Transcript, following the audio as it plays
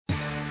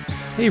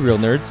Hey, Real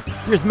Nerds.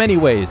 There's many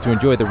ways to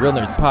enjoy the Real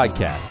Nerds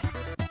podcast.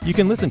 You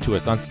can listen to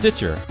us on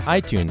Stitcher,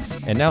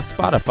 iTunes, and now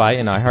Spotify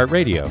and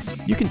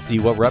iHeartRadio. You can see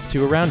what we're up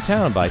to around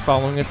town by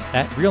following us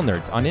at Real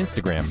Nerds on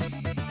Instagram.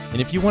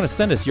 And if you want to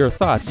send us your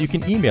thoughts, you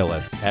can email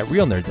us at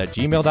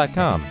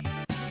realnerds@gmail.com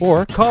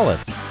or call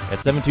us at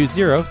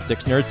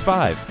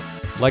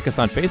 720-6nerds5. Like us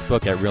on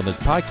Facebook at Real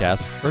Nerds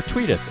Podcast or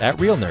tweet us at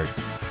Real Nerds.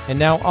 And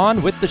now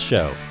on with the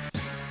show.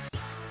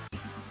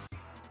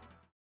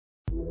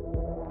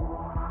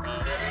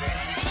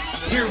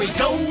 Here we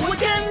go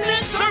again,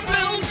 it's our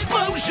film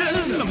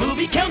explosion, a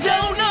movie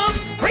countdown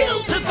of real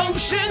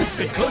devotion.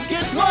 It could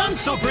get long,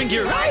 so bring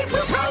your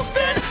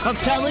ibuprofen. I'm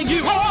telling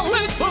you all,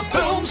 it's a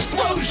film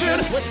explosion.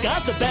 What's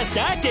got the best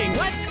acting?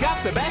 What's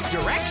got the best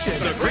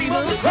direction? The cream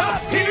of the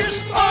crop,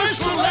 here's our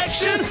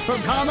selection.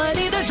 From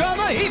comedy to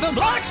drama, even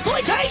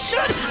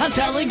blaxploitation. I'm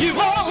telling you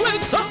all,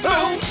 it's a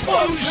film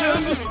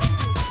explosion.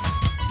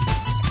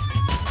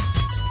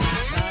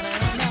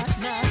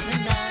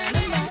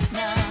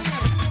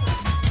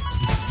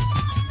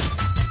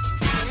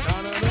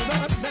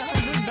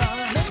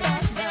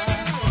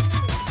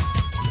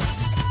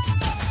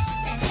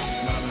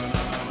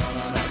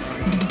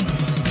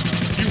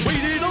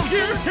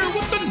 Hear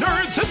what the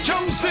nerds have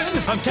chosen.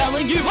 I'm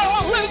telling you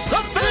all, it's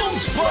a film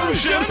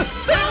explosion.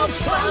 Film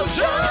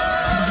explosion.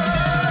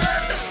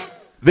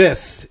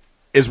 This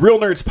is Real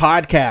Nerds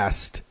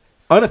Podcast,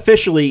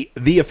 unofficially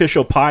the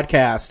official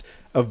podcast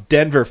of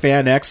Denver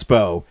Fan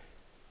Expo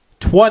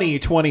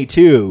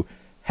 2022,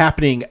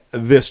 happening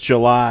this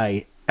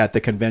July at the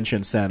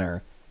Convention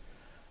Center.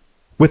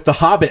 With the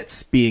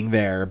Hobbits being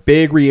there,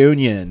 big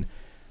reunion.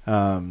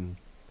 And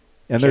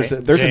there's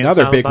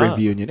another big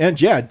reunion.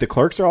 And yeah, the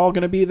Clerks are all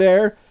going to be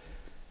there.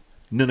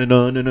 No. I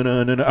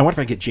wonder if I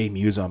can get Jay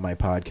Muse on my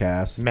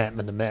podcast. You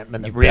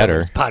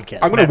better. Podcast.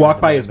 I'm going to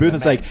walk by his booth and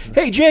it's like,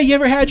 hey, Jay, you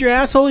ever had your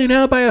asshole eaten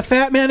out by a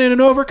fat man in an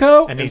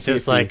overcoat? And he's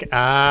just like,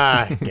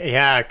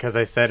 yeah, because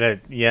I said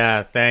it.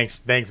 Yeah,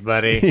 thanks,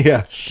 buddy.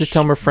 Yeah. Just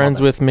tell him we're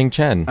friends with Ming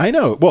Chen. I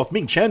know. Well, if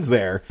Ming Chen's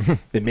there,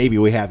 then maybe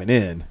we have an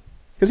in.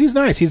 Because he's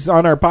nice. He's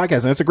on our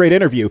podcast, and it's a great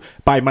interview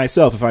by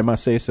myself, if I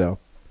must say so.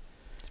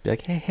 Be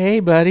like,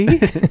 hey, buddy.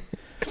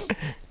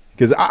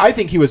 Because I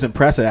think he was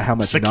impressed at how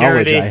much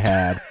knowledge I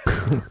had.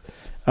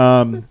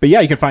 But yeah,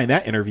 you can find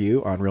that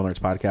interview on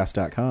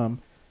realnerdspodcast.com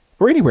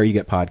or anywhere you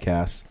get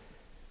podcasts.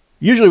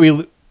 Usually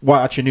we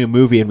watch a new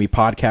movie and we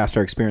podcast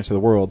our experience of the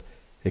world,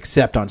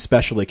 except on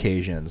special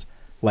occasions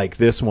like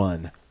this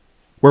one,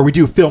 where we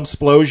do Film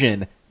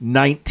Explosion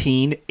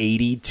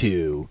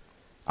 1982.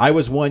 I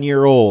was 1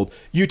 year old.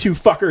 You two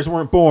fuckers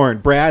weren't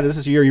born. Brad, this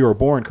is the year you were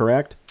born,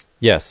 correct?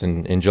 Yes,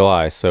 in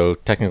July. So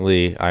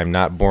technically, I'm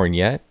not born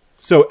yet.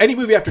 So any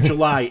movie after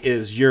July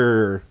is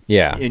your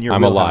in your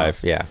I'm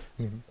wheelhouse. alive.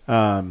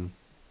 Yeah.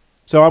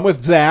 So I'm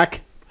with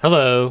Zach,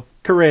 Hello.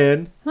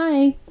 Corinne,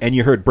 Hi. and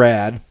you heard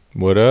Brad.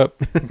 What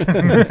up?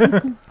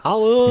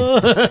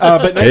 Hello.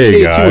 But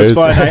 1982 Hey, was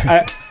guys.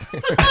 fun.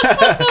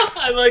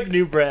 I like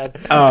new Brad.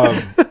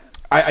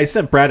 I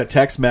sent Brad a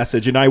text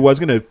message, and I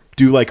was going to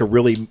do like a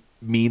really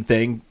mean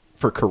thing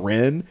for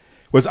Corinne.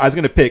 I was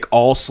going to pick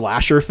all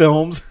slasher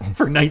films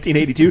for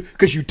 1982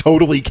 because you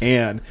totally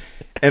can.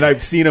 And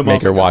I've seen them.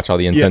 Make her watch all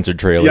the uncensored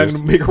trailers. Yeah, I'm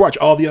going to make her watch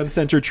all the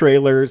uncensored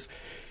trailers.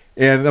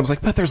 And I was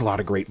like, but there's a lot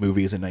of great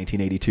movies in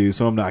 1982,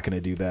 so I'm not going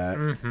to do that.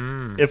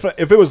 Mm-hmm.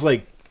 If it was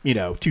like,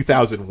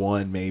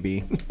 2001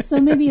 maybe. So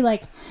maybe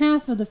like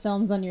half of the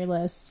films on your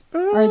list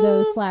are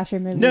those slasher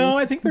movies. No,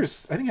 I think I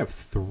have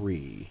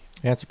 3.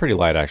 Yeah, it's pretty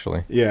light,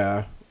 actually.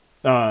 Yeah.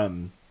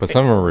 But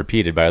some of them are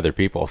repeated by other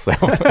people, so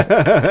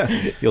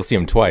you'll see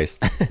them twice.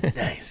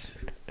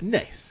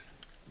 Nice.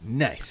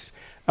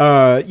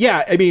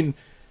 Yeah, I mean,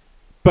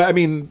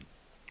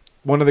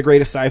 one of the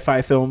greatest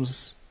sci-fi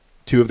films,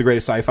 2 of the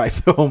greatest sci-fi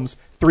films,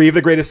 3 of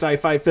the greatest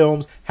sci-fi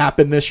films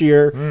happened this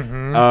year.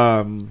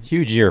 Mm-hmm.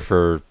 Huge year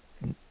for,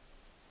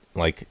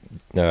 like,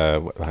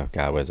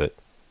 what was it?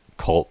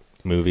 Cult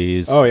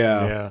movies. Oh,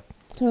 yeah. Yeah.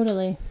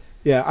 Totally.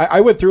 Yeah, I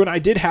went through and I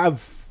did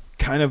have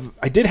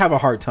a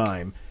hard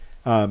time.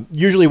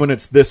 Usually when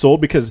it's this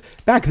old, because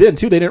back then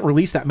too they didn't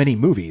release that many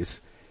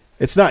movies.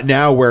 It's not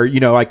now where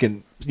I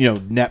can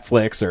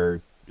Netflix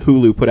or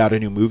Hulu put out a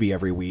new movie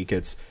every week.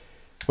 It's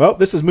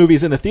this is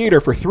movies in the theater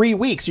for 3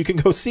 weeks. You can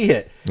go see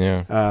it.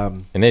 Yeah,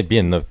 and they'd be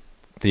in the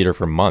theater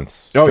for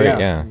months. Oh straight.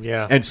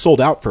 yeah, and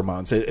sold out for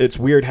months. It's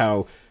weird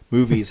how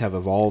movies have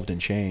evolved and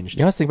changed.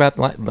 You know, what I was thinking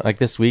about like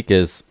this week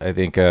is I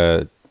think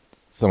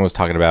someone was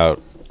talking about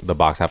the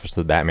box office of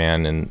the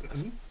Batman,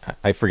 and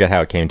I forget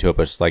how it came to it,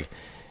 but it's just like,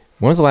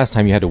 when was the last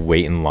time you had to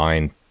wait in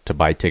line to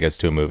buy tickets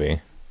to a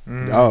movie?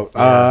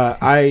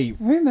 I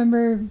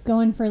remember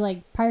going for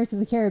like Pirates of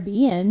the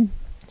Caribbean.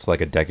 It's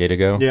like a decade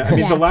ago. Yeah, I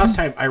mean, the last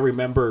time I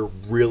remember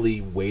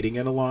really waiting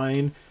in a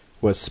line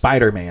was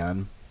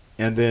Spider-Man,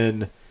 and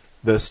then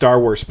the Star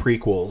Wars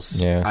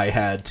prequels. Yes. I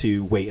had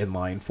to wait in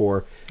line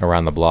for.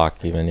 Around the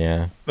block, even,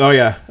 yeah. Oh,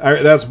 yeah.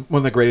 That's one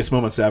of the greatest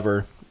moments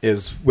ever,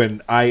 is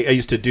when I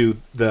used to do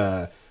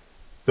the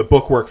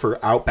bookwork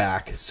for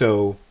Outback,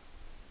 so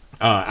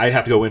I'd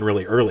have to go in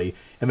really early.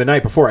 And the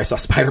night before, I saw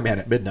Spider-Man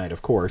at midnight,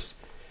 of course.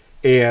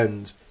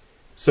 And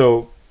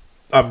so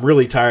I'm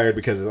really tired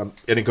because I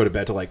didn't go to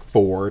bed till like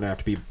 4, and I have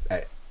to be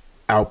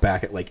out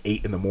back at like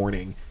 8 in the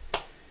morning.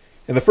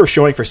 And the first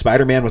showing for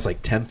Spider-Man was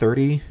like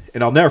 10:30.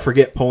 And I'll never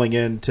forget pulling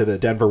into the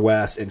Denver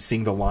West and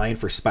seeing the line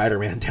for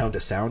Spider-Man down to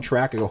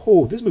soundtrack. I go,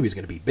 oh, this movie's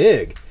going to be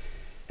big.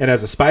 And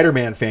as a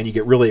Spider-Man fan, you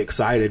get really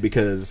excited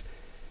because,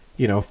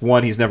 you know,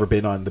 one, he's never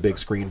been on the big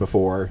screen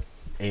before.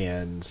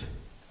 And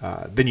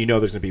then you know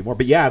there's going to be more.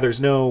 But yeah,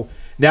 there's no...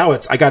 Now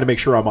I got to make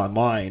sure I'm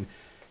online.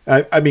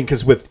 I mean,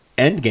 because with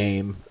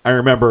Endgame, I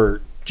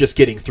remember just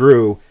getting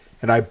through,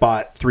 and I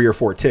bought 3 or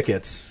 4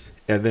 tickets,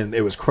 and then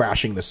it was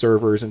crashing the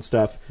servers and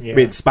stuff. Yeah. I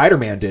mean,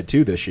 Spider-Man did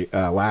too this year,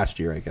 last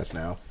year, I guess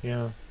now.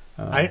 Yeah.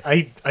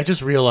 I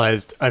just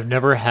realized I've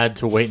never had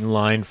to wait in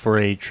line for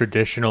a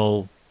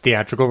traditional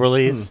theatrical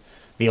release.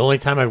 The only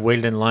time I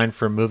waited in line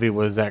for a movie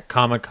was at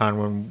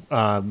Comic-Con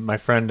when my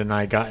friend and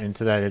I got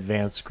into that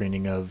advanced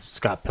screening of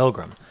Scott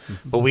Pilgrim.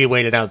 Mm-hmm. But we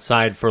waited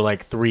outside for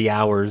like 3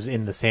 hours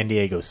in the San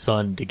Diego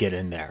sun to get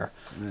in there.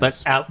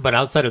 Nice. But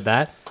outside of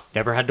that,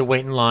 never had to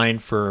wait in line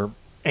for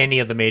any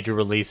of the major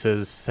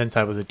releases since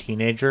I was a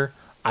teenager.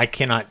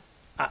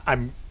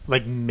 I'm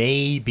like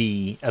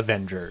maybe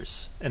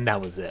Avengers, and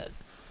that was it.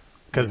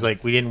 Because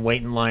like we didn't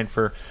wait in line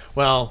for...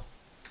 Well...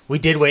 We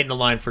did wait in the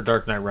line for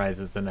Dark Knight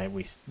Rises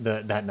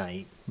that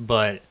night,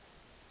 but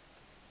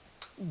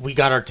we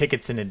got our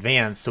tickets in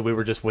advance, so we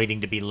were just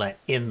waiting to be let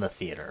in the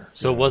theater.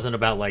 So it wasn't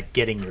about like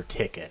getting your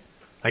ticket.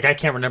 Like I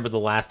can't remember the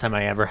last time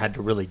I ever had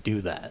to really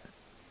do that.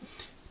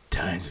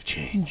 Times have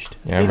changed.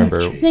 Yeah, I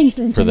remember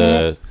for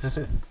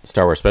the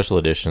Star Wars special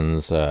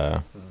editions,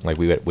 like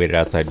we waited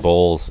outside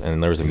Bowls,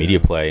 and there was a media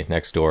play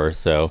next door,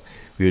 so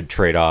we would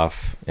trade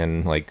off,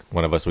 and like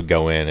one of us would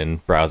go in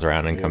and browse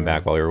around and come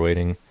back while we were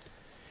waiting.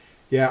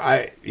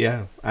 Yeah,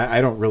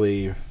 I don't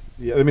really...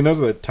 Yeah, I mean, those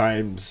are the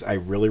times I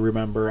really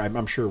remember.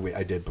 I'm sure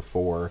I did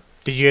before.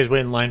 Did you guys wait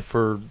in line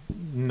for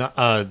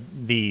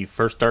the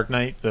first Dark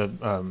Knight,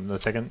 the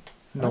second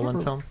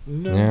Nolan film?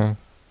 No.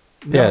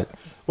 Yeah.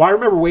 Well, I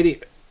remember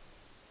waiting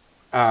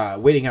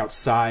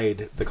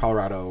outside the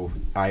Colorado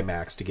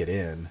IMAX to get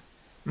in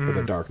for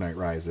the Dark Knight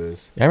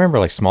Rises. Yeah, I remember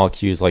like small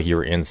queues, like you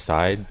were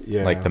inside,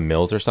 like the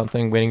Mills or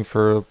something, waiting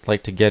for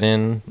like to get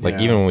in. Like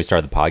even when we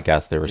started the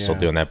podcast, they were still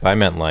doing that. But I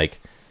meant like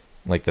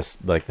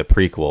the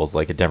prequels,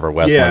 like a Denver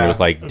West one, it was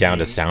like down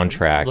to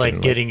soundtrack, like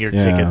and, getting your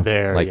ticket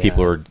there. Like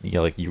people were,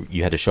 like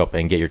you had to show up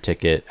and get your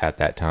ticket at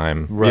that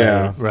time,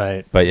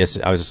 right. But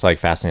I was just like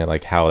fascinated,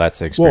 like how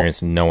that's an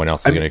experience no one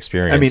else is going to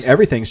experience. I mean,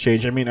 everything's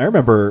changed. I mean, I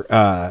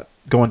remember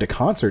going to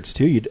concerts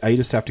too. I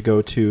just have to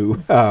go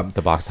to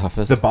the box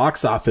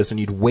office, and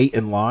you'd wait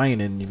in line,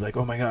 and you'd be like,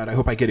 oh my god, I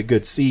hope I get a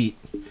good seat.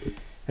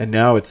 And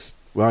now I just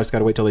got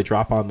to wait till they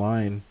drop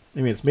online. I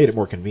mean, it's made it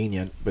more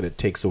convenient, but it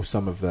takes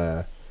some of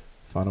the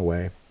fun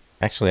away.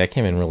 Actually, I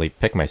can't even really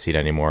pick my seat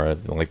anymore.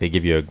 Like they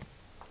give you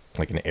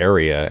an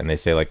area, and they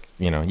say like,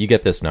 you know, you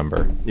get this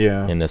number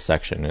in this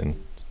section,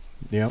 and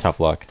tough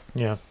luck.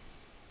 Yeah,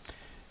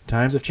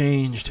 times have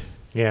changed.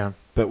 Yeah,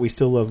 but we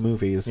still love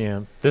movies.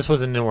 Yeah, this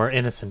was a more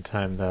innocent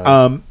time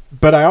though.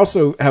 But I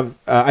also have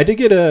I did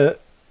get a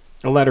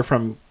letter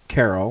from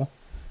Carol,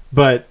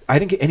 but I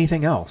didn't get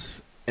anything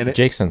else. And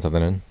Jake sent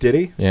something in. Did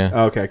he?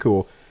 Yeah. Okay,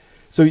 cool.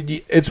 So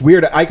it's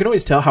weird. I can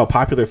always tell how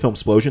popular Film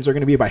Explosions are going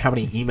to be by how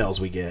many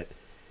emails we get.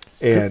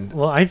 And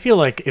well, I feel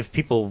like if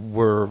people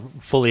were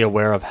fully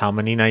aware of how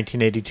many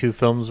 1982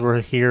 films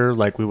were here,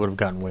 like we would have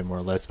gotten way more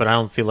lists. But I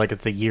don't feel like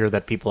it's a year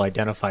that people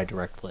identify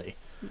directly,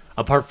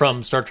 apart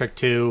from Star Trek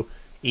II,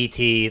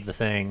 E.T., The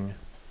Thing,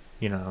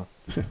 you know,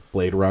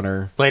 Blade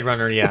Runner.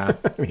 Yeah.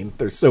 I mean,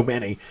 there's so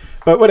many,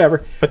 but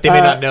whatever. But they may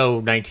not know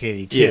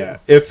 1982. Yeah.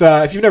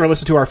 If you've never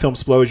listened to our Film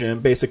Explosion,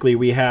 basically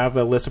we have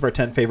a list of our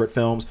 10 favorite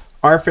films.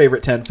 Our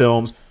favorite 10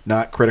 films,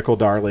 not critical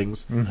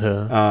darlings.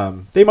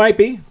 Mm-hmm. They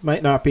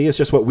might not be. It's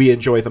just what we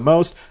enjoy the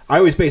most. I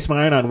always base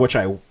mine on ones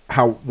I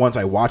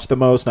watch the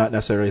most, not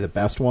necessarily the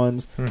best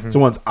ones. Mm-hmm. It's the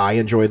ones I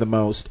enjoy the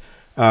most.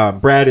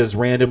 Brad has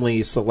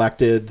randomly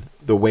selected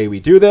the way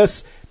we do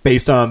this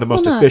based on the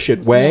most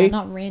efficient way. No,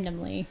 not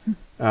randomly.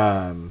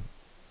 So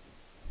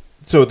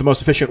the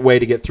most efficient way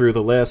to get through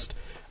the list.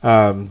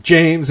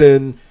 James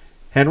and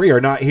Henry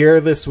are not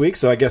here this week,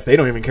 so I guess they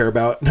don't even care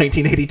about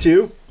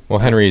 1982. Well,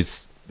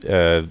 Henry's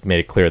made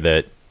it clear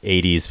that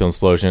 80s Film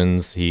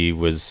Explosions, he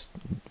was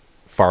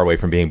far away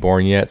from being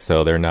born yet,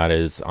 so they're not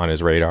as on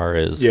his radar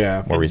as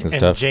more recent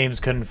stuff. And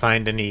James couldn't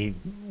find any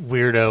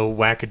weirdo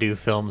wackadoo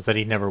films that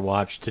he'd never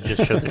watched to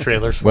just show the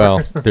trailers for.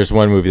 Well, there's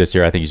one movie this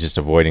year I think he's just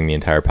avoiding the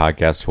entire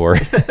podcast for.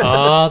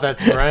 Oh,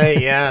 that's right.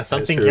 Yeah,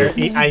 something here.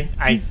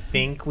 I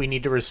think we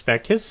need to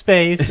respect his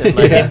space and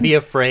let him be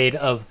afraid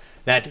of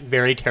that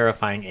very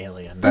terrifying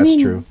alien. That's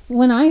true.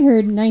 When I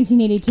heard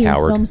 1982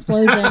 Film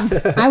Explosion,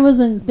 I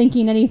wasn't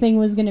thinking anything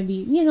was going to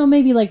be,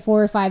 maybe like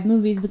 4 or 5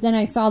 movies, but then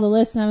I saw the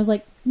list and I was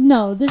like,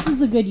 no, this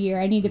is a good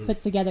year. I need to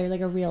put together like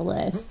a real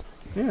list.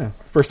 Yeah.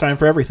 First time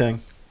for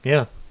everything.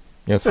 Yeah.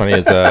 What's funny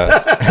is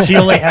she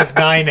only has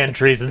 9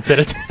 entries instead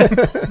of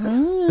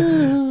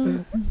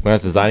 10. when I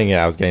was designing it,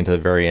 I was getting to the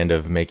very end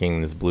of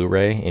making this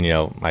Blu-ray,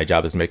 and my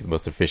job is to make the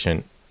most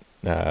efficient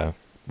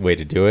way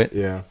to do it.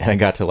 Yeah. And I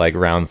got to like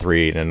round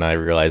 3, and I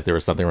realized there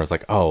was something where I was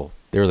like, oh,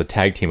 there was a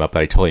tag team up,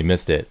 but I totally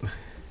missed it.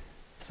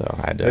 So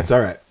I had to. It's all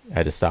right. I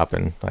had to stop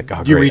and like, oh,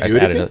 Did you great. redo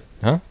it again?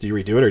 Huh? Did you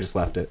redo it or just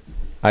left it?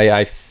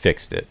 I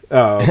fixed it.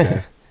 Oh,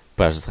 okay.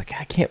 But I was just like,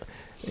 I can't.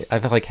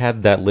 I've like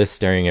had that list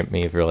staring at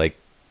me for like,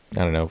 I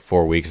don't know,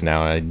 4 weeks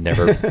now, and I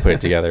never put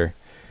it together.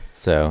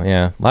 So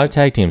yeah, a lot of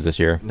tag teams this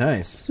year.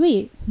 Nice.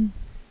 Sweet.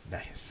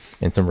 Nice.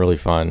 And some really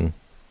fun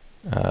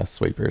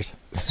sweepers.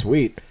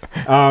 Sweet.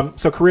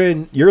 So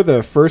Corinne, you're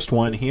the first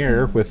one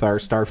here with our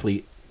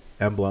Starfleet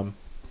emblem.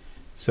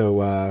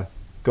 So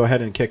go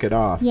ahead and kick it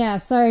off. Yeah,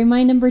 sorry.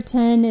 My number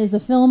 10 is a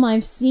film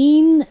I've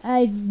seen.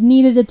 I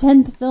needed a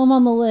 10th film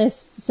on the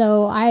list,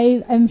 so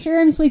I'm sure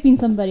I'm sweeping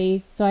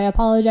somebody, so I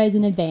apologize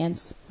in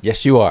advance.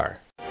 Yes, you are.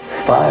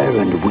 Fire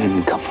and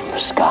wind come from the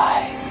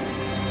sky,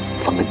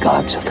 from the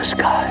gods of the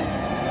sky.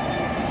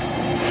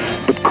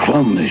 But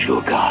Crum is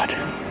your god.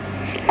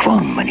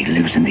 Crum, and he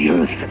lives in the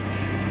earth.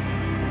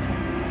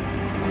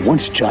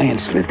 Once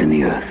giants lived in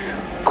the earth,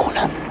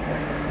 Conan.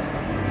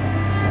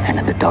 And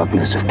in the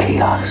darkness of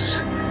chaos,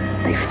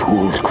 they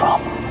fooled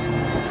Crum.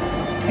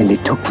 And they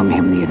took from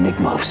him the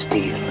enigma of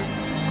steel.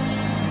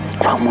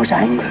 Crum was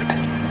angered,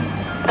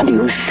 and the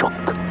earth shook.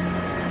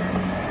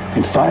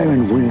 And fire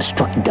and wind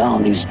struck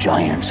down these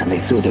giants, and they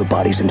threw their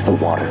bodies into the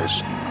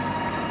waters.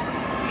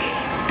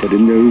 But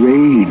in their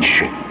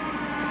rage,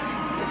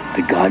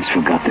 the gods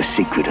forgot the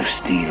secret of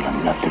steel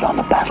and left it on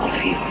the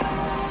battlefield.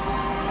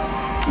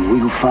 And we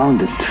who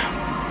found it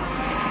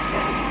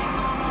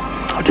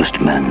are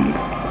just men.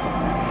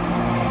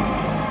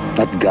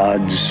 Not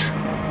gods,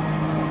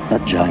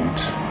 not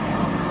giants,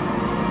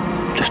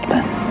 just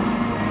men.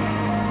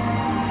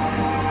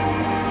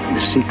 And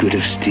the secret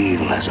of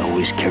steel has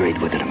always carried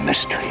with it a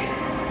mystery.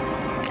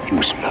 You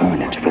must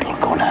learn its riddle,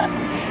 Conan.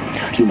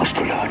 You must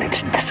learn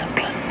its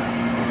discipline.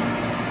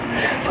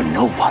 For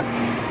no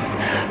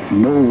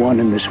one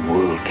in this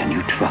world can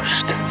you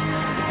trust.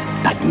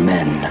 Not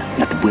men,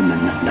 not women,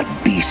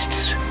 not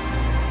beasts.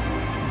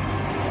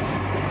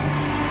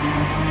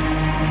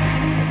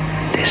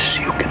 This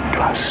you can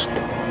trust.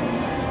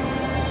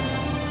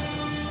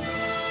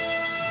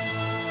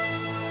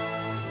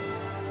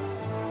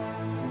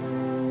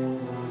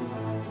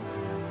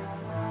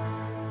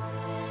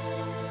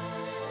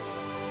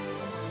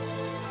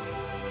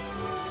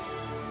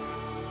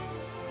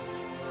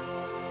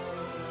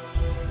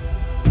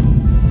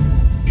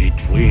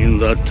 Between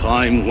the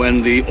time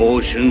when the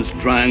oceans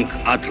drank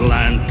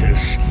Atlantis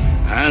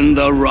and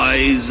the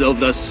rise of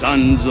the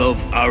sons of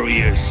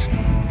Arius,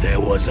 there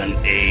was an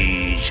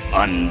age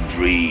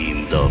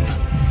undreamed of.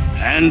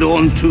 And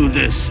unto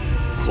this,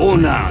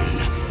 Conan,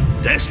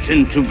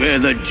 destined to bear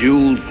the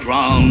jeweled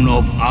crown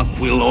of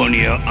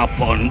Aquilonia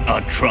upon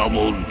a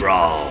troubled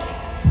brow.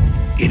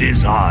 It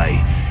is I,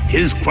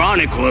 his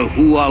chronicler,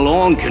 who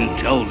alone can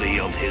tell thee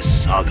of his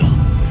saga.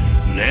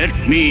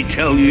 Let me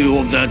tell you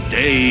of the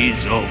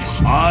days of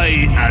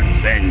high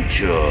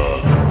adventure.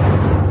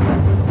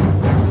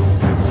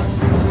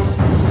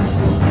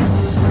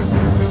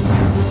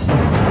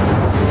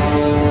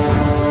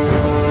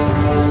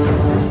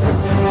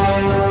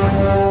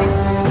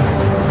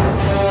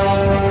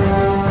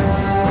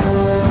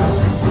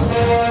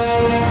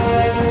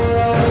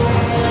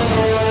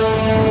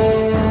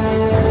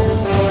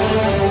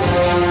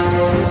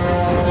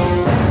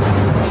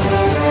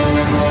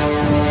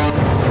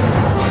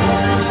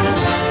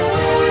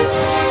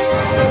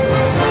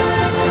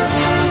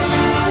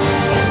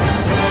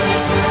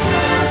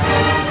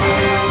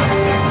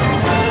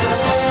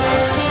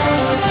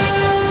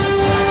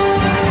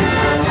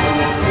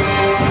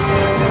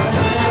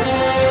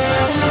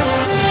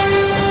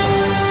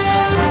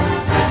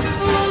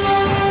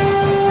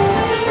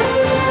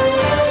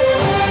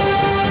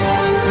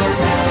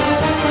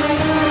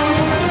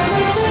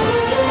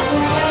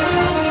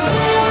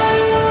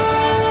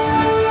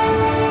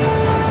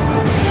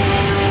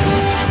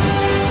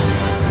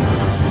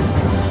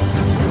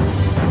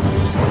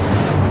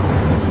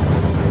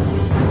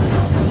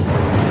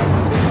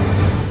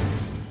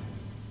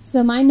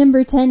 So my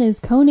number 10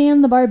 is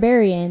Conan the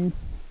Barbarian.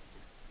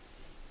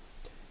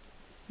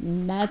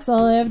 And that's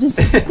all I have to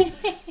say.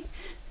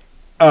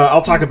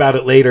 I'll talk about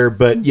it later,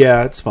 but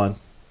yeah, it's fun.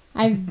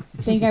 I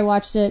think I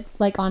watched it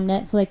like on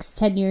Netflix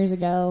 10 years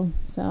ago,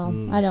 so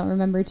I don't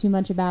remember too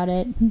much about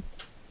it.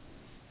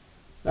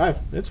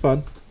 It's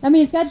fun. I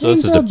mean, it's got So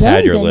James this is Earl to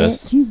pad Jones your in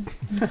list.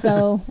 it.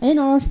 So, and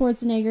Arnold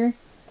Schwarzenegger.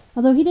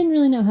 Although he didn't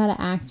really know how to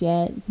act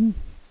yet.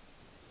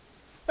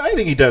 I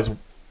think he does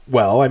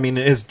well. I mean,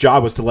 his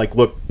job was to like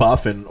look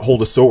buff and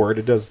hold a sword.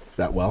 It does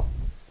that well.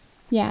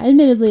 Yeah,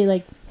 admittedly,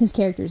 like his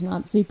character's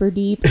not super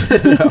deep,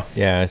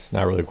 Yeah, it's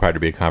not really required to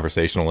be a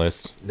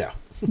conversationalist. No.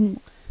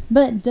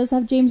 but it does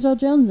have James Earl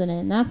Jones in it,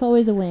 and that's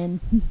always a win.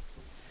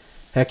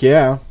 Heck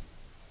yeah.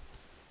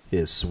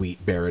 His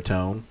sweet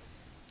baritone.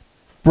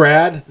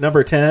 Brad,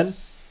 number 10.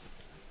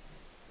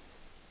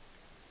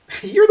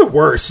 You're the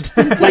worst.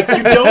 Like,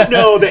 you don't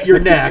know that you're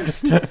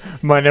next.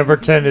 My number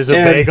 10 is a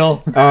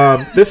bagel.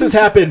 This has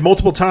happened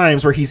multiple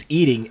times where he's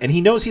eating, and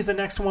he knows he's the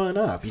next one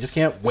up. He just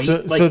can't wait. So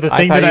the I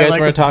thing thought that you guys I were like,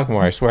 going to talk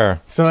more, I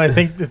swear. so I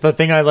think the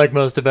thing I like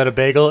most about a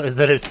bagel is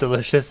that it's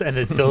delicious and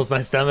it fills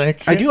my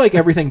stomach. I do like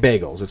everything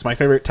bagels. It's my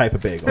favorite type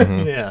of bagel.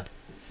 Yeah.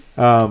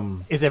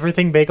 Is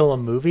Everything Bagel a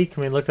movie?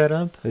 Can we look that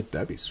up?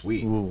 That'd be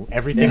sweet. Ooh, It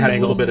Everything has a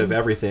Bagel. little bit of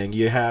everything.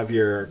 You have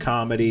your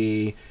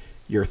comedy,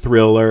 your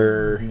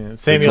thriller, Yeah. your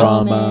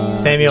Samuel drama,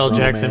 Samuel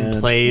Jackson romance.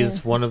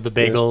 plays one of the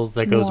bagels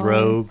that goes Wow.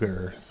 rogue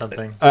or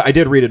something. I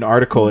did read an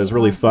article. It was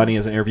really Awesome. funny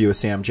as an interview with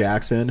Sam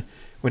Jackson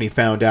when he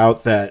found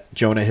out that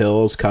Jonah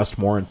Hill's cussed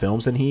more in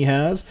films than he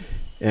has.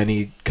 And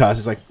he cussed.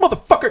 He's like,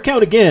 motherfucker,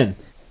 count again.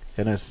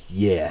 And it's,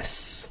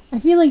 yes. I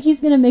feel like he's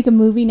gonna make a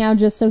movie now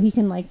just so he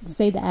can like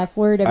say the F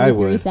word I every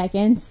would. 3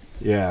 seconds,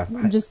 Yeah.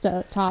 just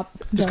to top.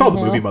 Just Jonah call the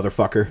Hill. movie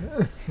motherfucker.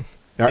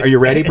 Are you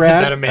ready, It's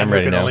about a Brad? man I'm who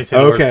ready can now. only say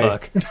the Okay.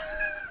 word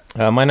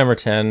fuck. My number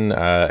 10,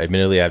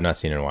 admittedly, I have not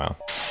seen in a while.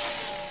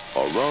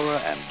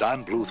 Aurora and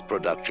Don Bluth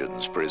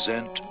Productions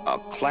present a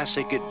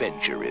classic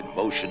adventure in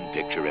motion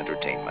picture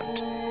entertainment.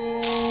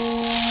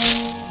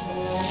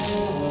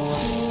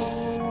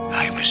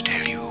 I must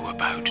tell you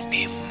about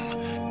Nim.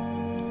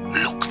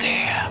 Look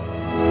there.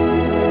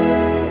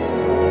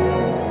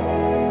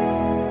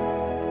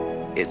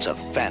 It's a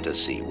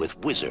fantasy with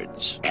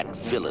wizards and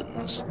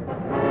villains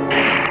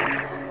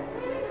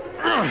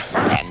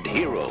and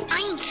heroes. I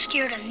ain't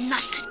scared of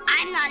nothing.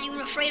 I'm not even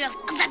afraid of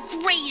the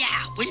Great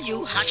Owl. Will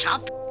you hush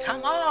up?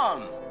 Come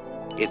on.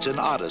 It's an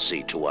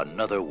odyssey to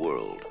another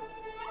world.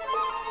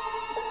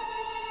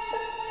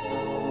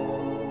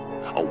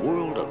 A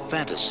world of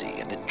fantasy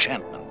and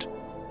enchantment.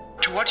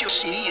 To what you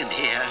see and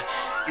hear,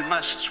 you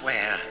must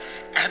swear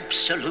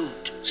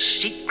absolute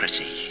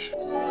secrecy.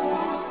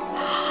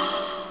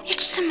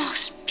 It's the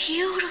most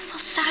beautiful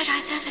sight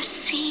I've ever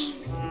seen.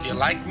 Do you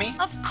like me?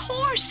 Of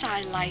course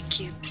I like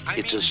you.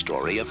 It's a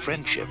story of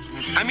friendship.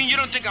 I mean, you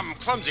don't think I'm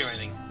clumsy or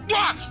anything.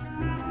 What?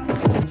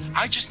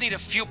 I just need a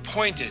few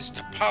pointers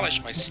to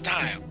polish my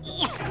style.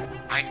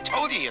 I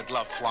told you you'd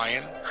love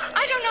flying.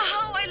 I don't know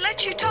how I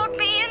let you talk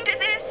me into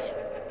this.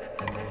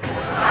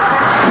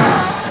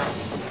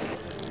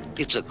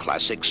 It's a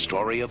classic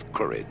story of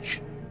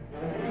courage.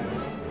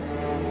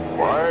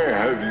 Why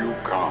have you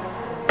come?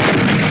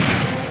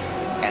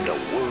 And a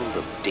world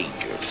of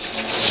danger.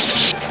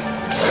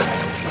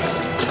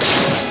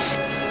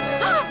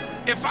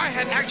 If I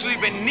had actually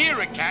been near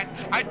a cat,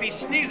 I'd be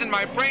sneezing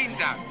my brains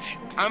out.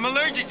 I'm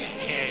allergic to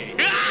hay.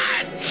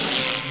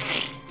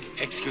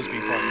 Excuse me,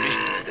 pardon me.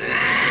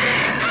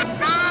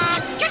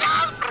 Get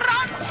out!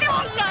 Run for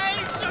your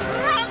lives!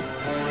 Run!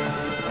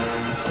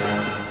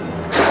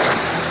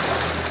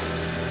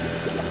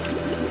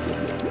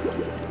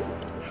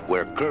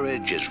 Where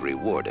courage is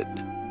rewarded.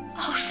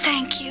 Oh,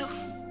 thank you.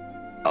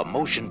 A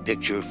motion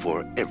picture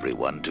for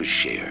everyone to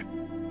share.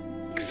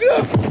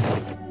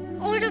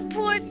 Oh, the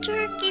poor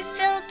turkey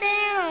fell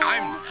down.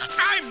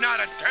 I'm not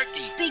a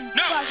turkey. Big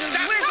No, buzzard,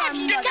 stop. where's our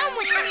mother? Get done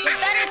with her. You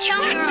better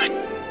tell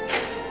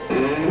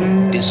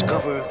her.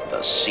 Discover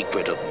the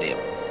secret of Nim.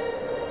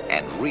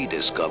 And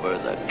rediscover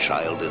the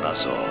child in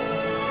us all.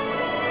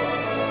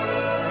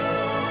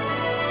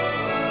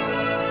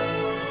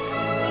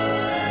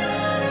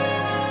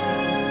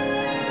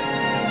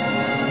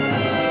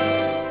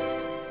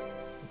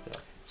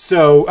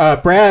 So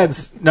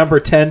Brad's number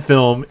 10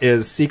 film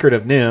is Secret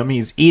of Nim.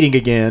 He's eating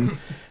again,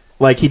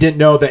 like he didn't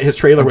know that his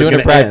trailer was Doing going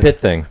a to Brad end. Pitt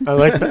thing. I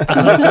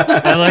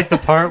like the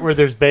part where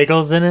there's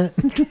bagels in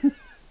it.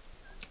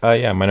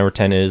 Yeah, my number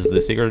 10 is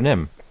The Secret of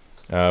Nim,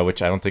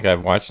 which I don't think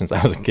I've watched since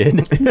I was a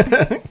kid.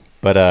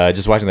 But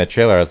just watching that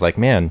trailer, I was like,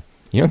 man,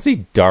 you don't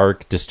see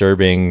dark,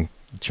 disturbing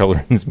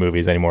children's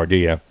movies anymore, do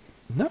you?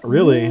 Not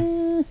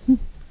really.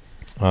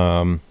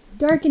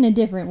 Dark in a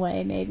different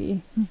way,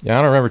 maybe. Yeah,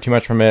 I don't remember too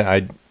much from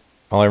it.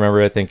 All I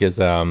remember, I think, is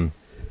the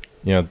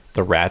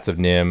Rats of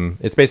Nim.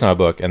 It's based on a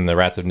book, and the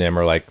Rats of Nim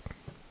are like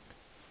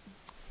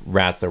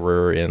rats that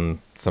were in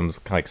some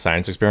kind of like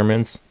science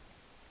experiments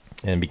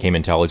and became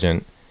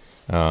intelligent.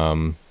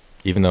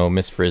 Even though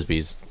Miss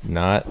Frisbee's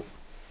not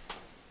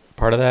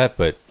part of that,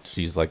 but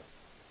she's like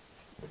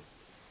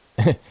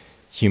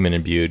human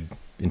imbued,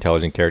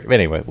 intelligent character. But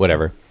anyway,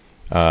 whatever.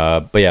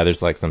 But yeah,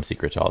 there's like some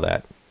secret to all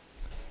that.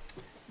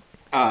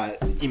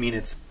 You mean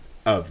it's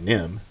of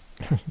Nim?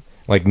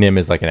 Like NIM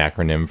is like an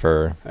acronym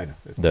for I know.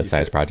 the You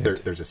science said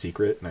project. There's a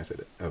secret, and I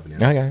said of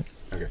Nim. I got it.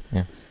 Okay.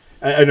 Yeah.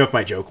 I don't know if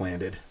my joke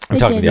landed. I'm It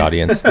talking to did. the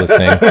audience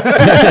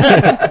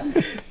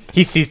listening.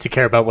 He ceased to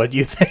care about what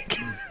you think.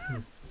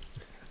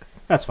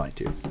 That's fine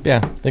too. Yeah,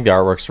 I think the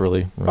artwork's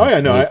really Oh yeah,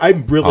 no, really I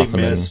really awesome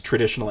miss and-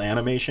 traditional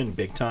animation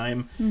big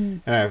time,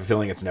 and I have a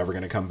feeling it's never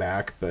going to come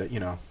back. But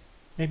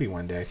maybe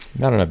one day.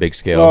 not on a big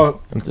scale.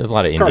 Well, There's a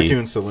lot of indie.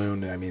 Cartoon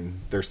Saloon. I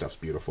mean, their stuff's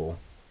beautiful,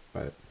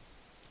 but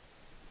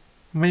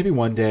maybe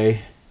one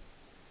day.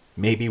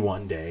 Maybe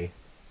one day.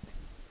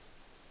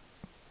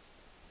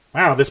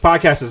 Wow, this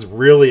podcast is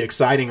really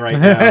exciting right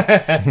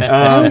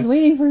now. I was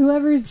waiting for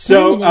whoever's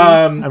So, turn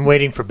it is. I'm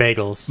waiting for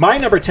bagels. my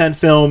number 10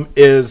 film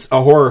is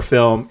a horror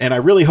film, and I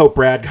really hope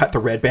Brad got the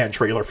Red Band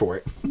trailer for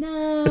it.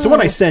 No. It's the one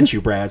I sent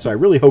you, Brad, so I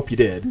really hope you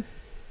did.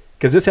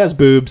 Because this has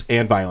boobs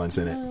and violence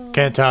in it.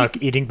 Can't talk.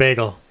 Eating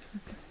bagel.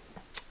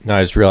 No,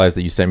 I just realized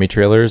that you sent me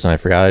trailers, and I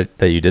forgot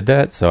that you did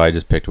that, so I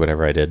just picked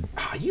whatever I did.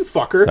 Ah, you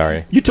fucker.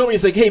 Sorry. You told me,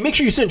 it's like, hey, make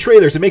sure you send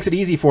trailers. It makes it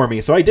easy for me.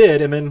 So I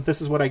did, and then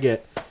this is what I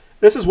get.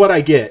 This is what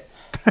I get.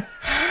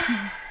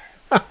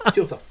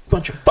 Deal with a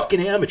bunch of fucking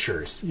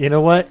amateurs. You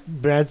know what?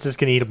 Brad's just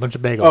going to eat a bunch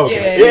of bagels. Oh,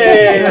 okay.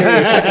 Yay!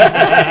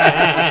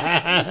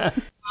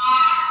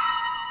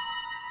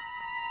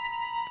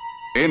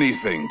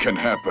 Anything can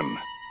happen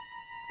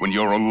when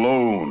you're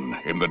alone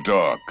in the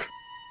dark.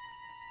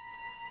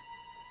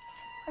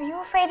 Are you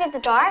afraid of the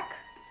dark?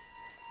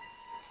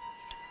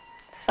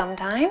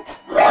 Sometimes.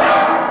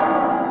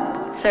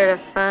 Sort of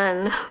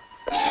fun.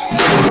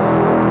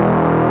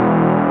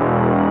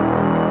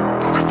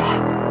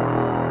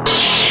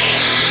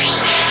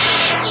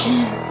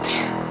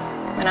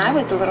 When I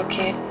was a little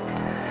kid,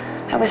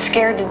 I was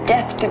scared to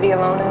death to be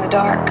alone in the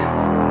dark.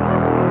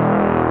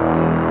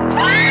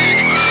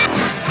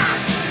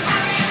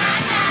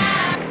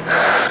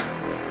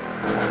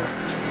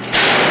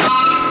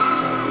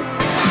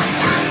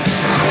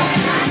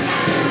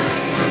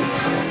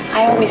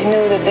 I always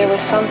knew that there was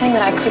something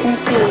that I couldn't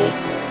see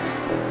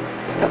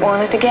that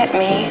wanted to get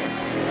me.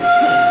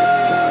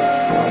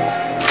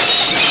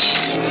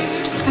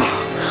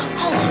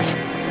 Hold it.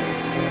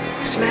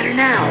 What's the matter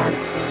now?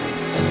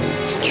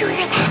 Did you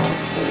hear that?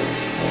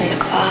 In the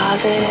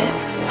closet.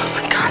 Oh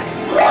my God.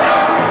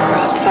 Or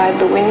outside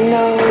the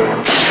window.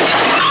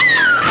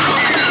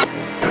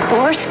 The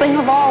worst thing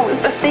of all was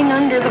the thing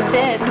under the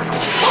bed.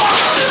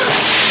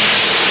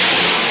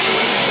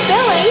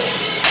 Billy!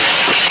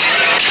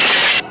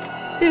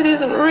 It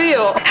isn't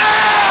real.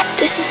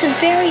 This is a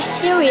very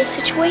serious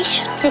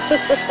situation.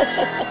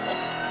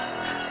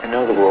 I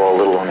know that we're all a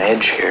little on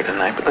edge here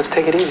tonight, but let's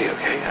take it easy,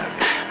 okay?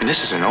 I mean,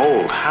 this is an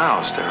old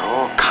house. There are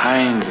all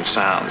kinds of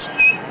sounds.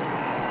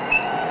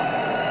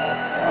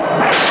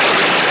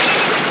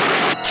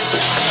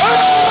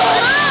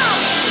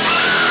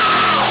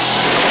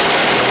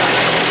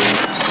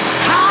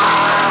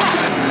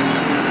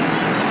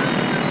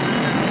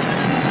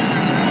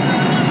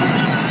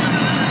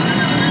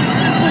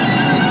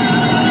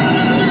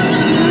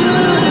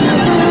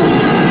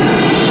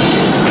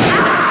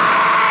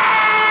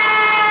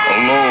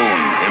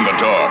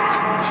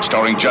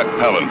 Starring Jack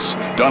Palance,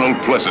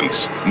 Donald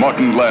Pleasance,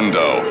 Martin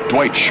Landau,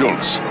 Dwight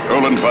Schultz,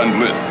 Erland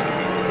Van Lith.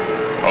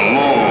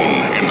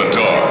 Alone in the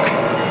Dark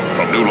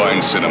from New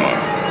Line Cinema.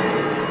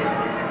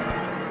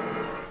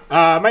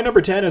 My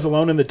number 10 is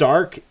Alone in the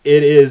Dark.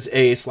 It is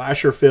a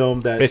slasher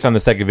film that Based on the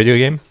second video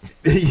game?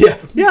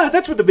 yeah,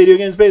 that's what the video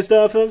game is based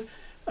off of.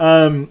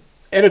 And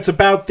it's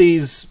about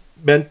these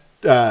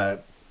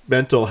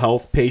mental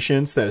health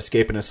patients that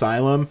escape an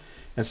asylum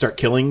and start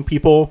killing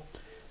people.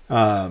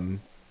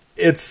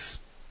 It's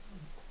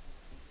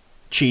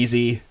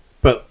cheesy,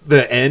 but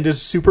the end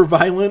is super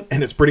violent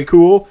and it's pretty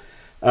cool.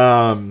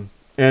 And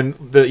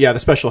the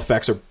special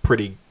effects are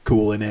pretty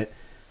cool in it.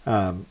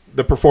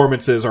 The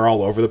performances are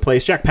all over the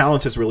place. Jack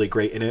Palance is really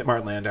great in it.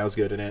 Martin Landau's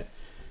good in it.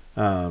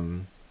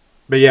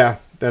 But yeah,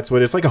 that's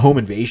what it's like, a home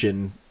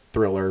invasion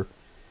thriller.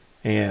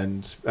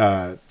 And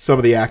some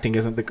of the acting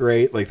isn't that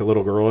great. Like the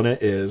little girl in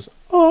it is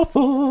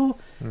awful.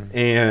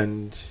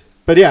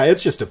 But yeah,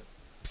 it's just a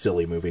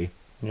silly movie.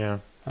 Yeah.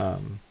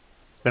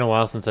 It's been a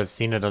while since I've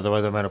seen it.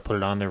 Otherwise, I might have put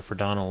it on there for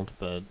Donald.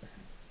 But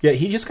yeah,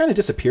 he just kind of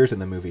disappears in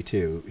the movie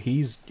too.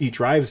 He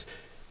drives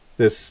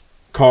this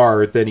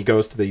car, then he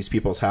goes to these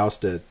people's house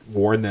to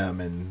warn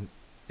them, and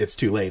it's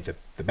too late. The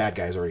bad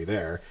guy's already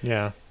there.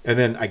 Yeah. And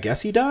then I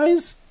guess he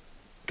dies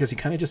because he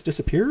kind of just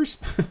disappears.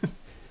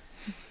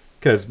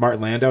 Because Martin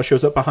Landau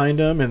shows up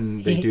behind him,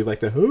 and they do like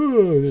the.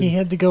 Oh. He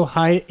had to go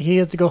hide. He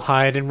had to go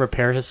hide and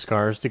repair his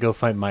scars to go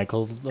fight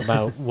Michael.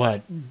 About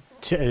what,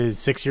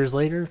 6 years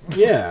later?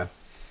 Yeah.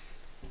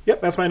 Yep,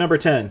 that's my number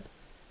 10.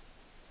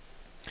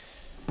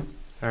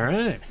 All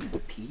right.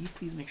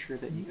 Please make sure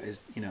that you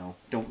guys,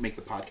 don't make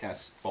the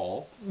podcast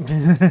fall.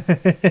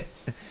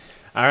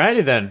 All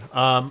righty then.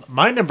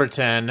 My number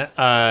 10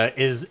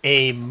 is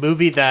a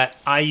movie that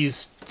I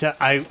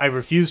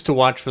refused to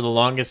watch for the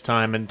longest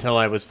time until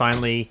I was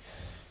finally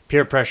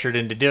peer pressured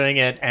into doing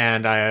it,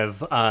 and I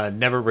have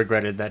never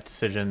regretted that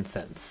decision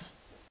since.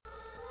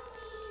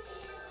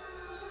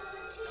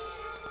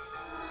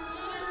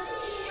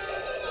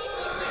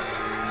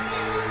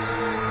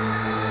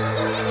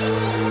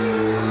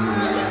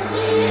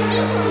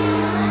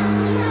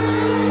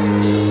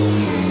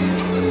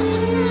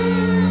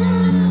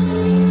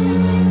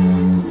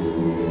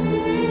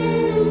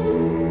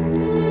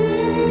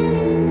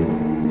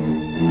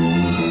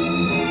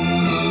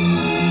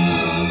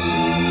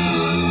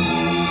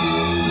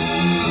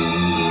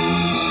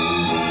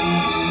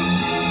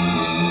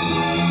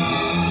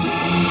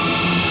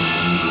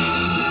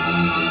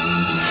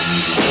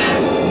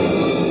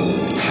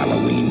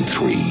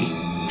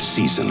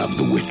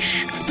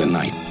 the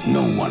night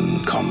no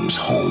one comes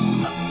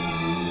home.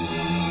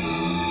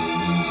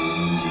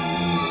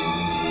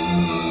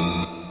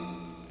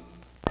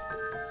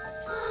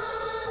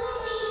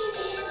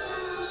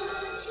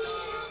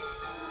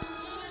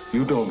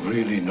 You don't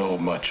really know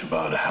much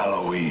about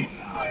Halloween.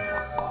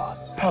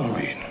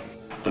 Halloween,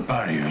 the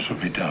barriers will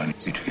be down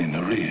between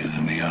the real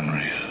and the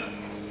unreal.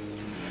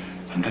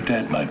 And the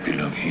dead might be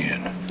looking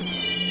in.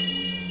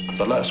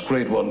 The last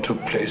great one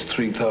took place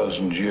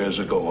 3,000 years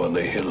ago when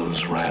the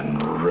hills ran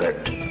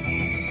red.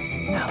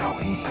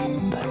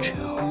 Halloween, the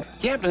children.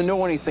 You happen to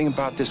know anything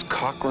about this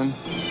Cochran?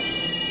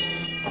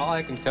 All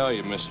I can tell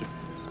you, mister,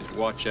 is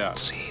watch out.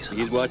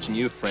 He's watching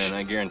you, friend,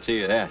 I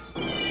guarantee you that.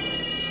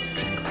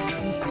 Trick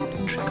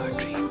or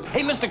treat.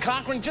 Hey, Mr.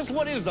 Cochran, just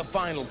what is the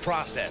final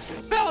process?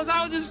 Fellas,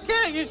 I was just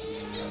kidding.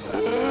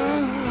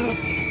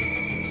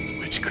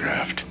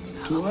 Witchcraft.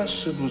 To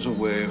us, it was a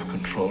way of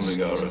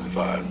controlling our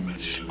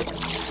environment.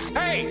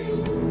 Hey!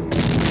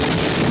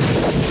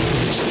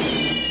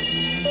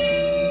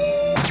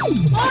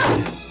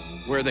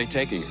 Where are they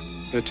taking her?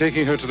 They're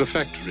taking her to the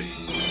factory.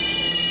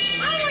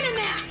 I want a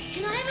mask.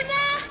 Can I have a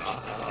mask?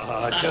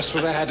 Just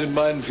what I had in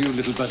mind for you,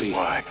 little buddy.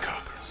 Why,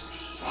 Cochran?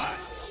 Why?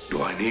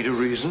 Do I need a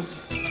reason?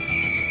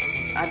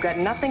 I've got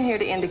nothing here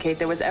to indicate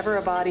there was ever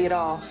a body at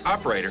all.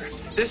 Operator,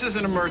 this is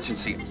an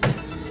emergency.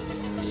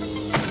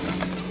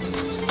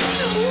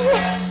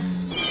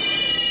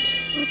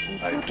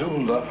 I do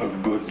love a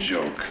good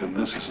joke, and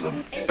this is the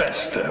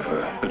best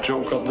ever. A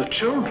joke on the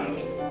children.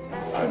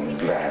 I'm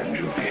glad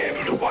you'll be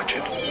able to watch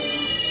it.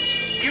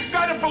 You've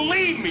got to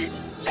believe me!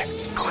 They're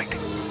going to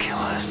kill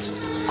us.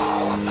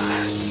 All of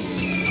us.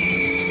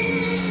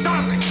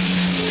 Stop it!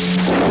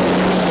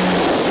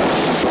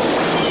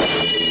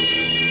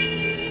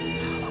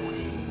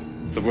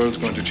 The world's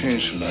going to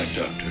change tonight,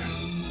 Doctor.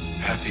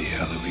 Happy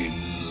Halloween.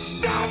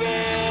 Stop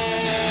it!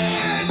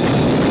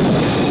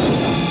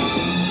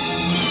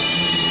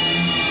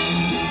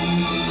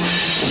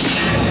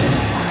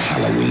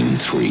 Halloween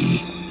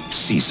 3,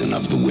 Season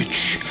of the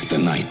Witch, the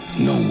night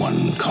no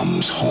one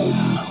comes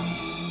home.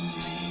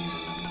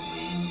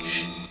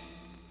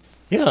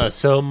 Yeah,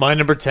 so my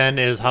number 10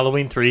 is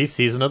Halloween 3,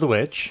 Season of the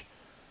Witch.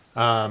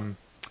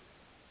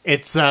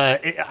 It's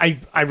I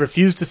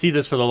refused to see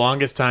this for the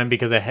longest time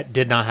because it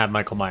did not have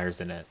Michael Myers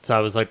in it. So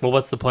I was like, well,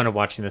 what's the point of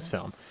watching this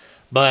film?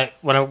 But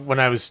when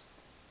I was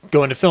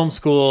going to film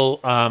school,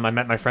 I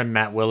met my friend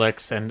Matt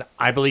Willix, and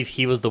I believe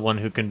he was the one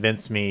who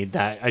convinced me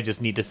that I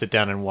just need to sit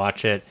down and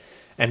watch it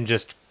and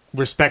just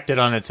respect it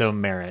on its own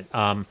merit.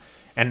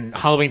 And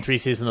Halloween 3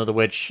 Season of the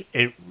Witch,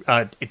 it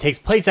takes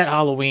place at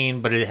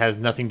Halloween, but it has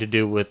nothing to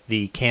do with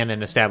the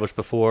canon established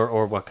before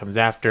or what comes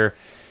after.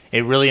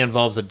 It really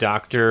involves a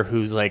doctor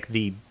who's like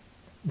the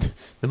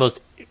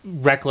most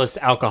reckless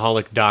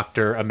alcoholic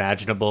doctor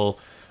imaginable,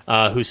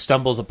 who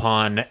stumbles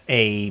upon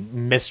a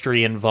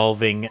mystery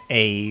involving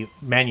a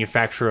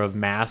manufacturer of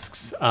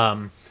masks,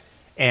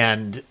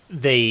 and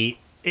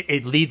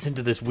it leads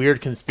into this weird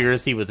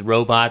conspiracy with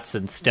robots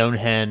and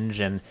Stonehenge,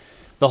 and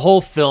the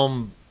whole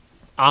film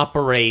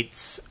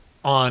operates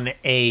on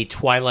a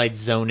Twilight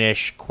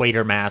Zone-ish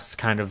Quatermass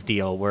kind of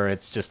deal, where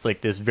it's just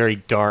like this very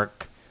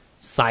dark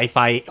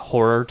sci-fi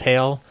horror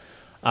tale.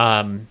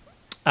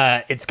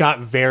 It's got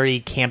very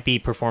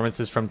campy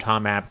performances from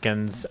Tom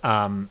Atkins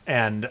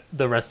and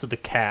the rest of the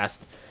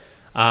cast.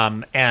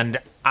 And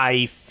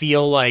I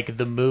feel like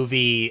the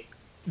movie,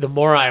 the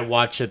more I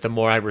watch it, the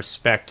more I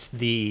respect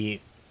the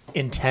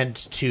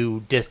intent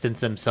to distance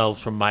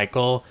themselves from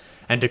Michael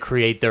and to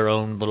create their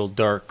own little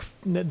dark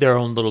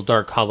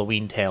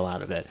Halloween tale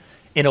out of it.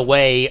 In a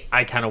way,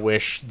 I kind of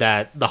wish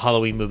that the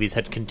Halloween movies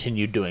had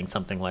continued doing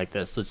something like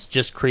this. Let's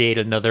just create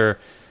another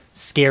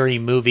scary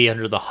movie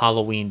under the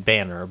Halloween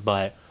banner,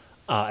 but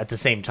at the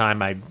same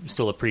time, I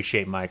still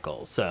appreciate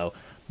Michael.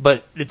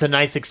 But it's a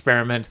nice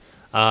experiment.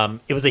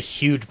 It was a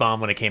huge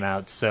bomb when it came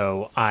out,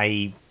 so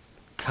I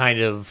kind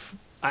of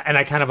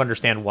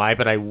understand why,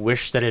 but I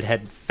wish that it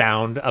had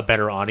found a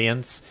better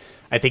audience.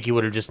 I think you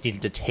would have just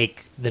needed to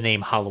take the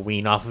name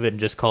Halloween off of it and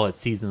just call it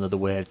Season of the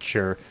Witch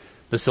or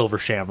The Silver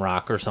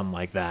Shamrock or something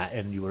like that,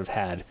 and you would have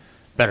had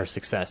better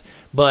success.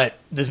 But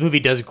this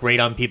movie does great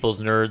on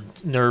people's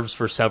nerves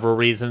for several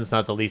reasons,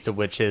 not the least of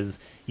which is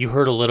you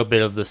heard a little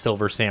bit of the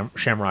Silver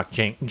Shamrock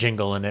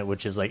jingle in it,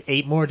 which is like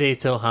 8 more days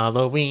till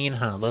Halloween,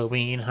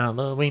 Halloween,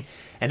 Halloween.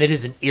 And it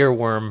is an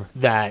earworm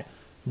that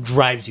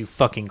drives you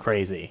fucking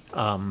crazy.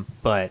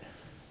 But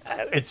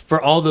it's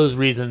for all those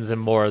reasons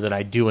and more that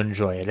I do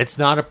enjoy it. It's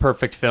not a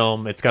perfect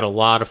film. It's got a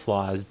lot of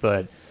flaws,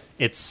 but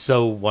it's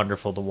so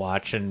wonderful to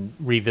watch and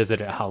revisit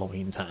at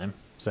Halloween time.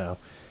 So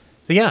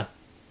yeah.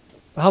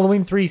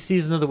 Halloween 3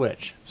 Season of the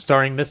Witch,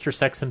 starring Mr.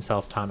 Sex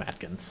himself, Tom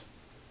Atkins.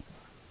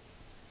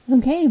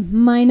 Okay,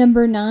 my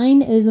number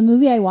 9 is a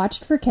movie I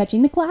watched for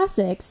Catching the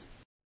Classics.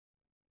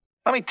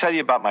 Let me tell you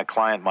about my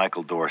client,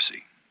 Michael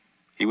Dorsey.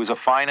 He was a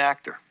fine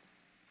actor,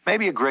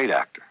 maybe a great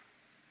actor.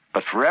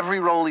 But for every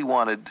role he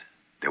wanted,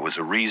 there was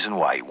a reason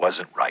why he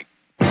wasn't right.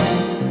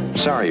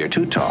 Sorry, you're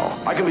too tall.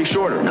 I can be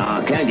shorter.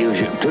 No, can't use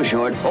you. Too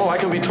short. Oh, I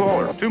can be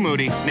taller. Too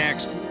moody.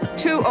 Next.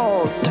 Too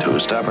old. Too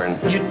stubborn.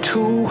 You're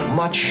too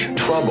much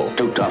trouble.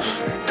 Too tough.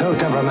 Too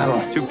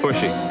temperamental. Too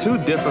pushy. Too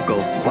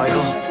difficult.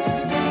 Michael,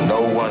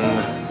 no one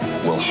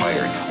will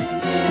hire you.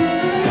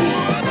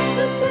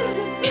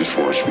 Just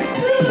watch me.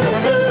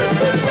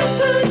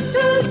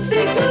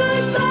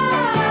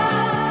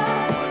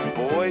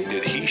 Boy,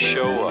 did he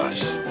show us.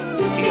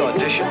 He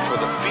auditioned for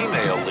the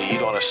female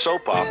lead on a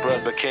soap opera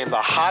and became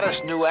the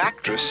hottest new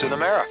actress in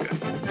America.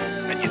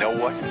 And you know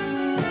what?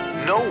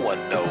 No one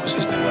knows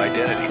his new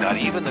identity, not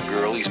even the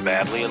girl he's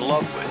madly in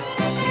love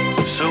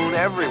with. Soon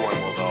everyone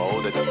will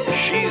know that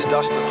she's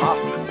Dustin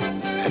Hoffman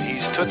and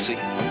he's Tootsie.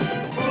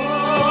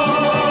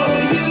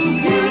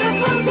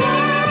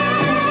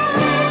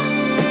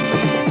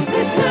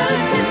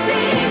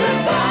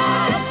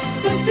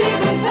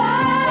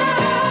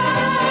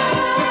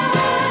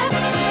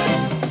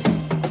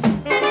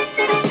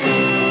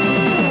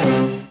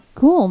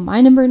 Cool.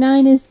 My number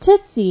 9 is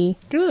Tootsie.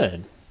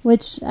 Good.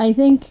 Which I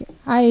think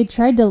I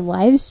tried to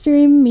live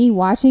stream me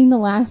watching the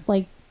last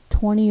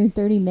 20 or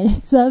 30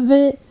 minutes of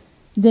it.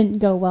 Didn't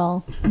go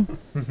well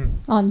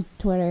on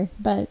Twitter.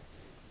 But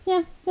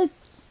yeah,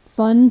 it's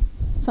fun.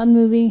 Fun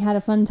movie. Had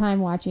a fun time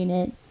watching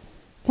it.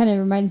 Kind of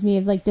reminds me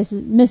of this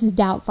is Mrs.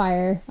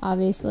 Doubtfire,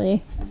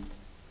 obviously.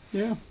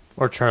 Yeah.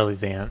 Or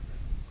Charlie's Aunt.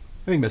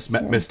 I think Miss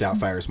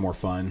Doubtfire is more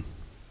fun.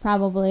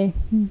 Probably.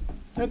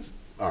 That's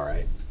all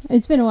right.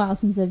 It's been a while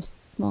since a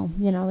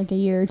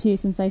year or two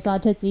since I saw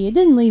Tootsie. It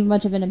didn't leave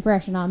much of an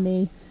impression on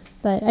me,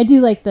 but I do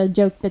like the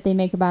joke that they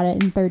make about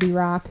it in 30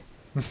 Rock.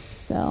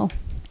 So,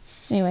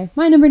 anyway,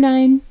 my number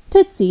 9,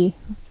 Tootsie.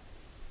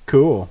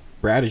 Cool.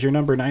 Brad, is your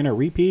number 9 a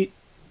repeat?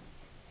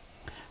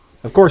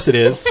 Of course it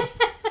is.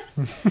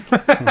 Now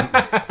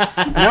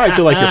I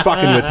feel like you're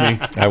fucking with me.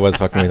 I was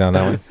fucking with you on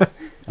that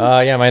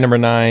one. Yeah, my number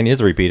 9 is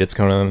a repeat. It's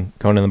Conan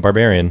the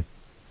Barbarian.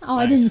 Oh,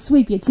 nice. I didn't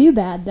sweep you too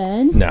bad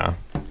then. No.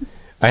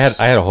 I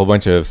had a whole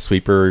bunch of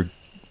sweeper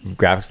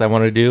graphics I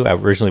wanted to do. I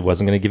originally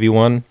wasn't going to give you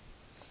one,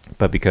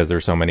 but because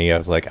there's so many, I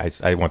was like,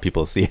 I want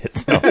people to see it,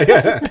 so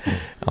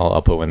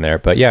I'll put one there.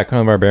 But yeah,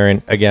 Conan the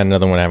Barbarian, again,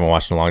 another one I haven't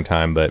watched in a long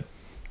time, but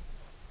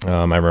I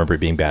remember it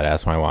being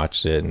badass when I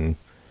watched it, and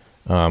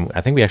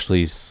I think we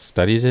actually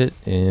studied it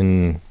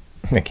in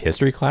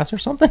history class or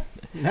something,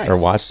 nice.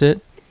 Or watched it.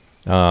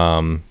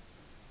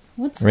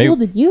 What school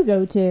did you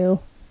go to?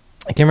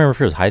 I can't remember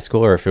if it was high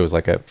school or if it was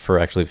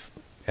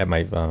at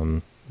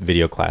my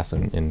video class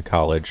in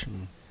college,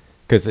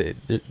 because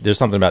there's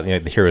something about the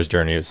hero's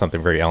journey. There's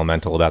something very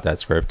elemental about that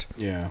script.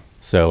 Yeah.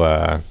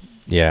 So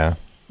yeah,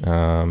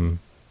 and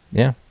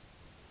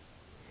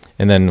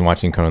then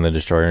watching Conan the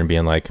Destroyer and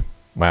being like,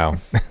 wow,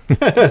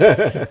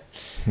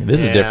 this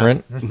is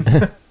different.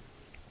 I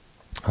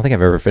don't think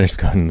I've ever finished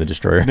Conan the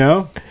Destroyer.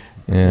 No.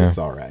 Yeah, it's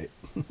all right.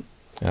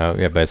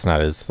 Yeah, but it's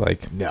not as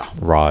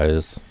raw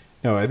as.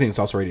 No, I think it's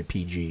also rated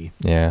PG.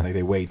 Yeah,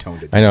 they way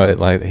toned it down. I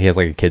know he has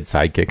a kid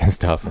sidekick and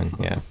stuff, and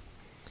yeah.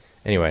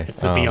 Anyway, it's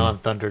the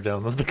Beyond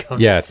Thunderdome of the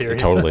Conan series.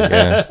 Yeah, totally.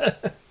 Yeah.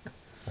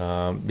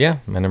 Yeah,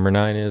 my number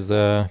 9 is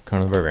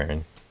Conan the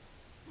Barbarian.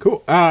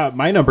 Cool.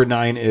 My number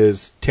 9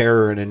 is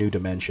Terror in a New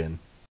Dimension.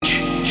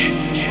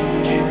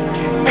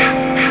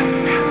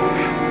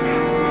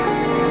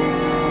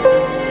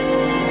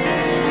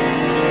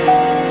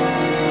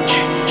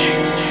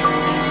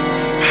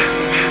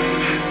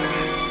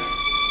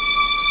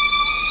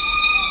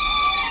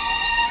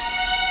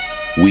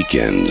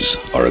 Weekends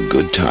are a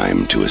good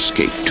time to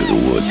escape to the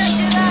woods.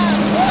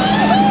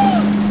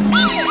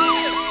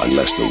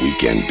 Unless the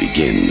weekend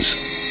begins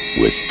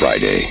with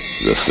Friday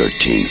the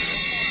 13th.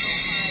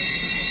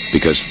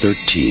 Because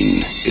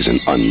 13 is an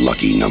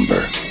unlucky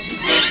number.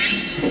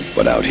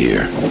 But out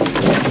here,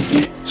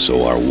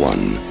 so are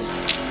 1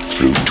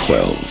 through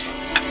 12.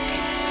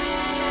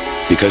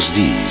 Because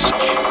these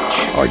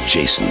are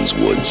Jason's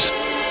woods.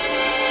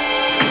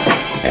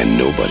 And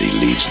nobody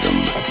leaves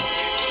them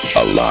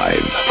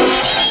alive.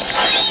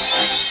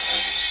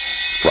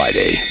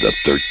 Friday the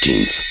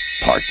 13th,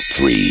 Part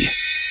 3,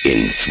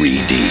 in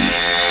 3D.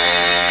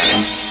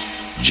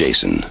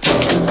 Jason,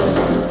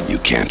 you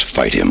can't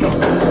fight him.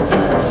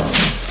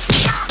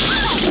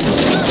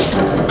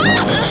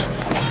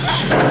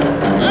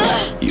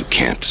 You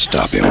can't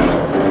stop him.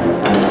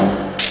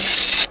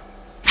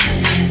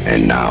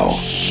 And now,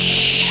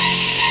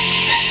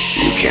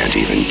 you can't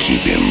even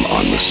keep him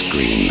on the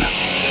screen.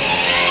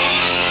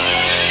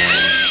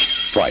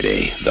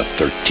 Friday the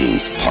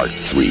 13th, Part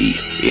 3,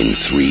 in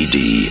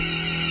 3D.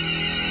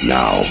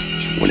 Now,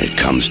 when it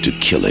comes to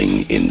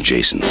killing in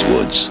Jason's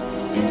woods,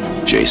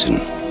 Jason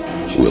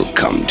will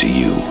come to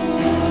you.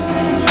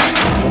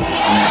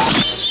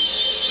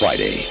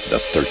 Friday the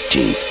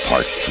 13th,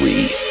 Part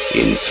 3,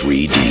 in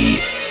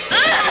 3D.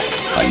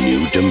 A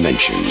new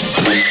dimension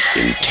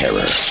in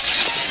terror.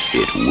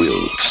 It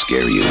will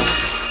scare you.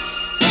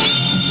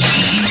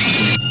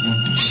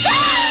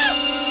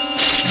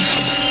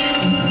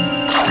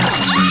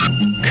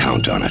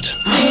 Count on it.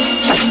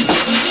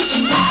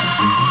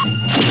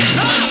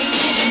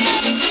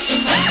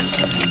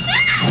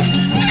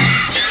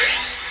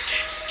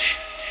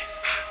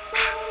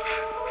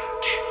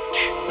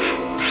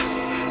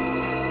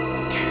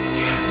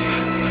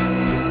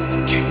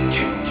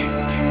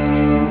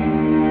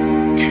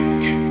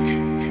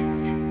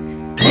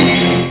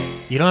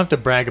 You don't have to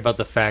brag about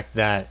the fact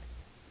that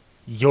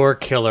your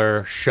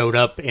killer showed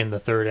up in the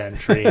third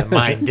entry and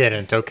mine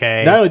didn't,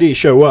 okay? Not only did he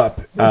show up,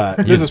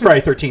 this is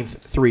Friday 13th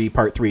 3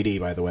 Part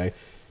 3D, by the way.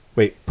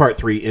 Wait, Part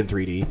 3 in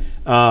 3D.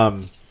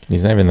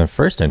 He's not even in the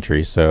first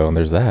entry, so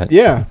there's that.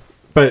 Yeah,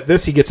 but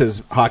this, he gets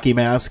his hockey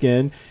mask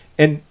in.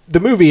 And the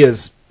movie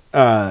is,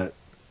 like,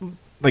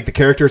 the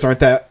characters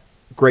aren't that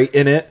great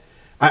in it.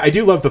 I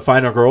do love the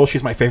final girl.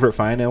 She's my favorite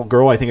final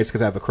girl. I think it's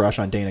because I have a crush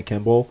on Dana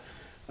Kimball.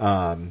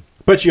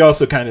 But she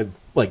also kind of,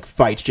 like,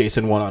 fights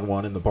Jason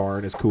one-on-one in the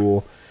barn. Is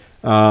cool.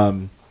 But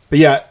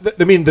yeah,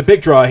 I mean, the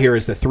big draw here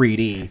is the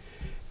 3D.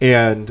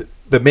 And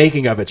the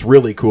making of it's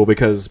really cool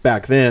because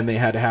back then they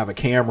had to have a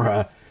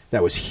camera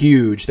that was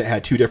huge that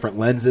had 2 different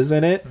lenses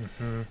in it.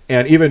 Mm-hmm.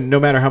 And even no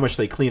matter how much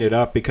they clean it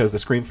up, because the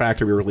Scream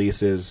Factory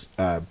release is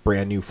a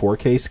brand new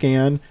 4K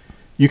scan,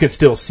 you can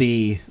still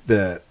see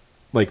the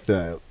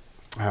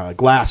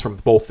glass from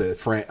both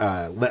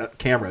the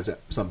cameras at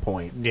some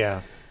point.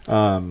 Yeah.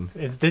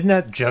 Didn't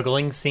that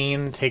juggling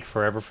scene take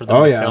forever for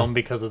them to film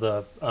because of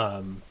the...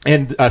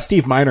 And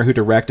Steve Miner, who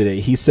directed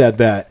it, he said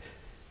that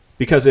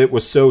because it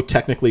was so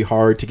technically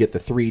hard to get the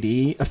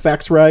 3D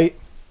effects right,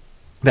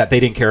 that they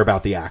didn't care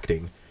about the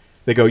acting.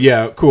 They go,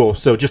 yeah, cool,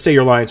 so just say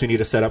your lines, we need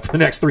to set up for the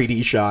next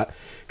 3D shot.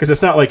 Because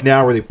it's not like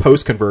now where they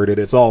post-converted,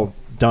 it's all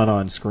done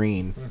on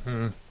screen.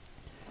 Mm-hmm.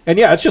 And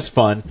yeah, it's just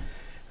fun.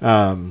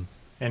 And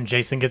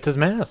Jason gets his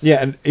mask.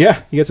 Yeah,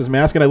 he gets his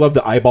mask, and I love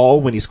the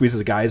eyeball when he squeezes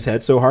a guy's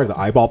head so hard, the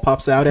eyeball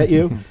pops out at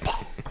you.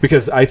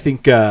 Because I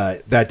think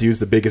that dude's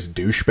the biggest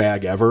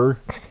douchebag ever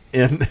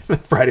in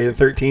Friday the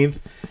 13th.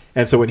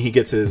 And so when he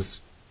gets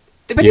his...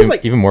 But he's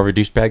like, even more of a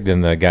douchebag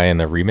than the guy in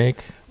the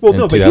remake? Well,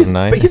 no, but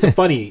he's a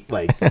funny,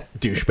 like,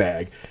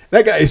 douchebag.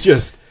 That guy is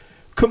just,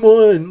 come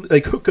on,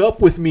 like, hook up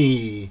with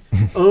me.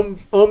 I'm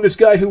this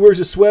guy who wears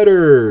a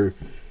sweater.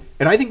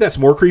 And I think that's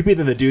more creepy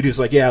than the dude who's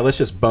like, yeah, let's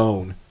just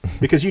bone.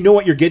 Because you know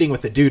what you're getting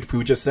with the dude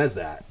who just says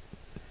that.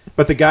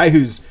 But the guy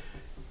who's,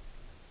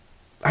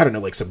 I don't know,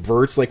 like,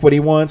 subverts, like, what he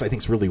wants, I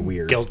think is really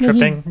weird. Guilt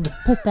tripping? He's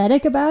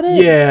pathetic about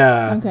it?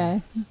 Yeah.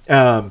 Okay.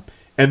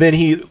 And then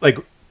he, like,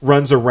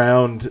 runs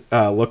around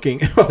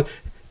looking...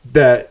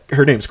 that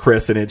her name's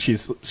Chris in it.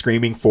 She's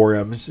screaming for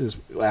him. She's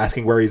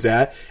asking where he's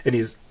at, and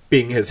his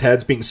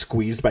head's being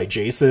squeezed by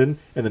Jason,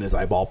 and then his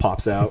eyeball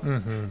pops out,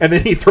 and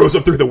then he throws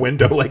him through the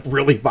window like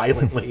really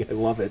violently. I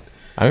love it.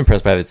 I'm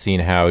impressed by that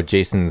scene. How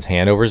Jason's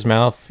hand over his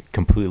mouth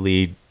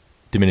completely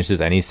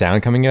diminishes any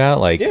sound coming out.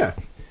 Like,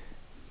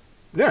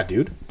 yeah,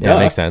 dude. Yeah, it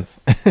makes sense.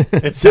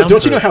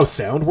 Don't you know how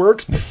sound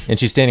works? And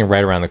she's standing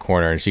right around the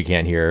corner, and she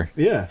can't hear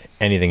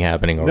anything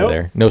happening over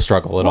there. No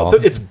struggle at all.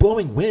 It's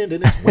blowing wind,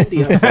 and it's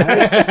windy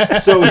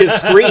outside. So his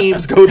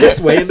screams go this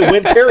way, and the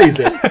wind carries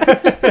it.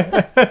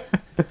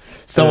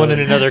 Someone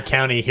in another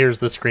county hears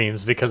the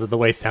screams because of the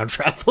way sound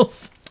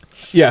travels.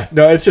 Yeah,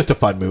 no, it's just a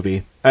fun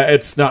movie.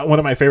 It's not one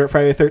of my favorite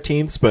Friday the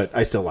 13th, but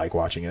I still like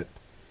watching it.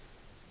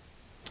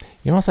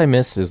 You know what else I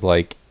miss is,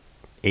 like,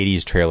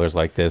 80s trailers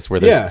like this where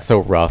they're so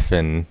rough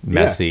and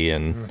messy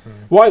and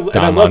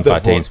Don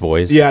Monfontaine's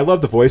voice. Yeah, I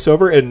love the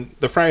voiceover, and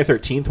the Friday the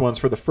 13th ones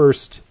for the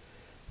first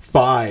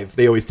 5,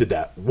 they always did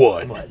that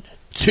 1,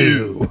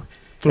 2,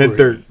 3. And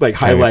they're like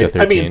highlighted.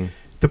 I mean,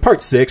 the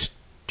Part 6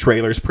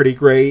 trailer's pretty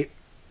great,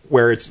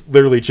 where it's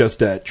literally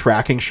just a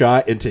tracking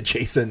shot into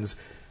Jason's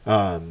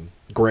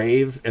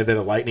grave, and then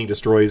the lightning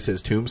destroys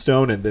his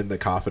tombstone, and then the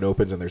coffin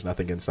opens and there's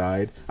nothing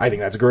inside. I think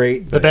that's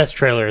great. The best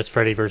trailer is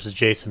Freddy vs.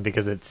 Jason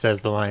because it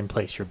says the line,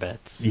 place your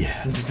bets.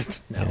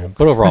 Yes. No. Yeah.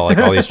 But overall, like,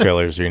 all these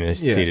trailers, you're going to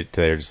see it,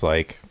 they're just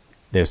like,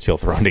 they just feel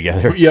thrown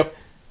together. Yep.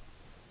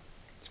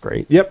 It's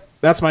great. Yep.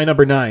 That's my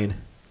number 9,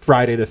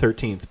 Friday the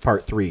 13th,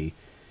 Part 3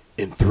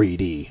 in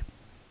 3D,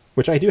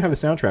 which I do have the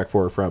soundtrack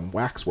for from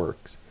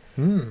Waxworks.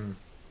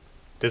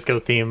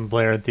 Disco theme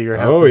blaring through your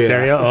house in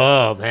stereo.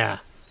 Oh, man.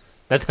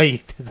 That's how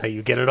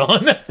you get it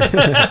on. All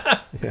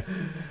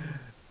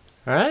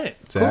right.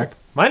 Zach? Cool.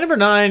 My number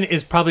 9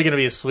 is probably going to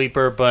be a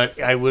sleeper, but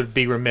I would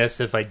be remiss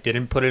if I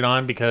didn't put it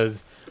on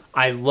because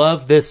I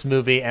love this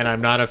movie and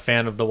I'm not a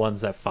fan of the ones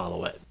that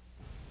follow it.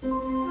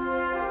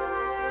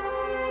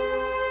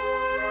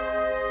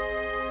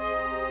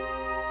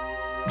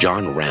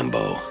 John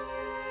Rambo,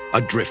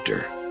 a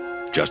drifter,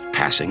 just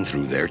passing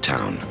through their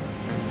town.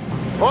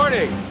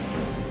 Morning!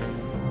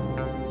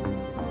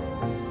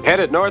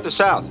 Headed north or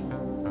south?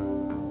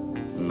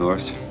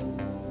 North.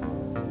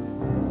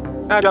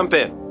 Now jump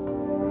in.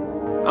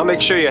 I'll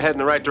make sure you're heading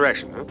the right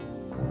direction, huh?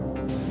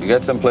 You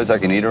got someplace I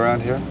can eat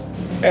around here?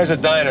 There's a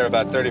diner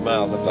about 30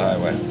 miles up the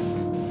highway.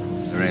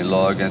 Is there any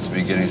law against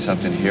me getting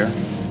something here?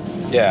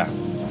 Yeah,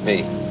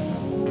 me.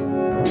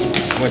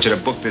 I want you to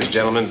book this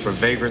gentleman for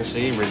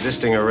vagrancy,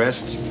 resisting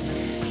arrest,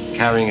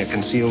 carrying a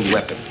concealed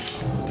weapon.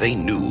 They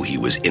knew he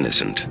was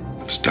innocent.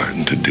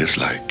 Starting to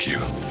dislike you.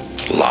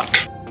 A lot.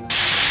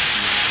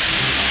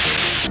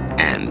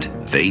 And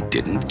they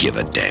didn't give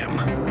a damn.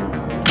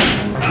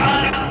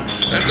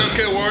 That's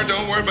okay, Warren.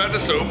 Don't worry about the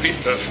soap. He's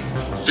tough.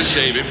 Just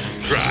shave him.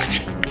 Dry.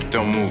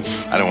 Don't move.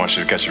 I don't want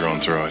you to cut your own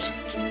throat.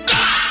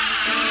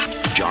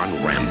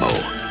 John Rambo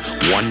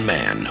one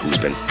man who's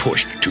been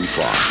pushed too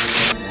far.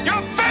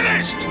 You're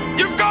finished!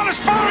 You've gone as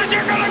far as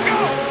you're gonna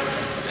go!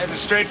 Heading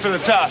straight for the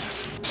top.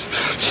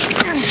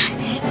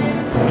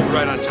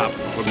 Right on top of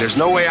him. There's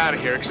no way out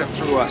of here except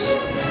through us.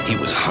 He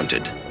was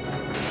hunted.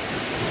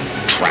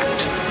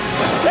 Trapped.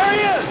 There he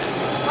is!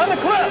 On the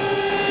cliff!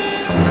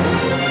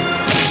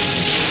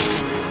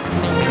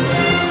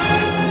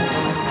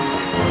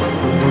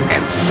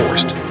 And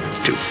forced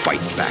to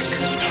fight back.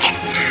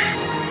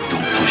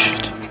 Don't push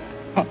it.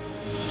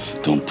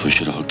 Don't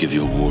push it. I'll give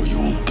you a war you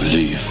won't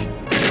believe.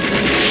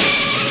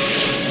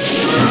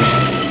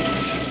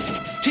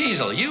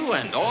 Teasel, you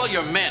and all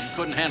your men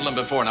couldn't handle him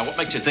before. Now, what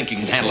makes you think you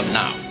can handle him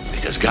now?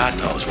 Because God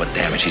knows what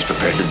damage he's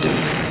prepared to do.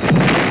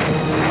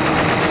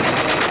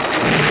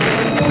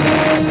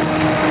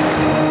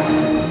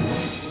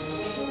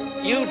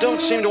 You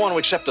don't seem to want to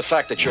accept the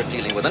fact that you're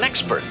dealing with an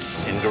expert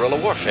in guerrilla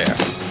warfare.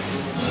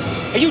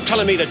 Are you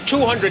telling me that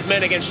 200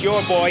 men against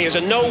your boy is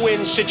a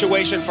no-win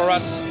situation for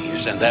us? You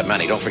send that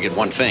many, don't forget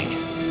one thing.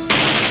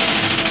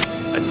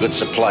 A good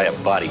supply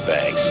of body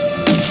bags.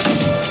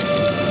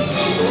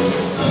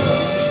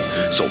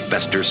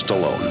 Sylvester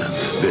Stallone.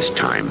 This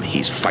time,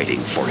 he's fighting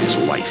for his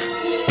life.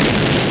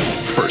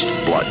 First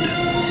Blood.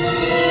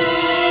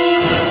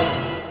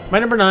 My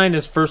number 9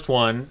 is First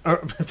One.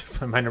 Or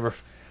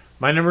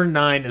my number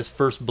 9 is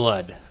First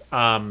Blood.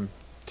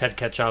 Ted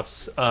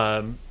Kotcheff's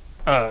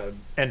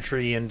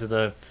entry into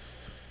the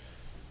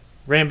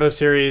Rambo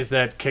series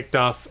that kicked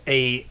off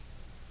a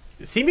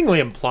seemingly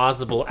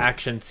implausible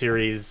action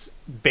series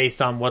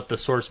based on what the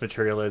source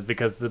material is,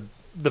 because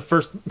the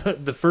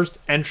first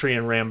entry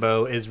in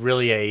Rambo is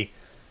really a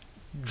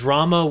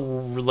drama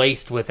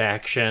laced with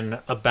action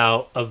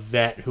about a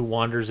vet who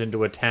wanders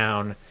into a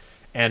town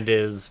and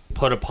is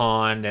put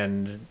upon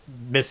and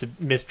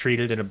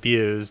mistreated and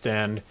abused,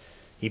 and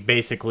he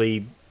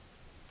basically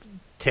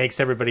takes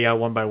everybody out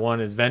one by one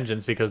as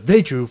vengeance because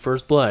they drew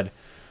first blood.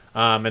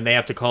 And they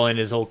have to call in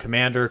his old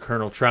commander,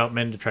 Colonel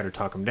Troutman, to try to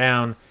talk him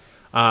down.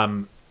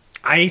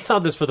 I saw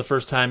this for the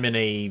first time in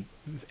a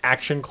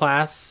action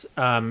class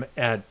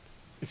at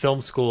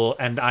film school,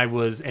 and I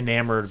was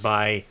enamored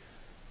by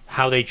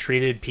how they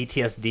treated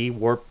PTSD,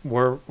 war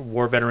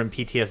veteran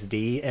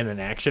PTSD, in an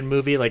action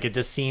movie. Like, it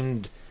just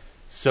seemed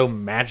so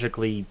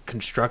magically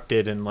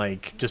constructed and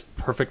like just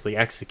perfectly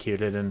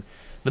executed, and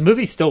the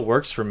movie still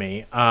works for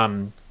me.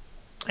 And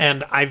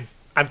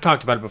I've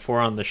talked about it before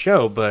on the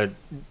show, but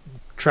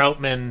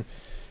Troutman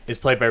is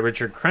played by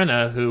Richard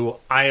Crenna, who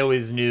I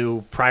always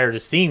knew prior to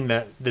seeing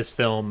this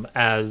film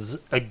as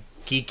a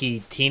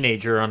geeky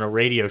teenager on a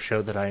radio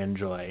show that I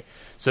enjoy.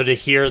 So to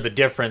hear the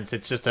difference,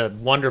 it's just a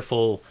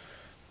wonderful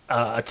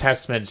a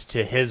testament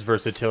to his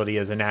versatility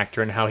as an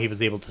actor and how he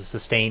was able to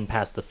sustain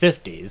past the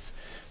 50s.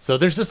 So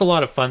there's just a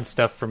lot of fun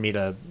stuff for me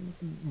to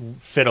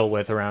fiddle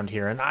with around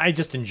here, and I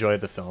just enjoy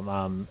the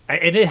film.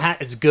 It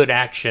has good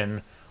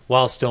action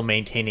while still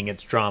maintaining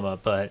its drama,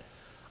 but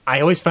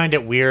I always find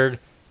it weird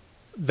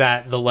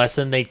that the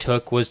lesson they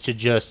took was to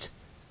just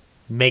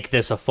make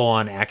this a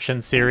full-on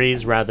action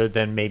series rather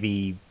than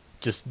maybe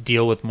just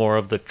deal with more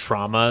of the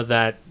trauma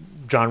that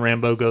John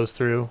Rambo goes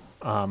through.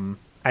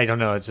 I don't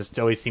know, it just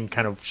always seemed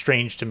kind of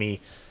strange to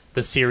me.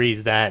 The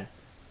series that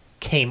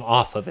came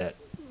off of it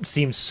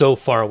seems so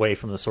far away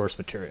from the source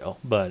material,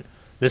 but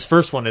this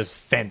first one is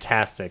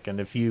fantastic,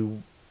 and if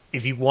you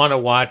want to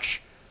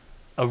watch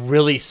a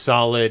really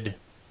solid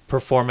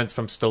performance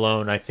from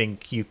Stallone, I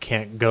think you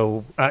can't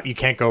go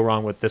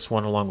wrong with this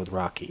one along with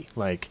Rocky.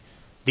 Like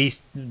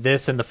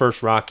this and the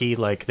first Rocky,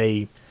 like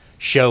they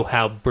show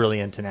how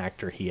brilliant an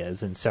actor he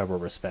is in several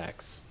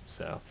respects.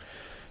 So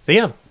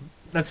yeah,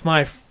 that's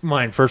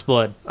mine. First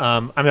Blood.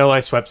 I know I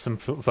swept some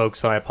folks,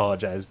 so I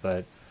apologize,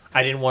 but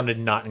I didn't want to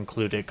not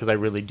include it because I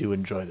really do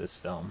enjoy this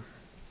film.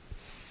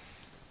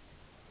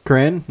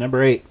 Corinne,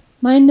 number 8.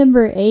 My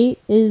number 8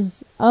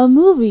 is a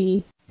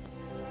movie.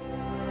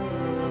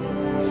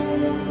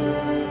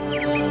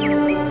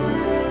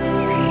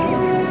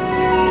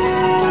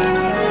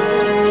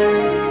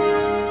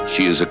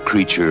 She is a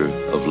creature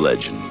of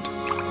legend.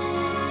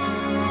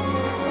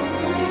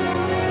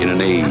 In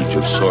an age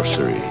of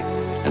sorcery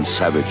and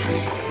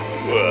savagery.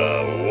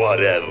 Well, what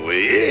have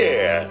we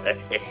here?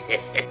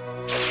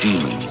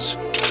 Demons.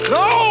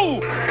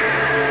 No!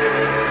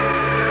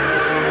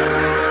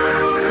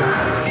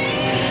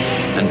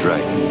 And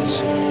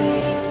dragons.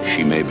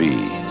 She may be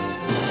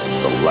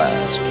the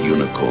last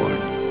unicorn.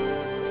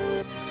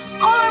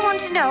 All I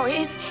want to know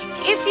is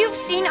if you've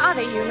seen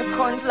other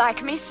unicorns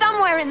like me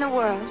somewhere in the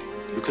world.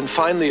 You can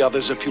find the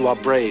others if you are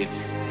brave.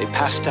 They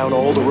passed down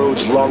all the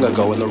roads long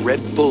ago, and the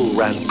Red Bull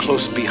ran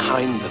close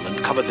behind them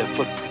and covered their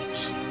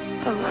footprints.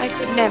 Oh, I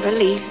could never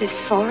leave this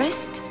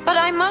forest. But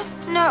I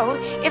must know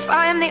if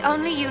I am the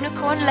only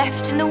unicorn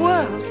left in the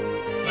world.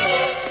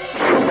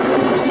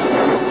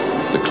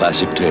 The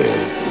classic tale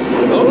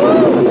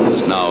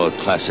is now a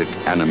classic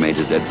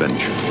animated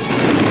adventure.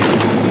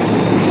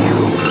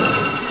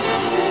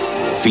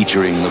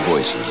 Featuring the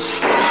voices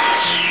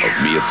of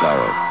Mia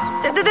Farrow,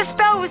 The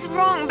spell was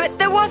wrong, but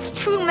there was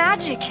true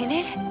magic in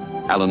it.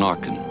 Alan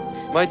Arkin,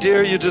 My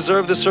dear, you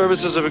deserve the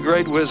services of a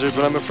great wizard,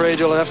 but I'm afraid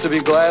you'll have to be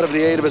glad of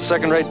the aid of a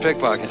second-rate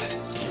pickpocket.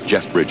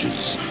 Jeff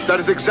Bridges. That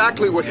is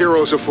exactly what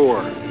heroes are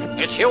for.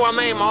 It's you and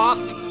me, Moth.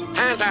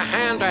 Hand to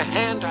hand to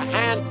hand to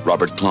hand.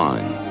 Robert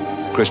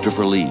Klein.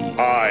 Christopher Lee.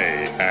 I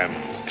am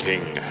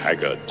King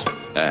Haggard.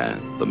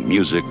 And the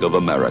music of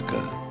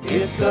America.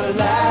 It's the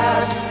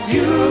last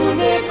unicorn.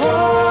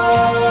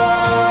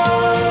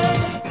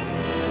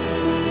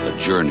 A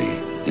journey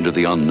into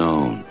the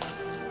unknown.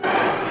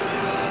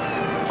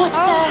 What's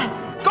that?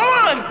 Go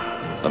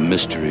on! A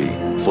mystery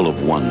full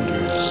of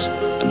wonders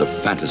and a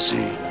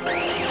fantasy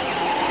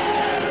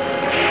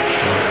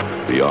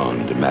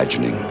beyond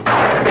imagining.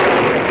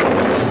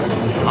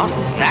 Not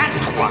that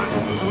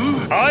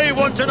one. I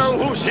want to know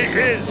who she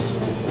is.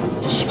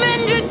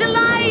 Schmendrick the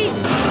Light!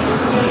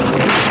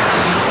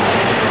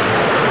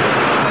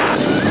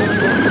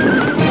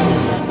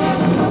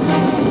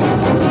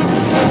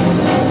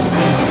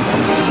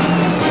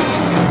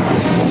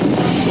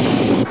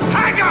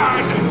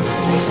 Haggard!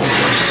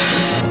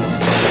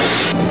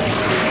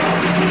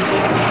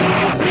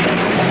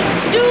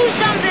 Do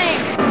something!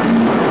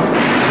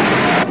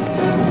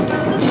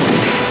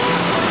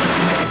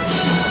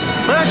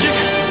 Magic,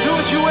 do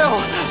as you will!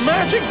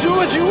 Magic,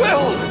 do as you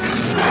will!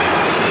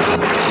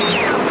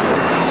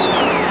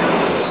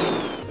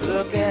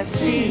 Look and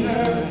see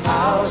her,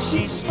 how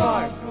she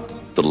sparkles.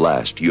 The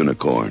last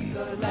unicorn.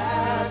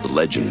 The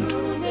legend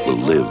will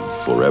live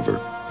forever.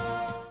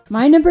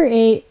 My number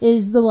 8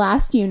 is The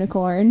Last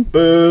Unicorn.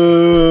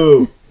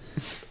 Boo!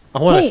 I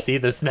want to see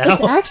this now.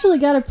 It's actually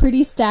got a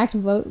pretty stacked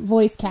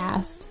voice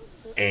cast.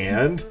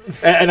 And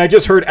I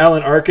just heard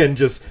Alan Arkin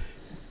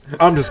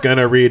I'm just going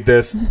to read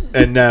this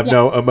and have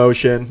no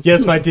emotion.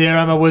 Yes, my dear,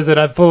 I'm a wizard.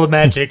 I'm full of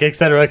magic,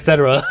 etc.,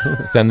 etc.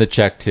 Send the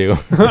check to.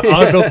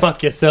 I'll go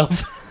fuck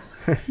yourself.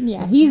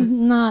 Yeah, he's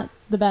not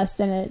the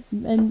best in it.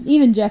 And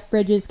even Jeff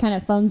Bridges kind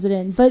of phones it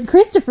in. But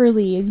Christopher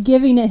Lee is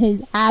giving it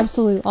his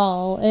absolute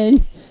all.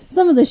 And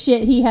some of the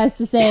shit he has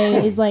to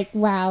say is like,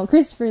 wow,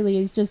 Christopher Lee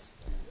is just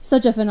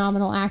such a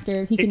phenomenal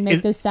actor if he can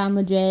make this sound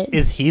legit.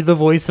 Is he the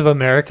voice of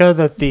America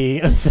that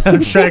the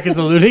soundtrack is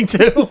alluding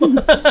to?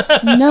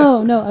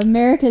 No,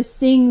 America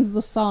sings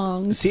the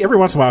songs. See, every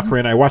once in a while,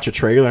 Corinne, I watch a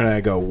trailer and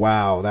I go,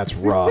 wow, that's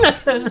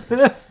rough.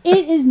 It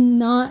is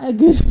not a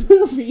good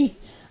movie.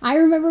 I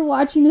remember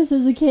watching this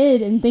as a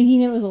kid and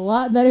thinking it was a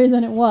lot better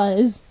than it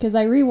was, because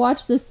I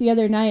rewatched this the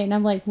other night and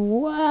I'm like,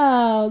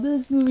 wow,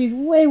 this movie's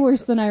way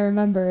worse than I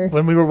remember.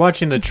 When we were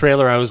watching the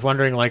trailer, I was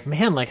wondering, like,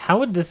 man, like, how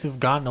would this have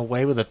gotten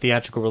away with a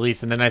theatrical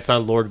release? And then I saw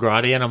Lord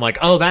Grotti and I'm like,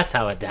 oh, that's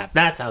how that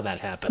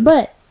happened.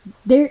 But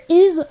there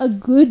is a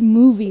good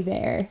movie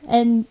there,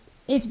 and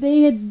if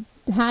they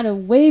had a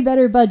way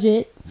better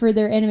budget for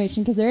their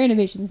animation, because their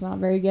animation's not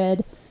very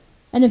good,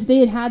 and if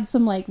they had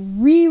some like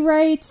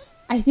rewrites,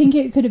 I think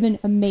it could have been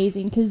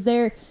amazing, because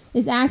there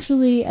is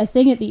actually a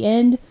thing at the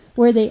end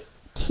where they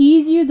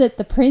tease you that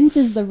the prince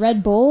is the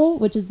Red Bull,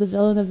 which is the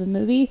villain of the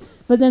movie,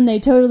 but then they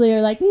totally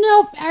are like,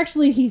 nope,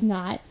 actually he's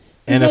not.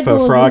 And if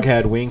a frog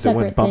had wings, it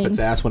wouldn't bump its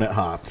ass when it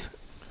hopped.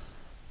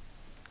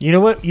 You know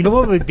what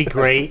would be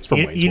great?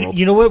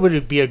 you know what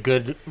would be a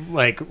good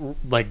like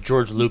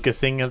George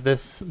Lucasing of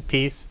this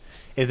piece?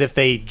 Is if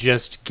they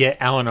just get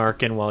Alan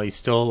Arkin while he's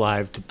still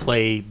alive to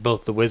play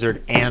both the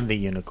wizard and the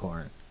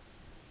unicorn.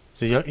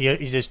 So you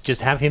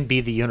just have him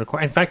be the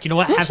unicorn. In fact, you know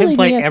what? Actually, have him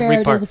play Mia every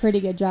Farrow part. does a pretty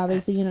good job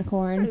as the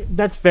unicorn.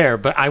 That's fair,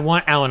 but I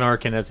want Alan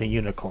Arkin as a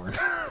unicorn.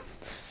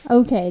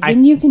 Okay,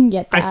 then you can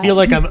get that. I feel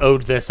like I'm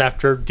owed this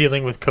after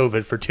dealing with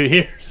COVID for 2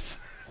 years.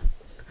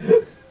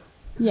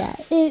 Yeah,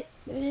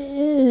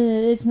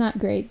 it's not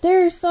great.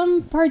 There are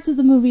some parts of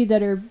the movie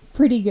that are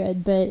pretty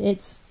good, but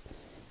it's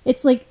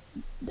like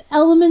the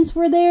elements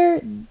were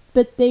there,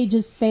 but they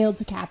just failed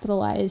to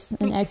capitalize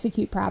and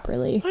execute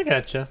properly. I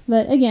gotcha.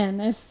 But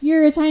again, if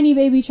you're a tiny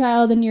baby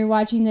child and you're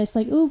watching this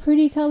like, ooh,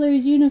 pretty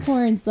colors,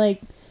 unicorns,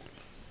 like,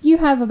 you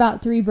have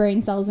about 3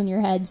 brain cells in your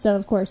head, so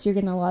of course you're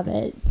gonna love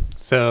it.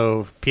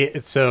 So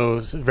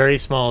very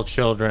small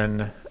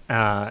children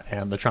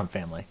and the Trump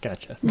family.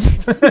 Gotcha.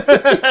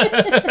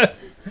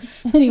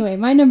 Anyway,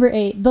 my number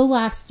 8, The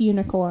Last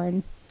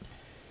Unicorn.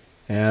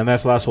 And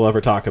that's the last we'll ever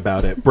talk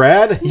about it.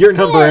 Brad, your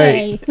number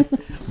 8.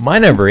 My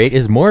number 8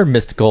 is more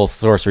mystical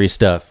sorcery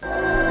stuff.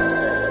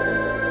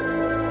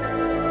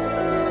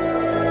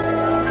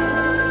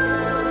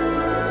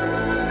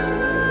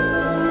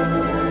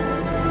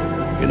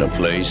 In a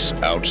place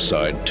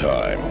outside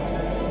time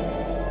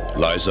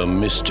lies a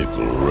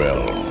mystical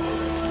realm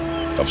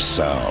of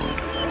sound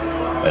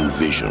and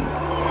vision.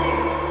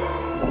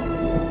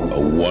 A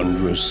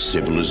wondrous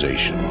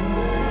civilization.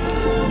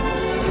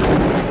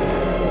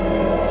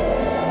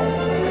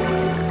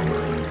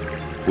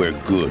 Where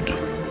good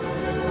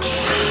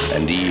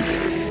and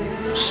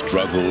evil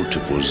struggle to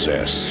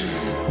possess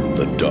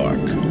the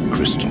dark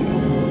crystal.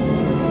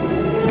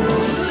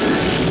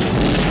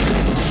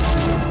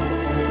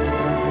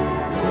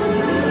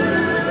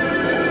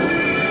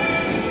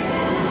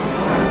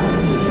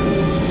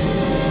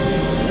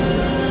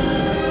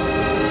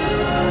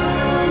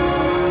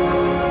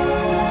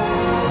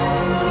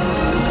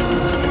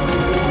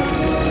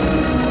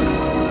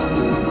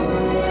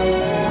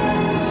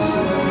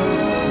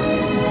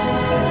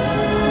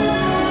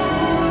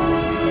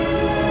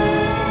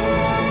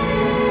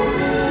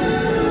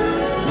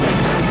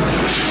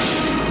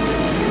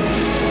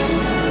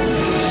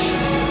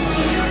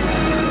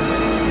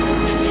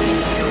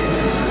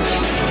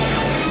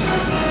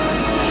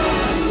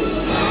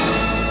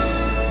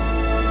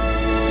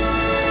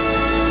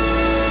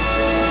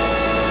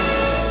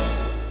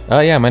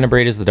 Yeah, my number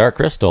 8 is The Dark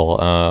Crystal.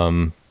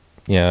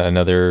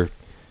 Another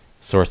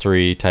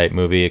sorcery type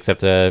movie,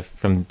 except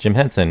from Jim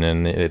Henson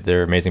and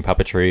their amazing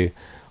puppetry.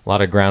 A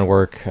lot of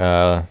groundwork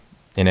in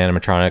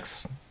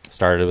animatronics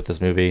started with this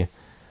movie.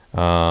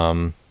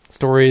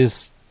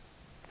 Stories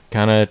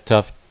kind of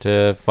tough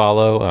to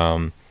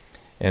follow,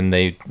 and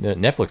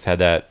Netflix had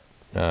that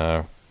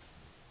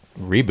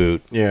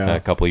reboot a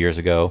couple years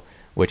ago,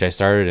 which I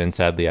started and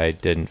sadly I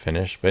didn't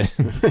finish. But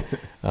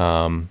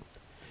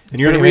and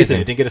you're the reason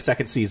it didn't get a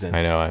second season.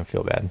 I know, I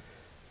feel bad.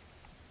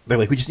 They're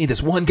like, we just need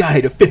this one guy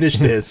to finish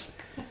this.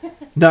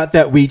 Not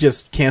that we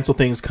just cancel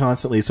things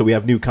constantly so we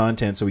have new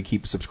content so we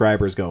keep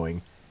subscribers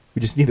going.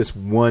 We just need this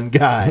one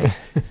guy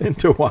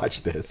to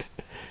watch this.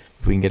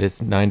 If we can get it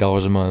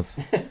 $9 a month.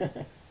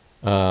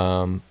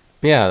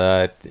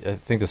 I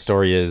think the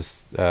story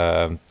is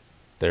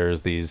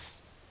there's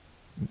these,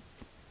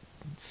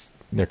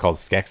 they're called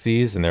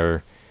Skeksis, and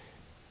they're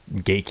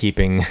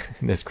gatekeeping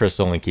this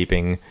crystal and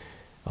keeping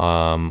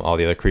all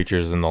the other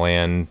creatures in the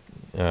land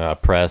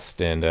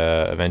oppressed, and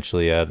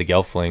eventually the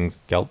Gelflings,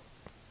 I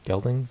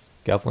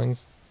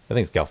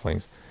think it's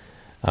Gelflings,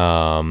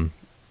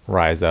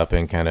 rise up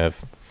and kind of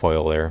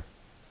foil their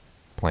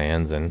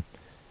plans. And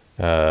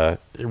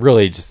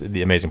really just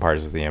the amazing part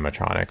is the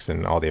animatronics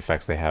and all the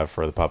effects they have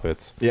for the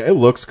puppets. Yeah, it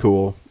looks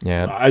cool.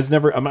 Yeah,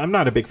 I'm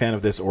not a big fan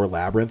of this or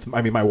Labyrinth.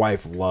 I mean, my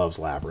wife loves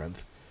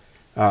Labyrinth,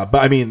 but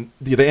I mean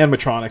the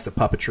animatronics, the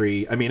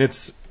puppetry, I mean,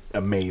 it's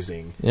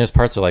amazing. Yeah, there's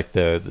parts where like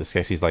the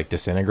Skeksis like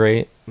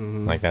disintegrate,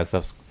 like that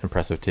stuff's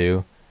impressive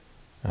too.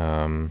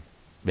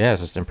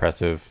 It's just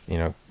impressive.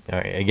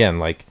 Again,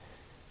 like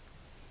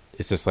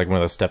it's just like one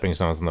of those stepping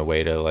stones on the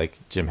way to like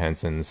Jim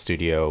Henson's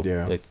studio,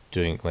 like,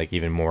 doing like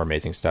even more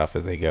amazing stuff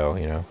as they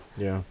go.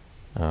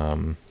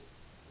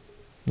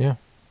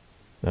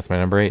 That's my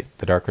number 8,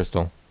 The Dark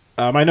Crystal.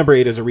 My number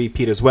 8 is a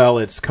repeat as well.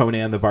 It's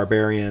Conan the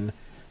Barbarian.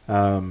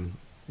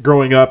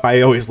 Growing up,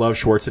 I always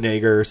loved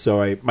Schwarzenegger,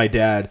 so my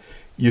dad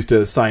used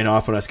to sign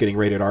off on us getting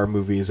rated R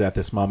movies at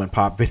this mom and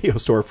pop video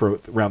store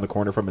around the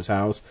corner from his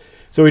house.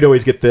 So we'd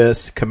always get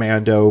this,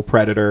 Commando,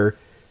 Predator,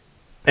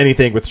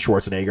 anything with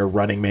Schwarzenegger,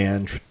 Running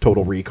Man,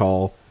 Total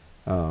Recall.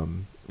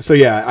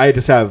 I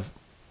just have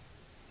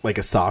like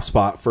a soft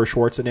spot for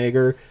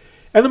Schwarzenegger.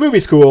 And the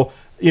movie's cool.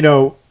 We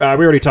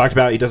already talked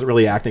about it. He doesn't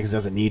really act because he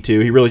doesn't need to.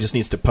 He really just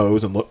needs to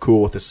pose and look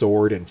cool with a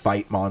sword and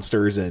fight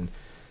monsters and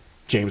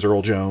James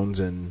Earl Jones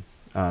and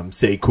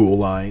say cool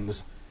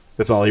lines.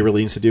 That's all he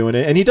really needs to do in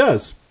it. And he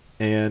does.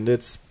 And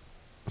it's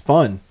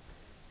fun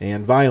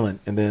and violent.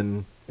 And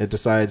then it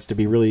decides to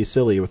be really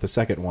silly with the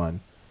second one.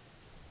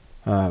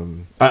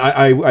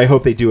 I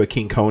hope they do a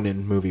King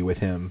Conan movie with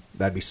him.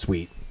 That'd be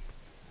sweet.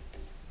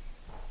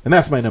 And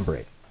that's my number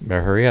 8.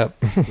 Better hurry up.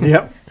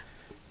 Yep.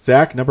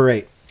 Zach, number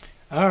 8.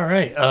 All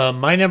right.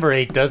 My number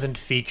 8 doesn't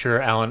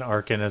feature Alan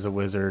Arkin as a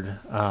wizard,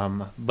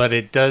 but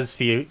it does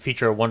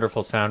feature a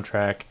wonderful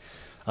soundtrack,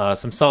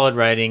 some solid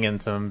writing,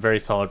 and some very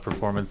solid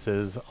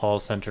performances, all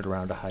centered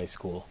around a high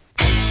school.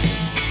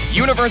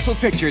 Universal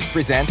Pictures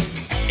presents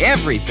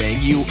everything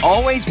you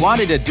always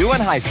wanted to do in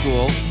high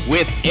school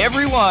with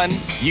everyone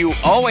you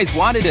always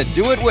wanted to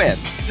do it with.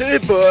 Hey,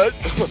 bud,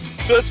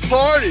 let's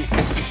party.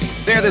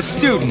 They're the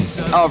students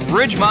of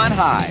Ridgemont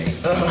High.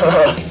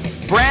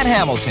 Brad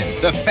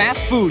Hamilton, the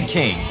fast food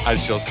king. I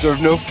shall serve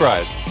no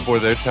fries before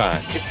their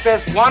time. It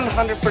says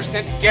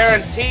 100%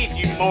 guaranteed,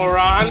 you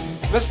moron.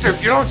 Mister,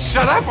 if you don't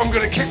shut up, I'm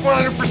going to kick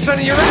 100%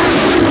 of your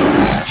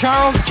ass.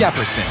 Charles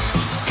Jefferson,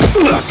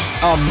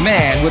 a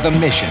man with a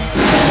mission.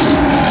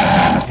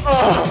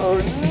 Oh,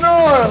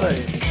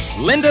 gnarly.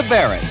 Linda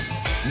Barrett,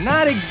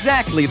 not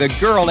exactly the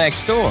girl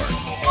next door.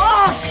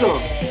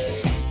 Awesome.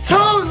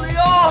 Totally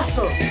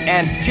awesome.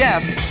 And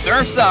Jeff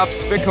surfs up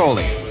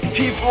Spicoli.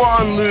 People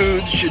on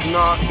lewd should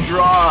not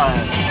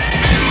drive.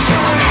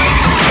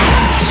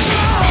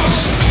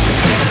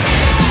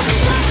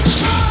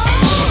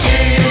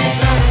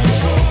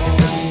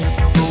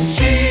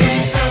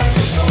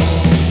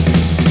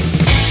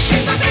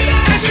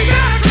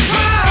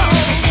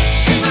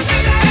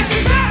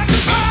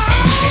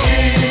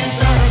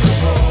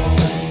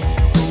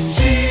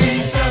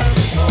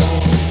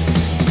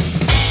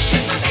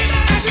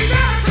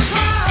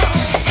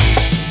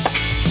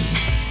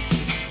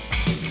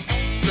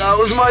 That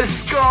was my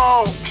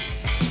skull.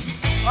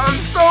 I'm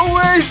so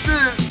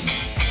wasted.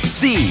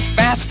 See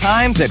Fast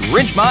Times at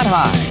Ridgemont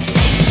High.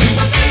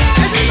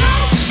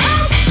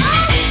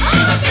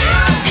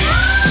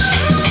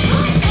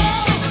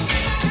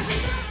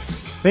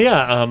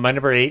 So my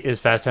number 8 is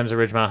Fast Times at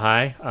Ridgemont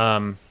High.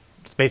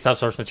 It's based off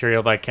source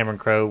material by Cameron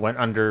Crowe. Went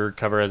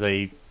undercover as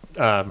a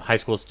high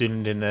school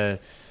student in the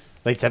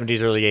late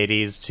 70s, early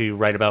 80s to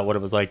write about what it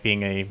was like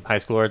being a high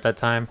schooler at that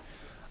time.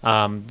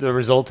 The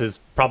result is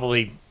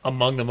probably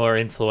among the more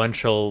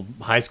influential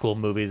high school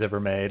movies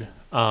ever made.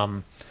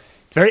 It's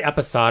very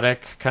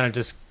episodic, kind of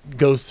just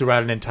goes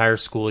throughout an entire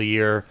school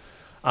year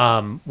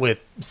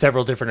with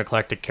several different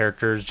eclectic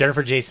characters.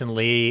 Jennifer Jason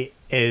Leigh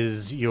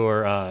is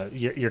your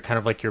kind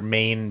of like your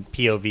main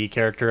POV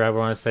character, I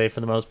want to say,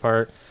 for the most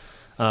part.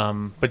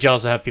 But you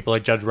also have people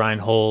like Judge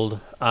Reinhold.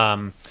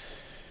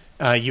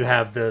 You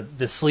have the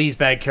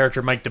sleazebag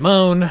character Mike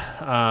Damone,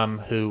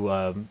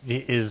 who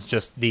is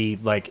just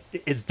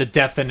it's the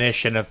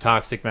definition of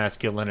toxic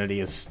masculinity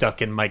is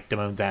stuck in Mike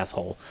Damone's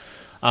asshole.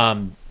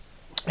 And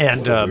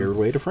what a weird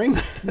way to frame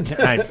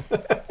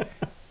that.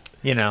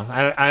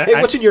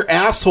 Hey, what's in your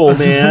asshole,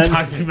 man?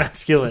 Toxic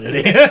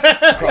masculinity.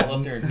 Crawl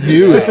up there and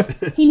Knew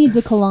it. He needs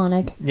a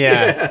colonic.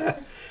 Yeah.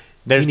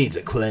 He needs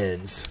a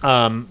cleanse.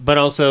 But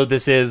also,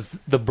 this is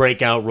the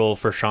breakout role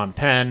for Sean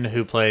Penn,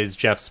 who plays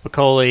Jeff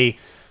Spicoli,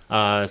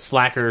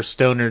 slacker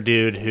stoner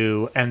dude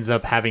who ends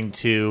up having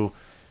to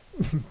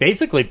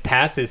basically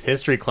pass his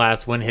history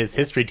class when his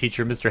history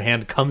teacher, Mr.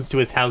 Hand, comes to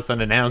his house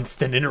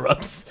unannounced and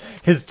interrupts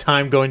his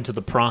time going to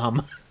the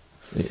prom.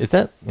 Is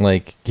that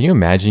like? Can you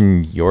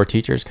imagine your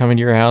teachers coming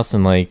to your house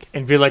and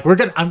be like, "We're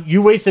gonna,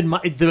 you wasted my,"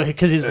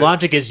 because his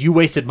logic is, "You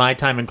wasted my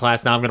time in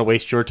class. Now I'm gonna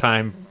waste your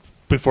time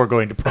before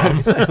going to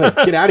prom."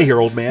 Get out of here,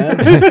 old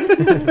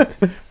man.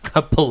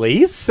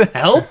 Police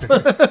help.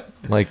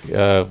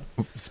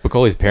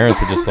 Spicoli's parents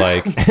were just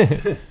like,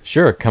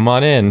 "Sure, come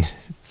on in."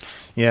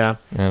 Yeah,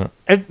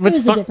 it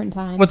was a different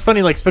time. What's funny,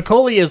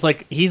 Spicoli is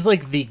he's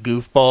the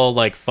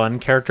goofball, fun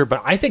character,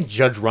 but I think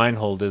Judge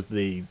Reinhold is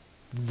the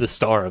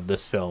star of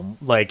this film,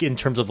 in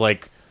terms of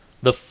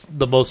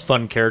the most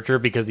fun character,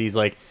 because he's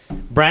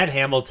Brad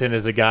Hamilton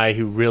is a guy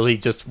who really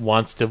just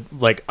wants to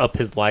up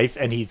his life,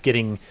 and he's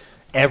getting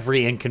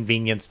every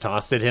inconvenience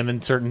tossed at him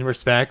in certain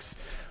respects.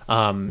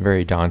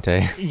 Very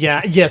Dante.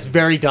 Yeah. Yes.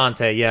 Very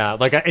Dante. Yeah.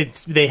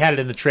 They had it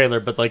in the trailer,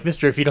 but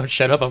Mister, if you don't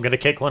shut up, I'm going to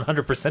kick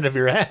 100% of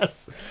your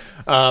ass.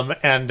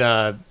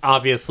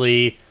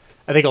 Obviously,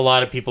 I think a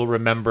lot of people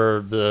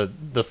remember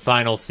the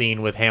final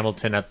scene with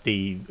Hamilton at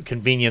the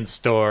convenience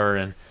store,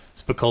 and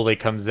Spicoli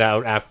comes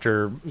out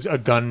after a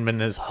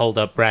gunman has held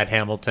up Brad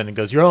Hamilton and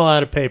goes, "You're all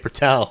out of paper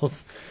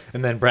towels,"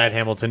 and then Brad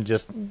Hamilton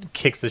just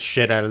kicks the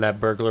shit out of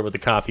that burglar with the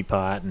coffee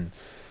pot, and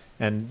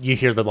you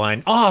hear the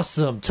line,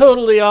 "Awesome,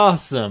 totally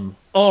awesome,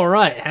 all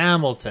right,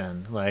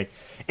 Hamilton."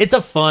 It's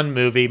a fun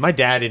movie. My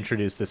dad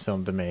introduced this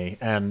film to me,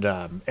 and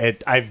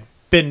I've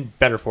been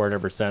better for it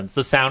ever since.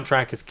 The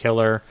soundtrack is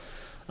killer.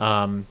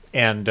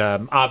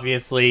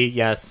 Obviously,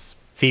 yes,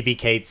 Phoebe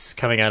Cates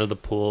coming out of the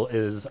pool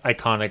is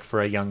iconic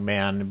for a young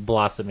man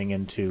blossoming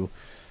into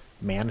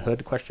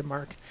manhood, ?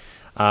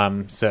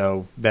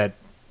 So that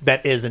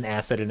is an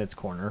asset in its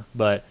corner.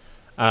 But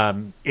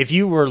if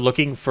you were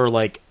looking for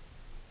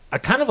a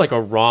kind of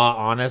a raw,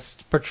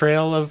 honest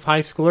portrayal of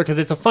high schooler, because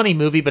it's a funny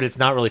movie, but it's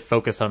not really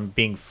focused on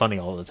being funny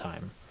all the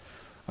time.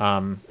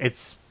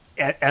 It's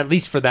at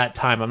least for that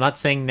time. I'm not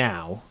saying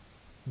now,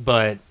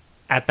 but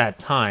at that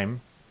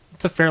time,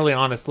 it's a fairly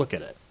honest look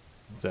at it.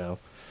 So,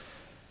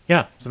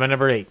 yeah. So my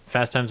number 8,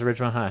 Fast Times at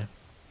Ridgemont High.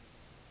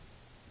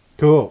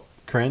 Cool.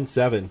 Kren,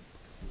 7.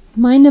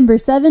 My number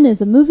 7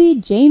 is a movie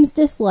James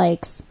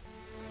dislikes.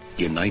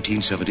 In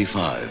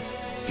 1975,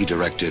 he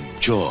directed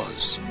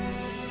Jaws.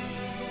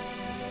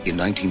 In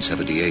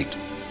 1978,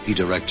 he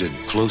directed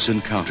Close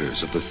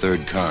Encounters of the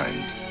Third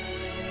Kind.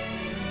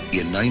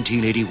 In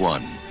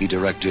 1981, he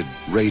directed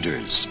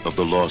Raiders of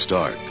the Lost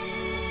Ark.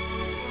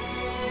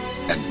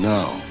 And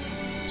now,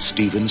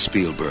 Steven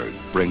Spielberg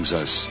brings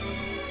us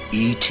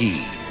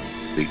E.T.,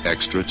 the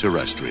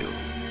Extraterrestrial.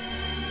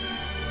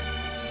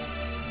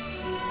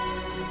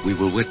 We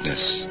will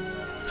witness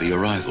the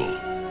arrival,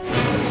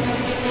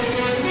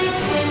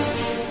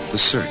 the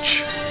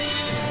search,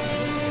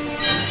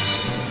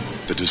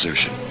 the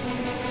desertion,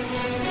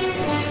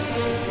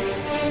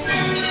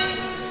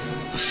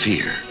 the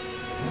fear,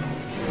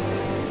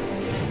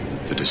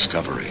 the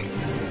discovery,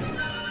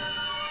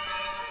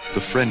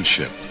 the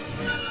friendship,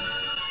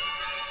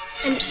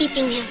 I'm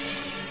keeping him.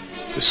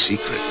 the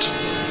secret,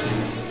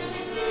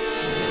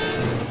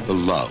 the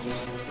love,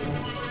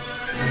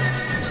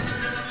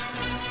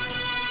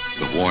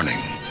 the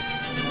warning,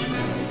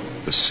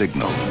 the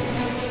signal,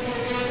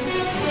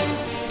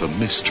 the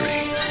mystery,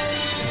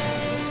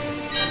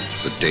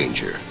 the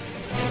danger.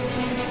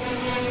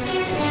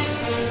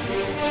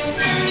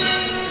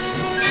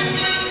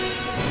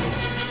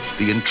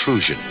 The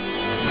intrusion,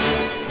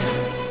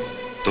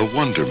 the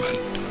wonderment,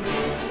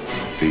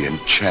 the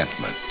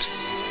enchantment,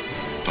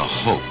 the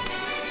hope.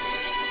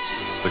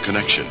 The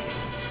connection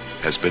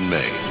has been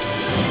made.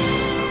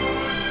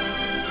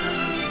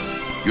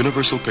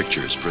 Universal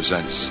Pictures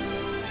presents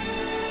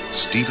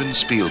Steven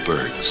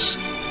Spielberg's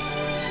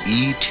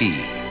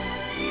E.T.,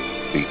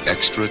 the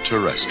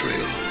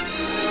Extraterrestrial.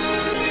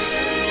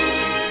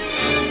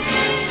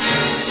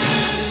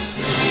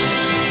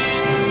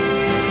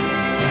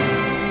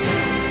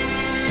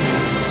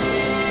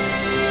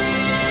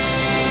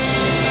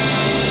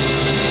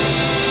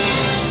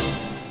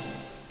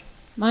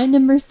 My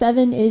number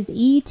 7 is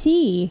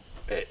E.T.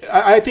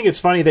 I think it's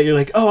funny that you're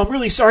like, oh, I'm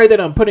really sorry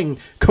that I'm putting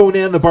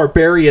Conan the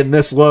Barbarian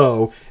this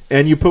low,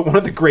 and you put one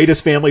of the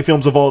greatest family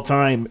films of all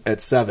time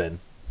at 7.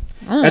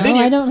 I don't know.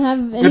 I don't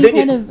have any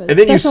kind of and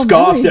then you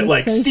scoffed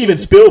at Steven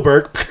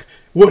Spielberg.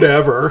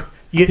 Whatever.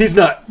 He's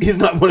not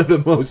one of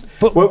the most.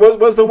 What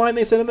was the line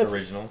they said in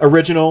the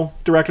original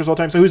directors of all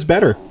time? So who's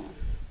better?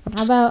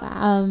 How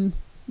about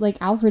like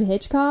Alfred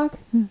Hitchcock?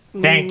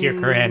 Thank you,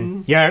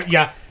 Corinne.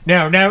 Yeah.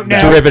 No.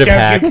 Derivative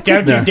hack.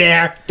 Don't you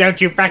dare.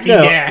 Don't you fucking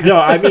dare. No,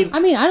 I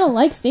mean, I don't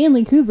like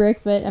Stanley Kubrick,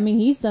 but I mean,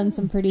 he's done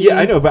some pretty. Yeah,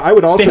 I know, but I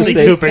would also Stanley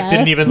say Kubrick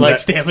didn't even like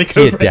Stanley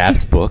Kubrick. He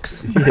adapts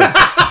books.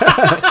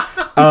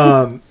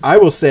 I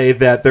will say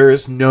that there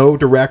is no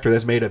director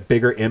that's made a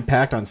bigger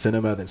impact on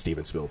cinema than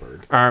Steven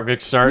Spielberg.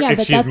 Excuse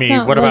me.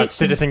 What about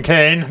Citizen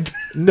Kane?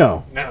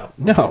 No.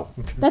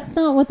 That's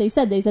not what they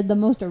said. They said the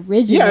most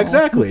original. Yeah,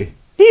 exactly.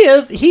 He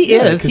is. He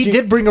you-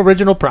 did bring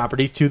original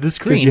properties to the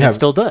screen. You And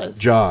still does.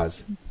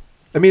 Jaws.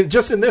 I mean,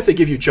 just in this, they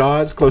give you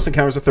Jaws, Close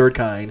Encounters of the Third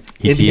Kind,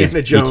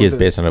 Indiana Jones. E.T. is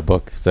based on a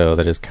book, so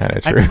that is kind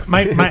of true.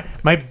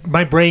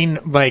 My brain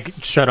like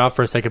shut off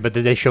for a second, but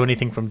did they show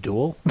anything from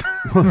Duel?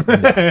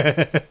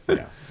 Yeah.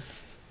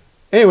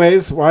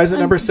 Anyways, why is it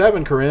number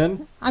 7,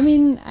 Corinne? I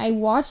mean, I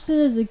watched it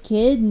as a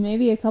kid,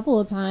 maybe a couple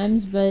of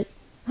times, but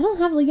I don't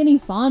have like any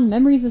fond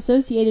memories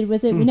associated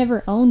with it. We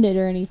never owned it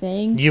or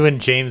anything. You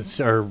and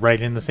James are right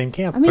in the same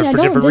camp. I mean, for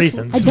different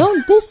reasons. I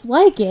don't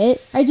dislike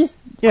it.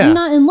 I'm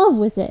not in love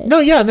with it.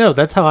 No,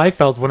 that's how I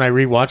felt when I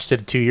rewatched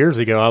it 2 years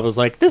ago. I was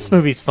like, this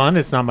movie's fun.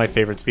 It's not my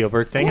favorite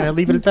Spielberg thing, and I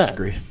leave it at that.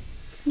 Disagree.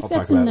 It's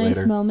got some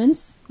nice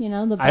moments. You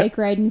know, the bike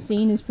riding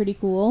scene is pretty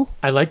cool.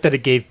 I like that it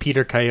gave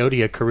Peter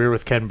Coyote a career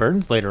with Ken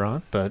Burns later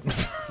on, but...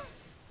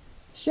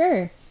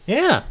 Sure.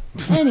 Yeah.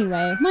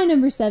 Anyway, my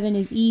number 7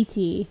 is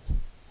E.T.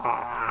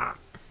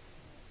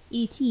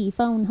 E.T.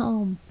 Phone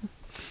Home.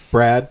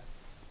 Brad,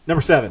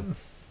 number 7.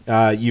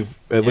 It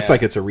looks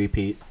like it's a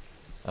repeat.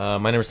 My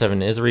number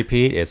 7 is a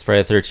repeat. It's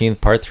Friday the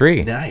 13th, Part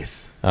 3.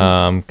 Nice.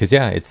 Because,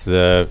 it's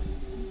the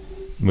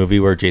movie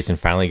where Jason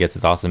finally gets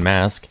his awesome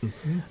mask.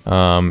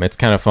 Mm-hmm. It's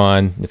kind of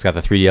fun. It's got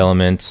the 3D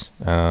element,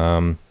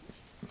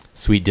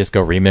 sweet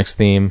disco remix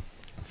theme.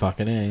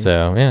 Fucking A.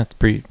 So, yeah, it's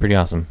pretty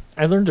awesome.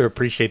 I learned to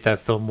appreciate that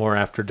film more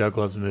after Doug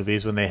Loves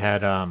Movies when they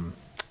had the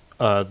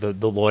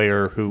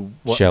lawyer who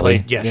Shelley.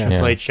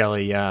 Played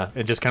Shelley,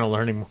 and just kind of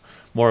learning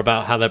more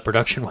about how that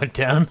production went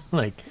down.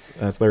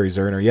 That's Larry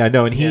Zerner. Yeah,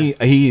 no, and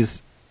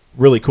he's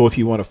really cool if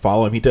you want to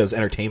follow him. He does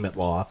entertainment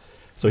law,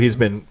 so he's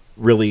been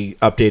really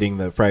updating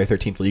the Friday the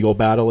 13th legal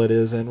battle it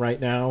is in right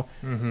now,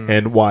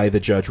 and why the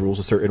judge rules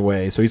a certain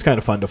way. So he's kind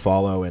of fun to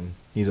follow, and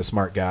he's a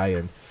smart guy,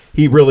 and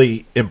he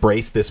really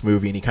embraced this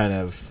movie, and he kind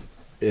of,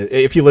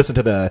 if you listen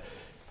to the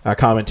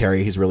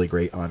commentary, he's really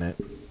great on it.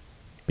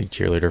 Big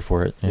cheerleader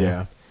for it.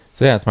 Yeah.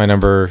 So it's my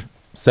number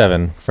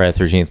 7, Friday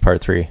the 13th,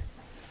 Part 3.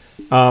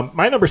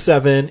 My number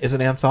 7 is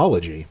an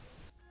anthology.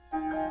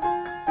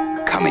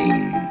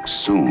 Coming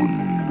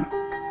soon.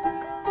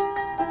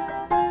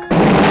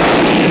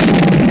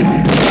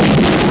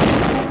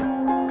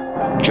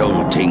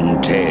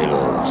 Jolting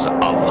tales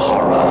of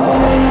horror.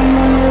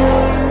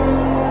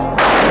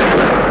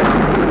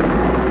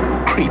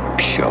 Creep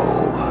Show.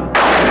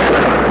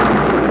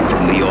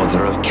 From the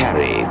author of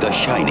Carrie, The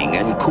Shining,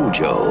 and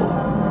Cujo.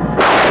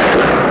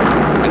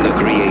 And the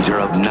creator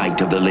of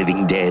Night of the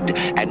Living Dead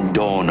and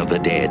Dawn of the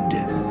Dead.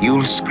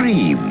 You'll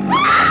scream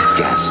at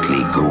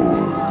ghastly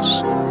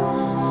ghouls.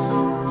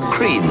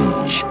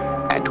 Cringe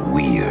at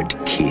weird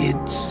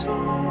kids.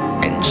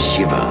 And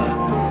shiver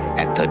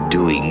at the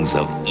doings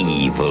of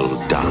evil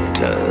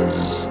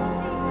doctors.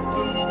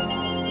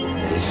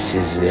 This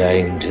is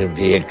going to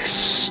be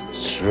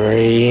extremely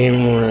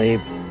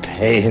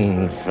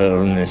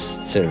painful,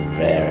 Mr.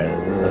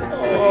 Verrill.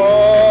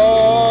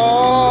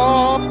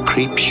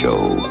 Creep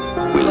Show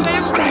will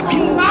grab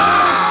you,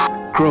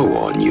 grow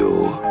on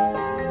you,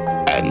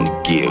 and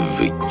give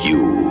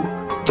you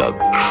the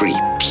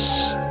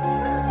creeps.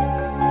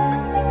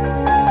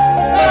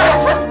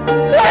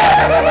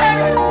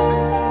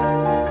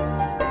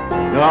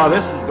 No,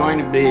 this is going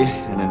to be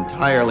an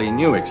entirely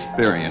new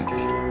experience.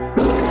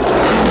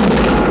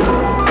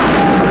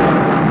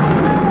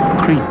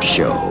 Creep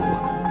Show,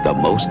 the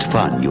most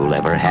fun you'll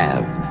ever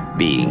have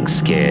being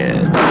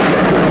scared.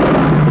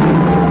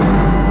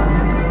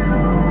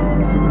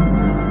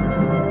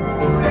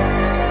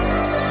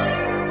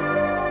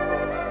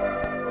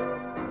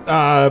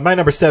 My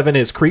number 7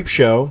 is Creep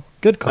Show.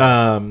 Good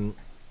call.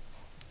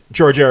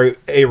 George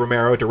A.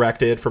 Romero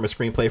directed from a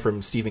screenplay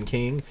from Stephen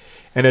King,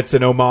 and it's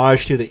an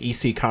homage to the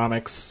EC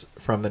comics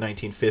from the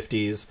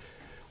 1950s,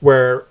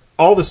 where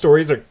all the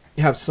stories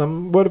have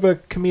somewhat of a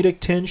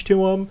comedic tinge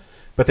to them,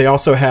 but they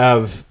also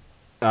have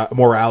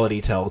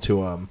morality tell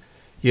to them.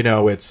 You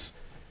know, it's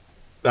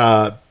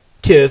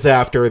kids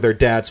after their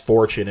dad's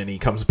fortune, and he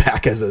comes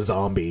back as a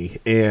zombie,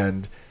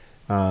 and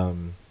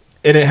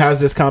it has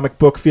this comic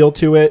book feel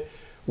to it,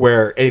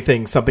 where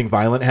something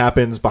violent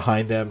happens,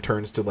 behind them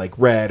turns to like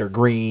red or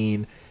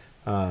green,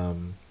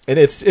 and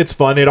it's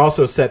fun. It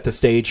also set the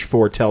stage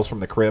for Tales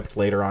from the Crypt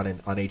later on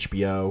on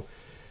HBO.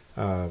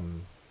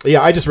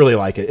 I just really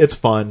like it. It's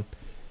fun,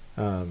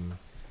 and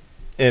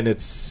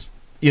it's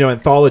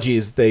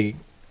anthologies. A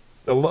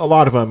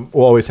lot of them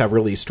will always have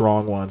really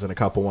strong ones and a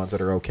couple ones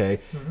that are okay.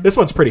 Mm-hmm. This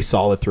one's pretty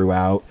solid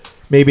throughout.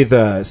 Maybe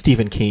the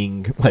Stephen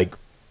King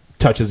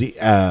touches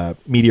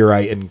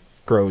meteorite and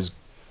grows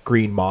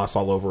green moss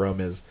all over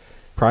him is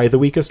probably the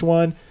weakest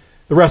one.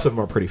 The rest of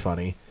them are pretty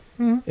funny.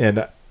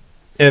 And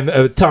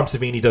Tom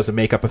Savini does the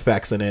makeup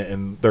effects in it,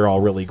 and they're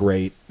all really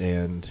great.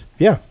 And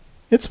yeah,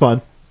 it's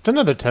fun. It's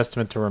another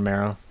testament to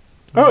Romero.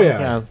 Oh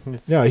yeah,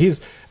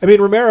 he's. I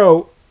mean,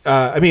 Romero.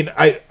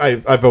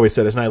 I've always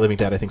said this. Night of the Living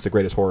Dead, I think, is the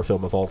greatest horror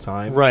film of all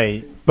time.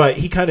 Right. But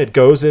he kind of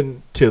goes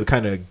into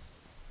kind of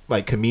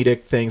like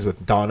comedic things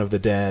with Dawn of the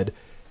Dead.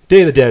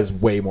 Day of the Dead is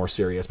way more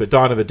serious, but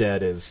Dawn of the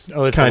Dead is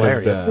it's kind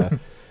hilarious. of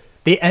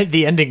the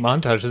ending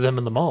montage of them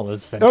in the mall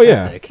is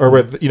fantastic. Oh yeah, or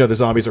where the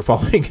zombies are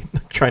falling,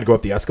 trying to go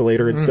up the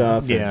escalator and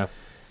stuff. Yeah.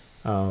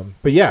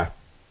 But yeah,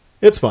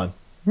 it's fun.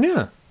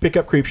 Yeah. Pick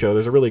up Creepshow.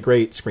 There's a really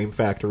great Scream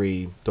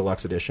Factory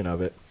deluxe edition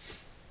of it.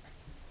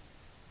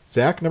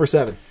 Zach, number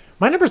 7.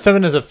 My number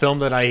 7 is a film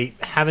that I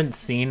haven't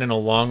seen in a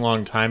long,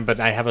 long time, but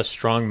I have a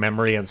strong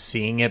memory of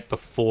seeing it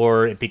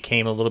before it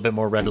became a little bit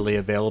more readily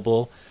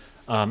available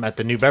at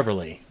the New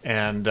Beverly,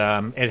 and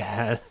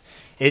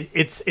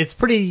it's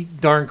pretty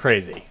darn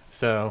crazy.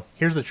 So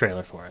here's the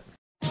trailer for it.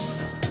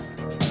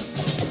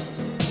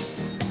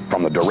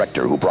 From the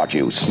director who brought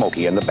you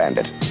Smokey and the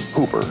Bandit,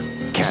 Hooper,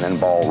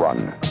 Cannonball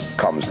Run,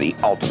 comes the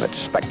ultimate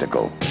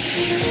spectacle.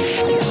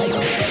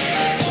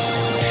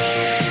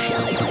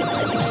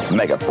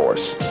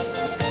 Megaforce,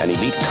 an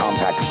elite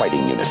compact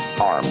fighting unit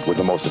armed with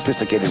the most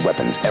sophisticated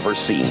weapons ever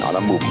seen on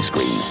a movie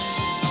screen.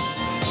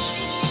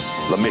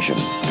 The mission,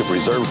 to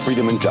preserve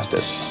freedom and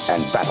justice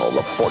and battle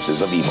the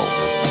forces of evil.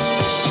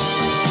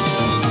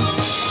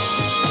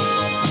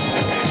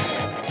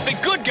 The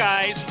good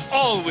guys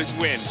always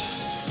win,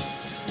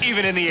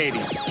 even in the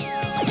 80s.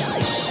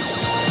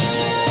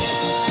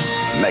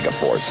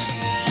 Megaforce.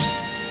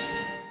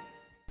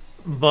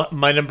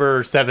 My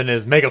number 7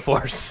 is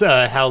Megaforce,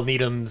 Hal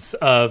Needham's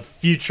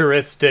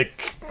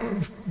futuristic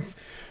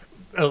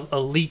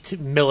elite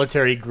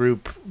military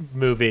group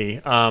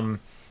movie.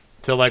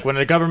 So, like, when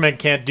the government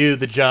can't do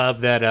the job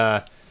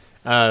that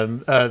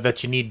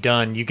that you need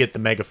done, you get the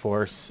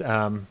Megaforce,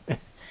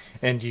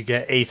 and you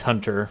get Ace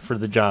Hunter for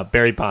the job,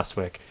 Barry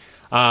Bostwick.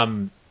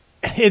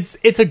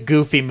 It's a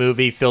goofy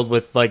movie filled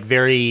with like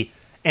very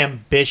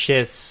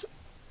ambitious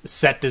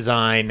set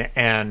design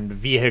and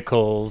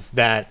vehicles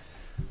that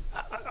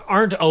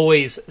aren't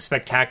always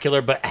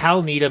spectacular, but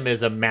Hal Needham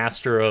is a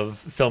master of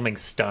filming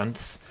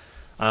stunts.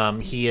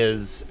 He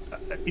is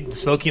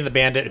Smokey and the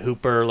Bandit,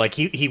 Hooper. Like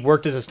he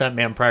worked as a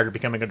stuntman prior to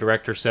becoming a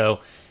director, so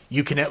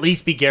you can at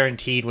least be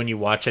guaranteed when you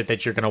watch it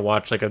that you're going to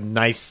watch like a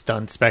nice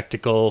stunt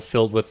spectacle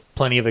filled with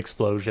plenty of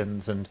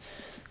explosions and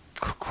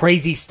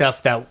crazy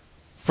stuff that,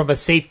 from a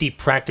safety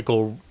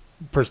practical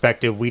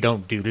perspective, we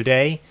don't do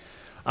today.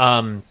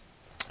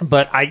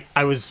 But I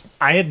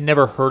had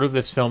never heard of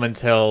this film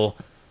until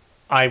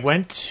I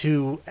went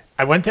to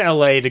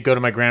LA to go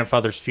to my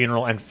grandfather's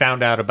funeral and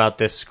found out about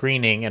this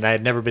screening, and I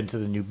had never been to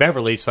the New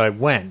Beverly, so I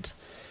went.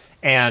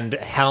 And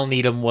Hal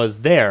Needham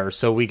was there,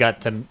 so we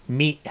got to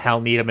meet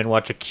Hal Needham and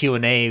watch a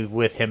Q&A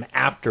with him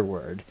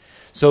afterward.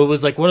 So it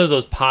was like one of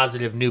those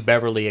positive New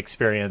Beverly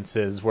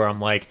experiences where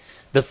I'm like,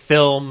 the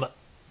film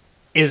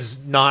is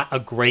not a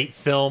great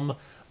film,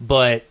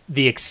 but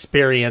the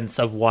experience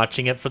of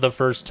watching it for the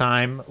first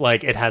time,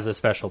 like, it has a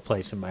special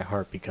place in my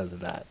heart because of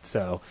that.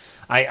 So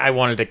I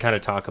wanted to kind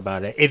of talk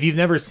about it. If you've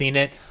never seen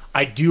it,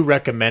 I do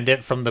recommend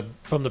it from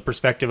the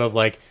perspective of,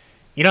 like,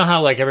 you know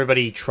how, like,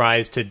 everybody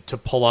tries to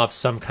pull off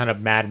some kind of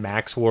Mad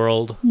Max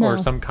world or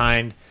some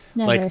kind,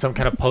 like some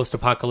kind of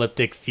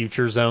post-apocalyptic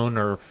future zone,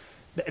 or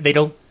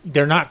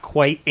they're not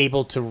quite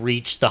able to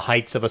reach the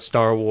heights of a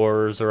Star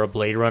Wars or a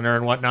Blade Runner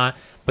and whatnot,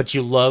 but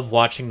you love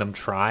watching them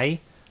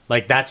try.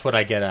 Like, that's what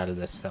I get out of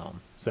this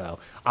film. So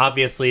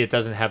obviously it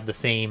doesn't have the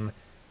same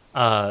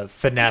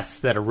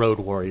finesse that a Road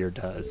Warrior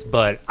does,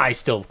 but I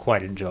still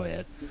quite enjoy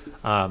it.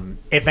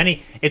 If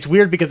any, it's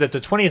weird because it's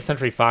a 20th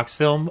Century Fox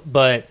film,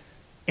 but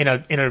in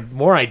a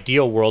more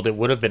ideal world, it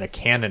would have been a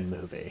canon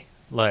movie,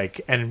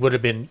 like, and would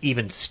have been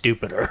even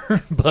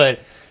stupider.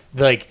 But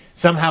like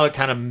somehow it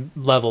kind of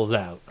levels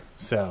out.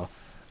 So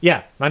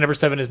yeah, my number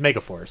 7 is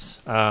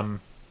Megaforce,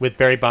 with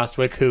Barry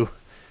Bostwick, who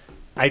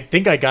I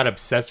think I got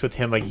obsessed with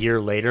him a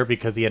year later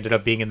because he ended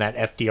up being in that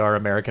FDR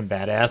American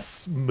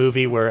Badass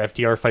movie where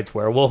FDR fights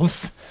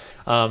werewolves.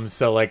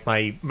 So like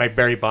my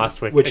Barry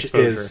Bostwick which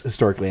exposure is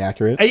historically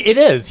accurate. It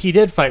is. He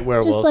did fight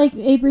werewolves. Just like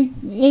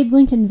Abe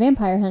Lincoln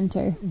Vampire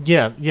Hunter.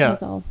 Yeah,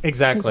 That's all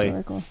exactly.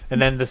 Historical. And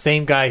then the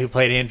same guy who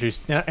played Andrew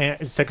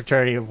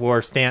Secretary of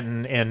War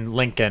Stanton in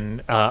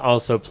Lincoln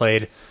also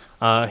played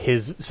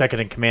his second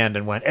in command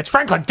and went, "It's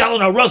Franklin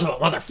Delano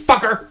Roosevelt,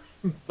 motherfucker!"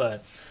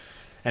 But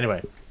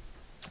anyway,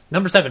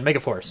 number 7,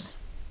 Megaforce.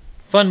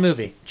 Fun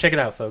movie. Check it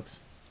out,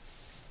 folks.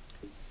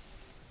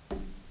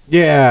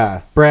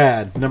 Yeah,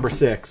 Brad, number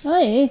 6.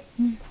 Hey.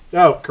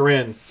 Oh,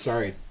 Corinne,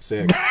 sorry,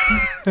 6.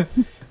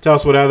 Tell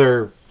us what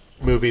other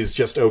movies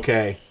just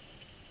okay.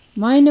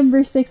 My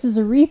number 6 is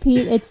a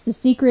repeat. It's The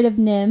Secret of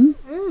Nim.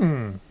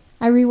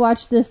 I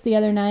rewatched this the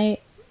other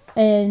night,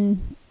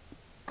 and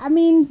I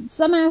mean,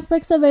 some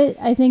aspects of it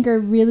I think are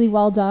really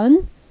well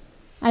done.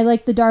 I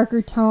like the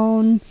darker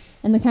tone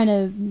and the kind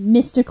of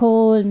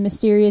mystical and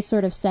mysterious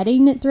sort of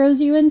setting it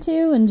throws you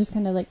into, and just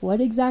kind of like,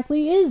 what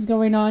exactly is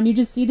going on? You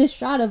just see this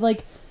shot of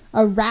like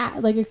a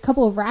rat, like a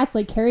couple of rats,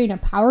 like carrying a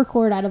power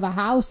cord out of a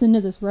house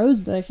into this rose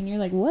bush, and you're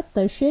like, what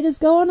the shit is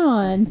going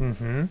on?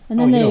 Mm-hmm. And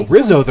then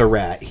Rizzo the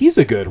rat, he's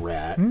a good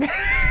rat.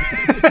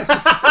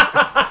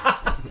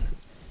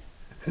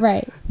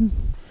 Right.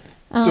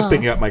 Just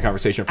picking up my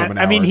conversation from an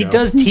hour I mean, he ago.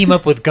 does team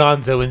up with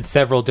Gonzo in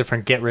several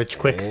different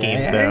get-rich-quick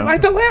schemes, though.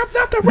 Like the lamp,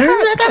 not the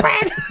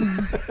rat.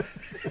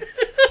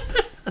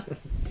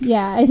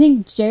 Yeah, I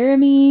think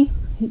Jeremy,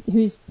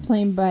 who's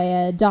played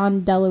by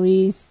Don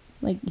DeLuise,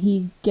 like,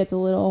 he gets a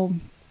little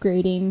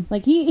grating.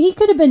 Like, he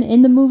could have been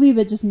in the movie,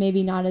 but just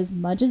maybe not as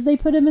much as they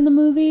put him in the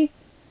movie.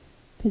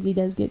 Because he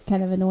does get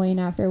kind of annoying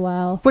after a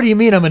while. What do you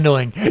mean I'm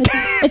annoying?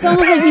 It's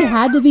almost like he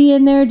had to be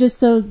in there just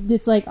so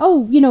it's like,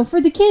 oh, you know,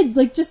 for the kids,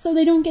 like, just so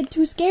they don't get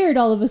too scared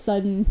all of a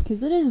sudden.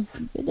 Because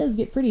it does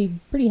get pretty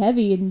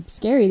heavy and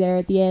scary there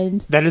at the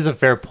end. That is a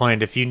fair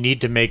point. If you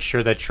need to make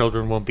sure that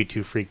children won't be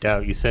too freaked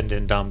out, you send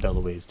in Dom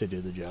DeLuise to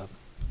do the job.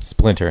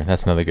 Splinter,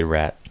 that's another good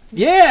rat.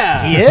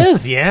 Yeah! He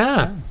is,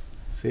 yeah.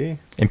 See?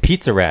 And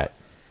Pizza Rat.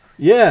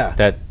 Yeah.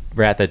 That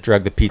rat that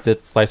drugged the pizza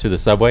slice through the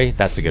subway,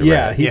 that's a good rat.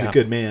 Yeah, he's a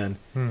good man.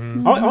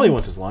 Mm-hmm. All he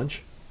wants is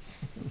lunch.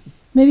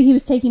 Maybe he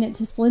was taking it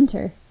to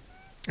Splinter.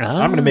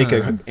 I'm going to make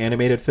an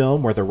animated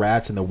film where the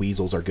rats and the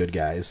weasels are good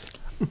guys.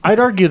 I'd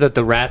argue that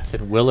the rats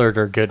in Willard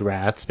are good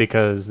rats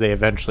because they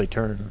eventually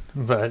turn.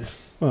 But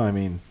well, I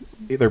mean,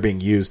 they're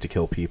being used to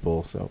kill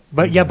people, so.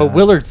 But yeah, but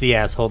Willard's the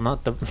asshole,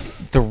 not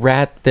the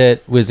rat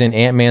that was in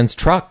Ant-Man's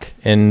truck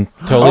and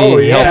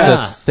totally helped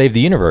us save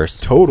the universe.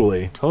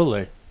 Totally.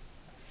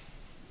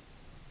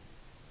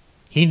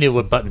 He knew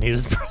what button he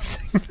was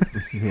pressing.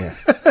 Yeah.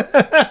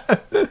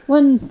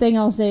 One thing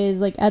I'll say is,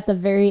 like, at the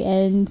very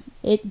end,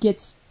 it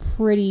gets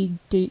pretty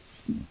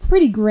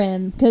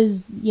grim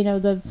because, you know,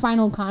 the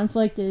final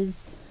conflict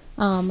is,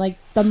 like,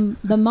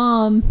 the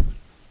mom,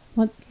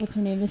 what's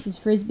her name, Mrs.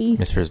 Frisbee?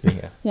 Miss Frisbee,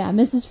 yeah. Yeah,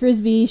 Mrs.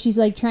 Frisbee, she's,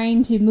 like,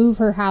 trying to move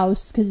her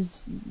house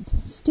because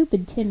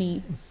stupid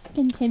Timmy,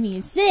 fucking Timmy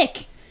is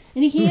sick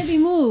and he can't be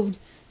moved.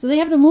 So they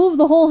have to move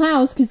the whole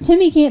house because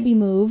Timmy can't be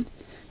moved.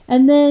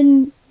 And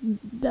then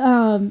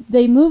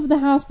they move the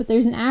house, but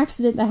there's an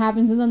accident that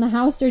happens, and then the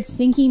house starts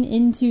sinking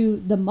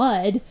into the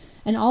mud,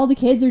 and all the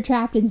kids are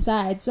trapped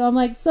inside. So I'm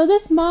like, so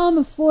this mom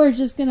of 4 is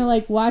just gonna,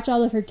 like, watch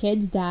all of her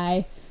kids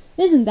die.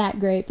 Isn't that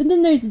great? But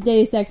then there's the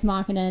Deus Ex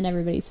Machina, and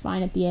everybody's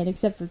fine at the end,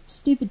 except for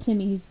stupid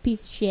Timmy, who's a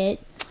piece of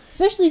shit.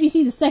 Especially if you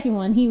see the second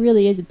one, he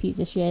really is a piece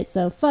of shit.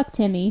 So fuck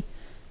Timmy.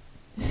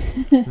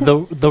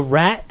 The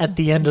rat at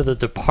the end of The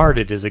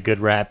Departed is a good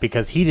rat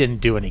because he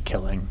didn't do any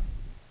killing.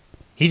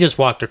 He just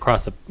walked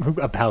across a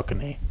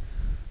balcony.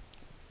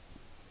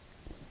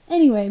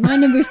 Anyway, my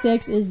number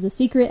 6 is The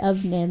Secret of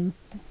NIMH.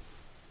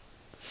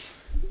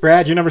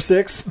 Brad, your number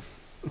 6?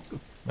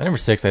 My number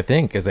 6, I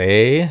think, is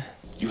a...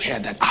 You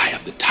had that eye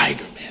of the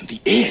tiger, man,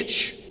 the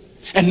edge.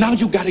 And now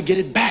you got to get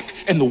it back.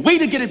 And the way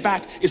to get it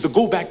back is to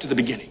go back to the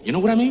beginning. You know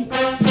what I mean?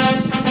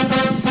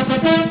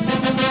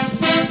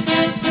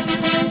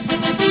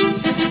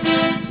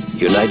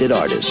 United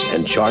Artists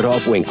and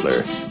Chartoff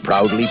Winkler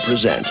proudly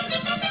present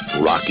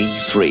Rocky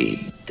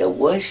III. The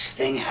worst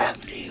thing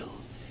happened to you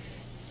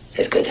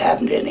that could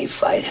happen to any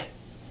fighter.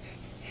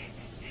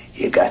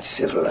 You got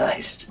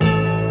civilized.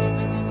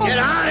 Get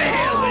out of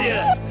here with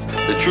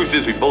you! The truth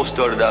is we both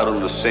started out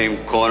on the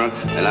same corner,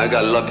 and I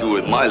got lucky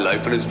with my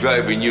life, and it's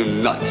driving you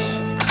nuts.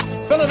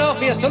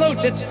 Philadelphia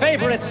salutes its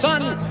favorite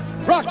son,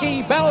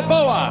 Rocky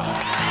Balboa.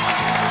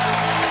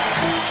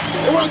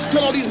 Why don't you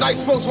tell all these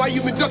nice folks why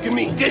you've been ducking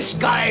me? This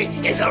guy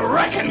is a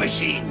wrecking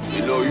machine.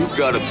 You know, you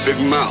got a big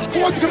mouth.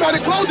 Why don't you come out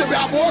and close it,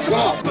 Balboa? Come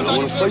on. I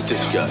want to fight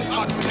this guy.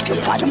 You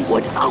fight him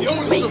without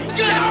me.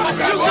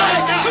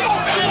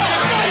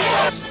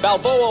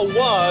 Balboa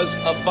was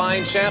a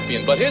fine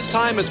champion, but his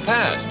time has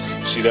passed.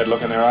 See that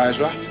look in their eyes,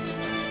 Rock?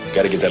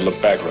 Gotta get that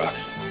look back, Rock.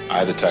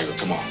 Eye of the tiger,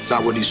 come on. I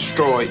will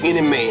destroy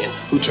any man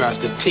who tries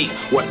to take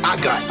what I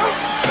got.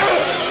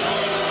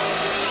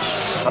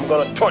 I'm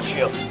gonna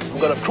torture him. I'm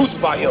gonna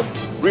crucify him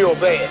real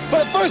bad. For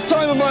the first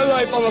time in my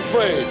life, I'm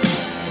afraid.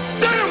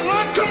 Damn,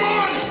 Rock, come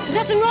on! There's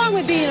nothing wrong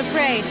with being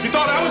afraid. You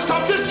thought I was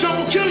tough? This jump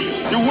will kill you.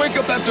 You wake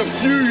up after a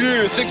few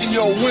years thinking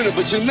you're a winner,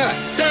 but you're not.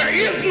 There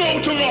is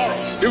no tomorrow.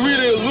 You're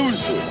really a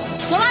loser.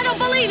 Well, I don't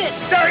believe it.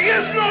 There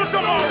is no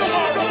tomorrow.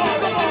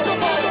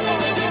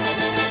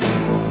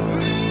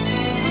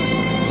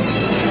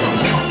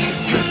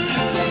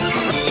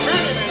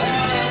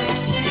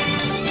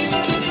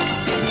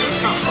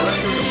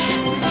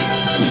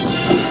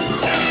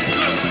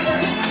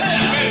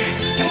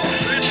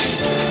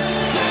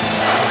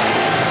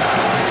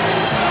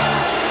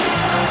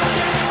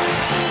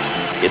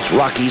 It's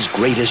Rocky's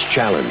greatest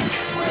challenge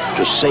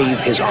to save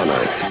his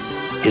honor,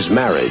 his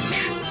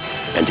marriage,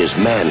 and his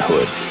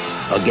manhood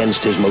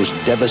against his most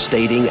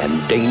devastating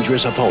and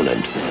dangerous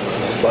opponent.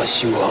 I'll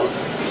bust you all.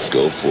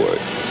 Go for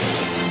it.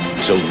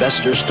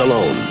 Sylvester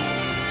Stallone,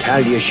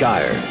 Talia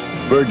Shire,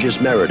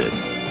 Burgess Meredith,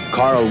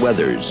 Carl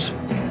Weathers,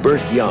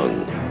 Burt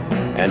Young,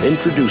 and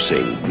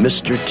introducing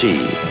Mr. T.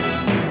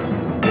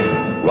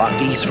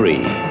 Rocky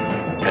III,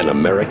 an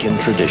American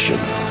tradition.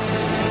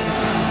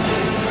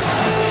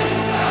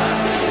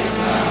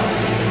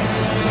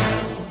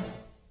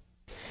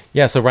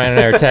 Yeah, so Ryan and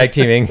I are tag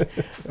teaming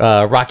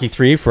Rocky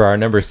 3 for our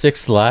number 6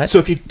 slot. So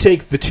if you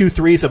take the 2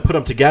 3s and put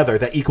them together,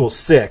 that equals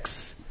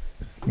 6.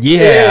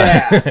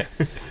 Yeah.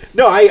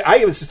 No,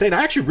 I was just saying,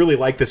 I actually really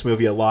like this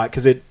movie a lot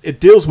because it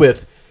deals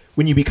with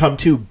when you become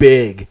too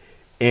big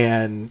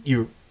and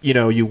you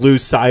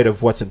lose sight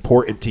of what's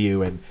important to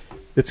you, and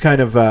it's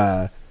kind of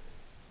a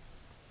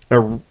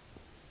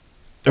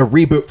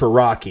reboot for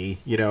Rocky.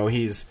 He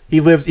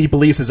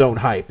believes his own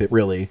hype. It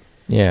really.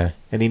 Yeah.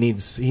 And he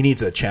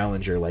needs a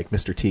challenger like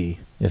Mr. T.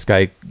 This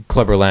guy,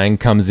 Clubber Lang,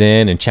 comes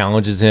in and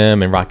challenges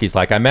him, and Rocky's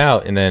like, I'm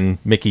out. And then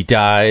Mickey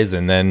dies,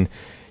 and then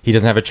he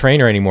doesn't have a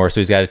trainer anymore,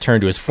 so he's got to turn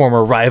to his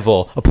former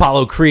rival,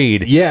 Apollo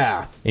Creed.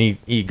 Yeah. And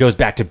he goes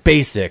back to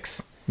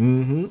basics.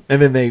 Mm-hmm.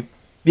 And then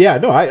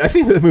I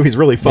think the movie's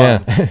really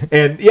fun. Yeah.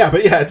 And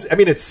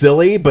it's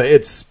silly, but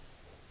it's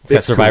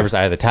got Survivor's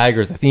Eye of the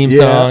Tiger, the theme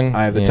song.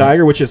 Eye of the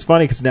Tiger, which is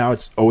funny because now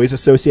it's always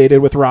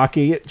associated with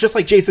Rocky, just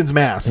like Jason's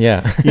Mask.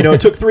 Yeah.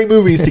 It took 3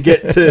 movies to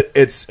get to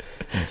its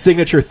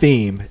signature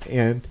theme,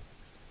 and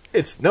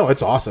it's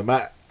awesome.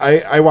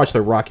 I watched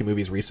the Rocky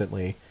movies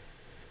recently.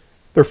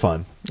 They're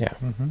fun. Yeah.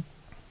 Mm-hmm.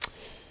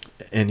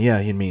 And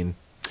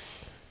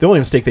the only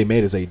mistake they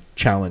made is they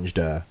challenged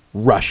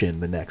Rush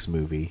in the next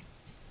movie.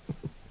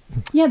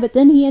 Yeah, but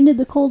then he ended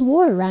the Cold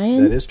War,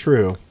 Ryan. That is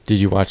true. Did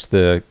you watch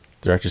the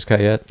director's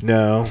cut yet?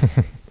 No.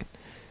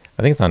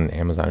 I think it's on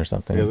Amazon or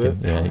something. Is it?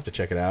 Yeah. I'll have to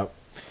check it out.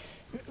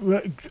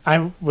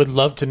 I would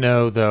love to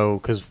know, though,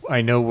 because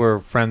I know we're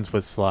friends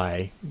with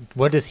Sly.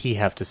 What does he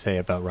have to say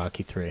about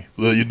Rocky 3?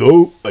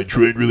 Well, I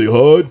train really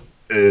hard,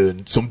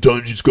 and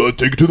sometimes you just gotta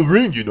take it to the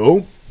ring,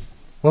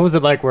 What was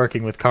it like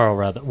working with Carl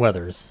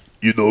Weathers?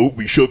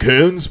 We shook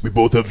hands, we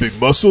both have big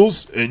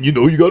muscles, and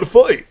you gotta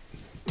fight.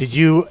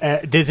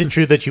 Is it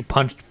true that you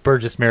punched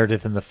Burgess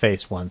Meredith in the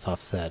face once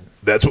off set?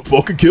 That's what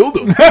fucking killed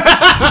him.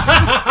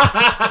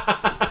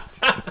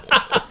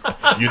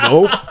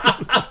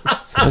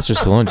 Sylvester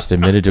Stallone just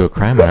admitted to a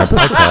crime on our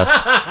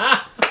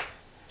podcast.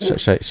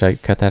 Should I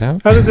cut that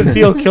out? How does it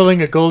feel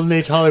killing a Golden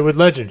Age Hollywood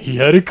legend? He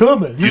had it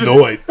coming.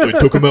 I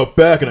took him out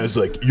back, and I was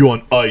like, "You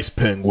on ice,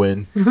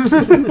 Penguin?"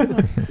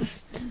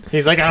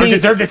 He's like, I don't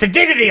deserve this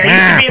indignity. I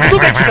used to be in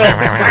Lubitsch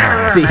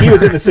films. See, he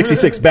was in the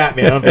 '66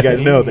 Batman. I don't know if you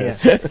guys know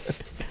this.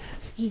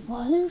 He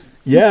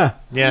was? Yeah.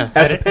 Yeah.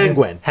 As the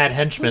Penguin. Had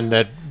henchmen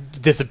that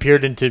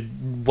disappeared into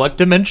what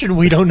dimension?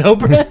 We don't know,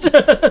 Brett.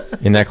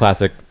 In that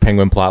classic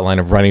Penguin plotline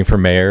of running for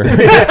mayor.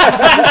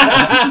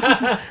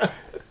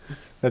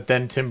 That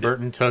then Tim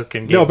Burton took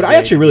and No, but I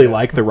actually really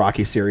like the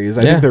Rocky series.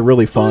 I think they're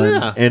really fun. Oh,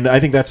 yeah. And I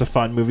think that's a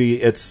fun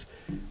movie. It's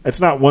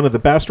not one of the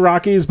best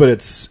Rockies, but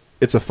it's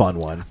a fun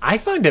one. I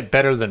find it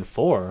better than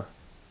 4,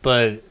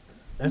 but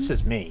that's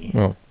just me.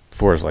 Well,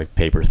 4 is like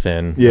paper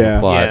thin. Yeah.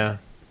 Plot. Yeah.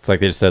 It's like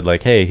they just said,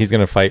 like, hey, he's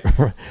going to fight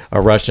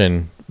a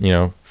Russian,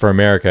 for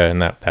America, and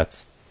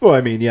that's...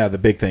 Well, the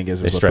big thing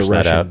is what the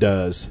Russian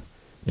does.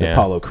 Yeah.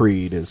 Apollo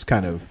Creed is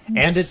kind of...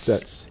 And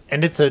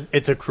it's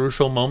a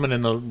crucial moment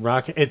in the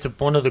Rocky... It's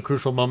one of the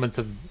crucial moments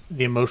of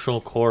the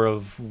emotional core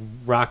of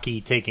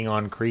Rocky taking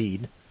on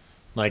Creed.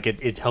 Like,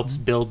 it helps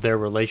build their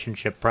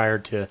relationship prior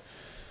to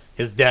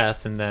his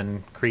death and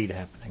then Creed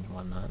happening and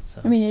whatnot.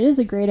 So. It is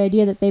a great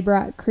idea that they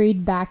brought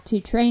Creed back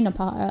to train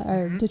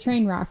to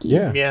train Rocky.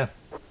 Yeah. Yeah.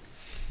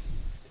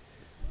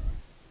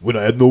 When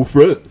I had no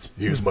friends,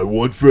 he was my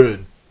one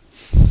friend.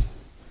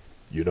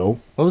 What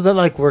was that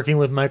like working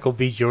with Michael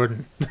B.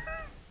 Jordan?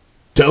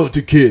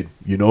 Talented kid,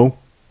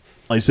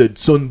 I said,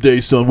 someday,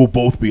 son, we'll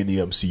both be in the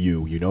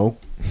MCU,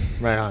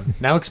 Right on.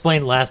 Now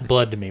explain Last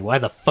Blood to me. Why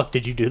the fuck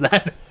did you do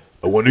that?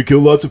 I wanted to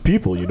kill lots of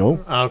people,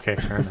 Okay,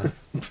 fair enough.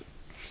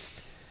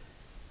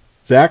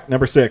 Zach,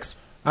 number 6.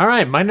 All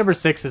right, my number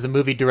 6 is a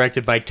movie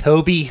directed by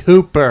Tobe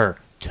Hooper.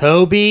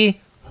 Tobe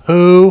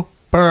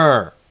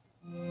Hooper.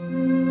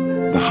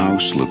 The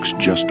house looks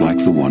just like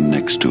the one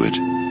next to it.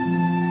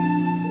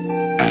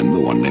 And the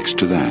one next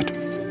to that.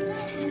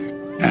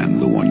 And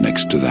the one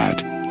next to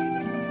that.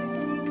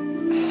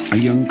 A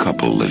young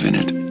couple live in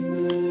it.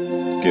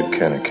 Give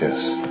Ken a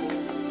kiss.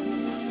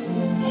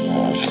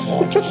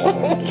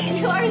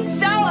 You are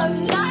so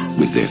obnoxious.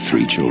 With their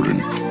 3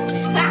 children.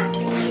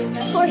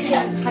 Poor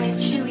Ken. Honey,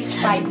 Chewy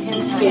tried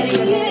 10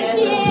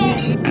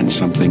 times. And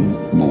something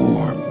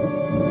more.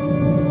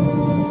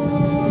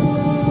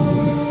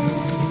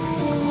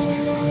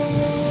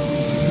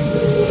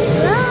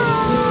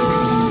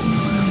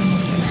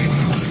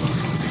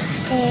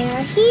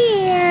 They're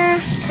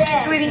here.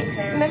 Sweetie,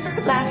 remember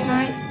last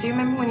night? Do you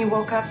remember when you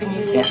woke up and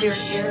you said you were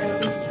here?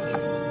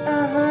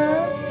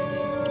 Uh-huh.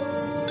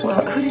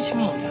 Well, who did you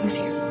meet? Who's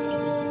here?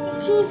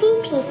 TV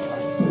people.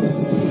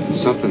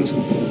 Something's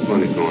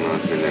funny going on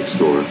here next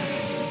door.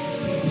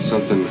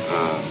 Something,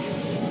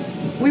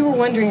 We were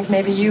wondering if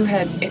maybe you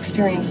had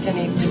experienced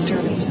any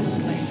disturbances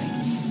lately.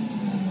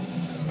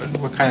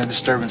 What kind of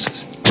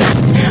disturbances? I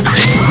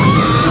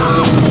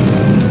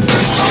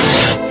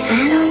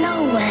don't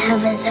know what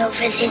hovers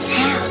over this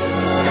house.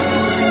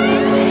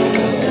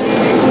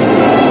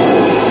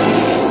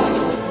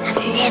 I've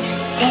never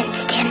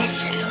sensed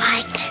anything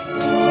like it.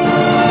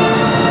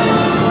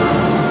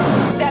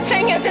 That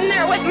thing is in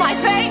there with my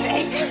baby.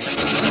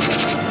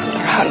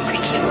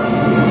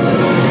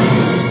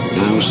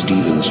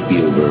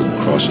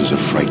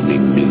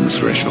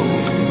 threshold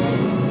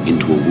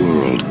into a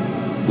world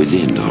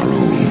within our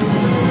own.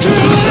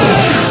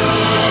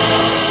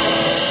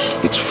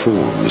 Its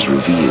form is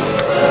revealed.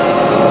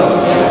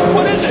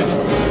 What is it?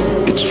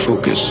 Its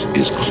focus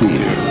is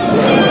clear.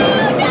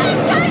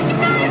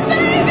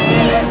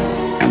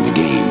 And the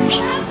games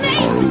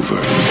are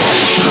over.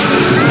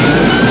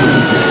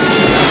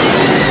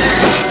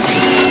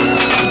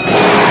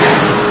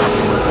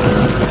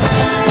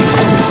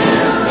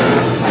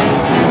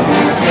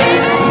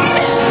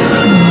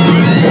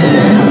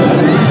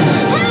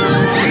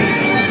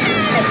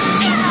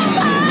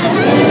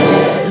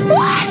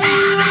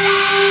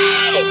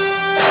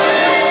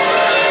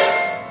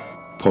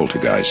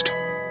 Poltergeist.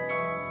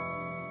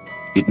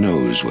 It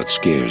knows what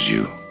scares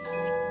you.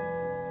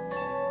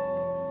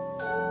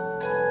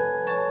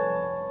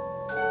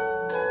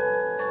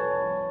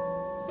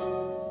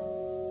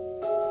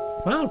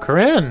 Wow,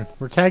 Corinne,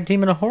 we're tag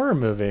team in a horror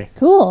movie.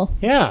 Cool.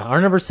 Yeah, our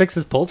number 6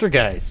 is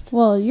Poltergeist.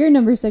 Well, your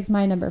number 6,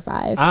 my number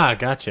 5. Ah,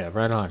 gotcha.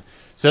 Right on.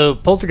 So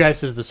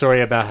Poltergeist is the story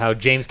about how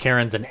James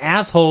Cameron's an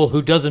asshole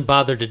who doesn't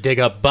bother to dig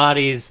up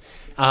bodies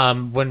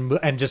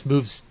and just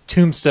moves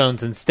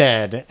tombstones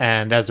instead.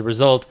 And as a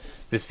result,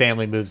 this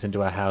family moves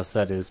into a house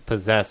that is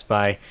possessed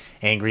by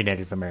angry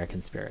Native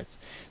American spirits.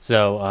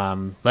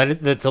 So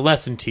that's a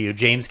lesson to you.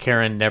 James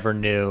Cameron never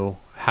knew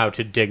how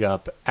to dig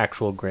up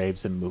actual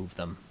graves and move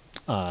them.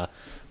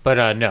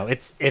 But no,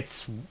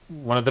 it's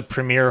one of the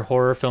premier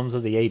horror films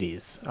of the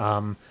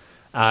 80s.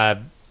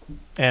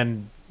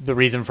 And the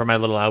reason for my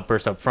little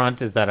outburst up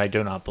front is that I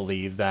do not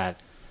believe that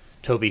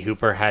Tobe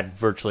Hooper had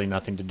virtually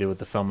nothing to do with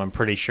the film. I'm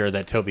pretty sure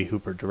that Tobe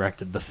Hooper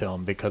directed the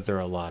film because there are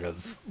a lot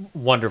of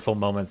wonderful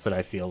moments that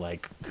I feel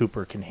like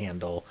Hooper can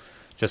handle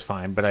just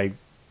fine. But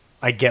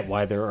I get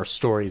why there are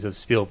stories of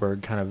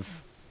Spielberg kind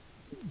of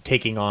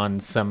taking on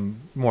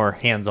some more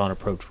hands-on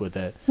approach with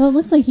it. Well, it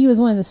looks like he was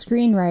one of the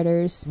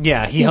screenwriters.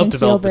 Yeah, he helped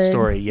develop the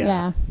story.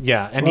 Yeah.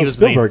 And he was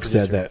Spielberg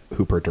said that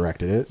Hooper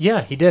directed it.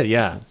 Yeah, he did.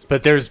 Yeah,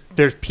 but there's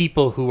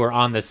people who were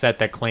on the set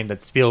that claim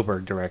that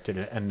Spielberg directed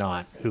it and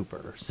not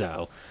Hooper.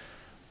 So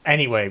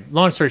anyway,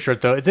 long story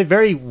short, though, it's a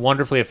very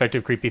wonderfully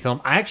effective creepy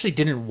film. I actually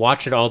didn't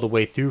watch it all the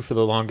way through for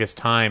the longest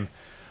time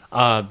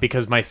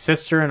because my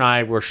sister and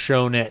I were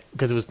shown it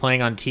because it was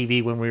playing on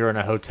TV when we were in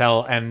a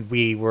hotel, and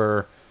we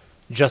were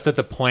just at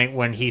the point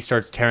when he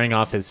starts tearing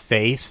off his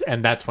face,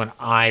 and that's when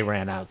I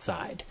ran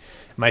outside.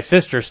 My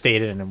sister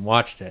stayed in and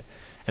watched it.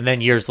 And then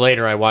years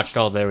later, I watched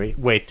all the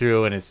way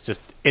through, and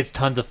it's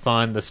tons of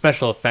fun. The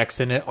special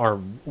effects in it are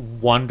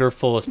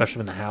wonderful, especially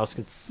when the house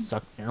gets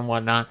sucked in and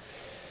whatnot.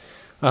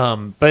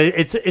 But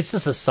it's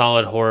just a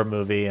solid horror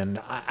movie, and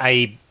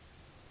I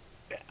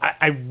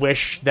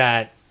wish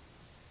that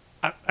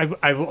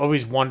I've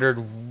always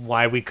wondered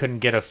why we couldn't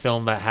get a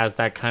film that has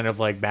that kind of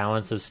like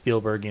balance of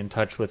Spielbergian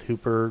touch with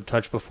Hooper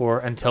touch before,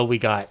 until we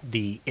got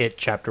the It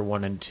Chapter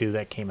 1 and 2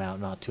 that came out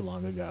not too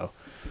long ago.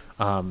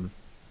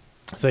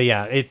 So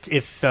yeah,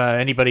 if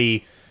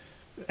anybody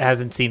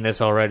hasn't seen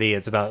this already,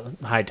 it's about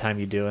high time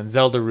you do. And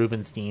Zelda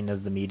Rubinstein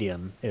as the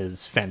medium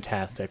is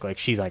fantastic. Like,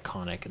 she's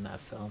iconic in that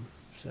film.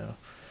 So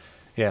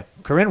yeah,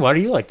 Corinne, why do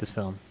you like this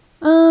film?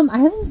 I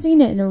haven't seen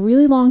it in a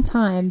really long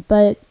time,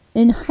 but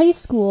in high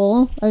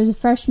school, I was a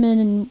freshman,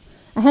 and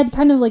I had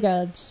kind of like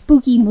a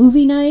spooky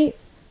movie night,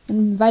 and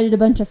invited a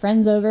bunch of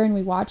friends over, and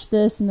we watched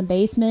this in the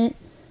basement,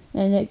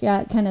 and it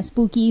got kind of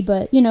spooky.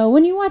 But, you know,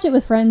 when you watch it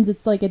with friends,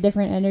 it's like a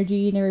different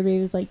energy, and everybody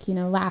was like, you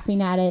know, laughing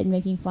at it and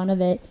making fun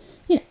of it.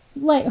 You know,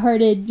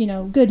 lighthearted, you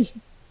know, good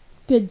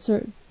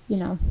sort of, you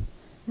know,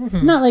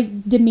 not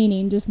like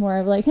demeaning, just more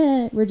of like,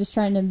 we're just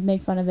trying to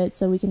make fun of it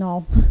so we can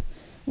all...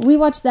 We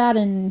watched that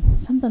and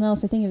something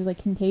else. I think it was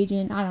like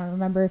Contagion. I don't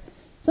remember.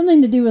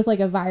 Something to do with like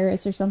a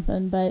virus or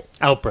something, but...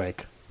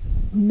 Outbreak.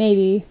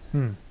 Maybe.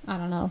 I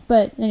don't know.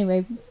 But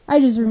anyway,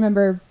 I just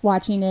remember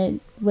watching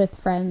it with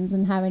friends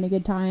and having a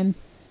good time.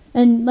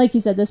 And like you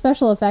said, the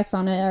special effects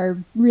on it are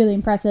really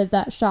impressive.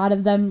 That shot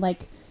of them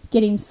like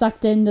getting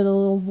sucked into the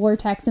little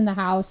vortex in the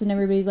house and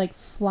everybody's like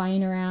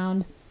flying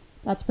around.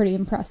 That's pretty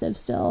impressive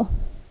still.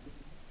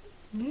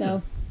 Yeah.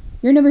 So,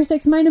 your number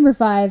 6, my number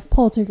 5,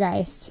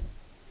 Poltergeist.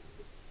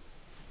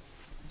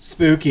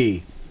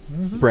 Spooky.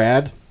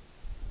 Brad?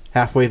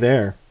 Halfway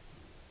there.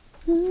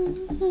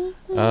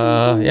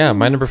 Yeah,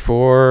 my number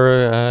 4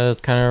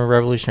 is kind of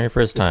revolutionary for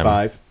its time.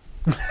 It's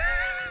 5.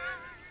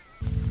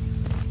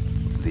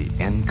 The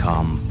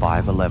NCOM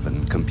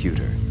 511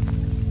 computer.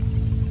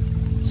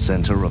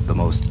 Center of the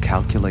most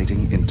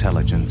calculating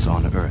intelligence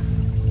on Earth.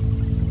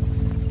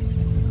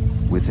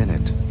 Within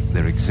it,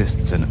 there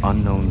exists an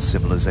unknown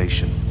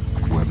civilization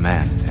where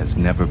man has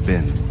never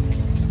been.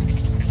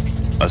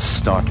 A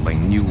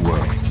startling new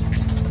world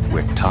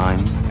where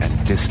time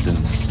and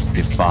distance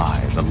defy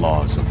the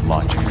laws of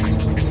logic.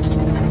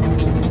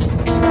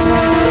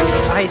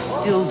 I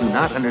still do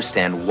not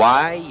understand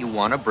why you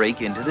want to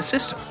break into the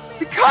system.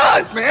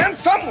 Because, man,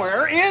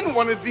 somewhere in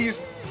one of these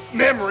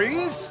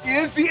memories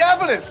is the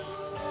evidence.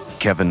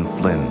 Kevin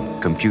Flynn,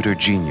 computer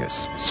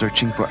genius,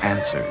 searching for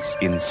answers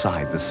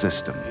inside the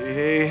system.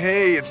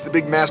 Hey, it's the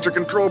big master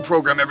control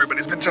program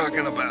everybody's been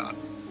talking about.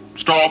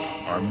 Stop!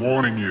 I'm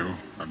warning you.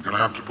 I'm gonna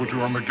have to put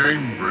you on the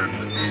game grid.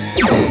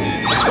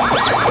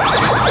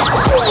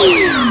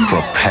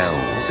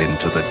 Propelled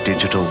into the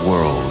digital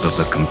world of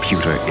the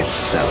computer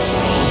itself.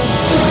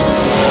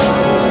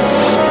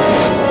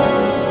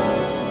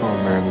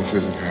 Oh man, this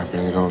isn't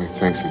happening. It only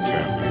thinks it's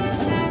happening.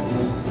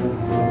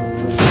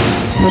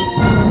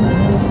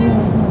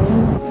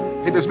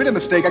 Hey, there's been a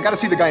mistake. I gotta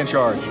see the guy in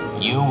charge.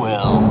 You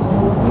will.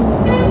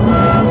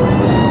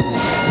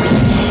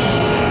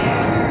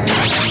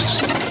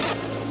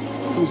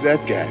 Who's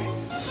that guy?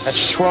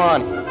 That's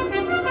Tron.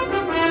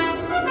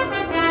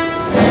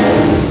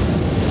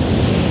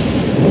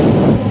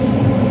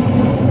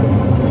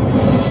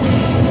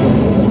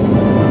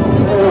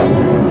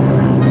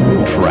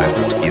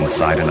 Trapped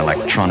inside an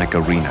electronic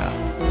arena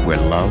where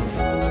love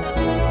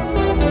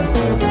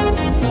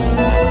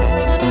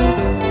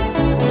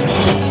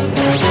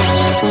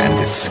and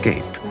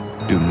escape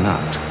do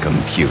not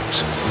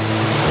compute.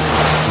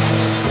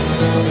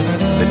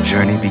 The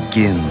journey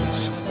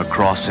begins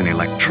across an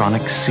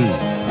electronic sea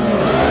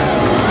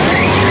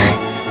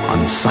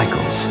on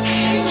cycles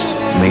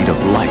made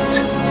of light.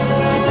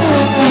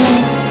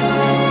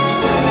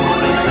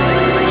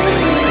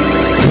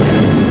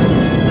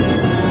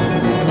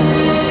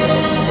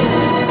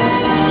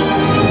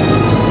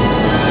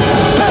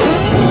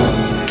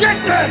 Get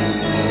them!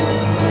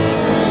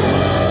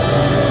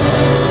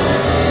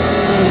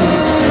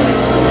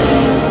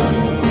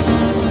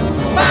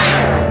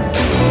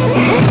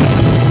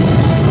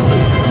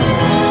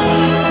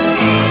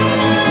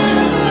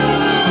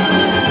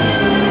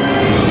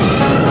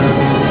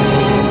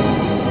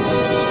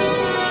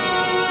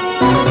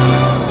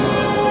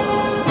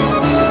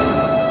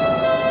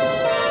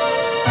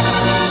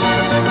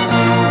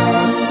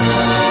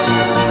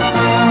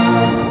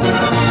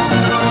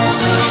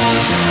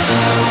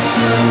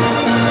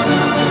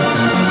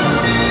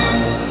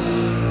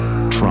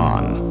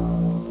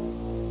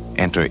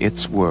 Enter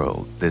its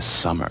world this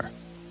summer.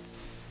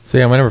 So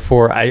yeah, my number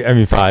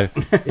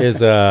 5 is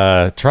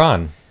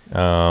Tron.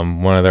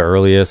 One of the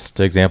earliest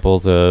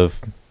examples of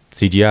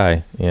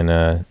CGI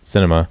in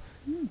cinema.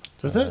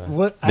 Was it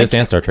what? This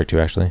and Star Trek 2,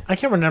 actually. I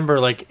can't remember.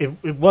 Like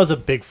it was a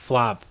big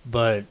flop,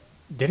 but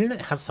didn't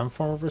it have some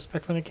form of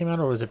respect when it came out,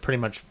 or was it pretty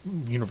much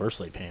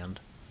universally panned?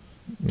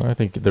 I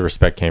think the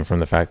respect came from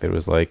the fact that it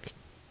was like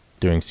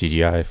doing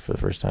CGI for the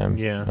first time.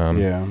 Yeah.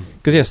 Yeah.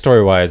 Because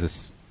story-wise,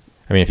 it's.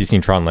 I mean, if you've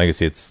seen Tron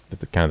Legacy, it's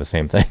kind of the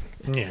same thing.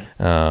 Yeah.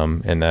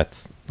 And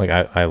that's like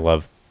I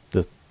love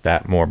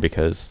that more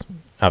because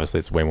obviously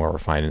it's way more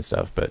refined and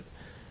stuff. But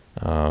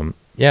Kevin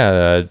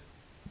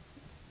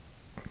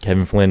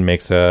Flynn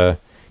makes a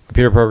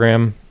computer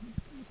program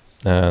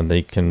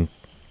they can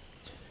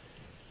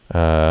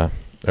or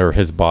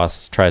his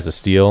boss tries to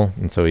steal,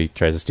 and so he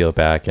tries to steal it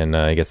back, and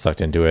he gets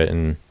sucked into it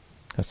and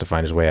has to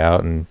find his way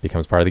out and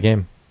becomes part of the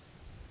game.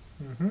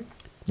 Mm-hmm.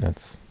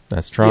 That's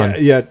Tron.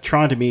 Yeah,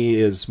 Tron to me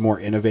is more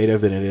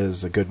innovative than it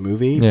is a good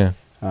movie. Yeah.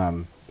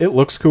 It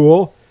looks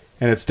cool,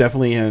 and it's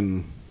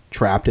definitely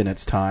trapped in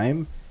its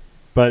time,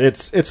 but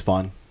it's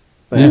fun.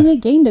 I mean,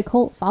 it gained a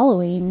cult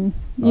following,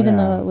 even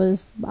though it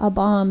was a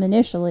bomb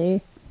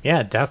initially.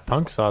 Yeah, Daft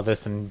Punk saw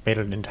this and made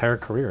an entire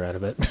career out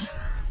of it.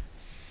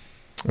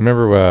 I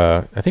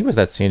remember, I think it was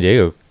that San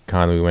Diego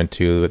con we went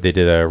to. They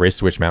did a Race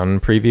to Witch Mountain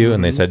preview,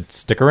 and they said,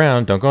 "Stick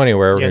around, don't go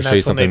anywhere. We're going to show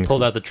you something." When they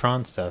pulled out the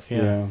Tron stuff.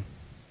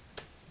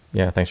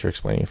 Yeah, thanks for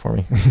explaining it for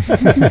me.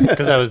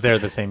 Because I was there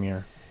the same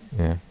year.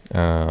 Yeah.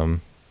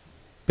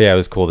 But yeah, it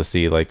was cool to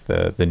see like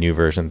the new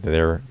version that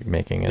they were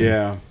making.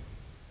 And,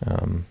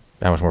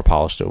 how much more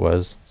polished it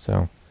was.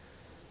 So,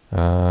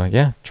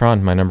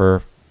 Tron, my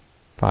number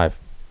 5.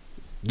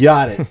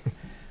 Got it.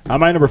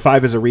 My number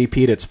 5 is a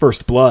repeat. It's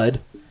First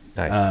Blood.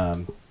 Nice.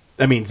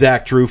 I mean,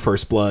 Zach drew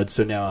First Blood,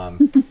 so now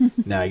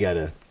I got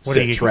to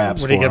set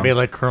traps. What are you gonna be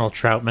like Colonel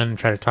Troutman and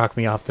try to talk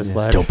me off this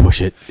ledge? Don't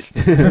push it.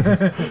 I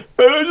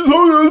just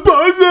hold those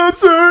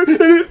biceps,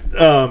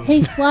 sir.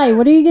 Hey Sly,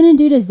 what are you gonna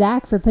do to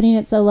Zach for putting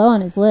it so low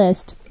on his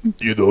list?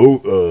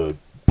 Pull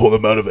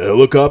him out of a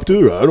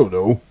helicopter. I don't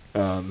know.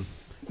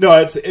 No,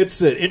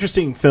 it's an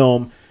interesting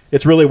film.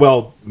 It's really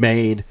well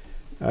made.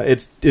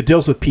 It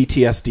deals with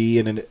PTSD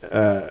in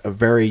a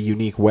very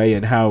unique way,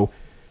 and how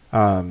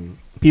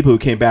people who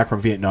came back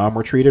from Vietnam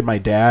were treated. My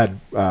dad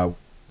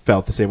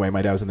felt the same way.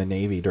 My dad was in the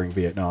Navy during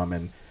Vietnam,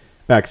 and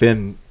back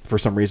then, for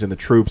some reason, the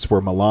troops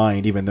were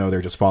maligned, even though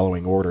they're just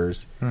following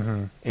orders.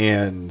 Mm-hmm.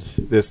 And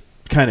this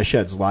kind of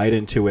sheds light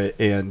into it.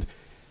 And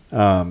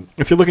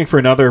if you're looking for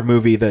another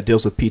movie that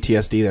deals with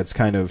PTSD that's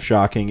kind of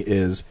shocking,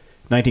 is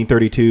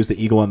 1932's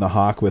The Eagle and the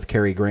Hawk with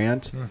Cary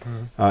Grant.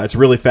 Mm-hmm. It's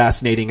really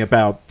fascinating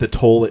about the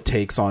toll it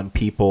takes on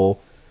people.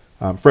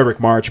 Frederick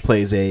March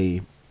plays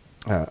a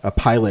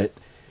pilot,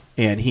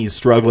 and he's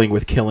struggling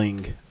with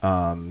killing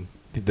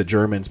the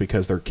Germans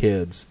because they're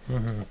kids.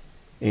 Mm-hmm.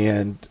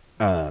 And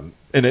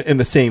in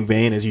the same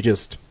vein as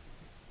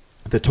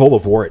the toll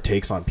of war it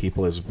takes on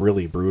people is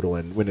really brutal.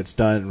 And when it's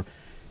done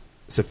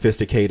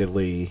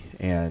sophisticatedly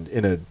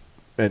and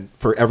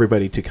for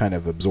everybody to kind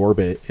of absorb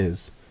it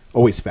is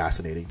always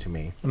fascinating to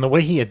me. And the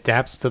way he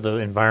adapts to the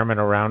environment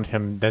around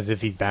him as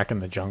if he's back in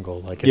the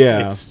jungle. Like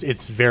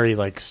it's very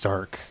like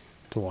stark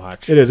to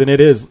watch. It is, and it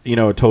is, you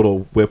know, a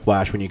total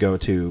whiplash when you go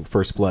to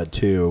First Blood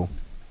 2.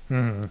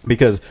 Mm-hmm.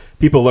 Because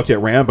people looked at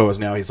Rambo as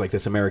now he's like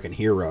this American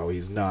hero.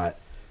 He's not,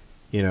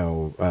 you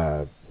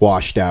know,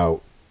 washed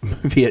out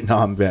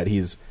Vietnam vet.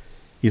 He's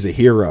a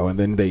hero, and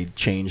then they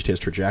changed his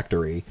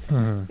trajectory.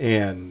 Mm-hmm.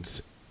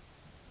 And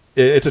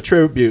it's a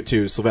tribute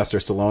to Sylvester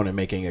Stallone and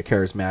making a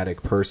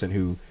charismatic person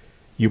who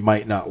you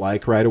might not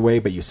like right away,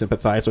 but you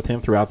sympathize with him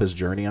throughout this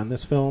journey on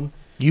this film.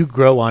 You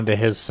grow onto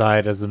his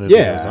side as the movie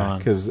goes on.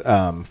 Because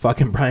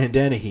fucking Brian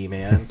Dennehy,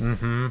 man.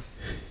 Mm-hmm.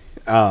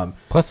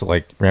 Plus,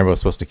 like, Rambo was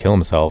supposed to kill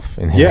himself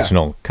in the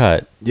original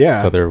cut.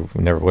 Yeah. So there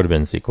never would have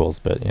been sequels,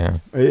 but yeah.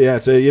 Yeah,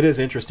 it is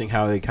interesting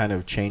how they kind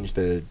of changed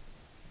the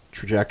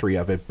trajectory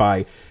of it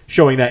by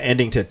showing that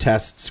ending to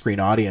test screen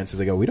audiences.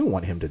 They go, we don't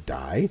want him to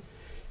die.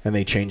 And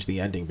they changed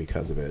the ending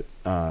because of it.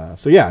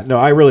 So yeah, no,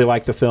 I really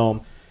like the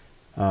film.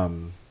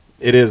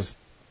 It is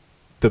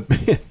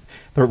the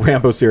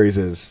Rambo series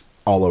is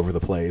all over the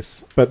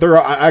place, but they're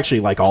I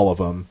actually like all of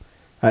them.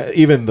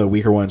 Even the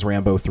weaker ones,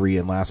 Rambo 3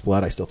 and Last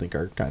Blood, I still think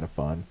are kind of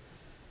fun.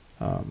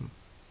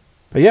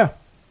 But yeah,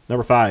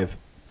 number 5,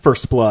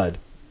 First Blood.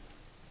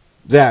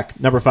 Zach,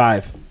 number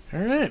 5. All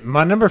right,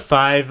 my number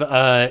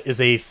 5 is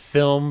a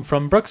film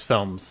from Brooks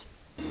Films.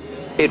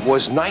 It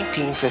was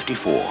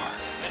 1954.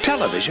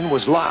 Television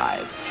was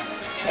live,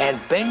 and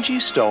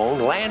Benji Stone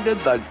landed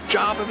the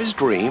job of his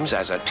dreams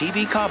as a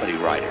TV comedy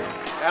writer.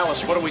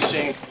 Alice, what are we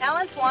seeing?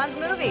 Alan Swan's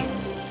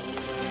movies.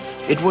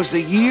 It was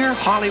the year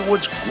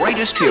Hollywood's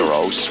greatest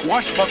hero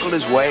swashbuckled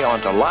his way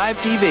onto live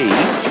TV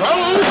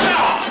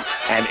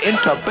and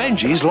into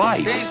Benji's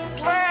life. He's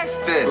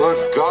blasted.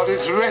 Good God,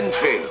 it's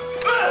Renfield.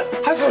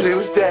 I thought he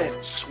was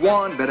dead.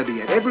 Swan better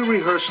be at every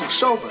rehearsal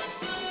sober,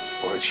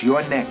 or it's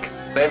your neck.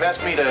 They've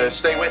asked me to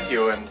stay with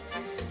you and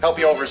help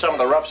you over some of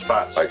the rough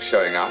spots. Like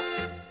showing up?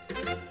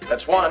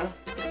 That's one.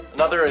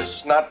 Another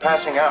is not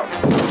passing out.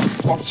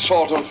 What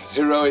sort of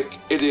heroic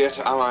idiot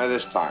am I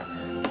this time?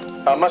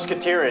 A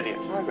musketeer idiot.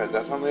 I read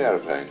that on the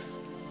airplane.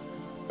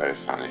 Very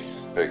funny.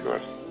 Very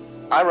good.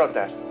 I wrote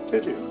that.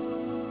 Did you?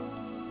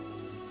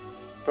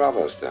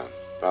 Bravo, Stan.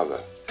 Bravo.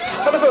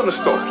 Telephone the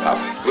Stork Club.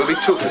 We'll be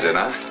two for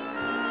dinner.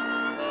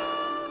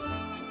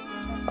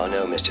 Oh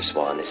no, Mr.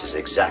 Swan, this is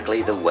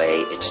exactly the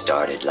way it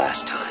started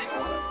last time.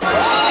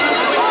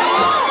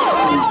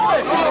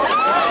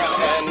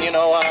 And you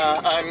know,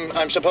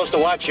 I'm supposed to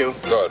watch you.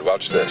 Good,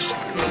 watch this.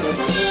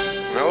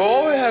 Now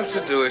all we have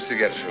to do is to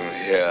get from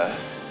here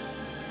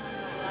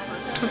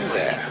to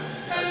there.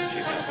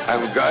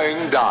 I'm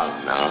going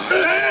down now.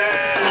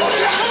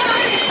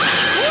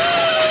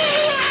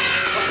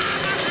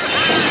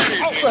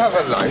 Have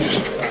a light.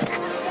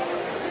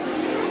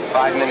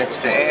 5 minutes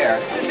to air.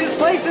 This is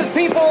Places,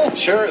 people.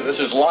 Sure, this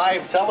is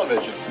live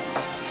television.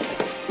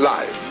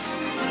 Live.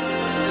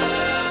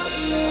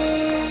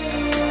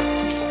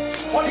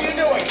 What are you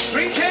doing?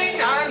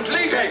 Drinking and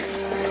leaving.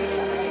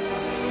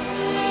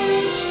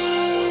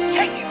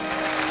 Take it.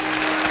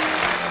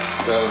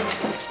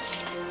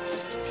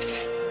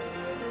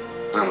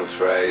 I'm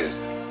afraid.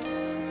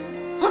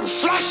 I'm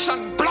flesh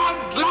and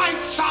blood,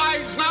 life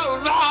size,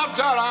 no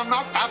larger. I'm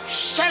not that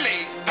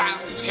silly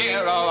damned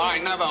hero I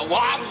never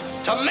was.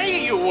 To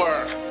me, you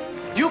were.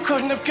 You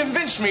couldn't have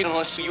convinced me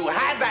unless you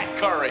had that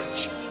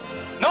courage.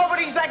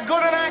 Nobody's that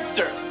good an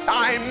actor.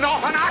 I'm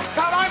not an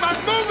actor, I'm a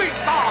movie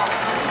star.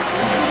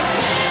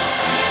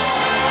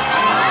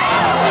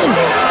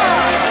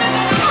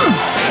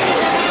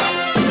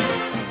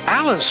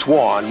 Alan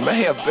Swan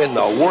may have been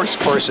the worst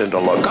person to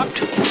look up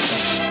to,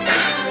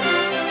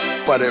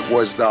 but it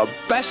was the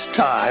best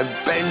time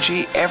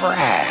Benji ever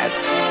had.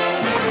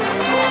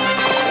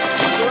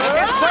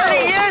 It's 30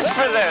 years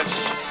for this.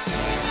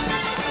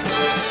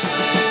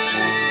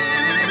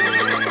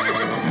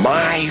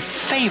 My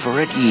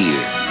favorite year.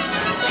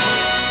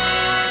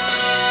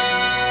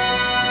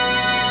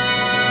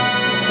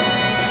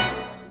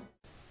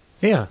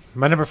 Yeah,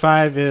 my number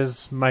 5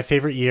 is my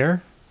favorite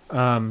year. Is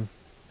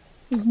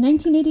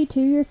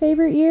 1982 your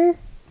favorite year?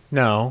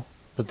 No,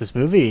 but this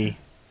movie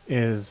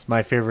is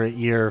my favorite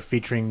year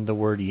featuring the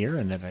word year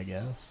in it, I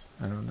guess.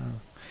 I don't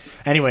know.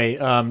 Anyway,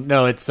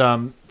 no, it's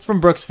from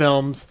Brooks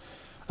Films.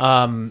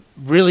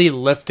 Really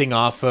lifting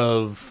off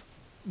of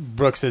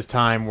Brooks's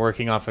time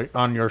working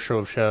on Your Show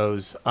of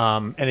Shows.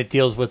 And it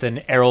deals with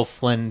an Errol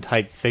Flynn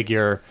type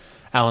figure,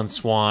 Alan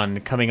Swan,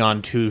 coming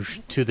on to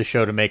the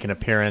show to make an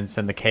appearance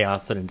and the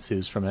chaos that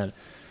ensues from it.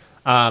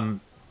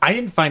 I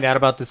didn't find out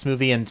about this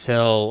movie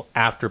until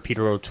after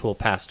Peter O'Toole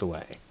passed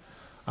away.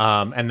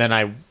 And then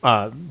I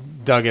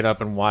dug it up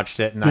and watched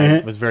it, and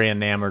I was very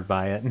enamored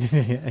by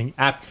it.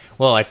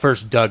 I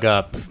first dug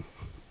up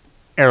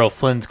Errol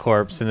Flynn's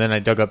corpse, and then I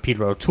dug up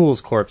Peter O'Toole's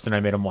corpse, and I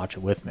made him watch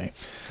it with me.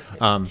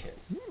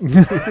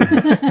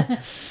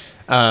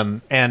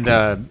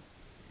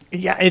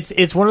 Yeah,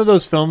 it's one of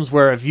those films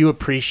where if you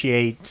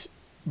appreciate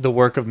the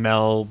work of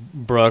Mel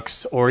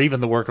Brooks or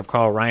even the work of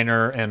Carl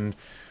Reiner and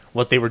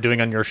what they were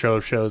doing on your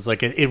shows.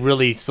 Like it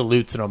really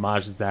salutes and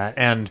homages that,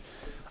 and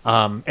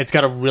it's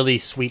got a really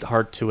sweet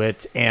heart to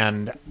it.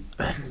 And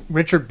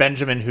Richard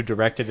Benjamin, who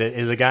directed it,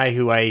 is a guy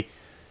who I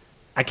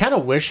kind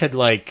of wish had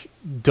like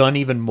done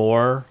even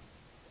more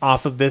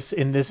off of this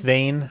in this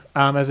vein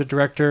as a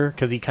director,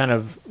 because he kind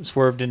of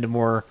swerved into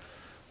more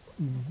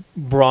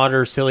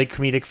broader, silly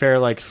comedic fare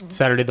like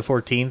Saturday the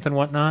 14th and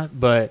whatnot.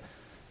 But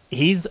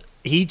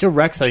he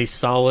directs a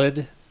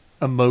solid,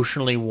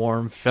 emotionally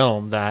warm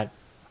film that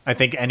I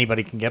think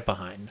anybody can get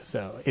behind.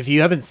 So if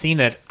you haven't seen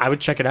it, I would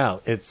check it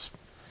out. It's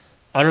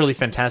utterly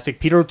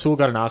fantastic. Peter O'Toole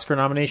got an Oscar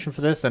nomination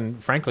for this,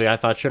 and frankly, I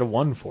thought should have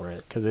won for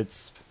it because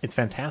it's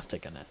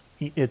fantastic in it.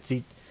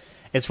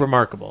 It's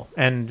remarkable.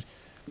 And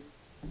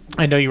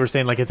I know you were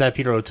saying, like, is that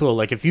Peter O'Toole?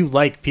 Like, if you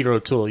like Peter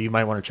O'Toole, you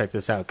might want to check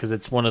this out because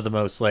it's one of the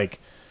most like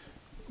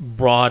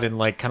broad and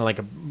like kind of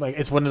like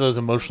it's one of those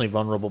emotionally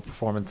vulnerable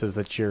performances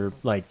that you're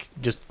like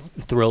just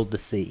thrilled to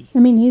see. I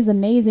mean, he's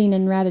amazing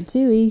in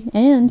Ratatouille,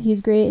 and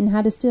he's great in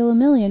How to Steal a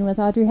Million with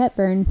Audrey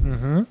Hepburn.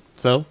 Mm-hmm.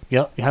 So,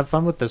 yeah, have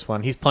fun with this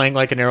one. He's playing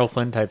like an Errol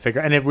Flynn type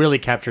figure, and it really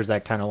captures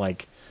that kind of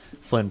like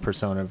Flynn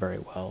persona very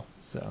well.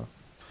 So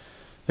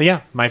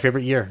yeah, my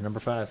favorite year, number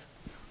 5.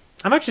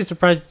 I'm actually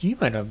surprised you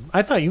might have.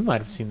 I thought you might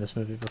have seen this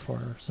movie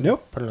before. So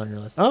nope. Put it on your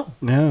list. Oh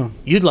no,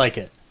 you'd like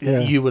it. Yeah.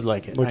 You would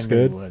like it. Looks I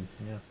good. You would.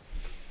 Yeah.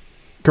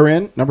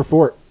 Corinne, number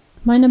 4.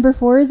 My number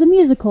 4 is a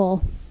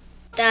musical.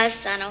 The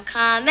sun'll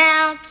come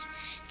out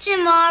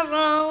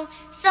tomorrow,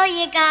 so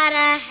you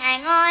gotta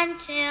hang on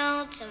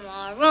till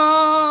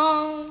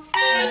tomorrow.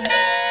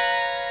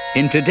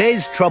 In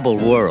today's troubled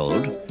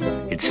world,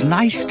 it's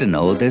nice to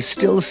know there's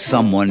still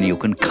someone you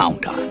can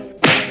count on.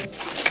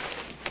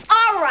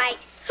 All right,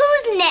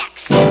 who's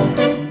next?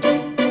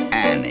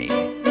 Annie.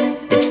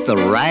 It's the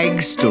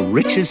rags to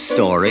riches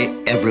story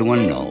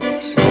everyone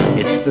knows.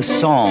 It's the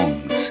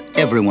songs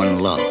everyone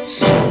loves.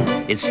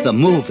 It's the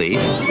movie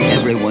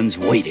everyone's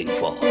waiting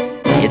for.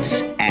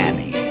 It's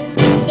Annie.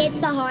 It's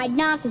the hard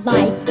knock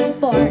life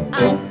for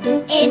us.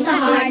 It's the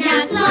hard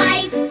knock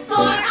life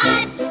for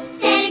us.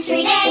 Stand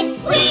treated,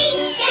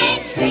 we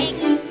get tricked.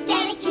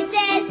 Stand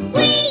kisses,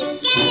 we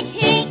get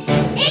hit.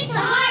 It's the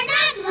hard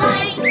knock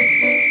life.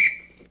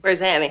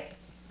 Where's Annie?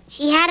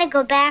 She had to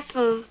go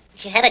bathroom.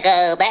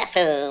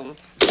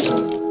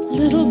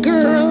 Little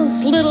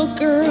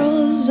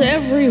girls,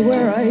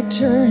 everywhere I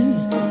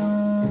turn,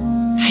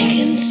 I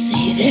can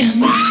see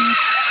them.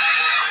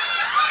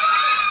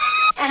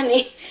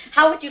 Annie,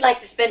 how would you like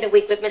to spend a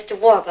week with Mr.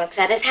 Warbucks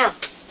at his house?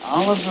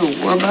 Oliver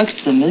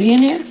Warbucks, the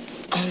millionaire?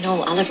 Oh,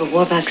 no, Oliver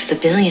Warbucks, the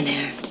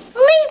billionaire.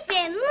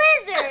 Leaping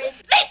lizards.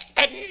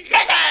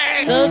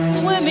 The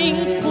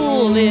swimming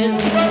pool is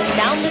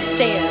down the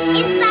stairs.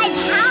 Inside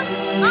the house?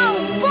 Oh,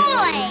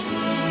 boy.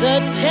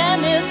 The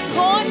tennis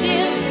court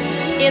is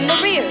in the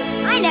rear.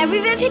 I never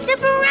even picked up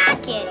a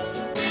racket.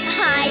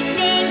 I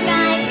think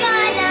I'm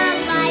gonna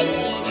like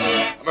it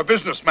here. I'm a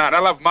businessman. I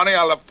love money,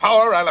 I love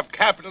power, I love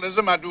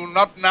capitalism. I do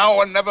not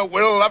now and never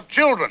will love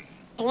children.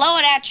 Blow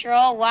it out your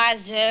old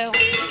wazoo. No!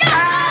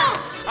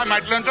 I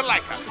might learn to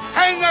like her.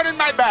 Hang out in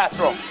my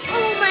bathroom.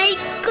 Oh, my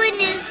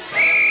goodness.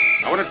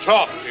 I want to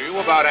talk to you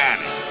about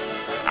Annie.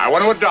 I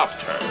want to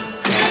adopt her.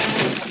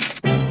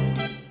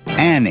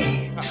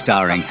 Annie,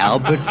 starring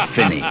Albert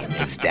Finney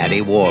as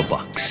Daddy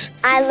Warbucks.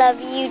 I love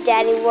you,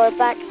 Daddy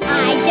Warbucks.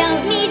 I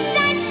don't need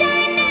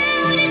sunshine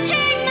now to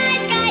turn my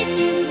skies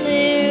to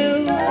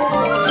blue.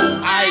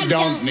 I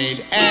don't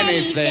need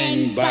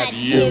anything but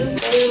you.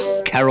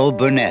 Carol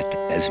Burnett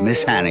as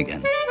Miss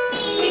Hannigan.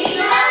 We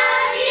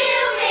love you,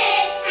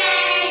 Miss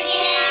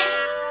Hannigan.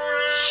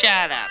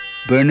 Shut up.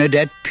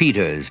 Bernadette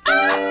Peters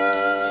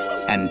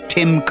and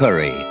Tim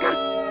Curry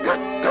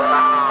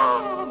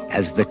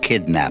as the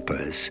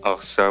kidnappers. Oh,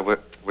 sir,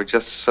 we're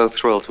just so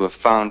thrilled to have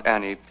found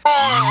Annie.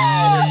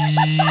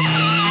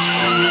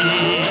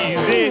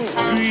 Easy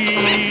Street.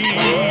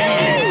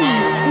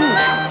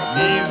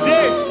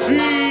 Easy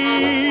Street.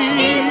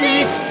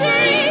 Easy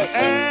Street.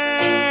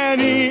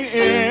 Annie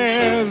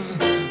is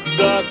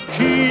the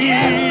key.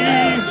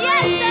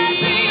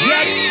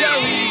 Yes,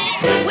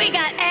 sir. We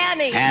got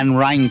Annie. Anne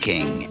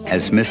Reinking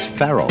as Miss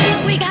Farrell.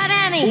 We got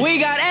Annie. We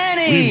got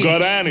Annie. We've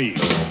got Annie.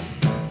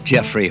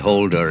 Jeffrey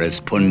Holder as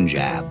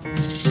Punjab.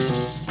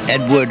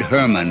 Edward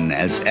Herman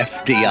as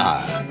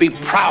FDR. Be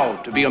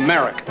proud to be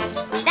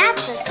Americans.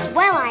 That's a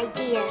swell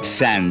idea.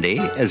 Sandy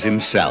as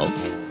himself.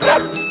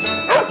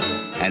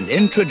 And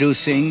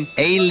introducing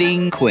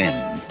Aileen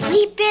Quinn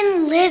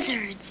Leaping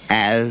lizards.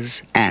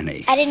 as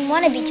Annie. I didn't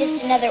want to be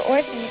just another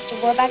orphan, Mr.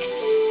 Warbucks.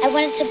 I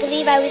wanted to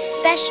believe I was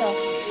special.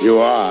 You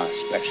are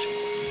special.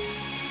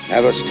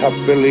 Never stop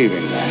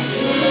believing that.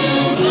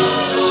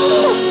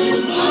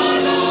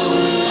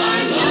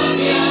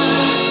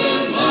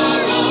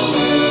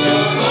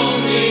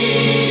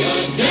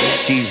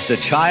 She's the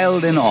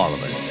child in all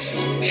of us.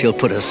 She'll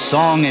put a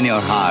song in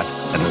your heart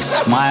and a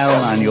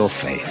smile on your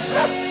face.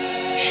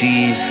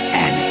 She's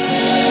Annie.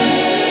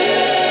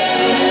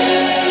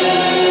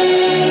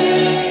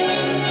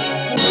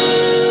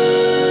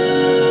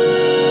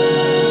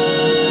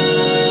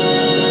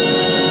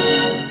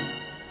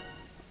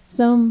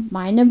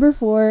 My number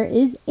 4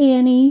 is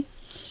Annie.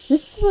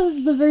 This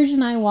was the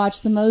version I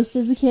watched the most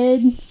as a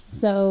kid,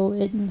 so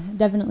it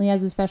definitely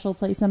has a special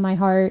place in my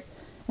heart.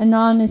 And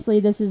honestly,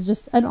 this is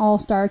just an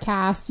all-star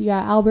cast. You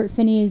got Albert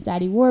Finney as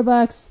Daddy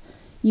Warbucks.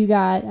 You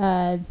got,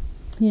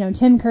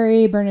 Tim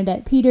Curry,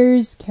 Bernadette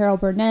Peters, Carol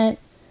Burnett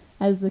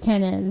as the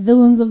kind of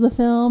villains of the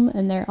film,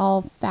 and they're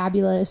all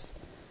fabulous.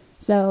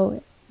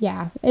 So,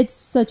 yeah, it's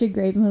such a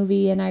great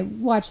movie, and I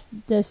watched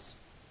this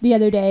the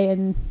other day,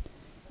 and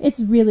it's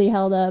really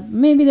held up.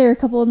 Maybe there are a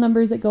couple of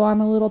numbers that go on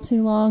a little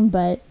too long,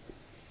 but,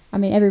 I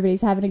mean,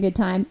 everybody's having a good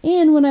time.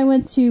 And when I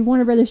went to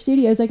Warner Brothers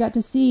Studios, I got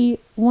to see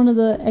one of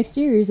the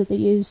exteriors that they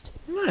used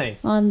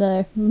on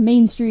the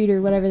main street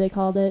or whatever they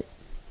called it.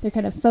 Their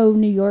kind of faux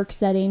New York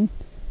setting.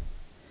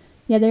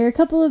 Yeah, there are a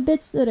couple of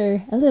bits that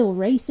are a little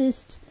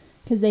racist,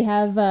 because they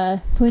have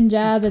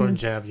Punjab and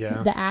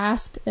the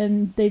Asp,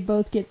 and they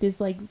both get this,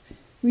 like,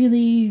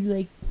 really,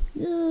 like,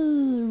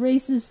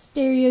 racist,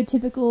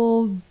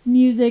 stereotypical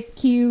music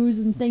cues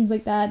and things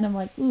like that, and I'm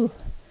like, ooh,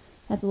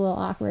 that's a little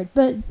awkward.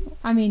 But,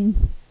 I mean,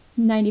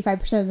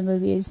 95% of the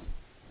movie is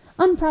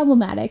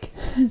unproblematic.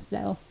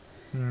 So,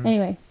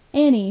 anyway,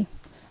 Annie,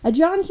 a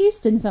John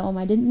Huston film.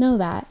 I didn't know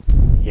that.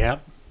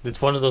 Yep.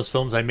 It's one of those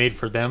films I made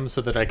for them so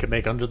that I could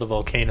make Under the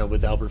Volcano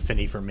with Albert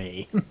Finney for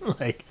me.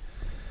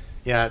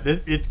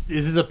 This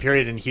is a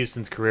period in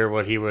Huston's career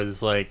where he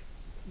was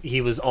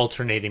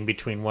alternating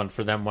between one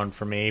for them, one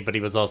for me, but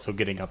he was also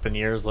getting up in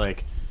years.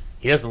 Like,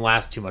 he doesn't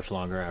last too much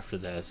longer after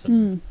this.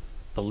 And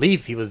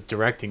believe he was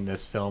directing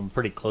this film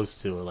pretty close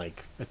to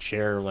like a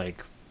chair,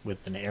 like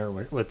with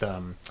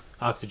an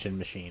oxygen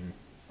machine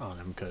on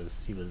him,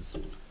 because he was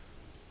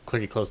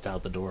pretty close to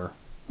out the door.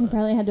 You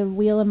probably had to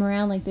wheel him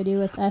around like they do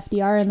with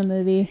FDR in the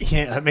movie.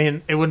 Yeah, I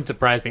mean, it wouldn't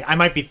surprise me. I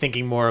might be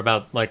thinking more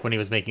about like when he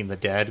was making The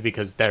Dead,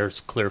 because there's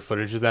clear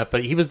footage of that,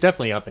 but he was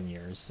definitely up in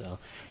years. So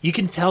you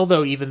can tell,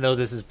 though, even though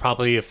this is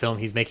probably a film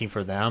he's making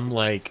for them,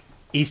 like,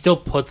 he still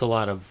puts a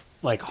lot of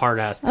like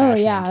hard-ass passion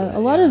into it. A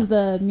lot of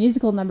the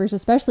musical numbers,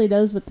 especially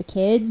those with the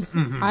kids,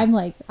 I'm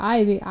like,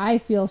 I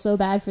feel so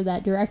bad for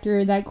that director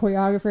and that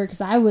choreographer,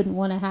 because I wouldn't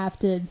want to have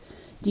to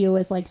deal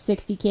with like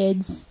 60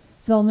 kids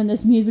filming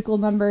this musical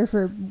number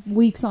for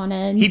weeks on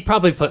end. He'd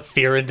probably put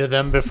fear into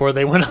them before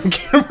they went on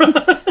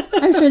camera.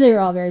 I'm sure they were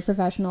all very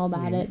professional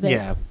about it. But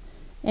yeah.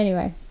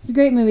 Anyway, it's a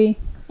great movie.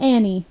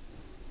 Annie.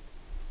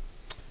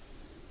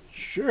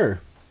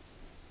 Sure.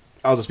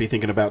 I'll just be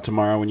thinking about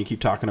tomorrow when you keep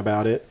talking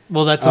about it.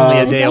 Well, that's only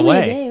a day away.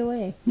 It's only a day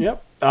away.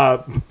 Yep.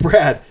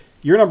 Brad,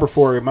 your number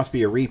 4, it must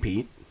be a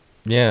repeat.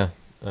 Yeah.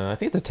 I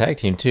think it's a tag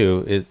team,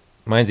 too.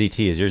 Mine's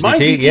E.T. Is yours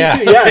Mine's E.T.?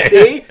 E.T. too. Yeah,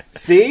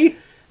 see?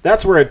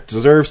 That's where it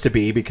deserves to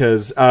be,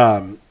 because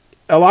a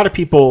lot of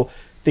people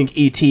think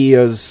E.T.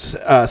 is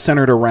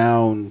centered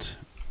around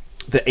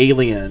the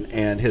alien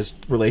and his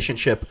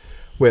relationship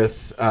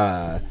with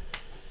the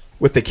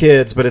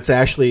kids, but it's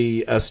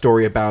actually a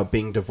story about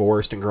being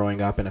divorced and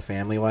growing up in a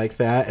family like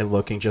that and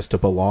looking just to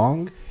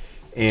belong.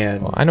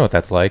 And I know what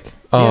that's like.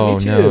 Yeah, me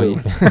too.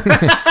 No.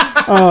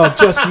 Oh,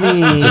 just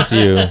me. Just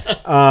you.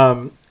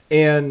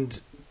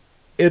 And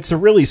it's a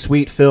really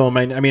sweet film.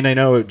 I mean, I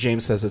know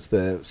James says it's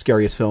the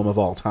scariest film of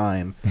all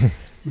time,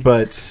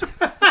 but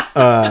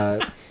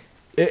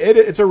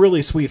it's a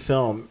really sweet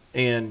film.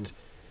 And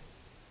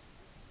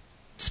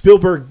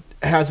Spielberg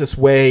has this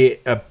way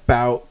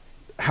about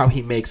how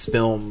he makes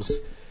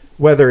films,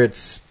 whether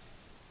it's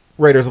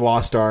Raiders of the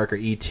Lost Ark or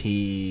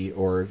E.T.,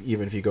 or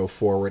even if you go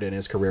forward in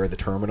his career, The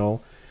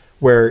Terminal,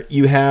 where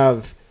you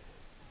have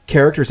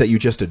characters that you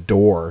just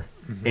adore,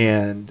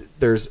 and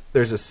there's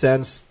a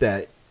sense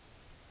that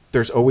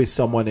there's always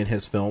someone in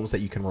his films that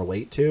you can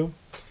relate to.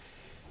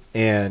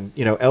 And,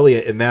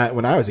 Elliot, in that,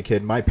 when I was a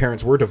kid, my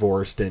parents were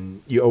divorced,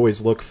 and you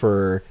always look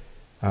for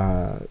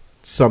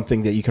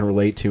something that you can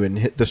relate to,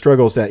 and the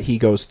struggles that he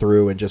goes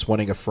through, and just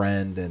wanting a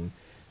friend, and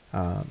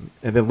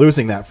then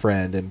losing that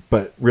friend,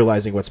 but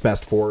realizing what's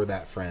best for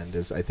that friend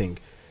is, I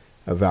think,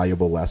 a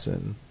valuable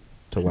lesson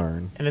to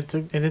learn. And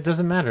it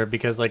doesn't matter,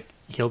 because like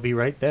he'll be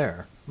right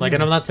there. Like,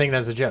 and I'm not saying that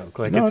as a joke.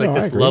 Like, it's like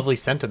this lovely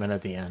sentiment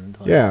at the end.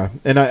 Like, yeah,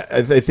 and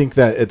I think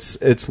that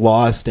it's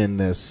lost in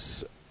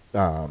this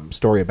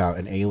story about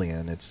an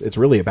alien. It's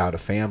really about a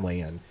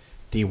family, and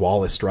Dee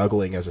Wallace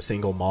struggling as a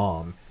single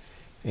mom.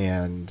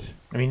 And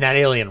I mean, that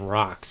alien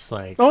rocks.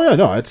 Like, oh yeah,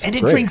 no, it's and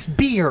great. It drinks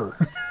beer.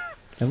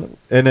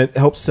 And it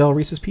helps sell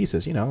Reese's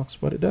Pieces.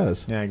 That's what it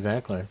does. Yeah,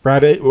 exactly.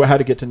 Brad, how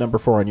to get to number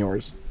 4 on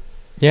yours?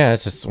 Yeah,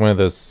 it's just one of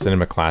those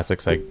cinema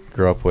classics I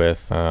grew up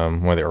with.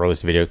 One of the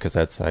earliest video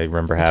cassettes I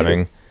remember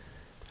having.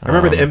 I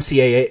remember the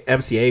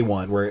MCA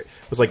one where it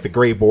was like the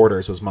gray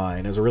borders was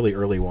mine. It was a really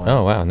early one.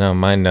 Oh, wow. No,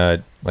 mine,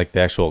 like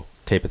the actual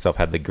tape itself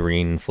had the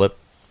green flip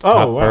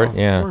top part.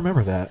 Yeah. I don't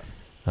remember that.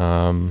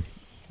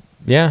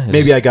 Yeah.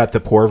 Maybe I got the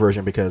poor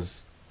version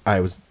because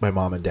my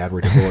mom and dad were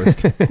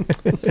divorced.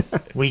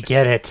 We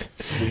get it.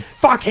 We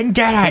fucking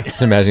get it.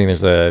 Just imagining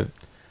there's at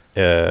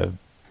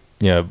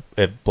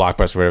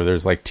Blockbuster or whatever,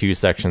 there's like 2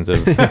 sections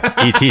of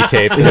ET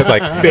tapes. There's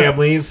like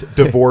families,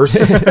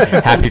 divorce,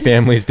 happy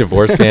families,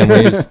 divorced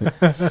families.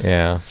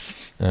 Yeah.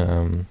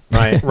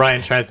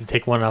 Ryan tries to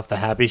take one off the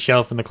happy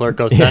shelf, and the clerk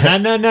goes,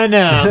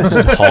 no.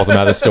 Just hauls him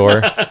out of the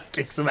store.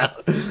 Kicks him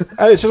out.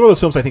 It's just one of those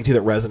films I think too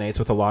that resonates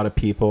with a lot of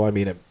people. I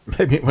mean,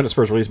 when it was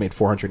first released, it made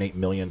 $408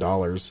 million. I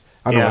don't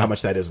know how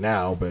much that is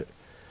now, but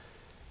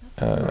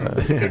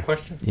good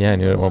question. Yeah, I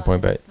knew it at one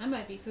point, but I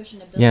might be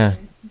pushing a $1 yeah,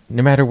 billion.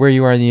 no matter where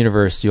you are in the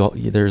universe,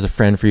 there's a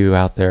friend for you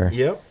out there.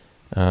 Yep.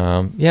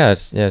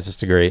 It's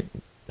just a great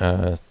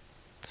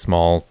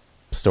small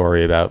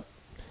story about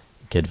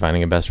a kid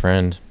finding a best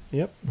friend.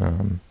 Yep.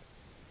 And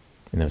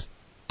those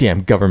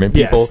damn government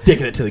people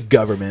sticking it to the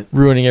government,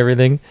 ruining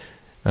everything.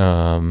 It's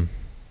I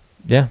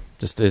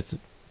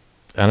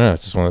don't know.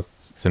 It's just one of the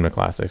cinema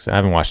classics. I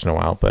haven't watched it in a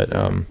while, but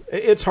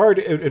it's hard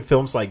in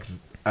films like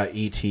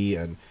E.T.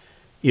 and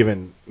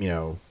even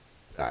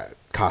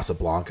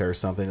Casablanca or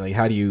something. Like,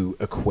 how do you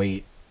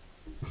equate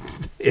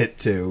it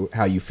to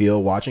how you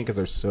feel watching? Because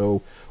they're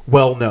so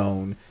well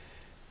known.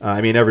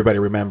 I mean, everybody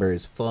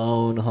remembers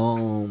 "Phone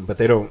Home," but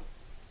they don't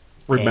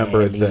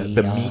remember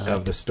the meat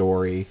of the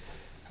story.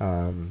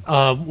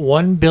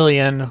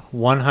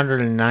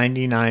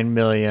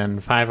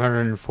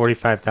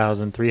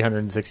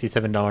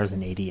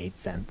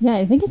 $1,199,545,367.88. Yeah,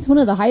 I think it's one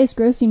of the highest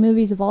grossing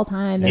movies of all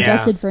time, Yeah.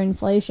 adjusted for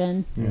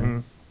inflation.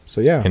 Mm-hmm.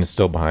 So yeah, and it's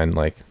still behind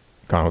like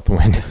Gone with the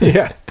Wind.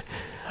 Yeah.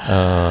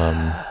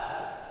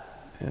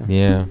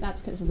 Yeah.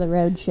 That's because of the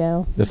road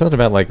show. There's something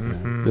about like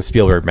the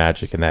Spielberg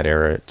magic in that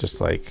era. It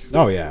just like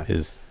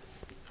is.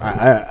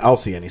 I'll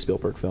see any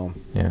Spielberg film.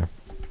 Yeah,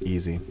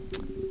 easy.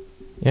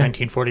 Yeah.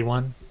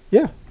 1941.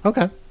 Yeah.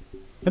 Okay.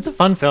 It's a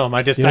fun film.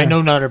 I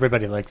know not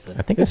everybody likes it.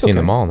 I think I've seen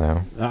them all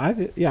now. I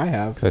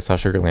have. Because I saw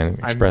Sugarland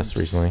Express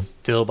recently.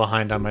 Still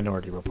behind on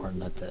Minority Report,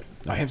 and that's it.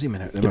 I haven't seen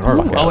Minority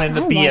Report. Oh, and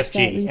the I watched that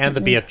BFG. And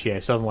the recently. BFG. I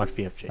still haven't watched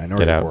BFG.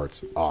 Minority Get out.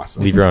 Report's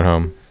awesome. Leave your own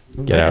home.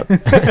 Get out.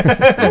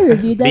 I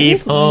reviewed that Leave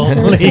recently home,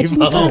 for leave Catching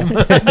the home.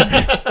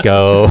 Classics.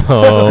 Go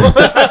home.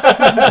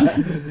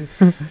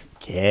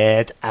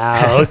 Get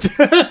out.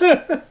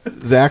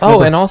 Zach.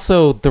 Oh, and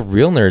also the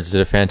Real Nerds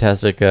did a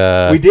fantastic.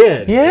 We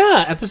did.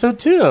 Yeah, episode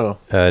 2.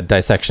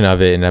 Dissection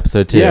of it in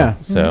episode 2. Yeah.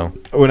 So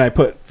when I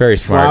put very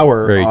smart,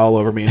 flour all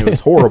over me, and it was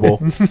horrible.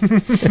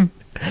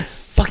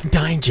 Fucking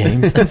dying,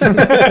 James.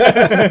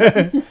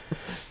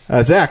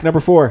 Zach, number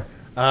 4.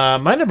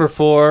 My number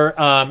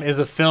 4 is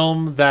a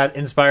film that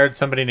inspired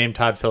somebody named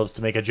Todd Phillips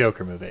to make a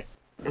Joker movie.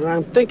 And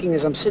I'm thinking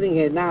as I'm sitting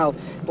here now,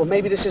 well,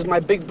 maybe this is my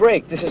big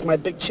break. This is my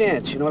big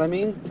chance. You know what I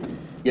mean?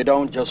 You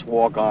don't just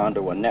walk on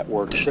to a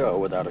network show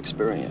without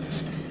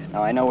experience.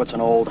 Now, I know it's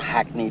an old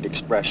hackneyed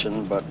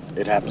expression, but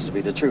it happens to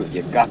be the truth.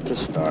 You got to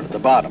start at the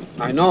bottom.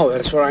 I know.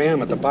 That's where I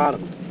am, at the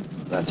bottom.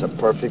 That's a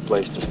perfect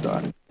place to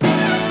start.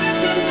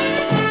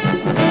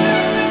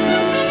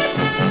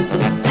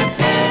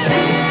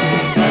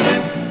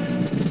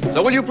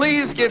 So will you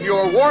please give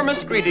your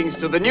warmest greetings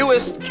to the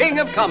newest king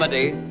of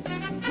comedy,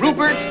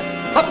 Rupert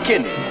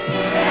Pupkin.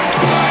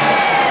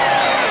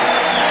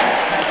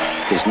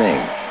 His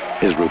name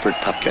is Rupert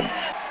Pupkin.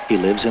 He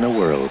lives in a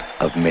world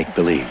of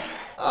make-believe.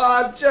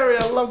 Oh, Jerry,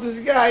 I love this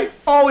guy.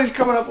 Always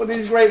coming up with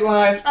these great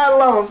lines. I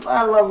love him.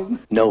 I love him.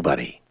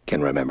 Nobody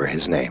can remember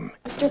his name.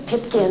 Mr.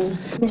 Pipkin.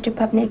 Mr.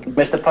 Pupnik.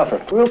 Mr.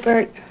 Puffer.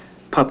 Rupert.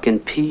 Pupkin,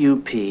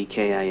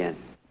 P-U-P-K-I-N.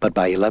 But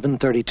by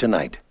 11:30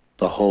 tonight,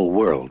 the whole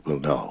world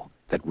will know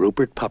that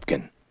Rupert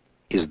Pupkin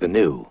is the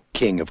new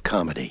king of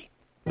comedy.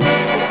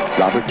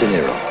 Robert De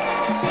Niro,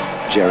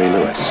 Jerry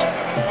Lewis,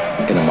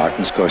 in a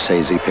Martin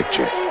Scorsese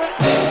picture.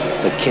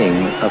 The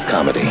king of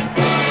comedy.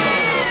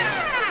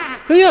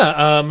 So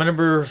yeah, my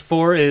number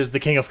 4 is The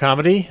King of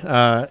Comedy.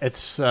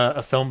 It's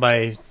a film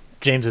by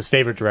James's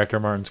favorite director,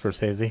 Martin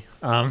Scorsese.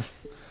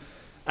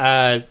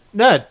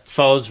 That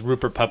follows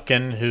Rupert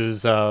Pupkin,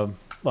 who's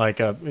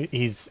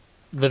he's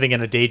living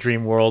in a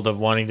daydream world of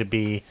wanting to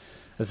be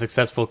a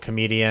successful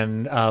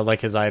comedian like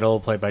his idol,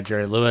 played by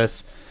Jerry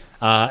Lewis.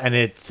 And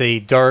it's a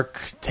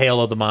dark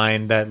tale of the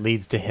mind that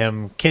leads to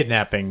him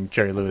kidnapping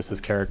Jerry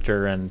Lewis's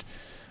character and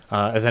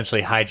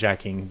essentially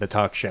hijacking the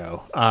talk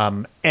show.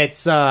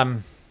 It's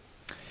a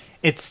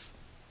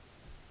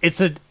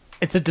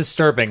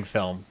disturbing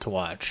film to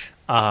watch,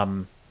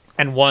 and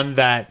one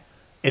that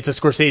it's a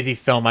Scorsese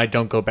film I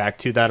don't go back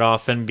to that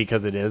often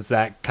because it is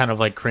that kind of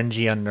like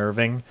cringy,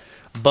 unnerving,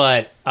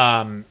 but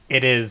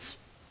it is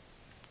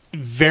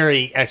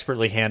very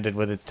expertly handled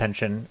with its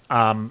tension.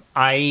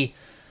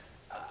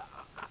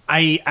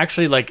 I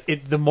actually like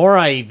it. The more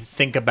I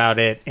think about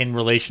it in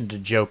relation to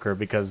Joker,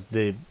 because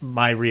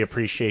my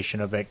reappreciation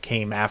of it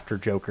came after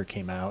Joker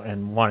came out,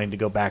 and wanting to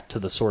go back to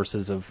the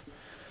sources of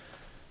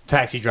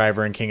Taxi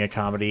Driver and King of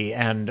Comedy,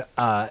 and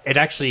it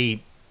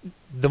actually,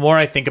 the more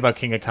I think about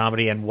King of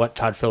Comedy and what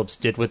Todd Phillips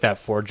did with that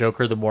for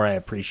Joker, the more I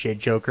appreciate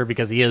Joker,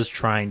 because he is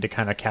trying to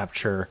kind of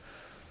capture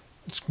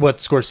what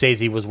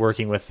Scorsese was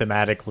working with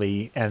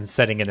thematically and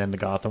setting it in the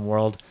Gotham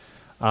world.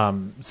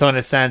 So in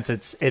a sense,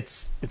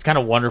 it's kind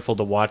of wonderful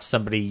to watch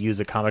somebody use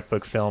a comic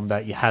book film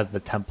that has the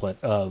template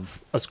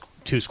of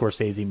two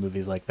Scorsese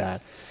movies like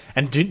that.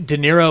 And De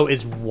Niro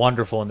is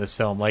wonderful in this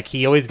film. Like,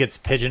 he always gets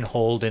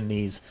pigeonholed in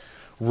these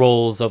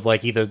roles of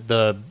like either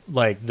the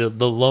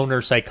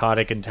loner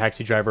psychotic in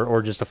Taxi Driver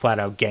or just a flat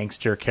out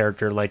gangster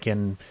character like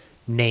in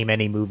name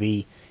any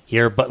movie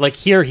here. But like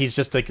here he's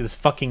just like this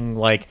fucking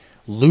like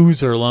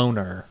loser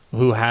loner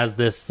who has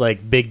this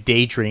like big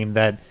daydream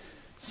that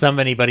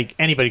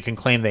anybody can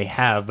claim they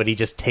have, but he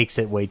just takes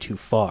it way too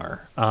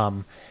far.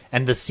 And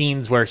the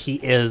scenes where he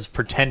is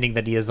pretending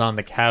that he is on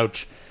the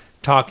couch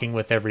talking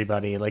with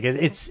everybody, like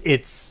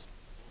it's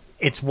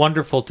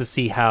wonderful to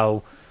see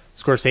how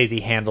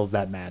Scorsese handles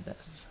that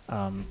madness.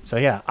 So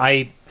yeah,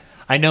 I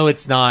know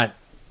it's not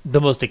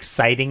the most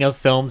exciting of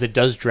films. It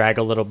does drag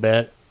a little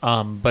bit,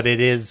 but it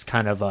is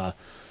kind of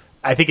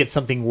I think it's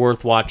something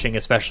worth watching,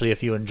 especially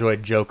if you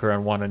enjoyed Joker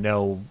and want to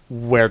know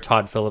where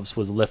Todd Phillips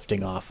was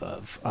lifting off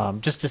of,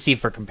 just to see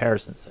for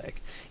comparison's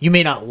sake. You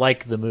may not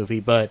like the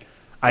movie, but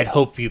I'd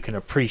hope you can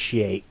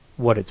appreciate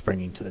what it's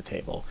bringing to the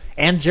table.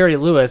 And Jerry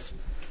Lewis,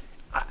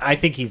 I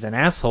think he's an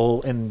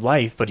asshole in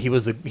life, but he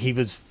was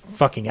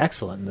fucking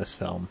excellent in this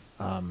film.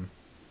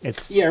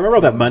 Remember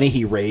all that money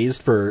he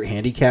raised for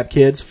handicapped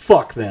kids?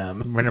 Fuck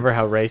them. Remember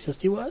how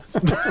racist he was?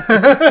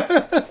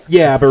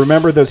 Yeah, but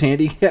remember those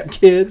handicapped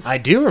kids? I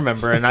do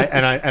remember, and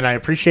I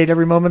appreciate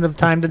every moment of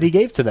time that he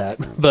gave to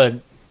that.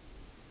 But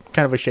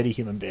kind of a shitty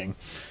human being.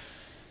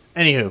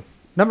 Anywho,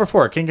 number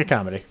 4, King of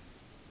Comedy.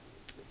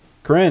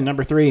 Corinne,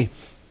 number 3.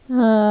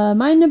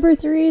 My number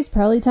 3 is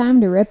probably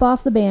time to rip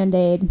off the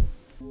Band-Aid.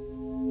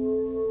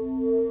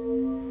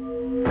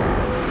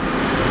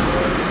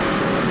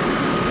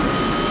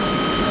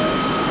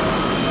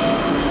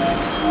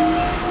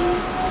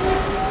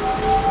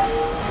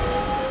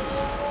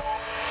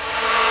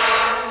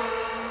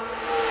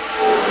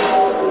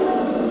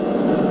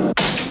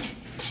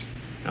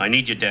 I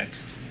need your deck.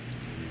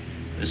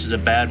 This is a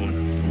bad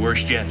one, the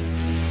worst yet.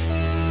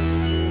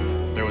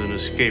 There was an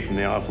escape from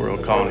the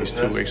off-world colonies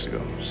 2 weeks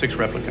ago. 6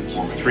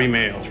 replicants, 3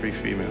 male, 3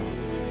 female.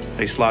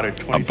 They slaughtered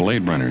 20... A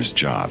Blade Runner's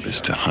job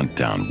is to hunt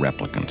down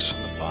replicants.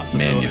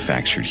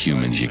 Manufactured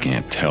humans you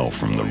can't tell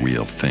from the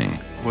real thing.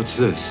 What's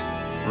this?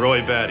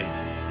 Roy Batty.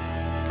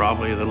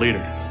 Probably the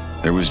leader.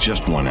 There was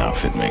just one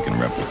outfit making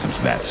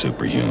replicants that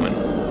superhuman.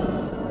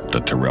 The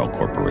Tyrell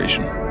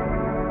Corporation.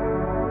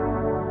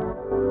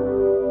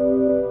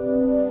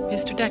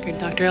 Mr. Deckard,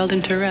 Dr.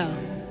 Eldon Tyrell.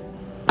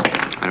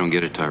 I don't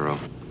get it, Tyrell.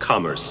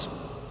 Commerce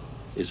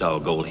is our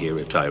goal here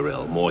at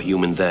Tyrell. More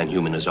human than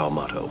human is our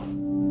motto.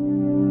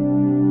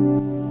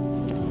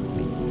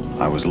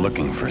 I was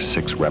looking for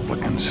 6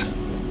 replicants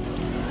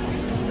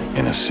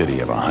in a city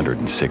of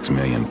 106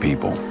 million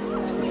people.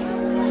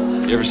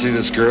 You ever see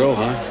this girl,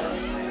 huh?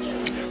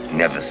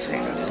 Never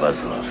seen a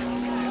Buzzlove.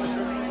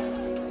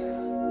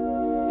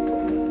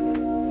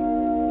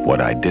 What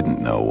I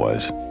didn't know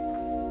was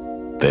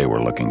they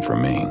were looking for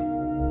me.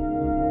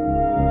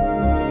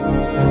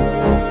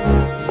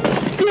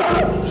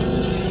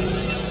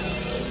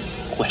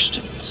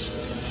 Questions?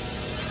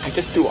 I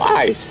just do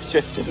eyes.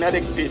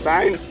 Genetic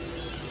design.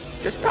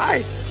 Just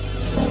eyes.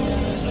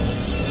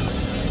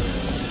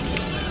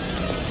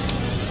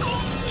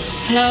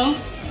 Hello?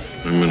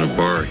 I'm in a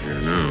bar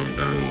here now,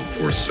 down in the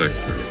 4th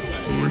sector.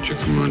 Why don't you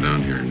come on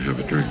down here and have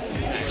a drink?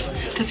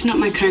 That's not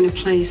my kind of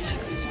place.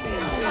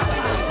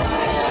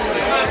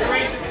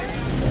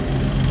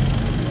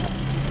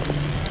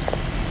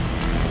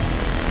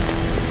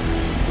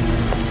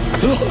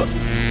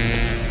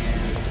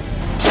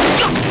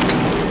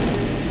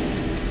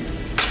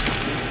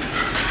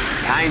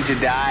 Time to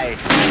die.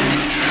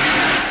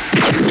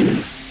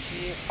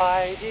 If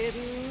I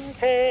didn't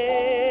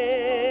care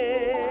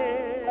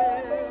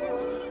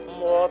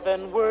more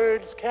than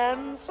words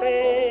can say,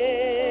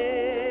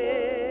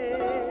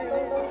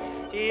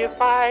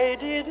 if I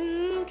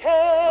didn't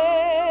care,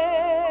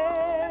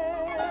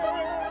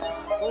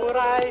 would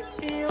I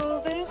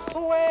feel this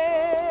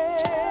way?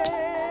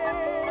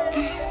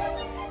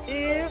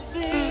 If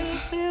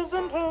this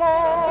isn't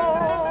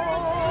love,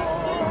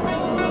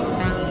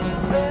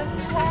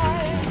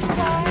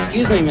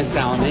 Excuse me, Miss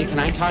Salome, can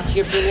I talk to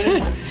you for a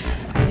minute?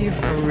 Are you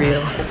for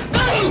real?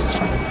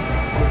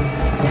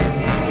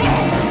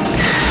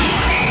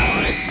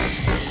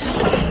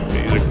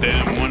 He's a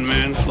damn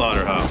one-man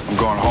slaughterhouse. I'm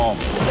going home.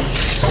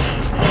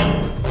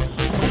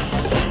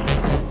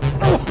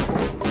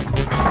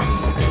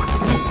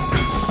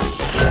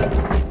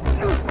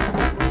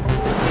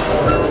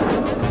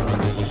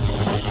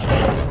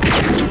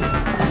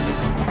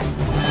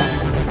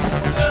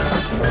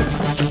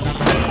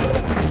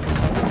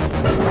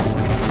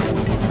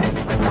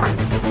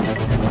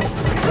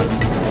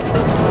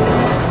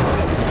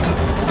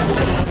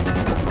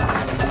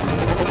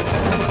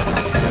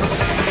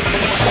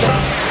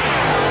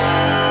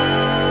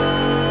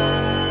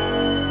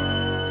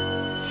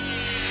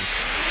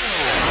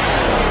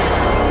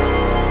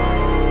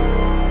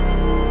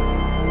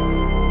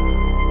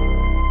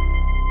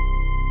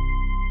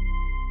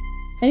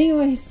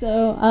 Anyway,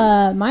 so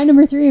my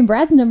number 3 and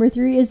Brad's number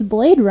 3 is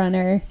Blade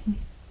Runner.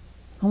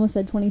 Almost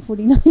said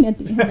 2049 at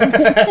the end of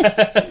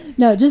it.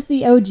 No, just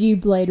the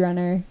OG Blade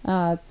Runner.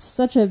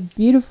 Such a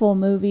beautiful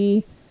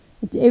movie.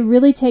 It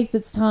really takes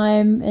its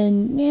time,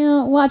 and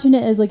watching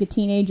it as like a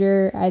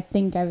teenager, I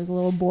think I was a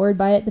little bored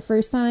by it the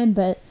first time,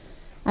 but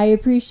I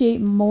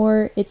appreciate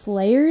more its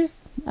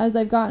layers as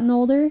I've gotten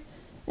older.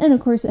 And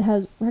of course it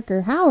has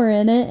Rutger Hauer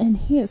in it, and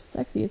he is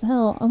sexy as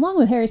hell, along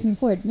with Harrison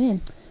Ford.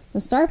 Man, the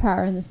star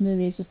power in this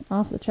movie is just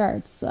off the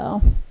charts.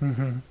 So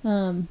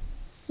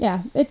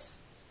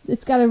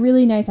it's got a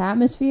really nice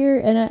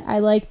atmosphere, and I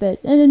like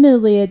that. And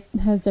admittedly it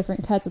has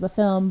different cuts of the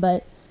film,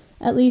 but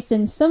at least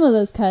in some of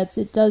those cuts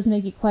it does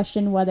make you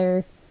question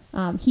whether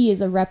he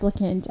is a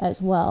replicant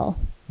as well.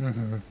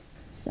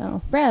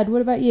 So Brad,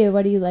 what about you?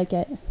 Why do you like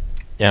it?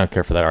 Yeah, I don't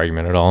care for that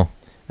argument at all.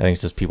 I think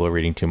it's just people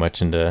reading too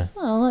much into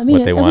well, I mean,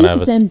 what they want at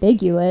least it's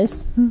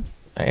ambiguous.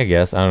 I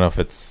guess. I don't know if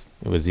it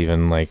was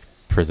even like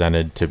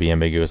presented to be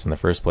ambiguous in the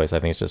first place.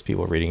 I think it's just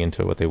people reading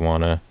into what they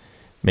want to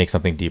make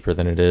something deeper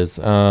than it is.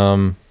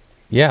 I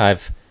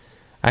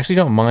actually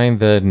don't mind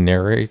the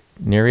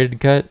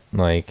narrated cut.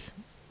 Like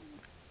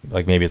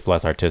maybe it's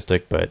less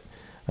artistic, but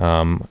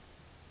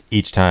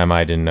each time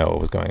I didn't know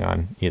what was going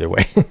on either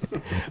way.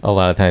 A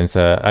lot of times,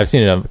 I've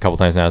seen it a couple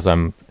times now, so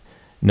I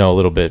know a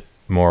little bit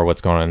more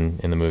what's going on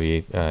in the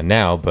movie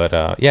now. But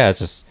it's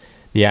just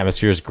the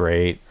atmosphere is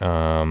great.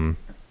 The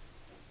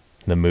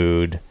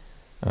mood,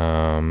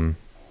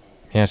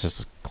 it's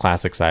just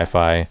classic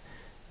sci-fi.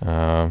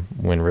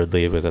 When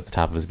Ridley was at the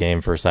top of his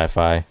game for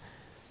sci-fi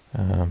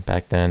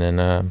back then,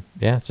 and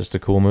it's just a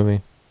cool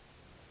movie.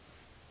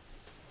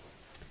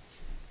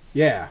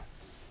 Yeah,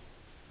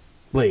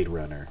 Blade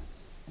Runner.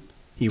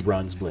 He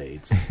runs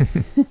blades.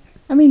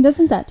 I mean,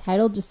 doesn't that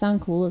title just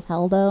sound cool as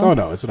hell, though? Oh,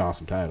 no, it's an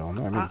awesome title. I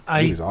mean, the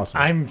movie's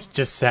awesome. I'm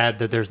just sad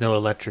that there's no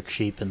electric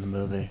sheep in the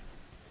movie.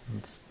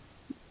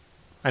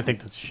 I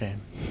think that's a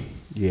shame.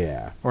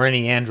 Yeah. Or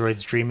any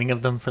androids dreaming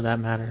of them, for that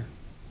matter.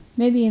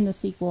 Maybe in the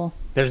sequel.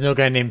 There's no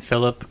guy named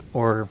Philip,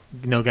 or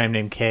no guy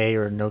named Kay,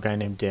 or no guy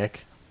named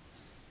Dick.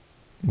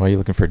 Why are you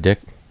looking for Dick?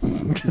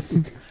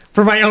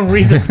 For my own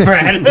reasons,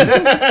 Brad.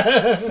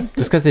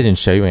 Just because they didn't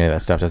show you any of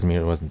that stuff doesn't mean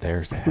it wasn't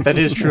there. Sam. That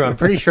is true. I'm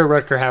pretty sure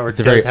Rutger Hauer It's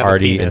a very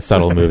arty and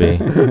subtle movie.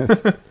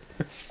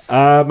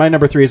 My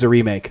number 3 is a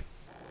remake.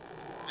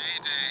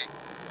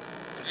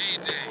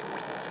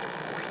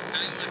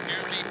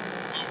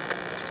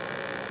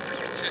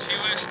 This is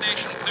U.S.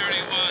 Station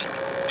 31.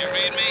 You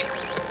read me?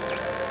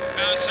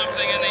 Found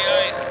something in the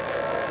ice.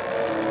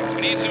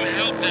 We need some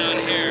help down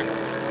here.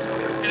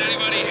 Can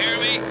anybody hear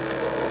me?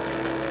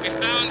 We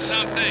found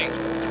something.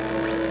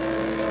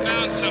 We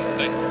found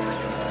something.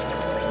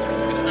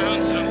 We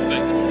found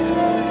something.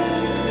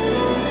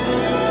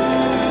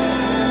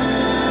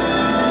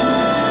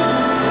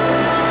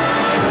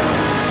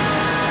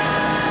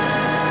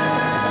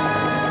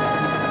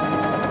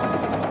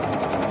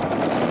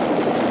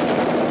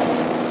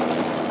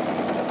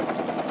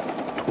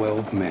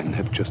 Men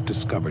have just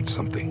discovered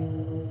something.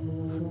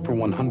 For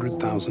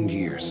 100,000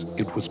 years,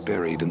 it was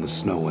buried in the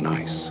snow and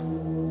ice.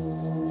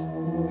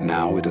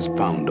 Now it has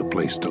found a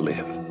place to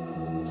live.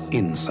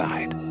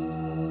 Inside.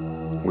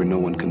 Where no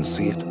one can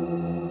see it,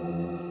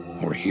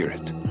 or hear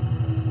it,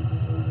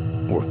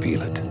 or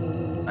feel it.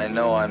 I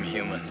know I'm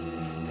human.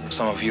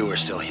 Some of you are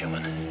still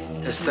human.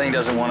 This thing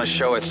doesn't want to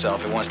show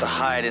itself. It wants to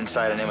hide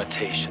inside an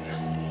imitation.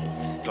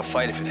 It'll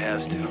fight if it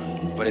has to,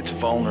 but it's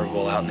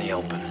vulnerable out in the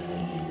open.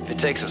 If it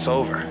takes us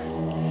over,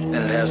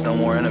 then it has no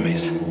more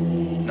enemies.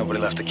 Nobody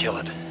left to kill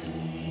it.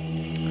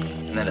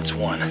 And then it's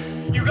won.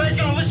 You guys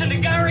gonna listen to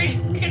Gary?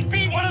 He can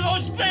beat one of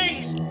those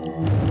things!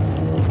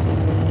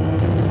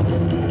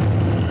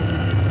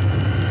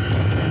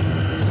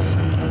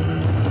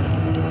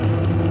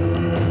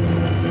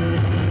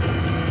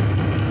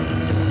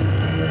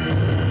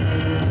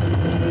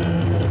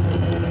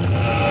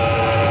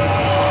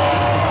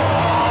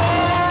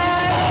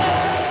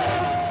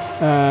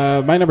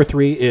 My number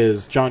 3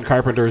 is John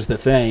Carpenter's The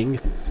Thing,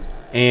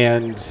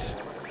 and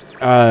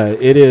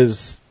it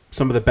is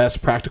some of the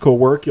best practical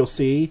work you'll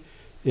see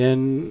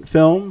in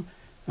film.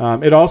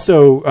 It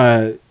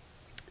also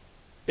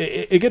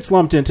it gets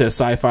lumped into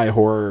sci-fi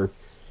horror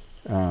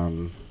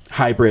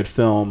hybrid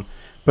film,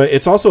 but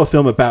it's also a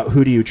film about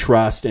who do you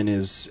trust, and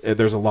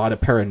there's a lot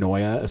of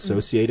paranoia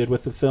associated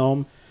with the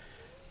film.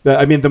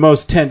 I mean, the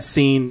most tense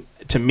scene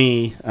to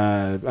me,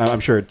 I'm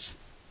sure it's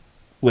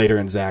later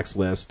in Zach's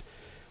list,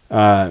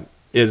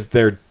 is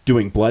they're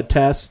doing blood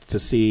tests to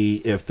see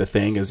if the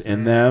thing is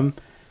in them.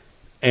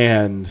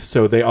 And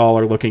so they all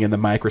are looking in the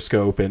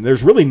microscope, and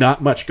there's really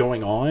not much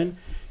going on.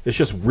 It's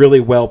just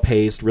really well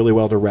paced, really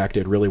well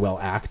directed, really well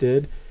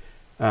acted.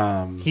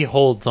 He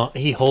holds on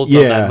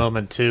that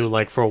moment too,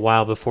 like for a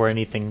while before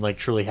anything like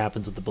truly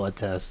happens with the blood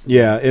test.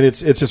 Yeah, and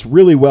it's just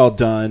really well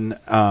done.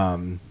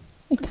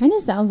 It kind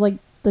of sounds like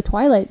The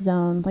Twilight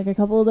Zone, like a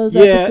couple of those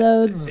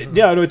episodes.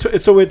 Yeah, no,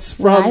 so it's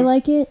from. I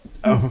like it.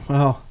 Oh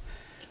well.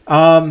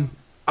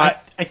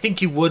 I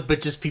think you would,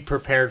 but just be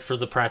prepared for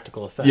the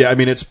practical effects. Yeah, I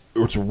mean it's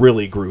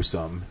really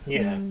gruesome.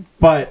 Yeah,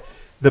 but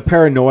the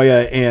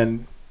paranoia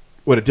and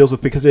what it deals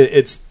with, because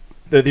it's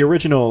the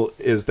original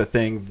is The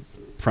Thing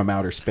from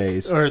outer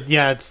space. Or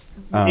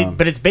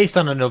but it's based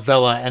on a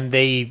novella, and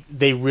they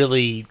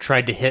really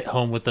tried to hit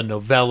home with the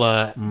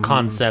novella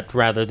concept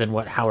rather than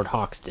what Howard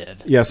Hawks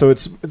did. Yeah, so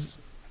it's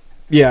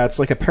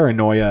like a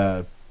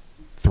paranoia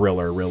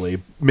thriller,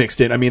 really mixed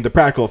in. I mean, the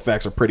practical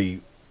effects are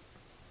pretty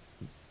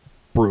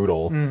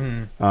brutal,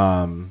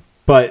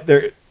 but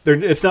they're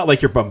it's not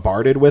like you're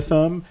bombarded with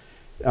them.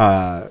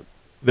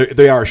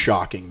 They are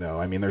shocking, though.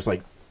 I mean, there's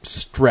like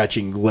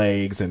stretching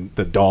legs and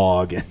the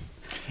dog,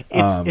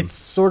 and it's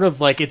sort of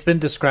like it's been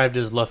described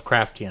as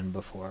Lovecraftian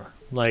before.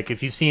 Like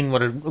if you've seen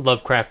what a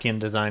Lovecraftian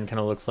design kind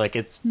of looks like,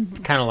 it's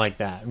kind of like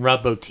that. And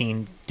Rob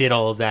Bottin did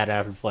all of that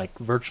out of like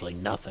virtually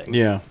nothing.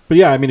 Yeah, but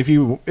yeah, I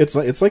mean,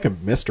 it's like a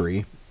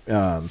mystery,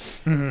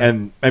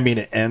 and I mean,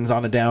 it ends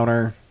on a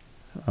downer.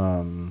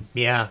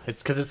 Yeah,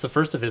 it's because it's the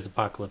first of his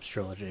Apocalypse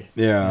trilogy.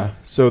 Yeah,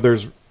 so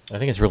I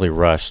think it's really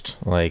rushed.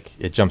 Like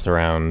it jumps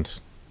around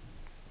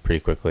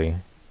pretty quickly.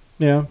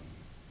 Yeah,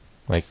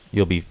 like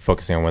you'll be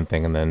focusing on one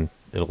thing and then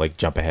it'll like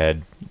jump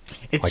ahead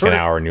it's an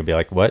hour, and you'll be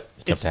like, "What?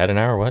 It jumped ahead an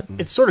hour? What?"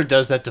 It sort of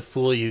does that to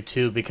fool you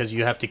too, because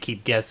you have to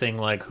keep guessing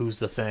like who's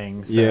the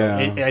thing. So yeah,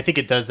 I think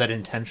it does that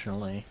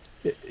intentionally.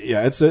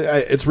 Yeah,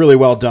 it's really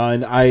well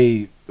done.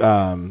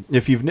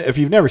 If you've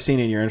never seen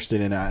it and you're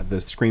interested in it,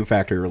 the Scream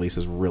Factory release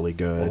is really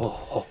good.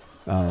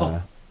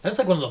 That's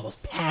like one of the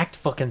most packed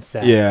fucking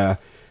sets. Yeah,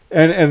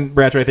 and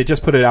Brad's right. They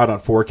just put it out on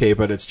 4K,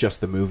 but it's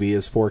just the movie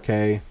is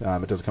 4K.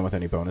 It doesn't come with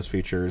any bonus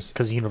features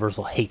because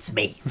Universal hates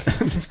me.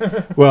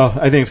 Well,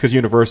 I think it's because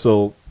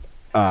Universal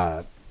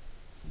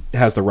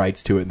has the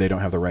rights to it, and they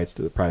don't have the rights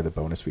to probably the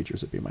bonus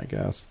features, would be my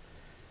guess.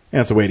 And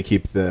it's a way to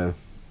keep it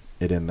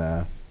in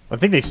the. I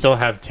think they still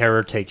have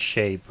Terror Takes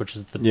Shape, which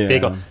is the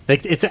big.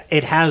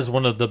 It has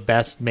one of the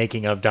best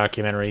making of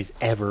documentaries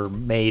ever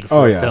made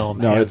for a film.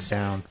 No,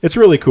 it's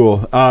really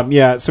cool.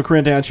 So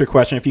Corinne, to answer your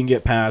question, if you can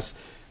get past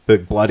the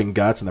blood and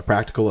guts and the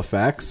practical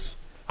effects,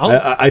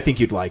 I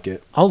think you'd like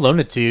it. I'll loan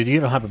it to you.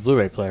 You don't have a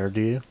Blu-ray player,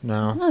 do you?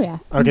 No. Oh yeah.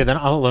 Okay, then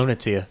I'll loan it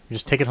to you.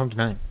 Just take it home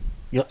tonight.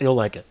 You'll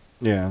like it.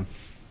 Yeah.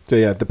 So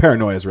yeah, the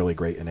paranoia is really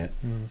great in it,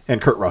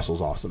 and Kurt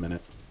Russell's awesome in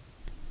it.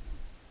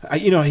 I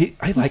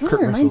like Kurt Russell.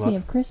 Reminds me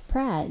of Chris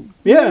Pratt.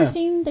 Yeah,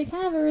 they kind of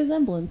have a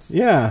resemblance.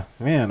 Yeah,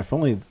 man. If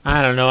only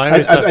I don't know.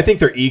 I think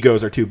their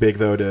egos are too big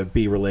though to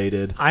be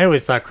related. I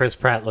always thought Chris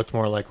Pratt looked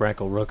more like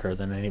Raquel Rooker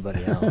than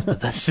anybody else,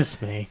 but that's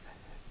just me.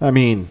 I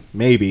mean,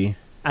 maybe.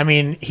 I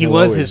mean, he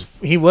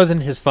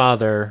wasn't his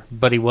father,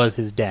 but he was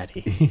his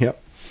daddy.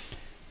 Yep.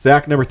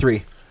 Zach, number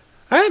 3.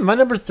 All right, my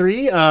number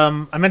 3.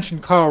 I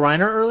mentioned Carl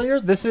Reiner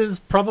earlier. This is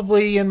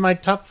probably in my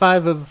top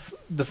 5 of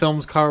the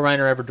films Carl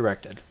Reiner ever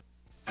directed.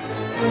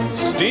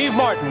 Steve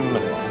Martin,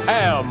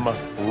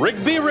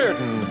 Rigby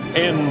Reardon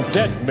in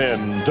Dead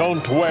Men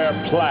Don't Wear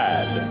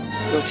Plaid.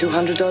 Will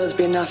 $200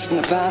 be enough in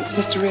advance,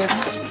 Mr. Reardon?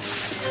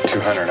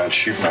 $200, I'd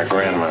shoot my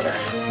grandmother.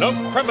 No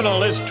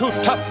criminal is too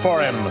tough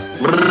for him.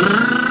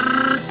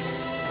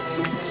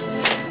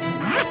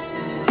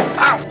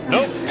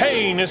 No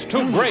pain is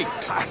too great.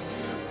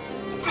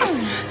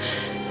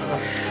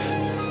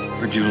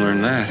 Where'd you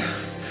learn that?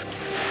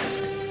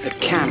 At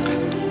camp.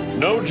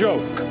 No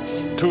joke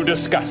too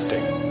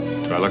disgusting.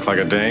 Do I look like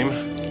a dame?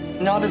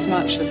 Not as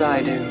much as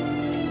I do.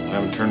 I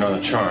haven't turned on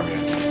the charm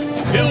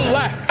yet. He'll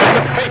laugh in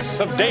the face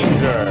of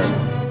danger.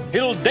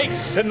 He'll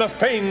dace in the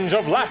fange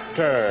of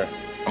laughter.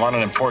 I'm on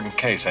an important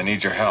case. I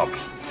need your help.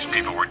 These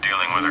people we're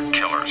dealing with are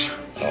killers.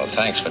 Well,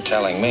 thanks for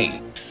telling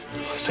me.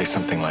 Say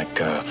something like,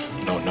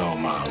 no,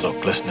 Ma,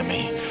 look, listen to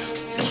me.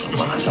 No,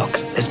 Ma,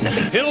 look, listen to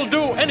me. He'll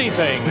do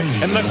anything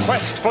in the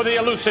quest for the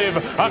elusive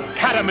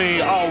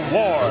Academy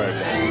Award.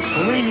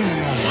 Cleaning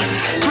woman.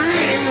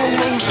 Cleaning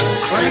woman.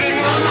 Cleaning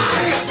woman.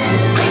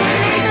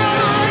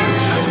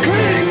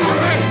 Cleaning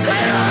woman.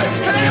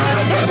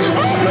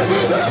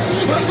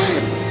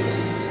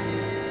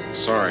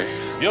 Sorry.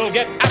 You'll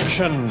get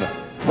action,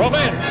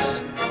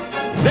 romance,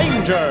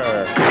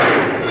 danger,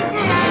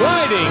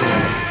 sliding,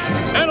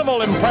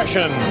 animal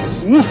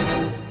impressions,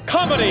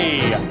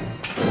 comedy,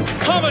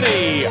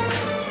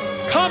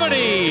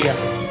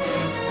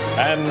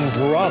 and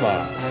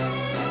drama.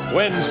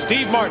 When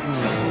Steve Martin,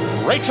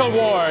 Rachel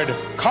Ward,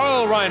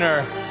 Carl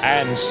Reiner,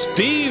 and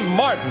Steve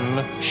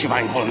Martin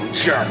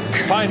jerk.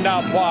 Find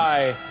out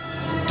why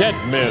dead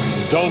men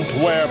don't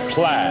wear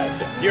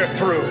plaid. You're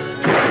through.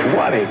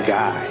 What a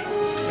guy.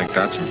 I think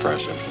that's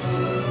impressive.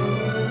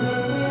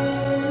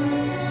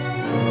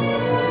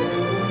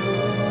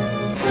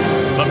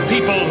 The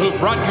people who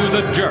brought you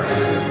the jerk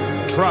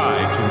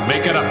try to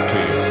make it up to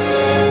you.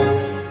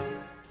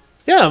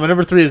 Yeah, my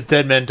number 3 is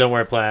Dead Men Don't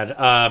Wear Plaid.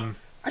 I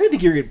didn't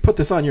think you were going to put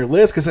this on your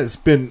list because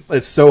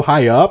it's so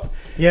high up.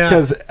 Yeah.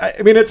 Because,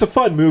 I mean, it's a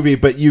fun movie,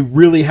 but you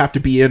really have to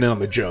be in on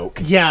the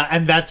joke. Yeah,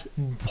 and that's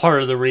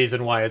part of the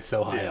reason why it's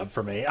so high up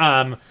for me.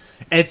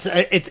 It's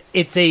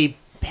a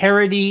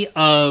parody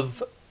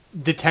of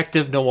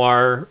detective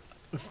noir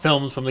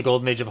films from the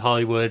golden age of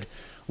Hollywood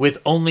with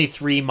only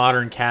 3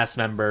 modern cast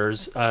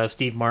members,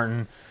 Steve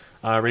Martin,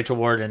 Rachel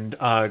Ward, and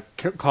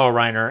Carl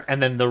Reiner,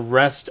 and then the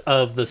rest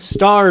of the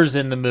stars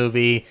in the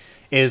movie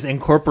is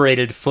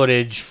incorporated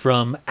footage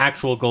from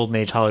actual Golden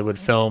Age Hollywood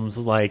films.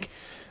 Like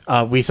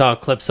we saw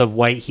clips of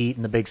White Heat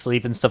and The Big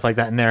Sleep and stuff like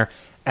that in there.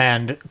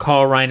 And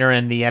Carl Reiner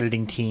and the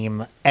editing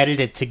team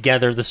edited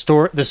together. The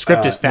script is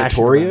fashionable.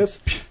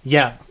 Notorious?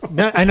 Yeah.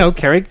 No, I know.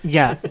 Cary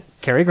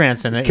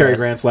Grant's in it. Cary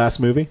Grant's last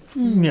movie?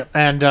 Yeah.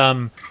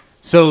 And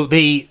so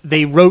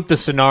they wrote the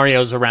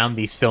scenarios around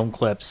these film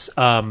clips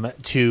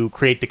to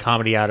create the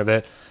comedy out of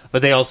it.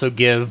 But they also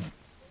give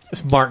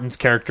Martin's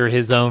character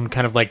his own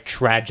kind of like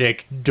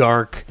tragic,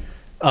 dark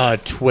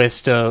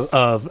twist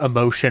of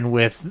emotion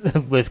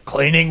with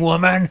cleaning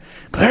woman.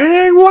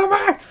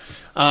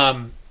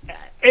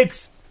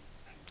 It's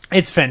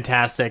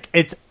fantastic.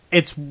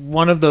 It's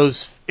one of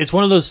those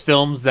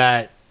films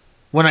that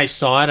when I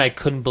saw it, I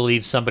couldn't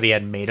believe somebody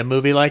had made a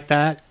movie like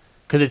that,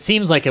 because it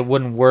seems like it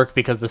wouldn't work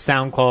because the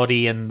sound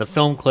quality and the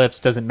film clips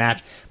doesn't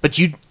match. But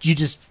you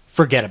just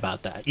forget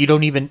about that.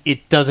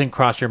 It doesn't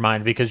cross your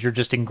mind because you're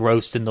just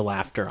engrossed in the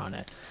laughter on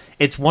it.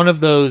 It's one of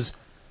those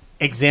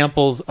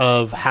examples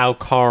of how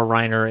Carl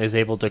Reiner is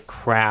able to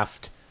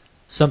craft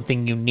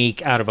something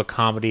unique out of a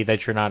comedy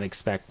that you're not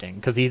expecting,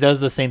 because he does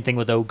the same thing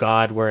with Oh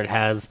God, where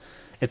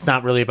it's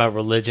not really about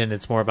religion,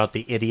 it's more about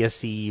the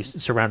idiocy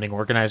surrounding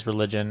organized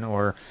religion,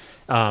 or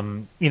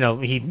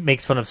he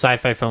makes fun of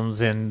sci-fi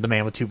films in The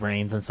Man with Two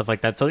Brains and stuff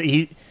like that. So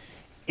it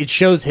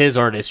shows his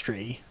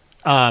artistry,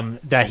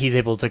 that he's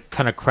able to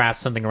kind of craft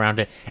something around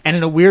it. And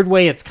in a weird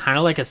way, it's kind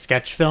of like a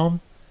sketch film,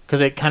 because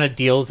it kind of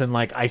deals in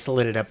like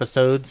isolated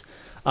episodes.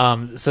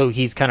 So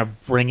he's kind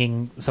of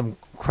bringing some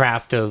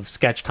craft of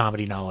sketch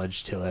comedy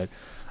knowledge to it.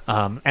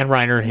 And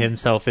Reiner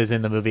himself is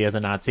in the movie as a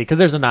Nazi, because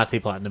there's a Nazi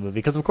plot in the movie,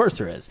 because of course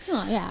there is.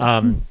 Oh,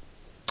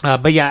 yeah.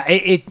 But yeah,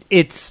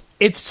 it's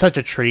such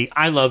a treat.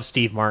 I love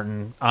Steve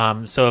Martin.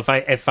 So if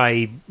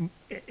I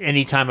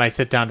anytime I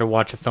sit down to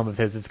watch a film of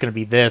his, it's going to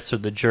be this or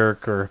The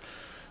Jerk or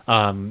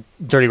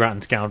Dirty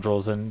Rotten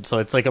Scoundrels. And so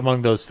it's like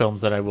among those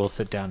films that I will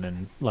sit down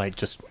and like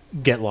just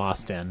get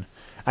lost in.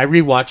 I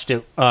rewatched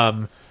it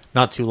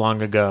not too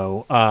long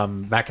ago,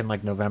 back in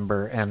like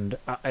November, and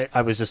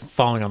I was just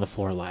falling on the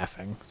floor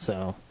laughing.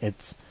 So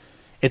it's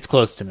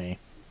close to me.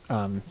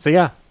 So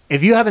yeah,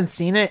 if you haven't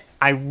seen it,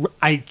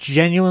 I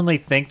genuinely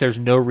think there's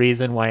no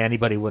reason why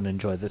anybody wouldn't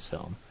enjoy this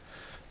film.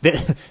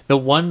 The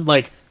one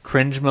like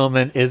cringe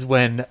moment is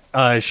when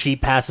she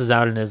passes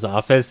out in his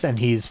office and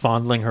he's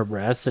fondling her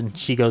breasts, and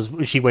she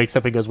wakes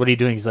up and goes, "What are you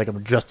doing?" He's like, "I'm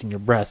adjusting your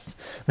breasts."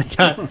 They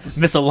got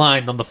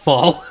misaligned on the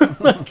fall.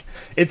 Like,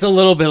 it's a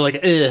little bit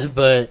like,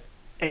 but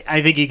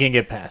I think you can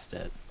get past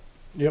it.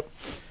 Yep.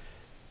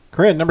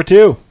 Corinne, number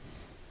 2.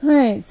 All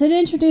right, so to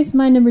introduce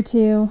my number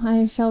 2,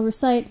 I shall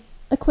recite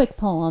a quick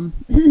poem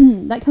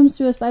that comes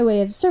to us by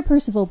way of Sir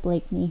Percival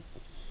Blakeney.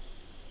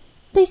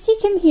 They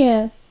seek him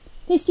here,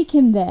 they seek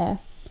him there.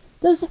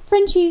 Those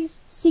Frenchies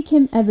seek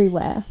him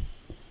everywhere.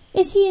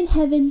 Is he in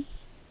heaven?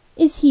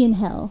 Is he in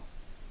hell?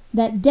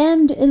 That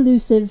damned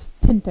elusive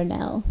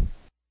Pimpernel.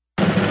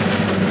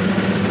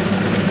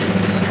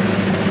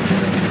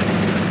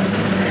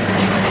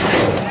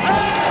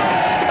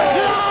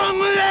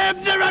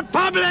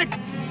 Republic!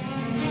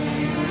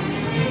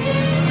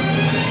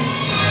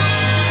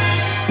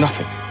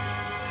 Nothing.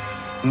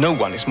 No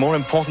one is more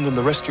important than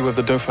the rescue of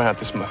the Dauphin at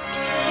this moment.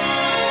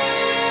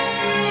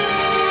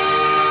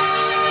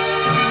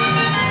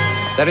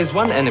 There is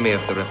one enemy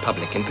of the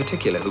Republic in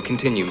particular who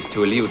continues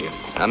to elude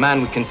us. A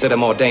man we consider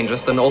more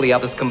dangerous than all the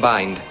others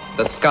combined.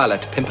 The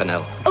Scarlet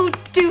Pimpernel. Oh,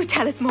 do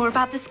tell us more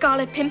about the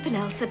Scarlet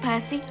Pimpernel, Sir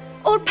Percy.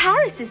 All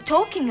Paris is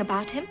talking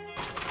about him.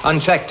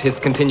 Unchecked, his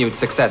continued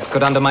success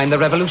could undermine the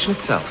revolution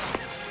itself.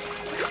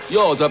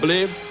 Yours, I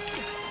believe.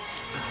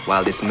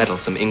 While this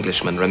meddlesome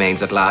Englishman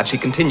remains at large, he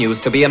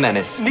continues to be a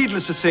menace.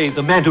 Needless to say,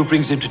 the man who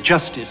brings him to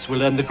justice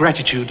will earn the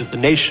gratitude of the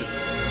nation.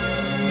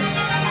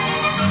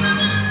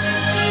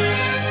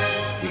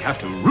 We have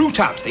to root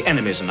out the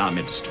enemies in our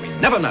midst. We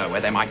never know where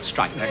they might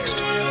strike next.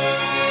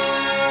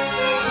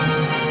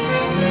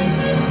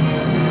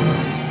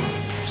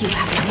 You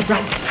have no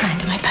right to pry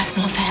into my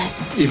personal affairs.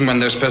 Even when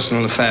those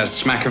personal affairs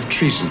smack of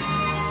treason.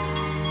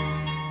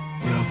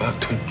 We are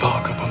about to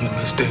embark upon the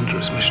most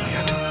dangerous mission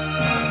yet.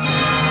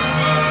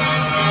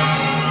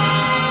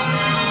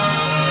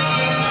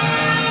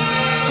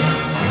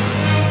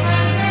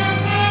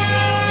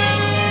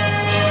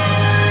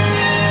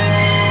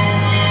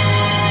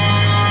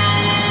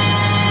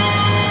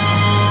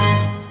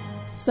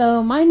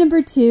 So my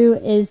number 2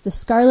 is The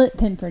Scarlet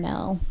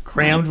Pimpernel.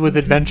 Crammed with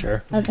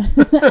adventure.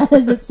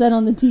 As it said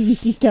on the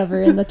DVD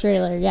cover in the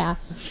trailer, yeah.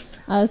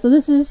 So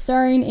this is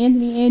starring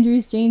Anthony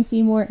Andrews, Jane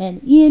Seymour,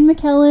 and Ian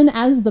McKellen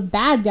as the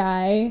bad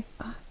guy.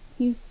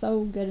 He's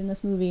so good in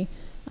this movie.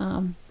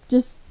 I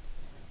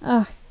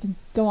could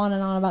go on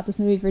and on about this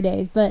movie for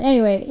days. But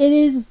anyway, it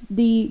is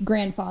the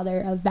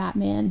grandfather of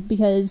Batman,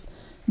 because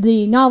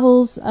the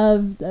novels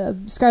of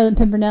Scarlet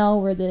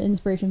Pimpernel were the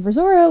inspiration for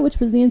Zorro, which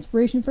was the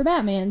inspiration for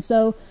Batman.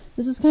 So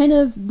this is kind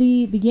of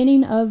the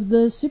beginning of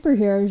the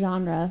superhero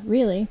genre,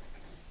 really.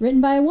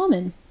 Written by a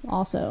woman,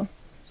 also.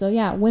 So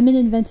yeah, women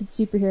invented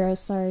superheroes.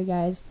 Sorry,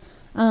 guys.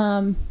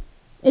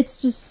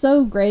 It's just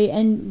so great,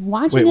 and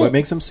watching Wait, what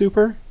makes him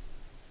super?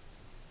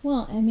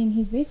 Well, I mean,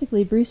 he's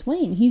basically Bruce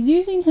Wayne. He's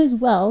using his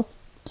wealth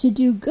to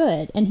do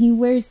good, and he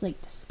wears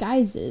like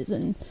disguises.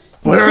 And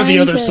where are the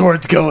other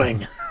swords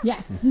going?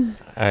 Yeah,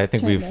 I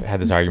think we've had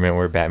this argument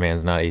where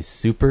Batman's not a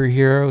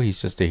superhero;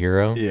 he's just a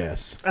hero.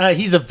 Yes,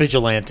 he's a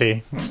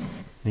vigilante.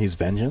 He's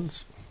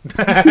vengeance.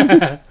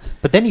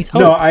 But then he's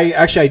hope. No,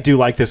 I do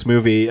like this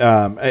movie.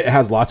 It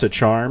has lots of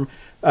charm.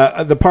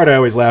 The part I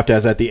always laughed at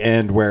is at the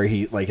end where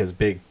he like his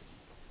big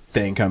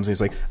thing comes and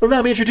he's like, well,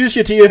 let me introduce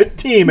you to your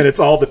team, and it's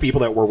all the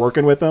people that were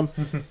working with him.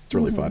 It's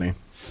really funny.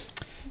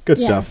 Good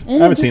stuff.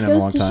 And I haven't seen it in a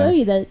long to time. show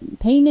you that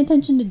paying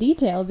attention to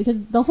detail,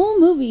 because the whole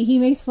movie he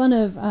makes fun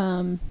of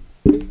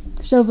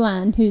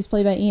Chauvelin, who's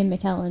played by Ian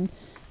McKellen,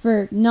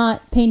 for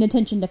not paying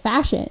attention to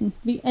fashion.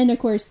 And of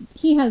course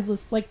he has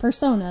this like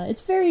persona.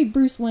 It's very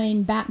Bruce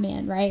Wayne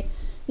Batman, right?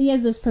 He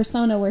has this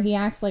persona where he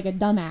acts like a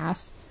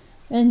dumbass,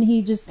 and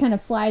he just kind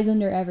of flies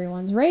under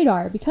everyone's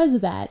radar because of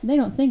that. They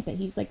don't think that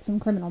he's like some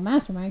criminal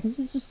mastermind because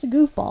he's just a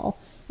goofball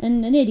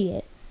and an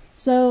idiot.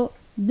 So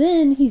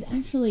then he's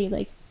actually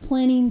like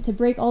planning to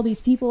break all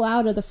these people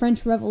out of the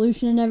French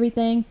Revolution and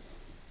everything.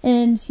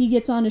 And he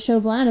gets on to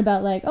Chauvelin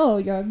about like, oh,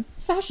 your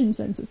fashion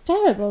sense is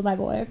terrible, my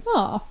boy.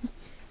 Oh.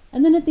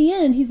 And then at the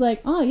end, he's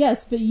like, oh,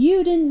 yes, but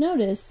you didn't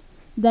notice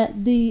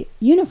that the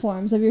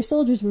uniforms of your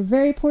soldiers were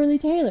very poorly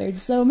tailored.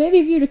 So maybe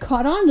if you'd have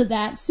caught on to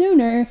that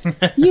sooner,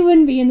 you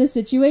wouldn't be in this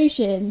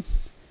situation.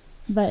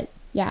 But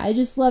yeah, I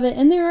just love it.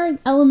 And there are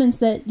elements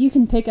that you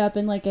can pick up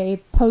in like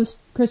a post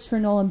Christopher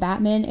Nolan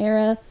Batman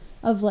era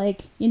of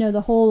like, you know,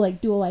 the whole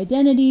like dual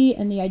identity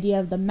and the idea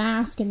of the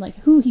mask and like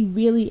who he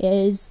really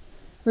is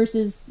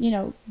versus, you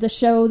know, the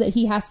show that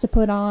he has to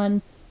put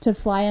on to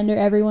fly under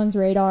everyone's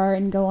radar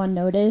and go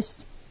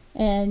unnoticed,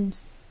 and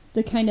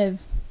the kind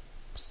of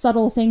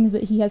subtle things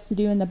that he has to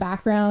do in the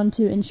background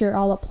to ensure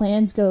all the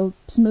plans go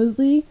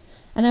smoothly.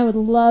 And I would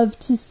love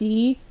to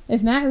see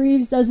if Matt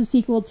Reeves does a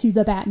sequel to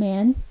The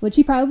Batman, which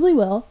he probably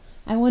will.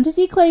 I want to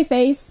see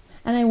Clayface,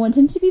 and I want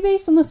him to be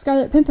based on the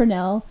Scarlet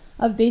Pimpernel,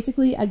 of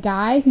basically a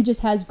guy who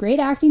just has great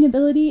acting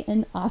ability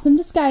and awesome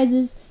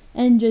disguises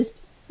and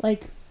just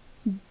like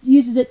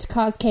uses it to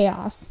cause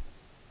chaos.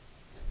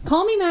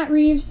 Call me Matt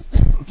Reeves.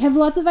 I have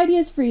lots of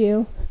ideas for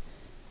you.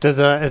 Does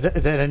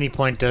at any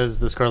point does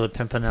the Scarlet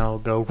Pimpernel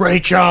go,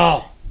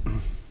 Rachel?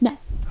 No.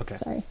 Okay.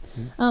 Sorry.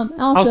 I'll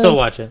Also, still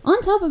watch it.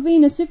 On top of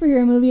being a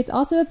superhero movie, it's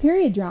also a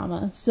period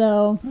drama.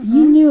 So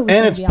you knew it was.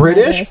 And it's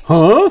British,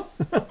 huh?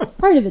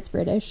 Part of it's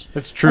British.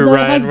 It's true,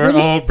 Ryan. We're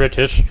all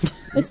British.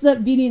 It's the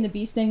Beauty and the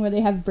Beast thing where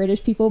they have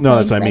British people. No,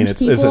 that's what I mean.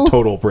 French It's a people.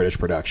 total British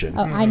production.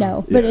 Oh, I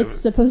know, but it's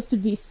supposed to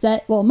be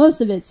set. Well,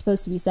 most of it's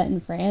supposed to be set in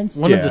France.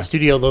 One of the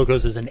studio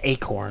logos is an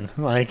acorn.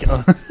 Like,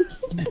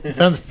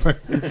 sounds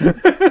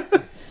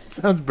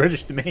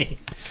British to me.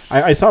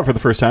 I saw it for the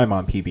first time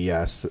on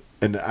PBS,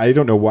 and I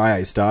don't know why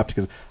I stopped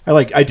because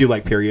I do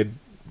like period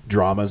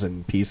dramas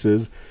and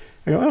pieces.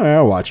 I go, oh,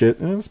 I'll watch it.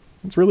 And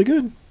it's really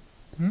good.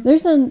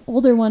 There's an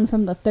older one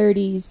from the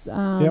 30s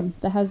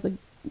that has the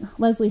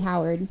Leslie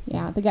Howard,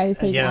 the guy who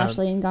plays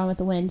Ashley in Gone with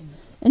the Wind,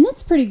 and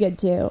that's pretty good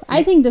too.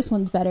 I think this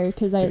one's better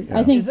because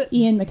I think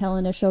Ian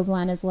McKellen as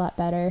Chauvelin is a lot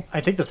better.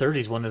 I think the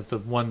 30s one is the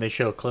one they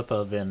show a clip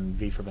of in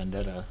V for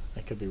Vendetta.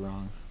 I could be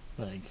wrong,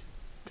 like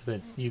because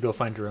it's You Go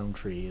Find Your Own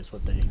Tree is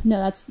what they.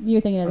 No,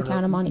 you're thinking of the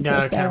Count of Monte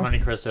Cristo. No, Count of Monte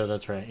Cristo.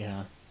 That's right.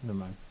 Yeah, never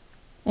mind.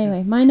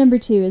 Anyway, my number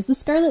 2 is The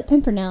Scarlet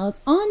Pimpernel.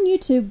 It's on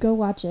YouTube. Go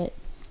watch it.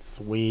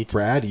 Sweet.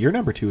 Brad, your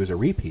number 2 is a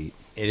repeat.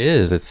 It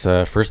is. It's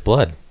First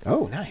Blood.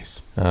 Oh,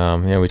 nice.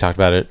 We talked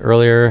about it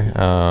earlier.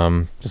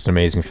 Just an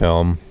amazing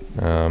film.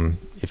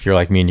 If you're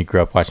like me and you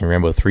grew up watching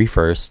Rambo 3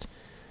 first,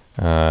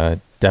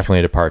 definitely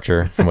a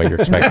departure from what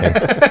you're expecting.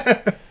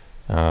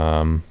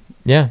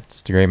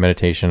 Just a great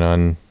meditation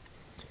on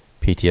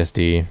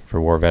PTSD for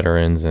war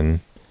veterans, and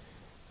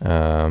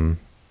it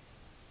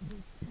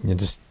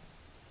just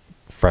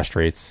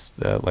frustrates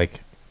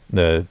like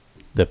the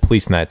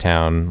police in that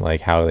town,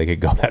 like how they could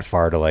go that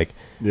far to like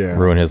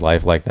ruin his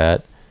life like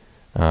that,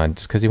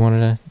 just because he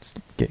wanted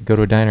to go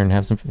to a diner and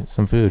have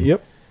some food.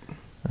 Yep.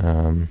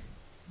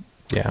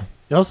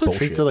 It also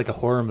treats it like a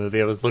horror movie.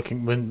 I was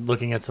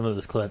looking at some of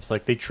those clips,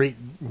 like they treat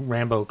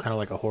Rambo kind of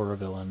like a horror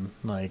villain,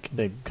 like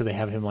because they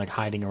have him like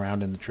hiding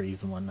around in the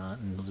trees and whatnot,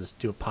 and they'll just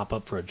do a pop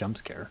up for a jump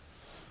scare.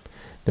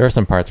 There are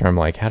some parts where I'm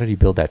like, how did he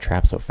build that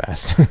trap so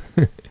fast?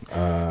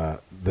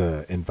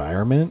 The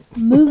environment,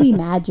 movie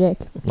magic.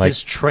 Like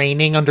his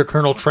training under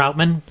Colonel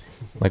Troutman.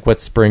 Like what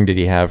spring did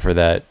he have for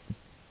that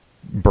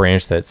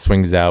branch that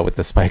swings out with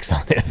the spikes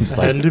on it?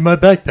 I had it in my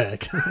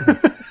backpack.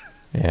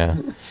 Yeah.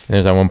 And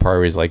there's that one part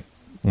where he's like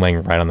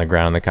laying right on the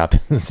ground. The cop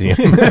doesn't see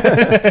him.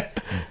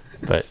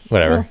 But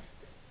whatever.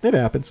 Well, it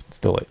happens. It's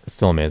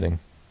still amazing.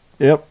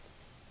 Yep.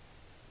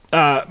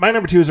 My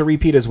number 2 is a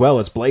repeat as well.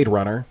 It's Blade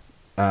Runner.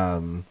 I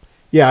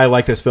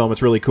like this film.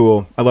 It's really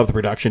cool. I love the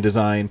production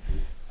design.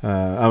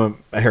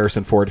 I'm a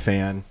Harrison Ford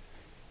fan,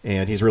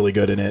 and he's really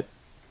good in it.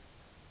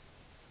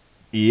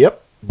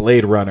 Yep,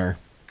 Blade Runner.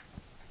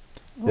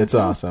 It's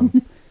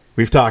awesome.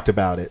 We've talked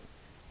about it,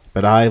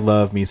 but I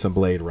love me some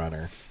Blade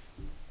Runner.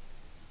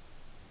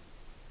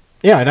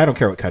 Yeah, and I don't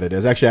care what cut it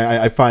is. Actually,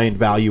 I find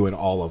value in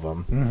all of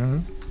them. Mm-hmm.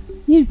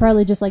 You'd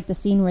probably just like the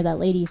scene where that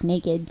lady's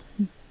naked.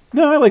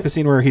 No, I like the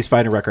scene where he's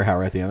fighting Rutger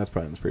Hauer at the end. That's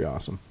pretty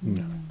awesome.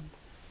 Yeah.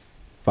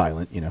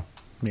 Violent,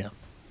 Yeah.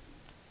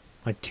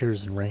 Like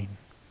Tears in Rain.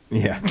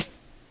 Yeah.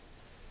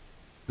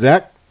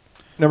 Zach,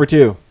 number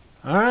 2.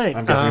 All right.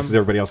 I'm guessing this is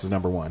everybody else's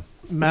number 1.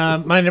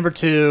 My number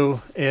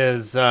 2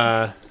 is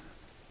a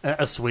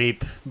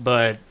sweep,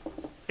 but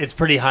it's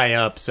pretty high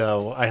up,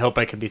 so I hope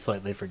I can be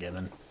slightly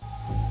forgiven.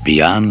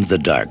 Beyond the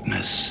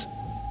darkness,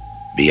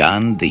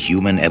 beyond the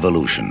human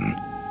evolution,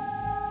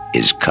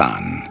 is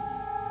Khan,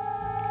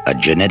 a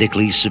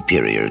genetically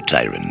superior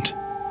tyrant.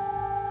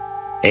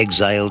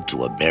 Exiled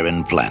to a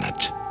barren planet,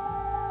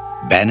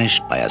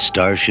 banished by a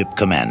starship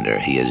commander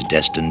he is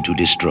destined to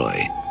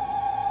destroy.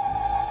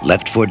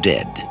 Left for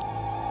dead,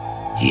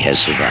 he has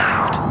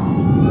survived.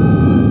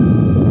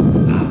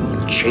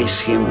 I'll chase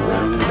him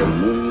round the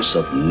moons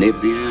of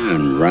Nibia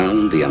and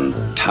round the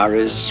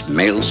Antares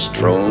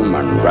maelstrom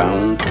and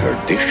round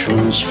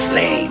perdition's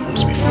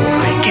flames before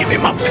I give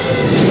him up.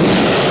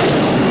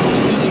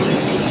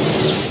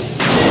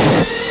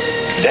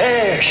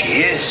 There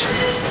she is.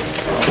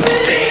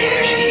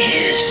 There she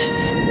is.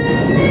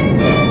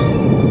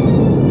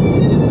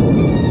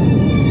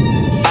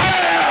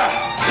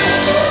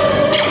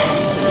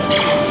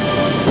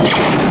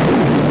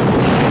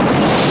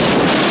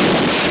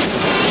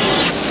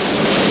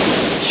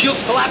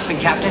 Shield's collapsing,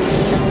 Captain.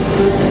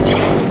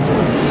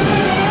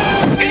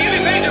 Can you give me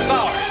phaser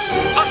power?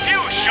 A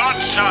few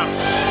shots, sir.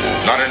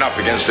 Not enough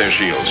against their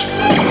shields.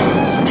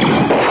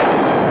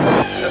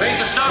 The base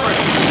is stubborn.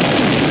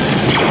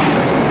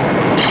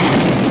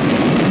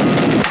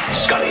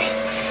 Scotty,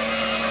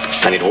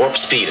 I need warp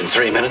speed in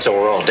 3 minutes or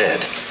we're all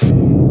dead.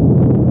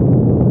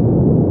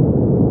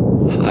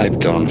 I've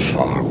done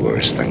far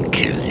worse than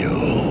kill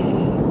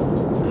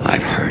you.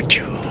 I've hurt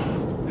you.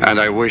 And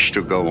I wish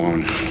to go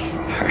on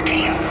hurting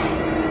you.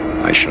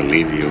 I shall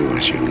leave you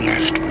as you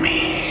left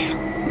me,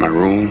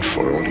 marooned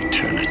for all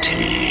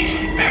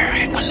eternity,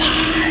 buried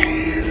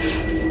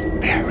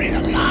alive, buried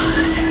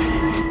alive.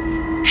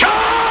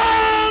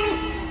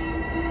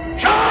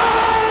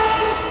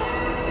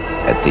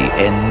 At the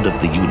end of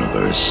the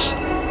universe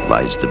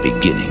lies the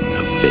beginning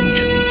of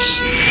vengeance.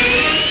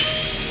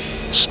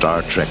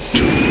 Star Trek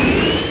II,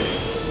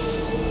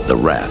 The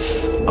Wrath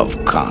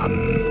of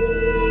Khan.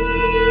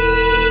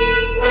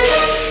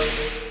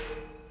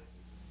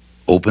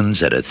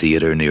 Opens at a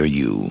theater near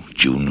you,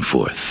 June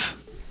 4th.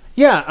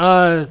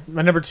 Yeah,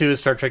 my number 2 is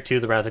Star Trek II,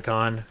 The Wrath of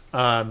Khan.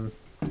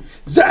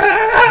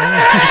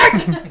 Zach!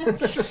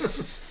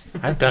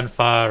 I've done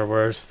far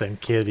worse than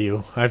kill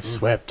you. I've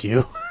swept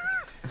you.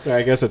 So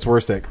I guess it's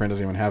worse that Corinne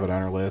doesn't even have it on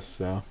her list,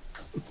 so.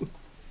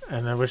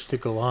 And I wish to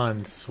go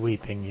on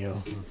sweeping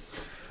you.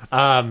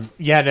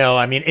 Yeah, no,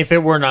 I mean, if it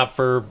were not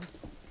for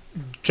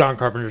John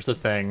Carpenter's The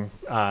Thing,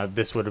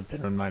 this would have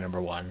been my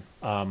number 1.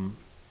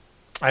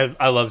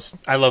 I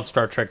love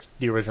Star Trek,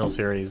 the original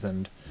series,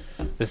 and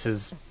this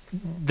is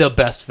the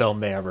best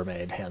film they ever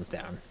made, hands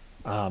down.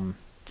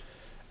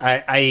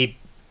 I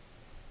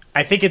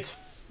think it's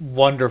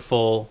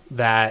wonderful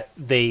that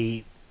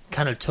they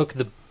kind of took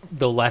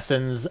the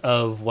lessons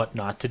of what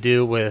not to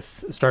do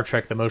with Star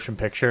Trek the motion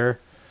picture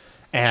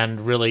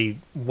and really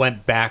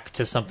went back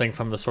to something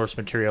from the source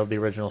material of the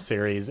original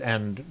series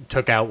and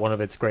took out one of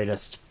its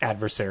greatest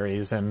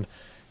adversaries and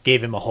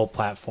gave him a whole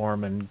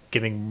platform and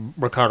giving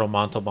Ricardo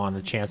Montalban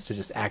a chance to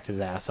just act his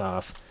ass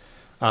off.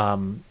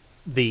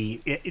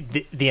 The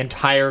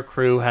entire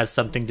crew has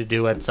something to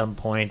do at some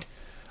point.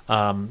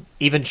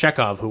 Even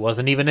Chekhov, who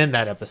wasn't even in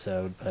that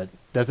episode, but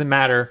doesn't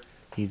matter.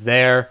 He's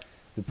there.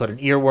 We put an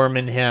earworm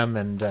in him,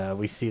 and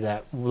we see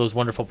those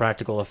wonderful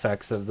practical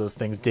effects of those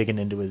things digging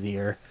into his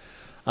ear.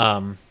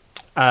 And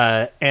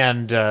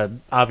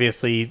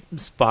obviously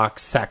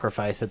Spock's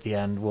sacrifice at the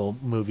end will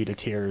move you to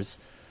tears.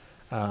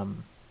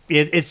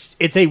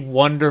 It's a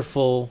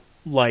wonderful,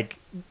 like,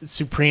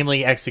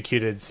 supremely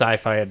executed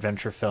sci-fi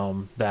adventure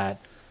film that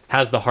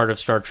has the heart of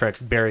Star Trek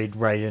buried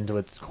right into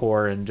its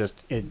core, and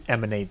just it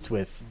emanates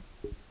with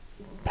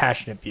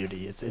passionate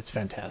beauty. It's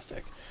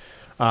fantastic.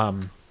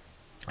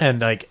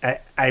 And like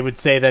I would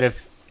say that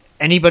if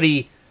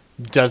anybody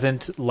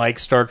doesn't like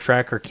Star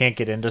Trek or can't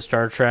get into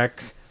Star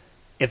Trek,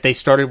 if they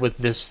started with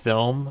this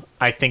film,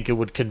 I think it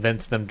would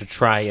convince them to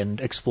try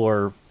and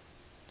explore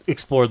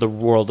the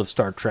world of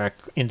Star Trek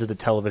into the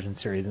television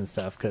series and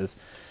stuff, because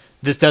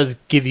this does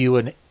give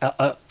you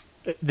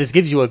this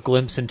gives you a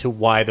glimpse into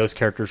why those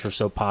characters are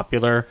so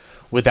popular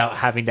without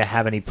having to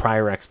have any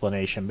prior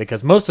explanation,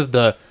 because most of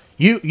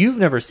you've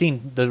never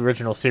seen the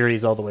original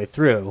series all the way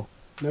through.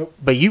 Nope.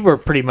 But you were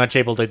pretty much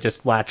able to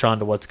just latch on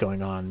to what's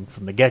going on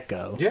from the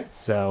get-go. Yeah.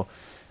 So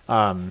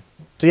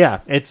yeah,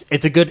 it's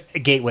a good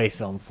gateway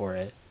film for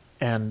it.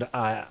 And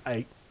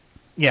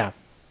yeah,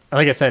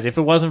 like I said, if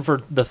it wasn't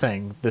for The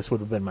Thing, this would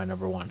have been my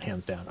number 1,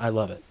 hands down. I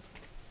love it.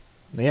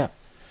 Yeah.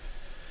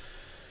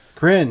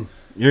 Corinne,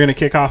 you're going to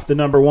kick off the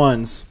number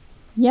 1s.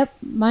 Yep,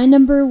 my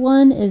number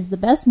 1 is the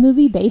best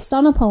movie based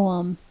on a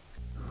poem.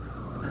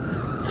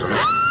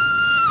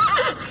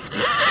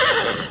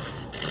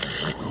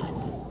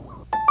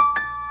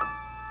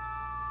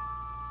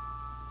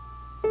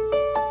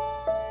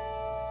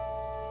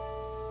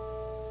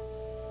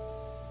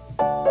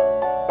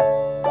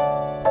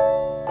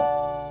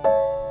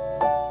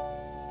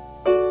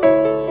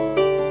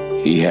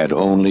 had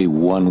only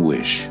one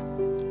wish,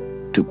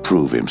 to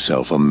prove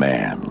himself a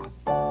man.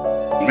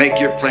 Make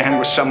your plan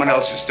with someone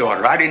else's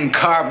daughter. I didn't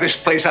carve this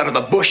place out of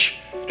the bush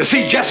to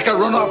see Jessica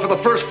run off with the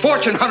first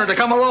fortune hunter to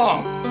come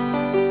along.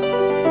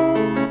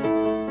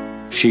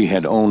 She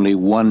had only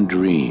one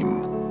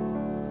dream,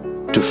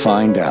 to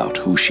find out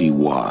who she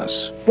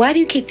was. Why do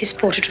you keep this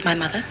portrait of my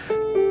mother?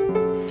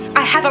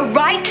 I have a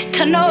right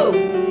to know.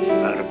 A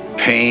lot of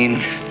pain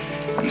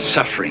and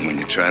suffering when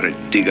you try to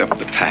dig up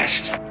the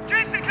past.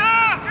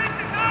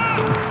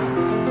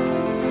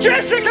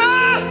 Jessica!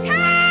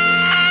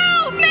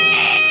 Help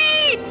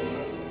me!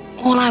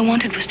 All I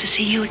wanted was to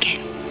see you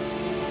again.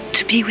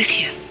 To be with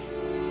you.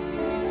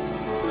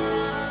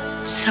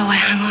 So I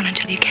hung on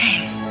until you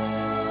came.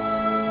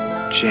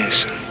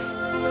 Jess.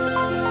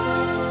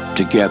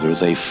 Together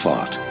they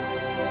fought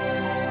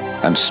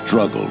and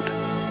struggled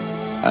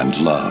and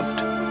loved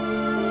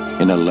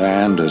in a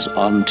land as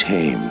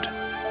untamed,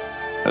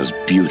 as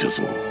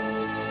beautiful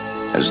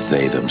as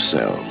they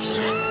themselves.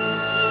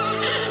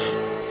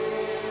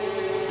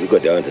 You go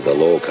down to the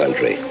low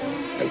country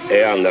and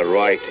earn the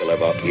right to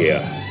live up here.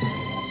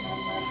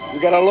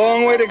 You got a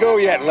long way to go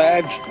yet,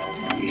 lad.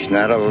 He's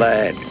not a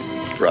lad,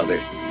 brother.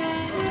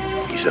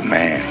 He's a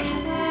man.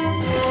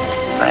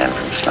 Man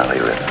from Snowy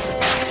River.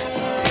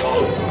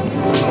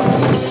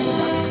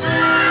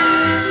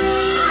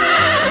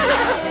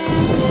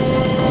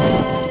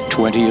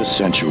 20th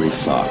Century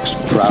Fox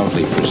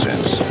proudly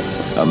presents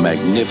a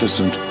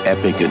magnificent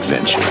epic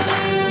adventure.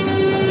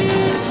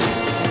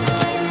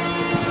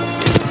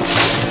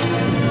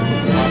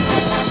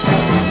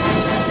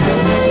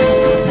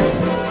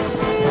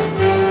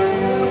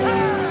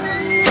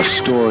 A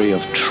story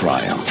of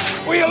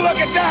triumph. Will you look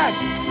at that?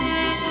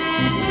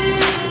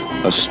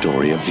 A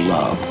story of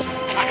love.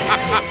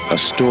 A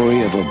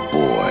story of a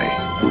boy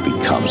who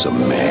becomes a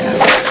man.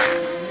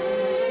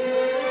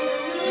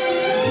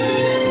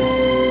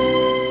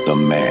 The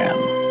Man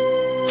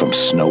from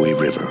Snowy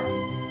River.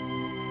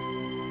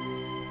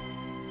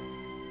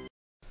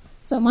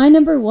 So my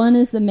number one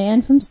is The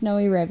Man from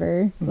Snowy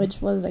River,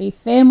 which was a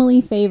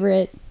family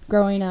favorite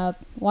growing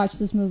up. Watched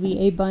this movie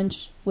a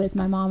bunch with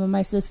my mom and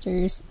my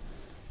sisters.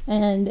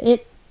 And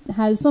it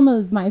has some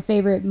of my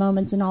favorite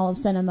moments in all of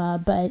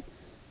cinema, but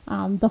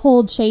the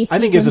whole chase I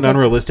think it's an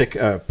unrealistic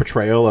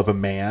portrayal of a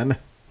man.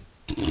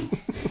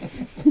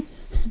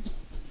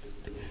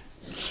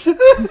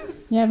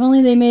 Yeah, if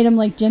only they made him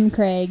like Jim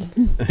Craig.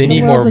 They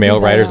need more male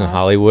writers in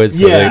Hollywood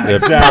so the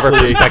proper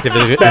perspective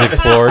is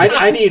explored.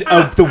 I need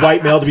the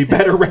white male to be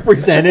better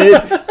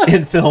represented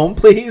in film,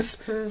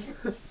 please.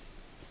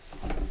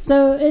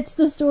 So it's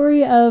the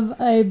story of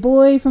a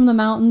boy from the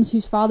mountains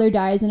whose father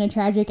dies in a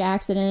tragic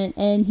accident,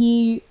 and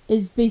he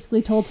is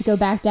basically told to go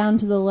back down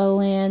to the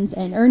lowlands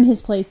and earn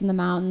his place in the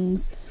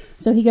mountains.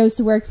 So he goes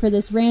to work for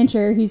this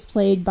rancher who's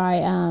played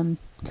by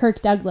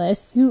Kirk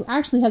Douglas, who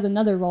actually has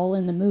another role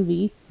in the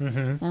movie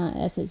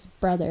as his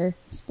brother.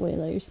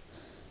 Spoilers.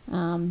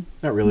 Not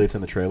really, it's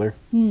in the trailer.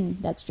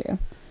 That's true.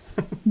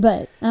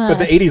 But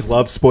the 80s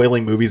love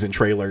spoiling movies and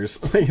trailers.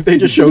 They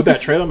just showed that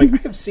trailer. I'm like,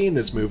 I have seen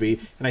this movie,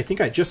 and I think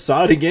I just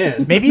saw it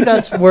again. Maybe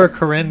that's where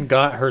Corinne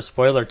got her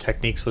spoiler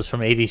techniques, was from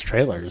 80s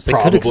trailers. They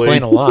could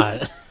explain a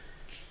lot.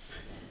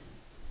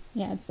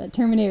 Yeah, it's that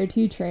Terminator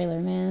 2 trailer,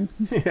 man.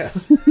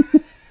 Yes.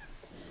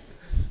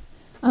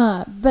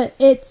 But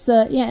it's,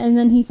 and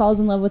then he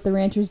falls in love with the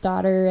rancher's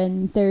daughter,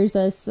 and there's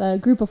this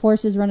group of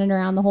horses running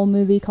around the whole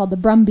movie called the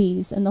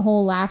Brumbies, and the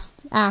whole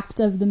last act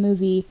of the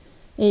movie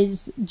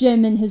is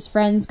Jim and his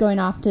friends going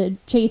off to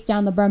chase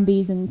down the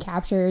Brumbies and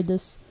capture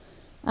this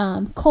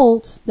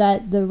colt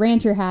that the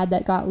rancher had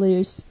that got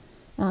loose.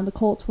 The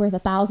colt's worth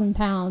 1,000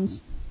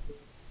 pounds,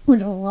 which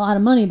was a lot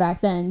of money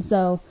back then.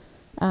 So,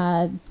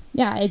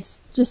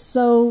 it's just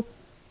so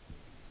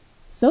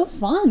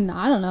fun.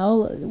 I don't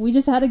know. We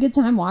just had a good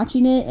time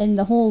watching it, and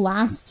the whole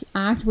last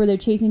act where they're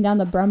chasing down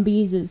the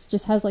Brumbies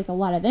just has like a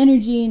lot of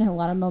energy and a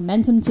lot of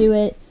momentum to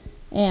it.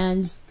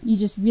 And you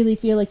just really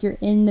feel like you're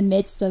in the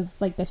midst of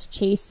like this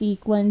chase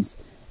sequence,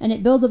 and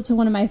it builds up to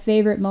one of my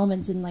favorite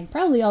moments in like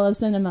probably all of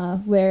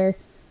cinema, where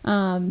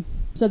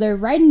so they're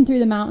riding through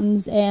the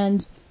mountains,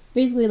 and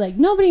basically like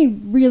nobody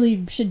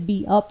really should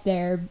be up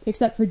there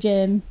except for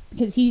Jim,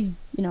 because he's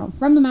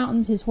from the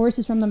mountains, his horse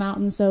is from the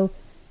mountains, so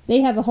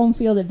they have a home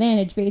field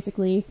advantage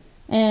basically,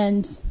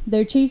 and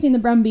they're chasing the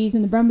Brumbies,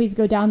 and the Brumbies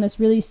go down this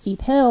really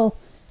steep hill,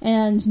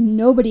 and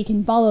nobody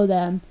can follow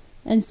them.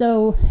 And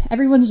so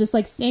everyone's just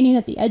like standing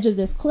at the edge of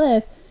this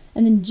cliff,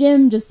 and then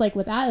Jim just like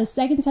without a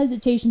second's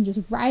hesitation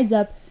just rides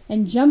up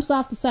and jumps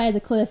off the side of the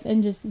cliff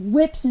and just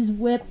whips his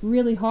whip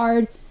really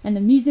hard, and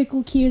the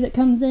musical cue that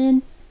comes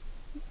in,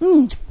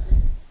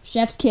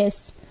 chef's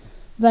kiss.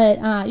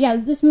 But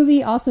this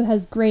movie also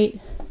has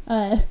great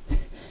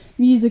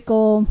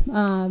musical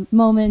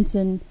moments,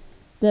 and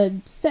the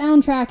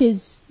soundtrack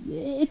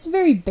it's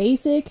very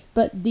basic,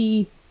 but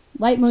the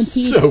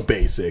leitmotifs so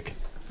basic.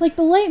 Like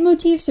the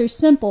leitmotifs are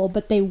simple,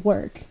 but they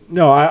work.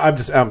 No, I'm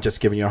just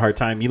giving you a hard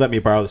time. You let me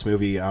borrow this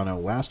movie, I don't know,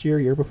 last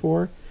year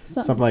before,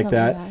 something like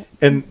that.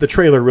 And the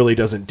trailer really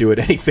doesn't do it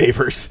any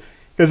favors.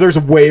 because there's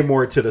way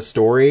more to the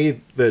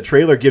story. The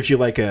trailer gives you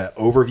like a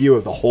overview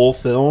of the whole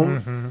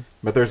film,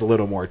 but there's a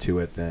little more to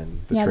it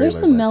than the trailer. There's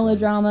some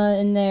melodrama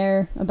in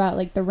there about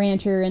like the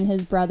rancher and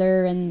his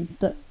brother and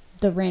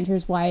the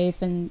rancher's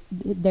wife and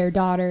their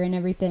daughter and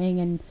everything,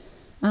 and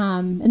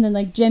then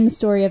like Jim's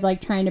story of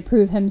like trying to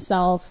prove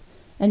himself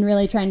and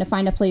really trying to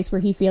find a place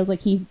where he feels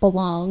like he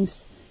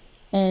belongs.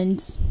 And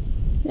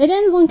it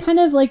ends on kind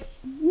of like,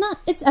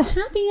 it's a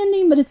happy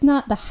ending, but it's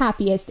not the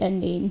happiest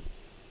ending.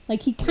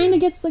 Like, he kind of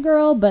gets the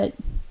girl, but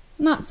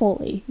not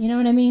fully. You know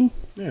what I mean?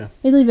 Yeah.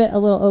 They leave it a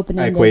little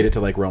open-ended. I equate it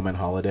to like Roman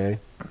Holiday.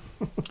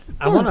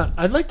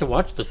 I'd like to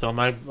watch the film.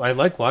 I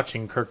like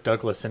watching Kirk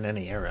Douglas in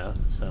any era.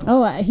 So.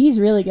 Oh, he's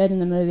really good in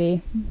the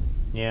movie.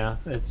 Yeah,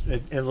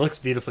 it looks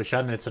beautifully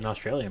shot, and it's an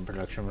Australian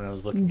production when I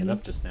was looking it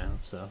up just now.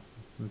 So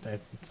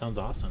it sounds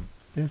awesome.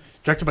 Yeah.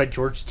 Directed by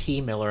George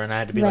T. Miller, and I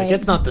had to be like,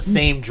 it's not the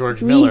same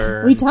George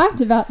Miller. We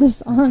talked about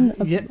this on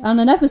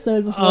an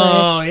episode before.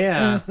 Oh,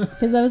 yeah.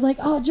 Because I was like,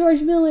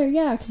 George Miller,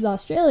 yeah, because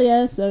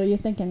Australia. So you're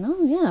thinking,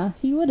 oh, yeah,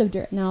 he would have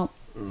directed. No.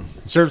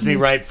 Serves me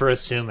right for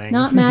assuming.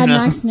 Not Mad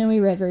Max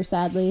Snowy River,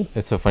 sadly.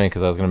 It's so funny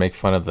because I was going to make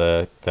fun of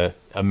the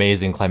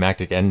amazing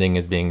climactic ending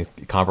as being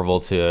comparable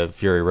to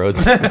Fury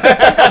Road's third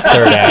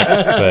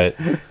act, but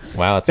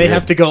wow, it's they weird.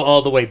 have to go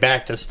all the way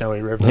back to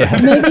Snowy River. Yeah.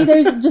 Maybe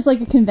there's just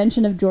like a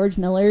convention of George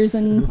Millers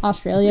in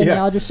Australia. Yeah. They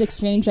all just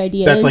exchange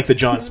ideas. That's like the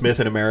John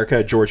Smith in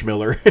America. George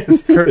Miller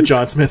is the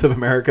John Smith of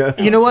America.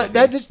 You know what?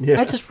 I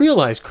just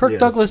realized Kirk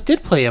Douglas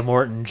did play a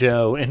Morton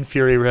Joe in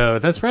Fury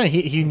Road. That's right.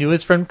 He knew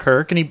his friend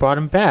Kirk, and he brought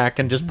him back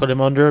and just put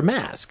him under a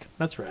mask.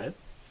 That's right.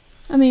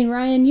 I mean,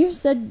 Ryan, you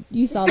said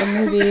you saw the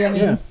movie. I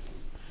mean...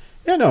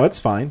 Yeah, no, it's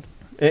fine.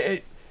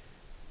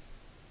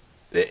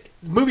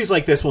 Movies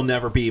like this will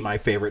never be my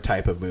favorite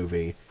type of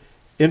movie,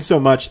 in so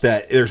much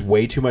that there's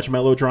way too much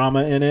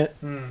melodrama in it,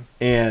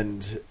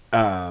 and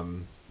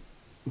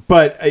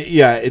but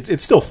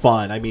it's still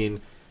fun. I mean,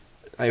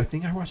 I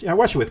think I watched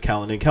it with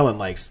Kellen, and Kellen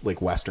likes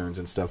like westerns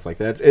and stuff like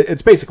that.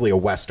 It's basically a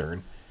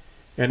western.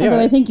 And although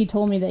I think you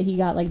told me that he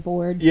got like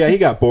bored. Yeah, he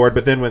got bored,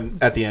 but then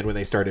at the end when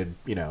they started,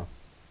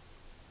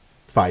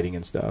 fighting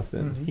and stuff,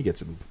 then he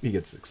gets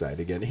excited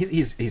again.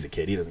 He's a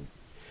kid.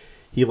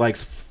 He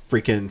likes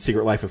freaking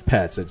Secret Life of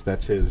Pets.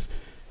 That's his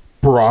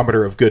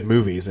barometer of good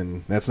movies,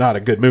 and that's not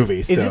a good movie.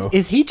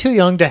 Is he too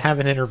young to have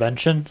an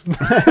intervention?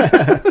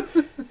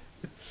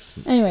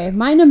 Anyway,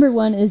 my number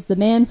one is The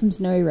Man from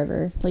Snowy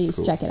River.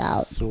 Please check it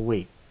out.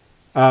 Sweet.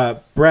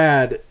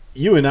 Brad,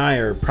 you and I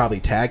are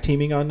probably tag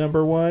teaming on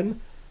number one.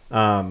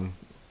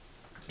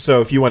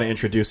 So if you want to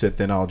introduce it,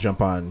 then I'll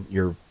jump on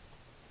your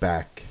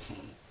back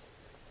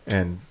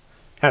and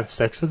have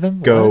sex with him.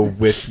 Go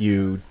with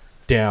you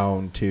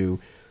down to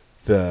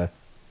the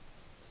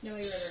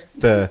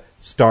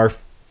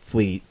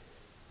Starfleet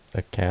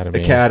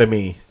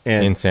Academy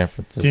and in San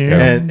Francisco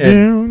and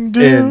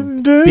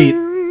beat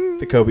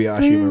the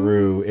Kobayashi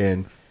Maru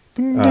and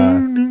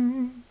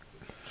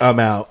I'm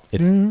out.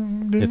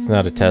 It's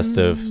not a test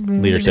of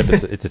leadership.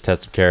 It's a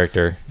test of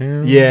character.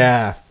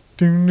 Yeah.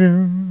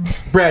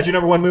 Brad, your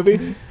number one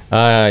movie?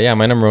 Yeah,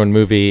 my number one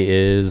movie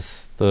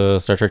is the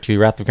Star Trek II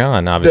Wrath of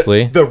Khan,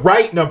 obviously. The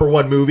right number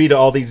one movie to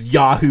all these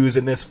yahoos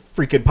in this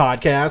freaking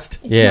podcast.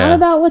 It's not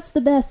about what's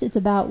the best, it's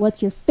about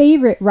what's your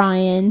favorite,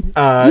 Ryan.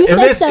 You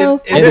said so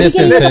at the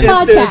beginning of the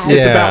podcast.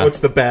 It's about what's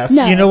the best.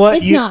 No, you know what?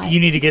 it's not. You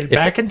need to get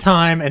back in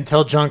time and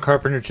tell John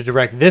Carpenter to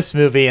direct this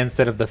movie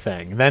instead of The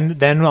Thing.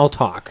 Then I'll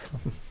talk.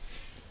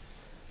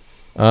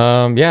 For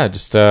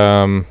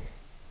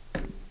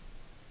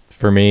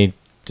me,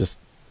 just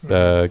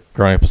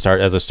growing up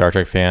as a Star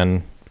Trek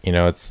fan,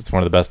 it's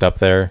one of the best up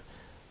there.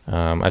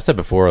 I've said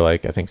before,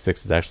 like, I think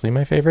 6 is actually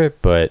my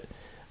favorite, but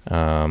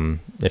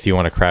if you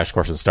want to crash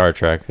course in Star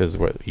Trek, this is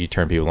what you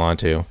turn people on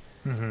to.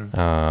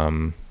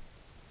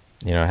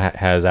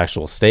 Has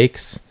actual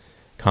stakes,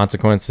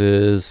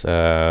 consequences.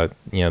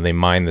 They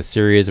mine the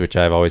series, which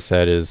I've always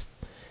said is,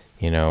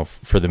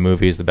 for the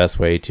movies, the best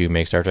way to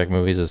make Star Trek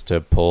movies is to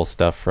pull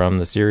stuff from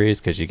the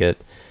series, because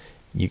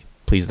you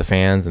please the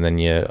fans, and then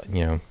you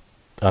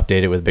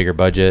update it with a bigger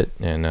budget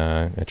and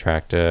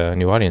attract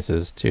new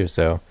audiences too.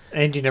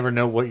 And you never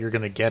know what you're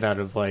going to get out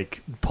of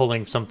like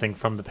pulling something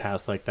from the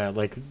past like that,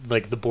 like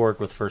the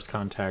Borg with First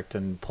Contact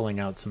and pulling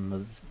out some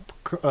of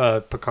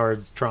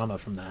Picard's trauma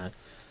from that.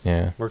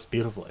 Yeah, works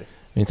beautifully. I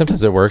mean,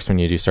 sometimes it works when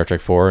you do Star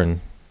Trek 4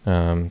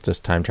 and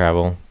just time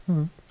travel.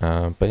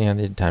 But they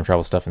did time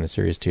travel stuff in the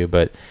series too.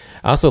 But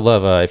I also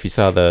love if you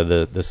saw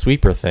the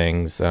sweeper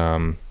things.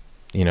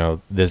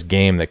 This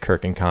game that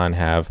Kirk and Khan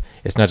have,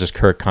 it's not just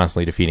Kirk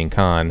constantly defeating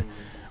Khan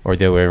or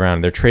the other way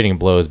around. They're trading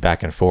blows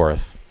back and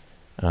forth.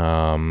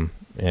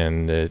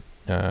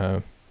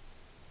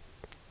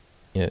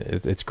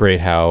 It's great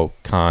how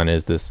Khan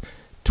is this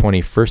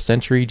 21st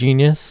century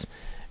genius.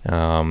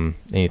 And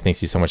he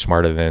thinks he's so much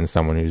smarter than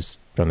someone who's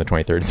from the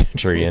 23rd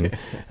century. And,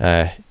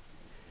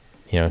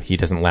 he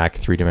doesn't lack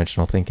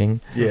three-dimensional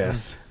thinking.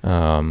 Yes.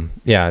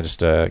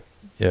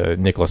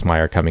 Nicholas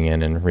Meyer coming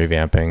in and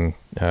revamping,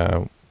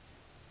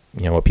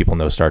 what people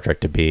know Star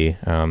Trek to be.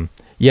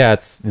 Yeah,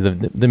 it's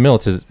the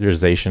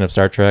militarization of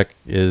Star Trek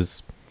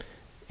is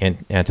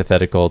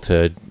antithetical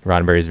to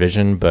Roddenberry's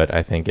vision, but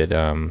I think it,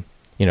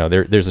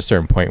 there's a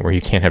certain point where you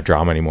can't have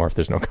drama anymore if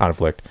there's no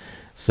conflict.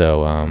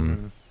 So,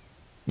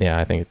 yeah,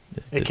 I think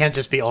it can't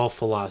just be all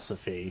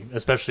philosophy,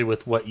 especially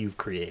with what you've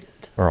created.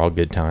 Or all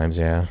good times,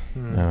 yeah.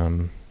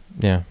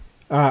 Yeah.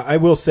 I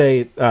will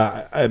say,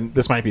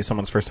 this might be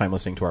someone's first time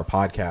listening to our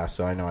podcast,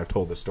 so I know I've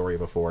told this story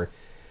before.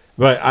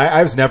 But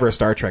I was never a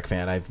Star Trek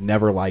fan. I've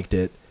never liked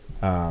it.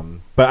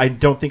 But I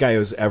don't think I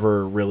was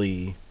ever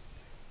really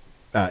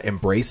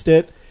embraced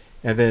it.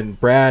 And then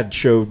Brad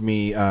showed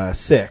me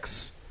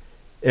 6.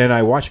 And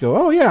I watched and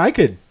go, oh, yeah, I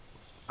can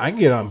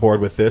get on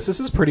board with this. This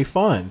is pretty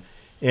fun.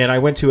 And I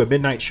went to a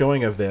midnight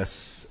showing of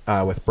this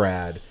with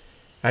Brad.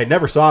 I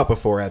never saw it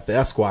before at the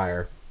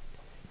Esquire.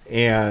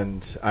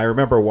 And I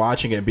remember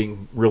watching it and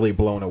being really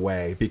blown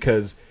away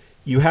because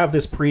you have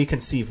this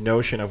preconceived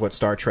notion of what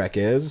Star Trek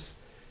is,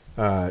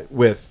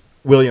 with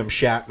William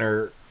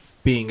Shatner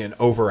being an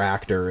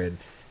overactor and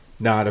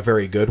not a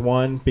very good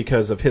one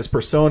because of his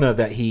persona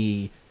that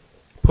he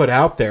put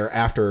out there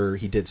after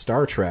he did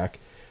Star Trek.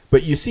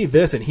 But you see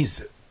this and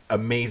he's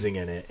amazing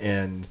in it.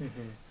 And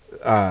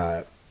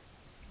yeah,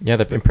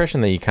 the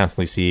impression that you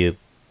constantly see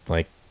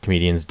like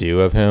comedians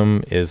do of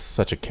him is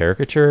such a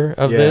caricature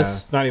of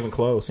this. It's not even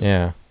close.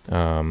 Yeah.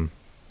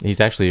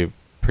 He's actually a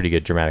pretty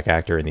good dramatic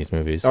actor in these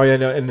movies. Oh yeah,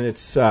 no, and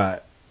it's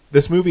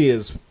this movie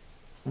is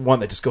one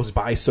that just goes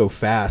by so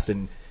fast,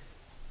 and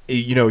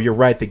you're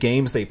right, the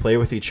games they play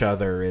with each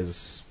other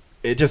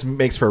it just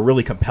makes for a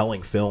really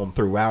compelling film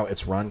throughout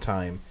its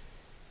runtime.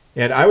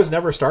 And I was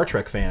never a Star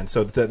Trek fan,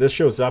 so this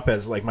shows up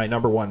as like my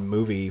number one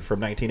movie from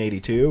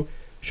 1982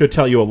 should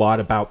tell you a lot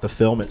about the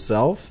film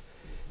itself.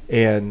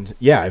 And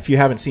yeah, if you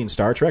haven't seen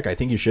Star Trek, I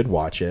think you should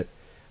watch it.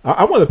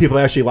 I'm one of the people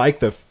that actually like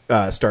the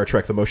Star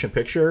Trek, the motion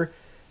picture,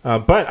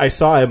 but I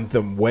saw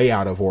them way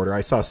out of order.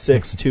 I saw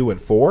 6, 2,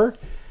 and 4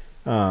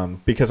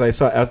 because I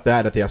saw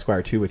that at the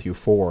Esquire 2 with you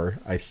 4,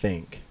 I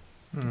think.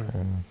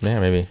 Yeah,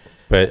 maybe.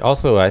 But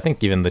also, I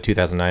think even the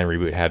 2009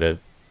 reboot had an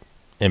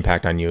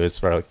impact on you as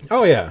far as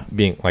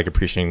being like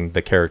appreciating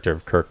the character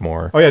of Kirk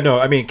more. Oh yeah, no,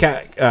 I mean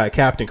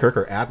Captain Kirk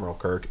or Admiral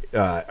Kirk,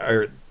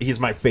 he's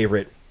my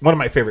favorite. One of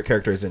my favorite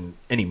characters in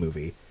any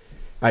movie.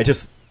 You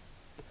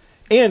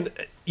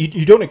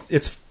don't.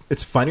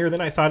 It's funnier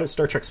than I thought.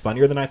 Star Trek's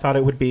funnier than I thought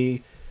it would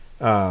be,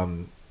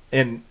 and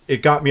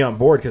it got me on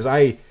board because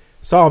I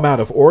saw them out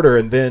of order,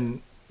 and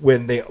then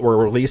when they were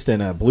released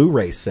in a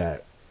Blu-ray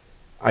set,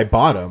 I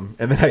bought them,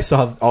 and then I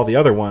saw all the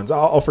other ones.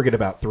 I'll forget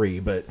about 3,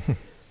 but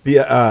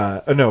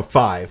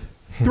 5.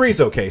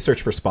 3's okay.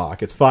 Search for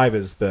Spock. 5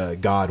 is the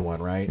God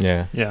one, right?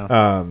 Yeah.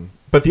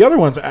 But the other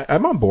ones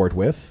I'm on board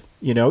with.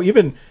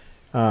 Even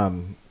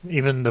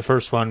the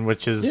first one,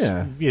 which is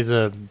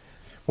a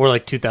more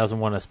like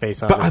 2001: A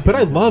Space Odyssey. But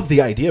I love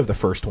the idea of the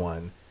first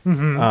one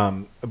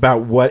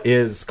about what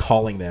is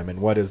calling them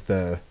and what is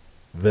the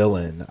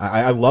villain.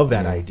 I love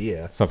that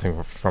idea.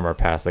 Something from our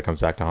past that comes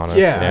back to haunt us.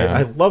 Yeah,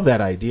 I love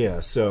that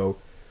idea. So,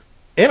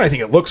 and I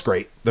think it looks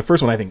great. The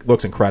first one I think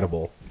looks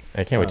incredible.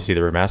 I can't wait to see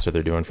the remaster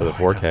they're doing for the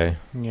 4K.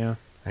 Yeah,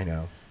 I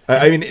know.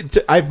 I mean,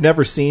 I've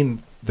never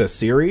seen the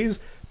series.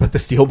 But the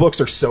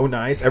steelbooks are so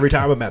nice. Every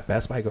time I'm at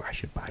Best Buy, I go, I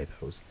should buy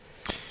those.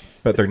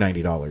 But they're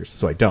 $90,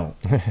 so I don't.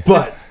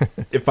 But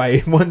if I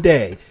have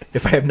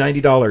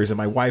 $90 and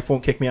my wife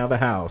won't kick me out of the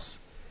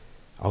house,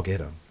 I'll get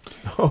them.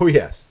 Oh,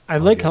 yes. I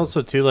like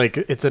also, too, like,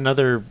 it's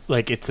another,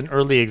 like, it's an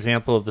early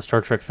example of the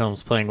Star Trek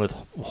films playing with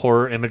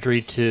horror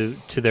imagery to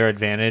their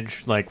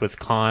advantage, like with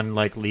Khan,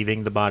 like,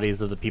 leaving the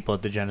bodies of the people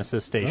at the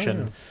Genesis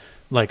station,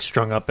 like,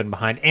 strung up and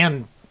behind.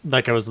 And,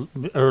 like I was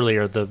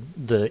earlier, the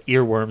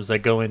earworms that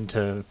go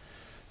into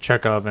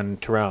Chekhov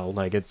and Terrell,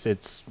 like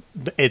it's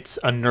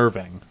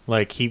unnerving.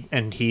 Like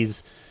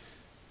he's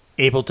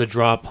able to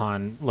draw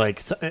upon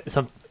like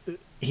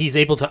he's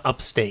able to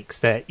up stakes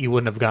that you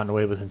wouldn't have gotten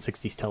away with in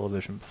 60s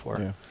television before.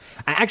 Yeah.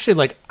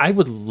 I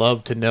would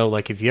love to know,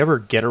 like, if you ever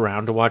get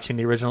around to watching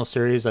the original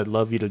series, I'd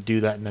love you to do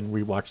that and then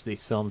rewatch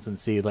these films and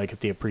see like if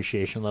the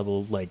appreciation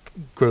level like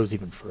grows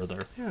even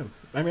further. Yeah,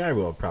 I mean, I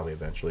will probably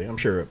eventually. I'm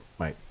sure it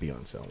might be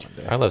on sale one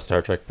day. I love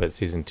Star Trek, but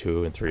season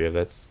 2 and 3 of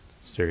that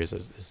series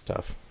is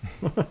tough.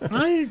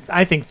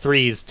 I think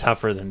 3 is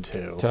tougher than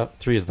 2.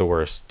 3 is the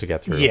worst to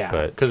get through.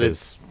 Yeah,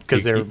 because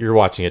you're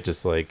watching it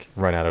just like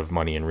run out of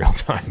money in real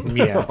time.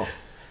 Yeah.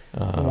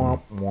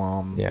 Womp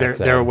womp. Yeah,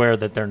 they're aware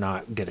that they're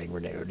not getting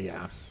renewed.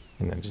 Yeah,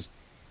 and then it just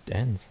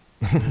ends.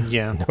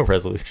 Yeah, no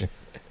resolution.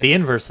 The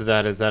inverse of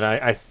that is that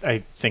I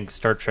think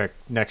Star Trek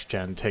Next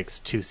Gen takes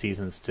 2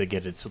 seasons to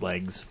get its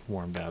legs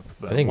warmed up.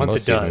 But I think once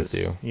most it does,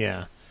 seasons do.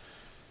 Yeah.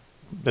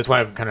 That's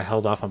why I've kind of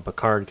held off on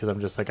Picard, because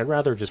I'm just like, I'd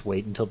rather just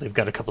wait until they've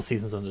got a couple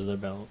seasons under their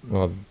belt.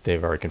 Well,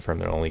 they've already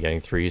confirmed they're only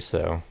getting 3,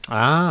 so...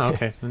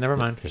 Okay. Never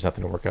mind. There's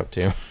nothing to work up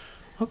to.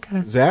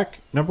 Okay. Zach,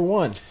 number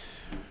 1.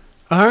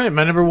 All right,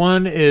 my number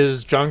 1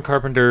 is John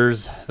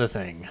Carpenter's The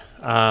Thing.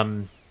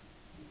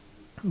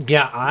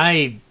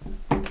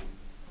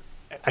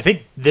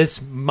 think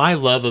my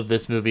love of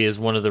this movie is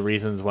one of the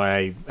reasons why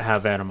I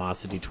have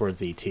animosity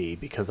towards E.T.,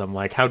 because I'm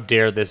like, how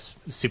dare this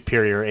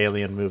superior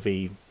alien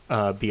movie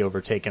be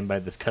overtaken by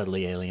this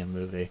cuddly alien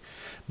movie?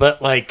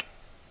 But like,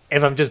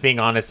 if I'm just being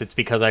honest, it's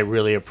because I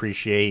really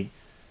appreciate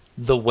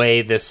the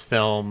way this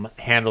film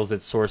handles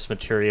its source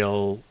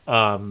material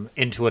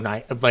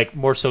into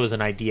more so as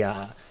an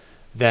idea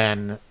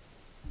than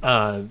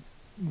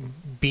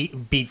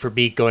beat for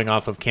beat going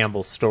off of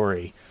Campbell's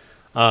story.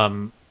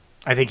 I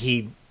think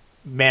he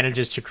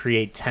manages to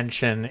create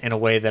tension in a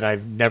way that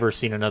I've never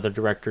seen another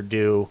director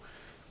do,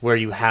 where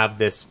you have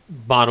this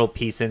model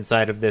piece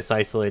inside of this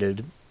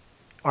isolated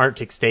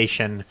Arctic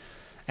station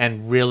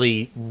and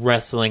really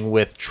wrestling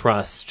with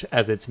trust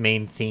as its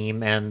main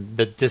theme and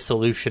the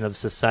dissolution of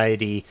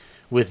society,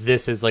 with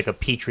this as like a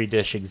petri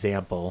dish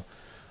example.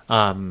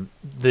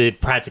 The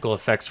practical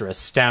effects are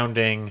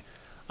astounding.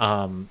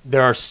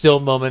 There are still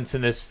moments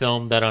in this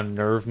film that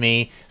unnerve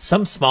me.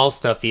 Some small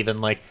stuff, even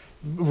like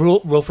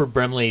Wilford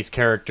Brimley's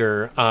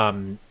character,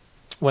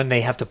 when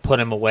they have to put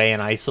him away in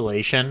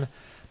isolation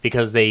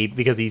because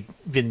he's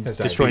been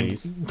destroying.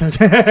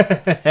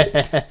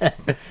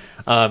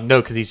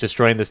 No, because he's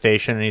destroying the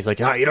station, and he's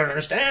like, "Oh, you don't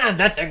understand.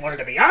 That thing wanted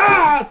to be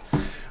ours."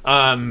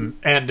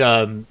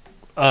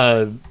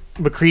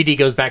 MacReady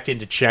goes back in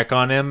to check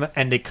on him,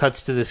 and it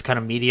cuts to this kind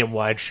of medium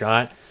wide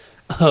shot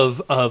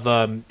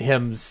of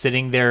him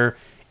sitting there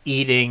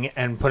eating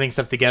and putting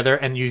stuff together,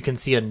 and you can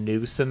see a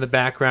noose in the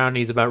background.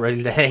 He's about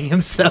ready to hang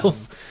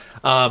himself.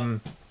 Also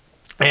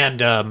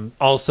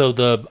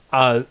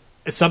the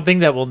something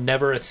that will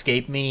never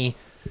escape me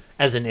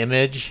as an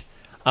image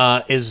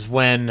is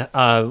when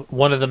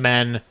one of the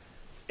men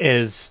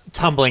is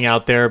tumbling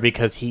out there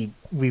because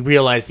we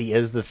realize he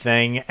is the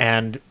thing,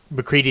 and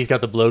MacReady's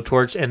got the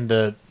blowtorch, and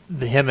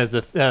him as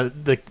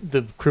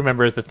the crew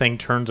member as the thing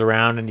turns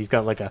around, and he's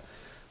got like a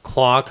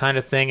claw kind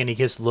of thing, and he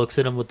just looks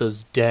at him with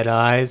those dead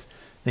eyes,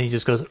 and he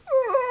just goes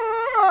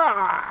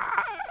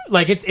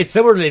like it's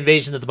similar to the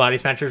Invasion of the Body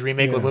Snatchers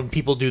remake. Like when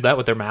people do that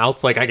with their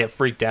mouth, like I get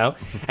freaked out,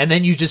 and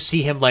then you just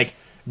see him like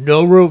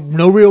no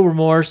real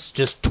remorse,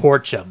 just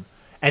torch him,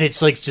 and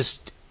it's like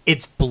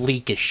it's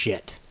bleak as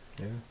shit.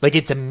 Like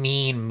it's a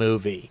mean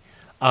movie.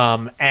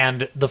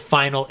 And the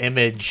final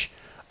image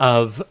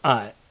of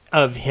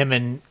him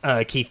and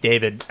Keith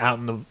David out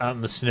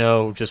in the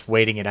snow just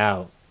waiting it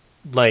out,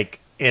 like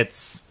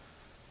it's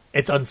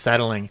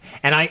unsettling.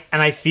 And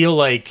I feel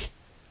like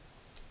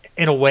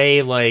in a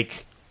way,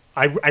 like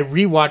I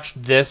rewatched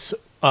this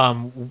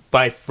I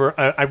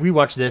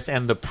rewatched this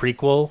and the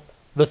prequel,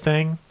 The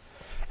Thing.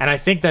 And I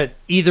think that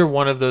either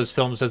one of those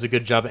films does a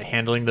good job at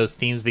handling those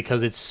themes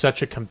because it's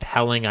such a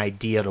compelling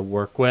idea to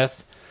work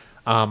with.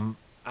 I'm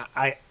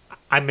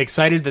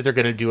excited that they're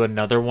going to do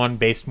another one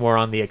based more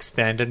on the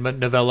expanded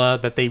novella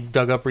that they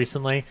dug up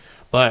recently.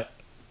 But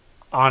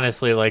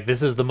honestly, like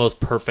this is the most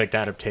perfect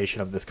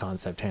adaptation of this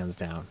concept, hands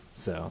down.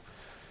 So,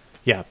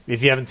 yeah,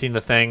 if you haven't seen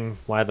The Thing,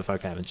 why the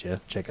fuck haven't you?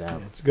 Check it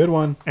out. It's a good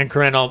one. And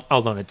Corinne, I'll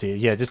loan it to you.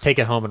 Yeah, just take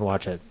it home and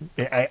watch it.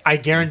 I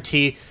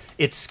guarantee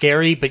it's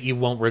scary, but you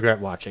won't regret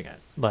watching it.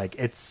 Like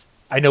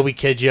I know we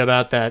kid you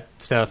about that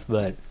stuff,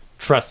 but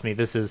trust me,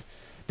 this is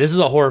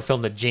a horror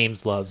film that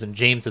James loves, and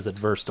James is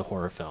adverse to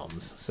horror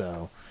films.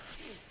 So,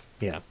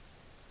 yeah.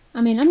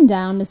 I mean, I'm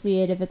down to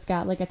see it if it's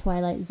got like a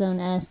Twilight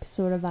Zone-esque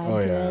sort of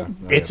vibe to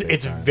it.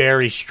 It's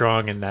very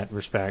strong in that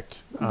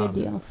respect. Good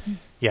deal.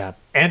 Yeah,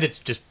 and it's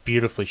just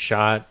beautifully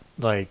shot.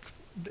 Like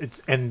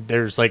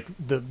there's like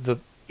the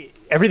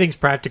everything's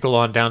practical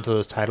on down to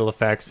those title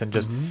effects, and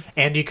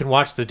and you can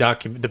watch the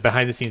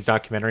behind the scenes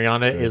documentary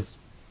on it is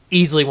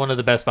easily one of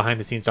the best behind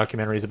the scenes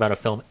documentaries about a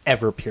film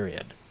ever.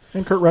 Period.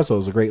 And Kurt Russell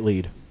is a great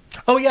lead.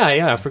 Oh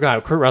yeah, I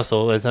forgot. Kurt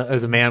Russell is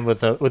a man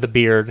with a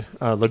beard,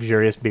 a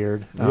luxurious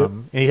beard,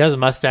 and he has a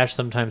mustache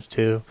sometimes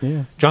too.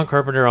 Yeah. John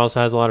Carpenter also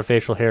has a lot of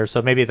facial hair,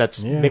 so maybe that's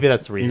the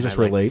reason. He just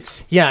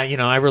relates. Yeah,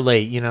 I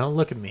relate.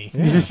 Look at me.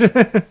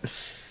 Yeah.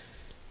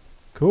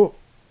 Cool.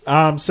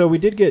 So we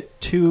did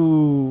get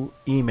 2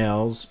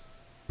 emails.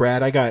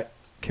 Brad, I got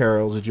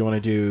Carol's. Did you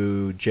want to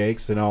do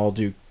Jake's, and I'll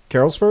do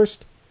Carol's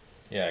first?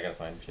 Yeah, I gotta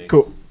find Jake's.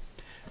 Cool.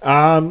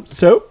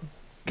 So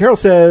Carol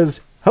says,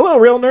 "Hello,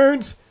 real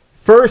nerds.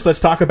 First, let's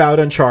talk about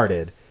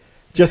Uncharted.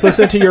 Just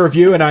listened to your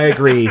review, and I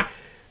agree.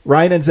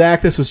 Ryan and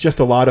Zach, this was just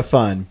a lot of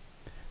fun.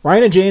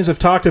 Ryan and James have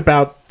talked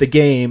about the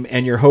game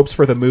and your hopes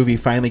for the movie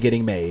finally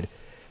getting made.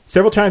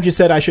 Several times you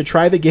said I should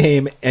try the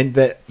game and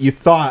that you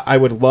thought I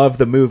would love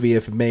the movie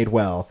if made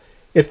well.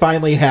 It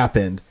finally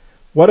happened.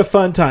 What a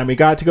fun time. We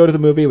got to go to the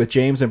movie with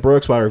James and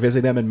Brooks while we were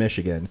visiting them in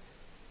Michigan.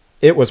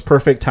 It was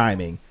perfect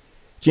timing.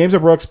 James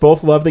and Brooks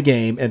both loved the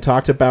game and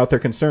talked about their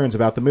concerns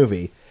about the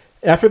movie.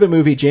 After the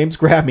movie, James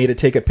grabbed me to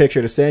take a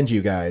picture to send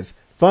you guys.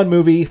 Fun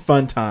movie,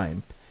 fun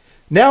time.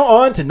 Now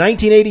on to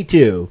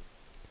 1982.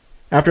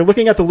 After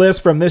looking at the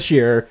list from this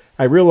year,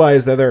 I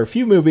realized that there are a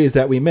few movies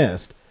that we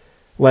missed,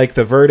 like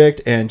The Verdict,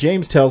 and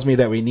James tells me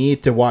that we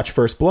need to watch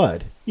First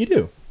Blood. You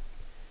do.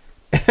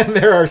 And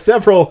there are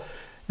several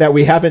that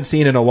we haven't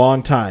seen in a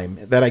long time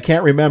that I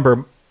can't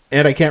remember,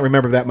 and I can't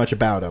remember that much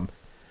about them.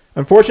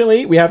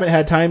 Unfortunately, we haven't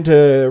had time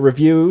to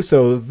review,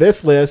 so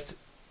this list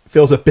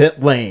feels a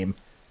bit lame.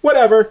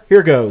 Whatever,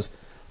 here goes.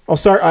 I'll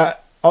start.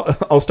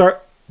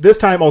 This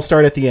time I'll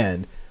start at the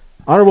end.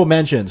 Honorable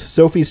mentions,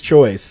 Sophie's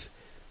Choice.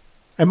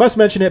 I must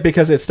mention it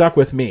because it stuck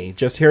with me.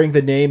 Just hearing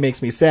the name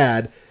makes me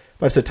sad,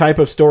 but it's a type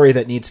of story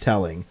that needs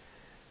telling.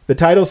 The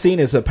title scene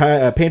is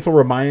a painful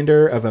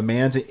reminder of a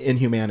man's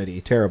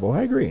inhumanity. Terrible,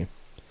 I agree.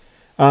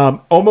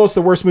 Almost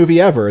the worst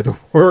movie ever,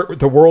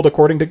 The World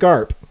According to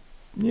Garp.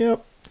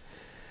 Yep.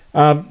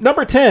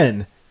 Number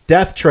 10,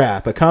 Death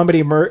Trap, a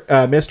comedy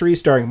mystery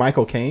starring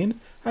Michael Caine.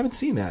 I haven't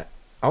seen that.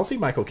 I'll see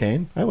Michael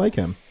Caine. I like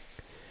him.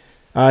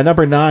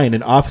 Number 9,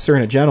 An Officer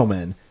and a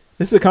Gentleman.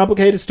 This is a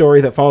complicated story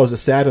that follows a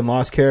sad and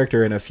lost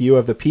character and a few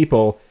of the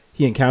people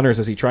he encounters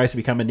as he tries to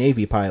become a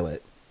Navy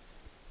pilot.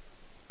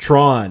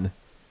 Tron.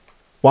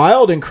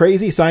 Wild and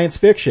crazy science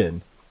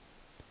fiction.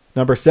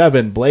 Number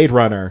 7, Blade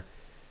Runner.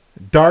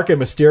 Dark and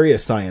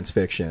mysterious science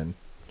fiction.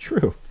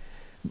 True.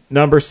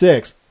 Number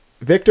 6,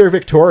 Victor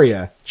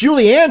Victoria.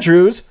 Julie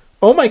Andrews.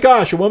 Oh my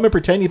gosh, a woman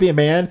pretending to be a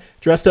man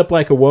dressed up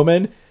like a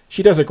woman.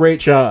 She does a great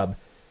job.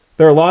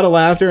 There are a lot of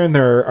laughter and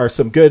there are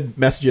some good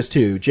messages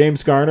too.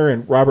 James Garner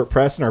and Robert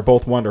Preston are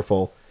both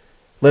wonderful.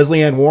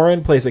 Leslie Ann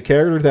Warren plays a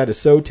character that is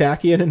so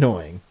tacky and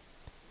annoying.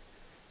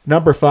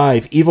 Number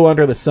 5, Evil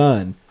Under the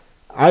Sun.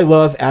 I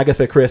love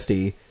Agatha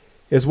Christie.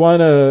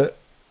 In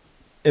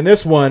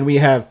this one, we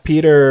have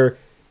Peter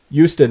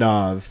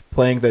Ustinov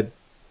playing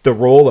the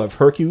role of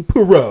Hercule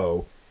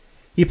Poirot.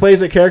 He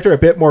plays a character a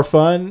bit more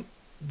fun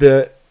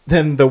than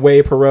the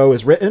way Poirot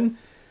is written.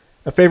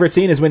 A favorite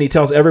scene is when he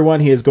tells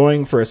everyone he is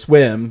going for a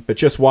swim, but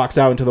just walks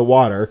out into the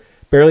water,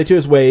 barely to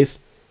his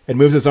waist, and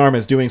moves his arm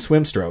as doing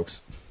swim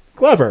strokes.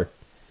 Clever.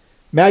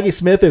 Maggie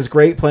Smith is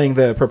great playing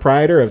the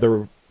proprietor of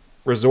the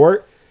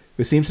resort,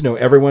 who seems to know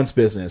everyone's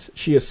business.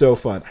 She is so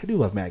fun. I do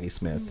love Maggie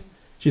Smith.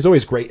 She's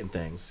always great in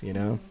things, you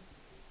know.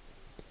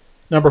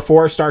 Number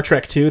 4, Star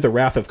Trek II, The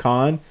Wrath of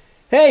Khan.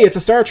 Hey, it's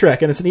a Star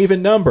Trek, and it's an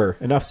even number.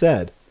 Enough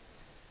said.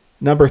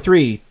 Number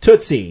 3,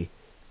 Tootsie.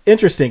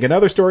 Interesting.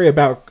 Another story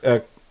about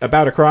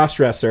a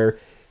cross-dresser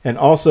and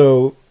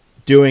also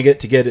doing it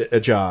to get a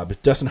job.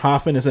 Dustin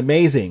Hoffman is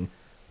amazing.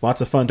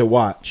 Lots of fun to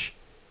watch.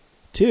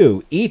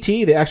 2,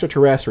 E.T. the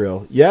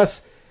Extraterrestrial.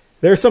 Yes,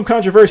 there's some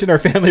controversy in our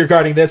family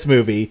regarding this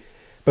movie,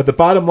 but the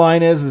bottom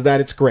line is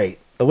that it's great.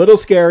 A little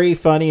scary,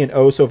 funny, and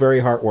oh so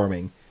very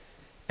heartwarming.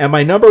 And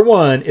my number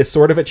 1 is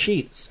sort of a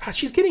cheat.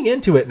 She's getting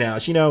into it now.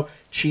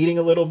 Cheating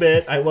a little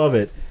bit. I love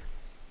it.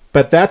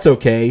 But that's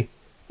okay.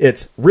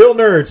 It's Real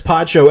Nerds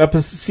Pod Show,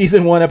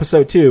 Season 1,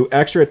 Episode 2,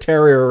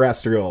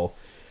 Extraterrestrial.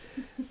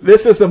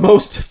 This is the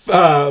most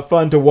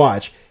fun to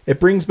watch. It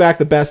brings back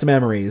the best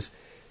memories.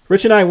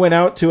 Rich and I went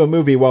out to a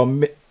movie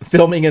while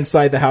filming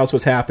inside the house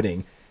was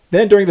happening.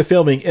 Then during the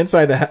filming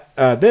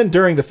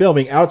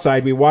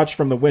outside, we watched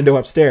from the window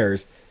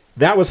upstairs.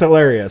 That was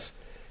hilarious.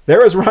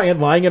 There was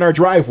Ryan lying in our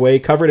driveway,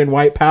 covered in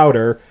white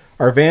powder,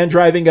 our van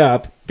driving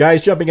up,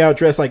 guys jumping out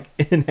dressed like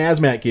in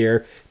hazmat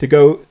gear to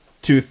go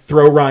to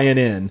throw Ryan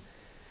in.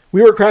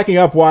 We were cracking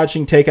up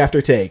watching take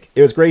after take.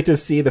 It was great to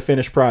see the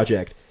finished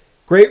project.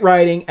 Great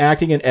writing,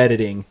 acting, and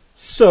editing.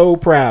 So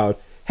proud.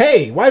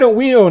 Hey, why don't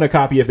we own a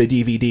copy of the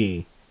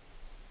DVD?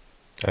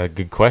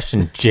 Good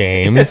question,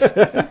 James.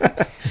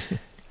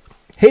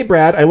 Hey,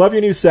 Brad, I love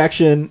your new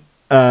section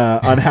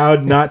on how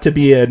not to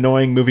be an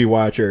annoying movie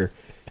watcher.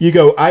 You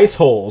go ice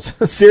holes.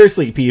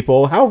 Seriously,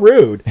 people, how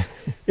rude.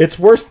 It's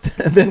worse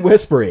than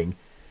whispering.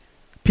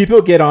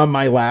 People get on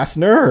my last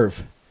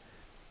nerve.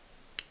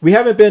 We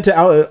haven't been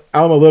to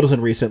Alamo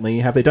Littleton recently.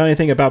 Have they done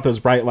anything about those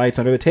bright lights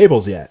under the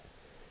tables yet?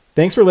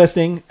 Thanks for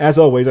listening. As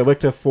always, I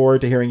look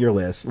forward to hearing your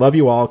list. Love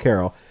you all,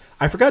 Carol.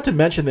 I forgot to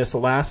mention this the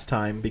last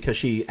time because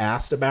she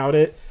asked about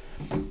it.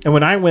 And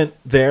when I went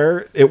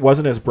there, it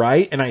wasn't as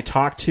bright. And I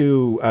talked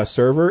to a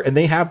server, and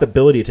they have the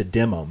ability to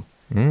dim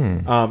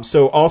them.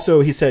 So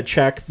also, he said,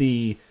 check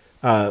the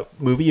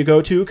movie you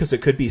go to because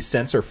it could be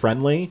sensor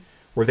friendly,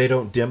 where they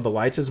don't dim the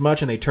lights as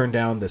much and they turn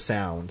down the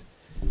sound.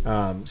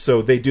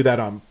 So they do that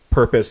on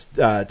purpose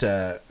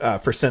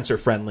for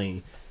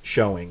sensor-friendly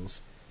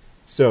showings.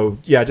 So,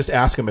 yeah, just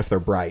ask them if they're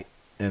bright,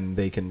 and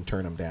they can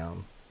turn them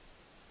down.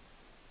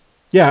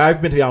 Yeah,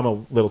 I've been to the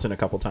Alamo Littleton a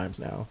couple times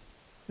now,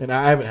 and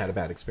I haven't had a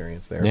bad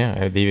experience there. Yeah,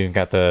 they've even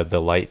got the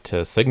light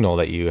to signal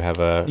that you have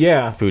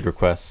a food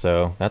request,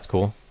 so that's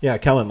cool. Yeah,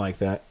 Kellen liked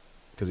that,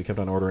 because he kept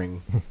on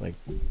ordering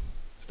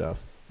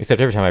stuff. Except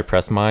every time I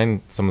press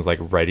mine, someone's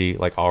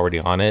already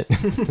on it.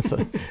 so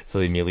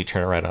they immediately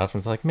turn it right off. And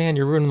it's like, man,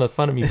 you're ruining the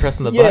fun of me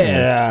pressing the button.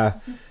 Yeah.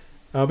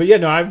 But yeah,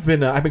 no, I've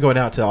been going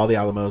out to all the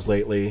Alamos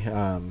lately.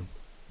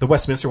 The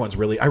Westminster one's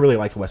I really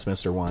like the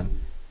Westminster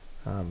one.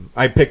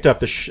 I picked up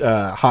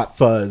the Hot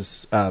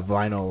Fuzz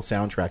vinyl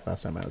soundtrack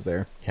last time I was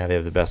there. Yeah, they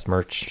have the best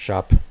merch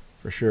shop.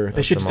 For sure.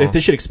 They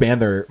should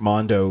expand their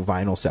Mondo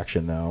vinyl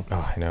section, though.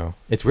 Oh, I know.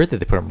 It's weird that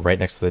they put them right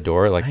next to the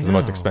door. It's the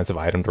most expensive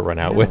item to run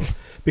out with.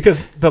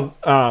 Because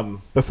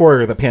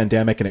before the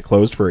pandemic and it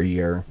closed for a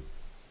year,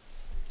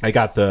 I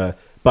got the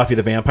Buffy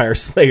the Vampire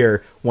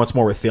Slayer Once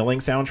More with Feeling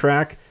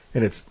soundtrack,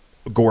 and it's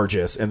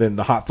gorgeous. And then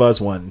the Hot Fuzz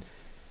one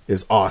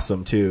is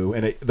awesome too.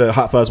 And the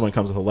Hot Fuzz one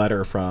comes with a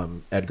letter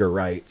from Edgar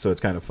Wright, so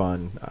it's kind of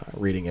fun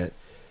reading it.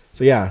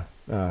 So yeah,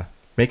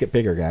 make it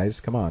bigger, guys.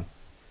 Come on.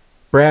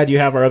 Brad, you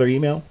have our other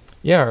email?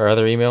 Yeah, our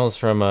other email is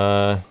from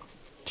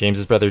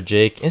James's brother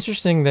Jake.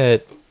 Interesting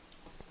that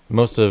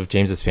most of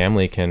James's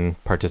family can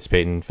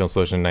participate in Film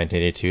Explosion in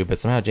 1982, but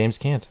somehow James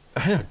can't.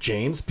 I know,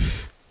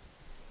 James.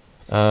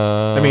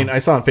 I mean, I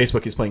saw on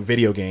Facebook he's playing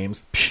video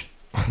games.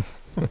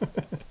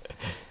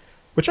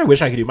 Which I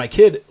wish I could do. My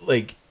kid,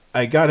 like,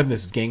 I got him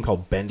this game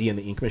called Bendy and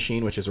the Ink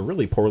Machine, which is a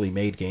really poorly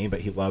made game,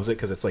 but he loves it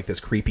because it's like this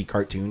creepy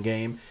cartoon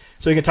game.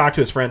 So he can talk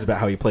to his friends about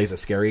how he plays a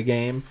scary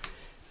game.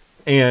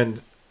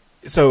 And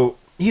so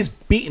he's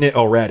beaten it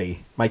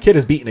already. My kid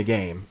has beaten a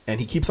game, and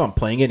he keeps on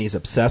playing it, and he's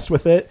obsessed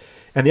with it.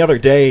 And the other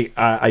day,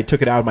 I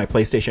took it out of my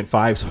PlayStation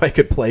 5 so I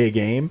could play a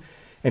game,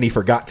 and he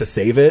forgot to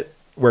save it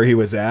where he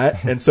was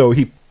at. And so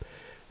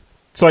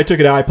I took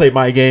it out, I played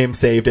my game,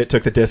 saved it,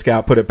 took the disc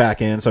out, put it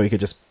back in so he could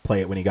just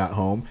play it when he got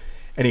home.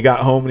 And he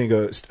got home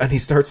and he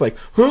starts like,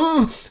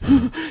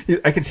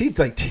 I can see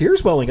like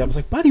tears welling up. I was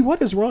like, buddy,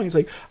 what is wrong? He's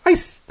like, I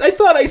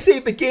thought I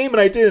saved the game and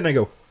I did. And I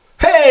go,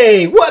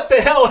 hey, what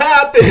the hell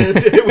happened?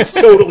 And it was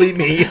totally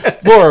me.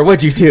 Laura,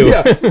 what'd you do?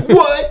 Yeah,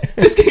 what?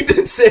 This game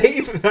didn't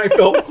save. And I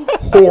felt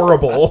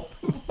horrible.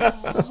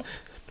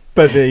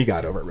 But then he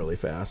got over it really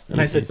fast.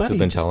 And I said,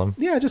 buddy, tell him?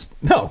 Yeah,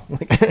 no.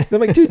 I'm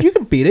like, dude, you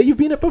can beat it. You've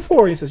beaten it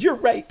before. And he says, you're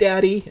right,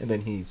 Daddy. And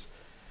then he's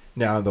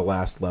now in the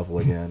last level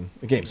again.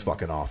 The game's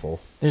fucking awful.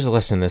 There's a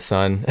lesson in this,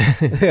 son.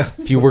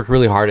 If you work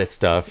really hard at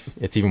stuff,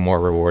 it's even more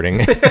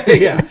rewarding.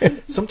 Yeah.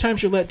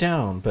 Sometimes you're let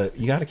down, but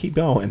you got to keep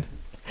going.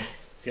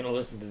 He's going to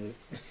listen to this.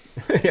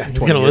 Yeah, he's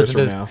going to listen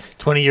to this.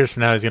 20 years from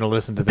now, he's going to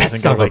listen to this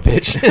and go, like,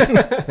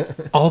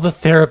 bitch. All the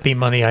therapy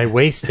money I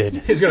wasted.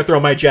 He's going to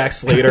throw my Jack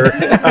Slater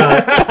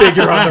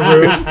figure on the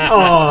roof.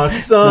 Aw,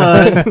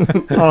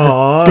 son.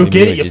 Aw. Go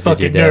get it, you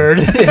fucking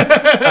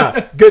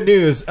nerd. Good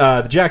news.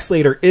 The Jack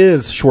Slater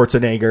is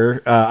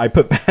Schwarzenegger. I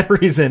put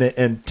batteries in it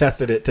and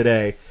tested it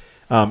today.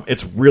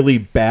 It's really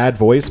bad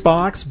voice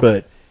box,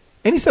 and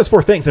he says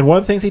 4 things. And one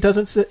of the things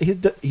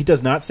he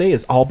does not say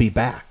is, I'll be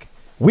back.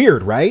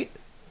 Weird, right?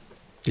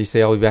 Did he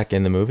say I'll be back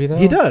in the movie, though?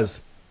 He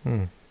does.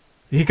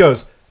 He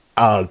goes,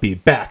 I'll be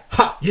back.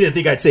 Ha! You didn't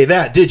think I'd say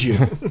that, did you?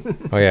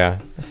 Oh, yeah.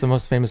 That's the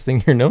most famous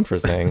thing you're known for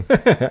saying.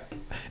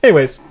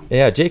 Anyways.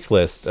 Yeah, Jake's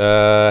list.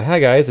 Hi,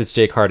 guys. It's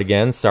Jake Hart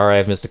again. Sorry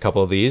I've missed a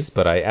couple of these,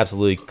 but I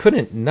absolutely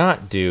couldn't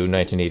not do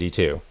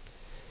 1982.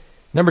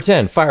 Number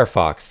 10,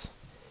 Firefox.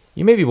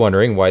 You may be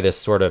wondering why this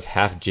sort of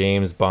half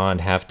James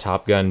Bond, half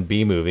Top Gun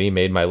B movie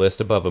made my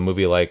list above a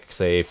movie like,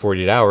 say,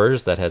 48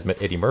 Hours that has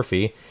Eddie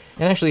Murphy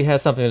and actually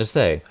has something to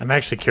say. I'm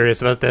actually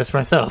curious about this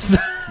myself.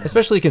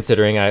 Especially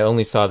considering I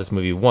only saw this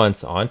movie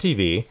once on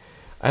TV.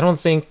 I don't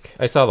think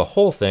I saw the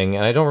whole thing,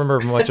 and I don't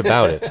remember much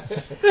about it.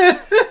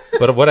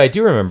 But what I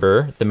do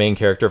remember, the main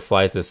character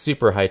flies this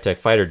super high-tech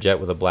fighter jet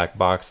with a black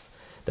box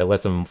that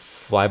lets him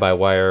fly by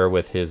wire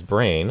with his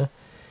brain.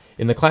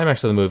 In the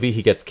climax of the movie,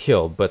 he gets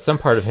killed, but some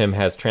part of him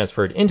has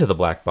transferred into the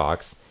black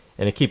box,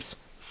 and it keeps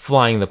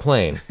flying the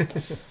plane.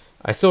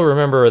 I still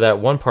remember that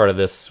one part of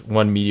this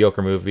one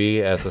mediocre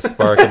movie as the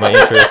spark of my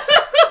interest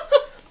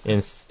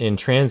in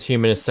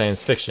transhumanist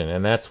science fiction,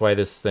 and that's why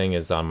this thing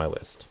is on my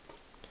list.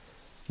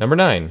 Number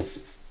 9.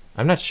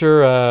 I'm not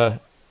sure...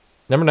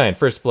 Number 9,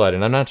 First Blood,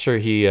 and I'm not sure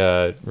he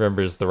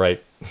remembers the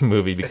right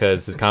movie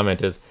because his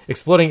comment is,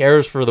 Exploding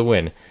Arrows for the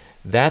Win.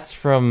 That's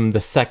from the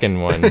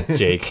second one,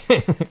 Jake.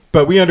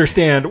 But we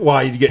understand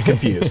why you get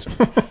confused.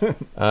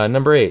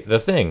 Number 8, The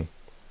Thing.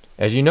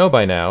 As you know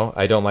by now,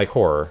 I don't like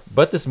horror,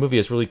 but this movie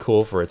is really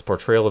cool for its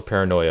portrayal of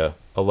paranoia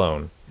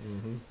alone.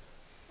 Mm-hmm.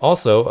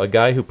 Also, a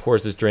guy who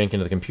pours his drink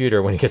into the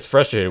computer when he gets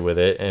frustrated with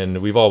it,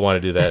 and we've all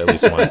wanted to do that at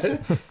least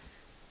once.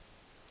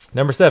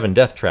 Number 7,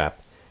 Death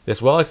Trap.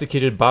 This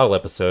well-executed bottle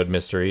episode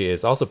mystery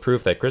is also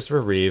proof that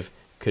Christopher Reeve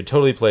could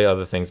totally play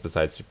other things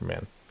besides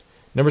Superman.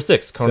 Number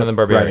 6, Conan the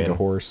Barbarian. Riding a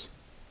horse.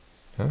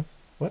 Huh?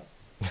 What?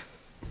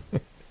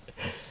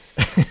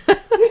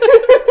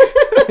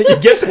 You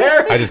get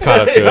there? I just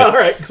caught up to it. All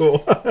right,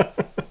 cool.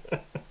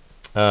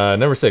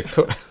 Number 6.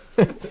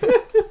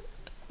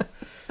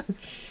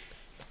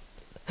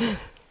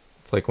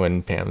 It's like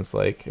when Pam's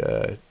like,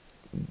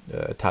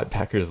 Todd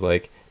Packer's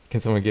like, can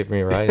someone give me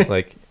a ride? It's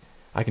like,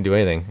 I can do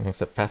anything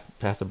except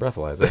pass a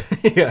breathalyzer.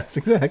 Yes,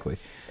 exactly.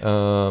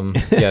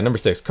 Number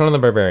 6, Conan the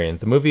Barbarian,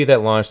 the movie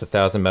that launched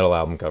 1,000 metal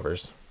album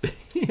covers.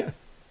 Yeah.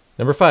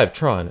 Number 5,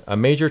 Tron, a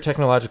major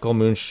technological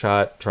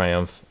moonshot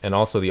triumph, and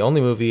also the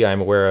only movie I'm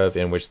aware of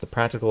in which the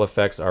practical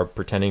effects are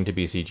pretending to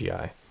be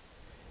CGI.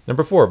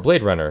 Number 4,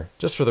 Blade Runner.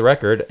 Just for the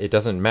record, it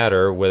doesn't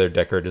matter whether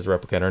Deckard is a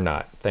replicant or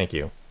not. Thank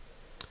you.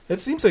 It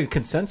seems like a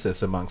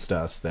consensus amongst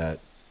us that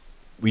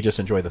we just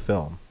enjoy the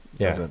film.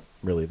 Yeah.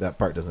 That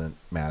part doesn't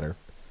matter.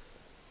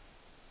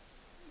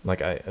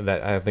 Like I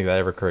don't think that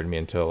ever occurred to me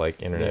until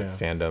like internet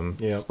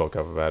fandom spoke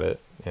up about it.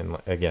 And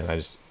again,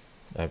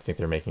 I think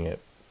they're making it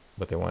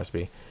what they want it to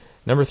be.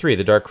 Number 3,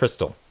 The Dark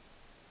Crystal,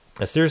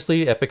 a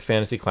seriously epic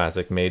fantasy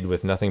classic made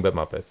with nothing but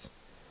Muppets.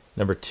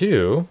 Number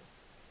 2,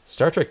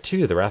 Star Trek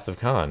II: The Wrath of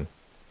Khan.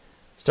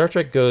 Star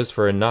Trek goes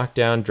for a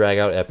knockdown,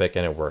 drag-out epic,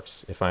 and it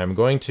works. If I am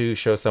going to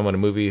show someone a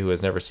movie who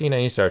has never seen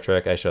any Star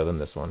Trek, I show them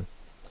this one.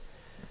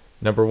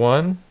 Number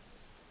 1,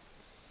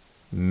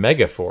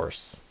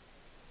 Megaforce.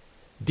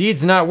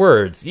 Deeds, not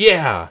words.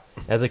 Yeah!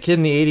 As a kid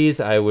in the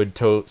 80s, I would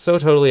so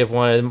totally have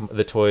wanted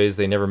the toys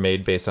they never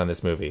made based on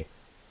this movie.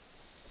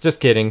 Just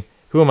kidding.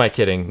 Who am I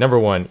kidding? Number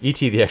 1,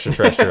 E.T. the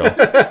Extraterrestrial.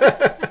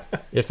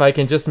 If I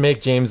can just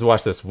make James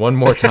watch this one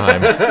more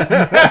time.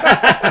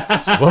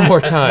 Just one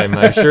more time.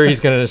 I'm sure he's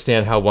going to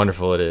understand how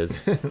wonderful it is.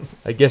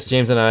 I guess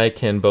James and I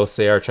can both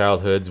say our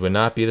childhoods would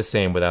not be the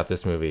same without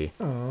this movie.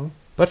 Aww.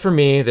 But for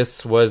me,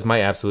 this was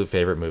my absolute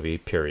favorite movie,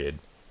 period.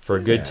 For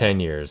a good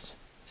 10 years.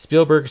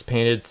 Spielberg's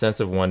painted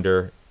sense of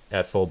wonder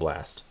at full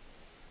blast.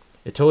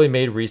 It totally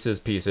made Reese's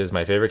Pieces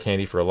my favorite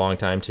candy for a long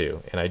time,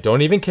 too. And I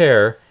don't even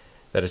care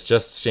that it's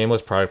just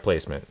shameless product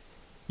placement.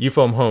 You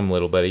phone home,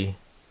 little buddy.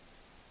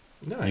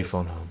 Nice. You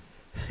phone home.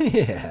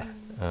 Yeah.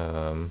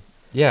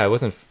 Yeah, it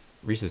wasn't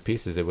Reese's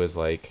Pieces. It was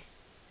like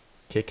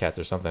Kit Kats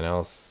or something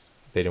else.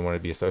 They didn't want to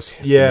be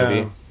associated with the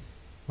movie.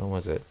 What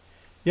was it?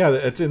 Yeah,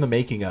 it's in the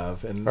making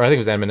of. And or I think it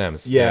was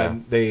M&M's. Yeah,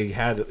 and they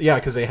had... Yeah,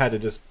 because they had to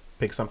just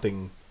pick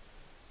something,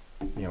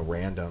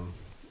 random.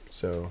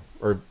 So...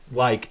 Or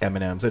like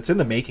M&M's. It's in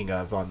the making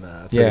of on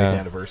the 30th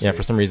anniversary. Yeah,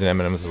 for some reason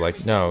M&M's is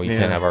like, no, you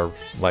can't have our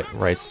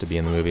rights to be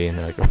in the movie. And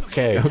they're like,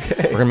 okay.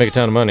 We're going to make a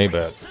ton of money,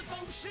 but...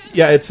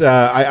 Yeah, it's.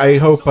 I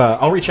hope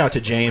I'll reach out to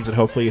James and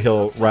hopefully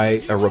he'll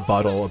write a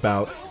rebuttal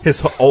about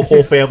his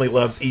whole family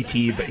loves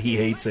E.T. but he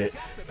hates it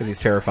because he's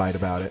terrified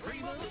about it.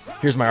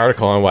 Here's my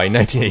article on why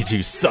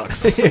 1982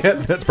 sucks. Yeah,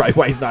 that's probably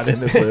why he's not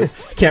in this list.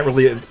 Can't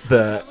relive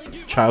the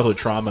childhood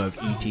trauma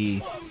of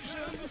E.T.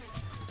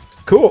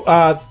 Cool.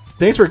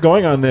 Thanks for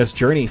going on this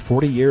journey.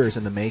 40 years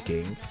in the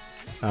making.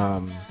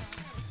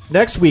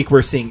 Next week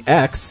we're seeing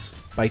X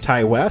by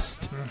Ty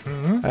West.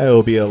 That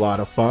will be a lot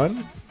of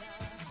fun.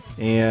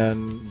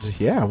 And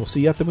yeah, we'll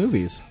see you at the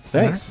movies.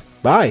 Thanks.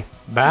 Bye.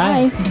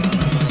 Bye. You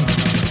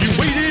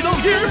waited all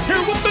year here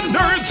with the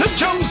nerds and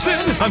chosen.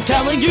 I'm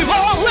telling you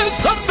all,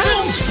 it's a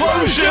film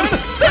explosion.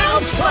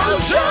 Film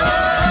explosion.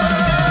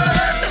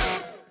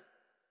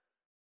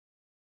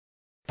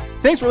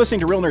 Thanks for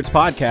listening to Real Nerds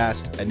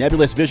Podcast, a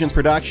Nebulous Visions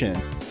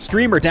production.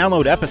 Stream or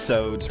download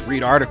episodes,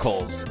 read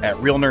articles at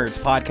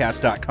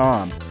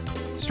realnerdspodcast.com.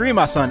 Stream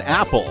us on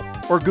Apple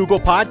or Google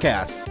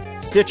Podcasts,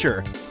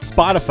 Stitcher,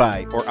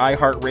 Spotify, or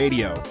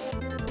iHeartRadio.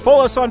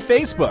 Follow us on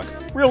Facebook,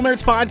 Real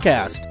Nerds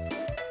Podcast.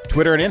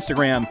 Twitter and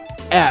Instagram,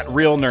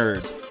 @Real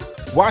Nerds.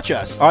 Watch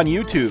us on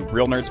YouTube,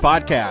 Real Nerds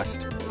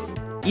Podcast.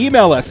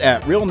 Email us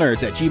at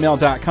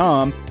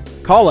realnerds@gmail.com.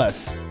 Call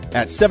us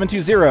at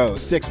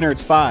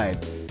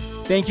 720-6nerds5.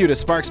 Thank you to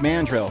Sparks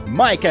Mandrill,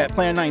 Mike at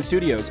Plan 9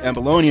 Studios, and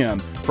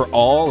Bolognium for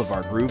all of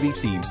our groovy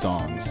theme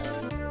songs.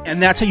 And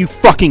that's how you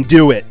fucking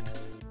do it!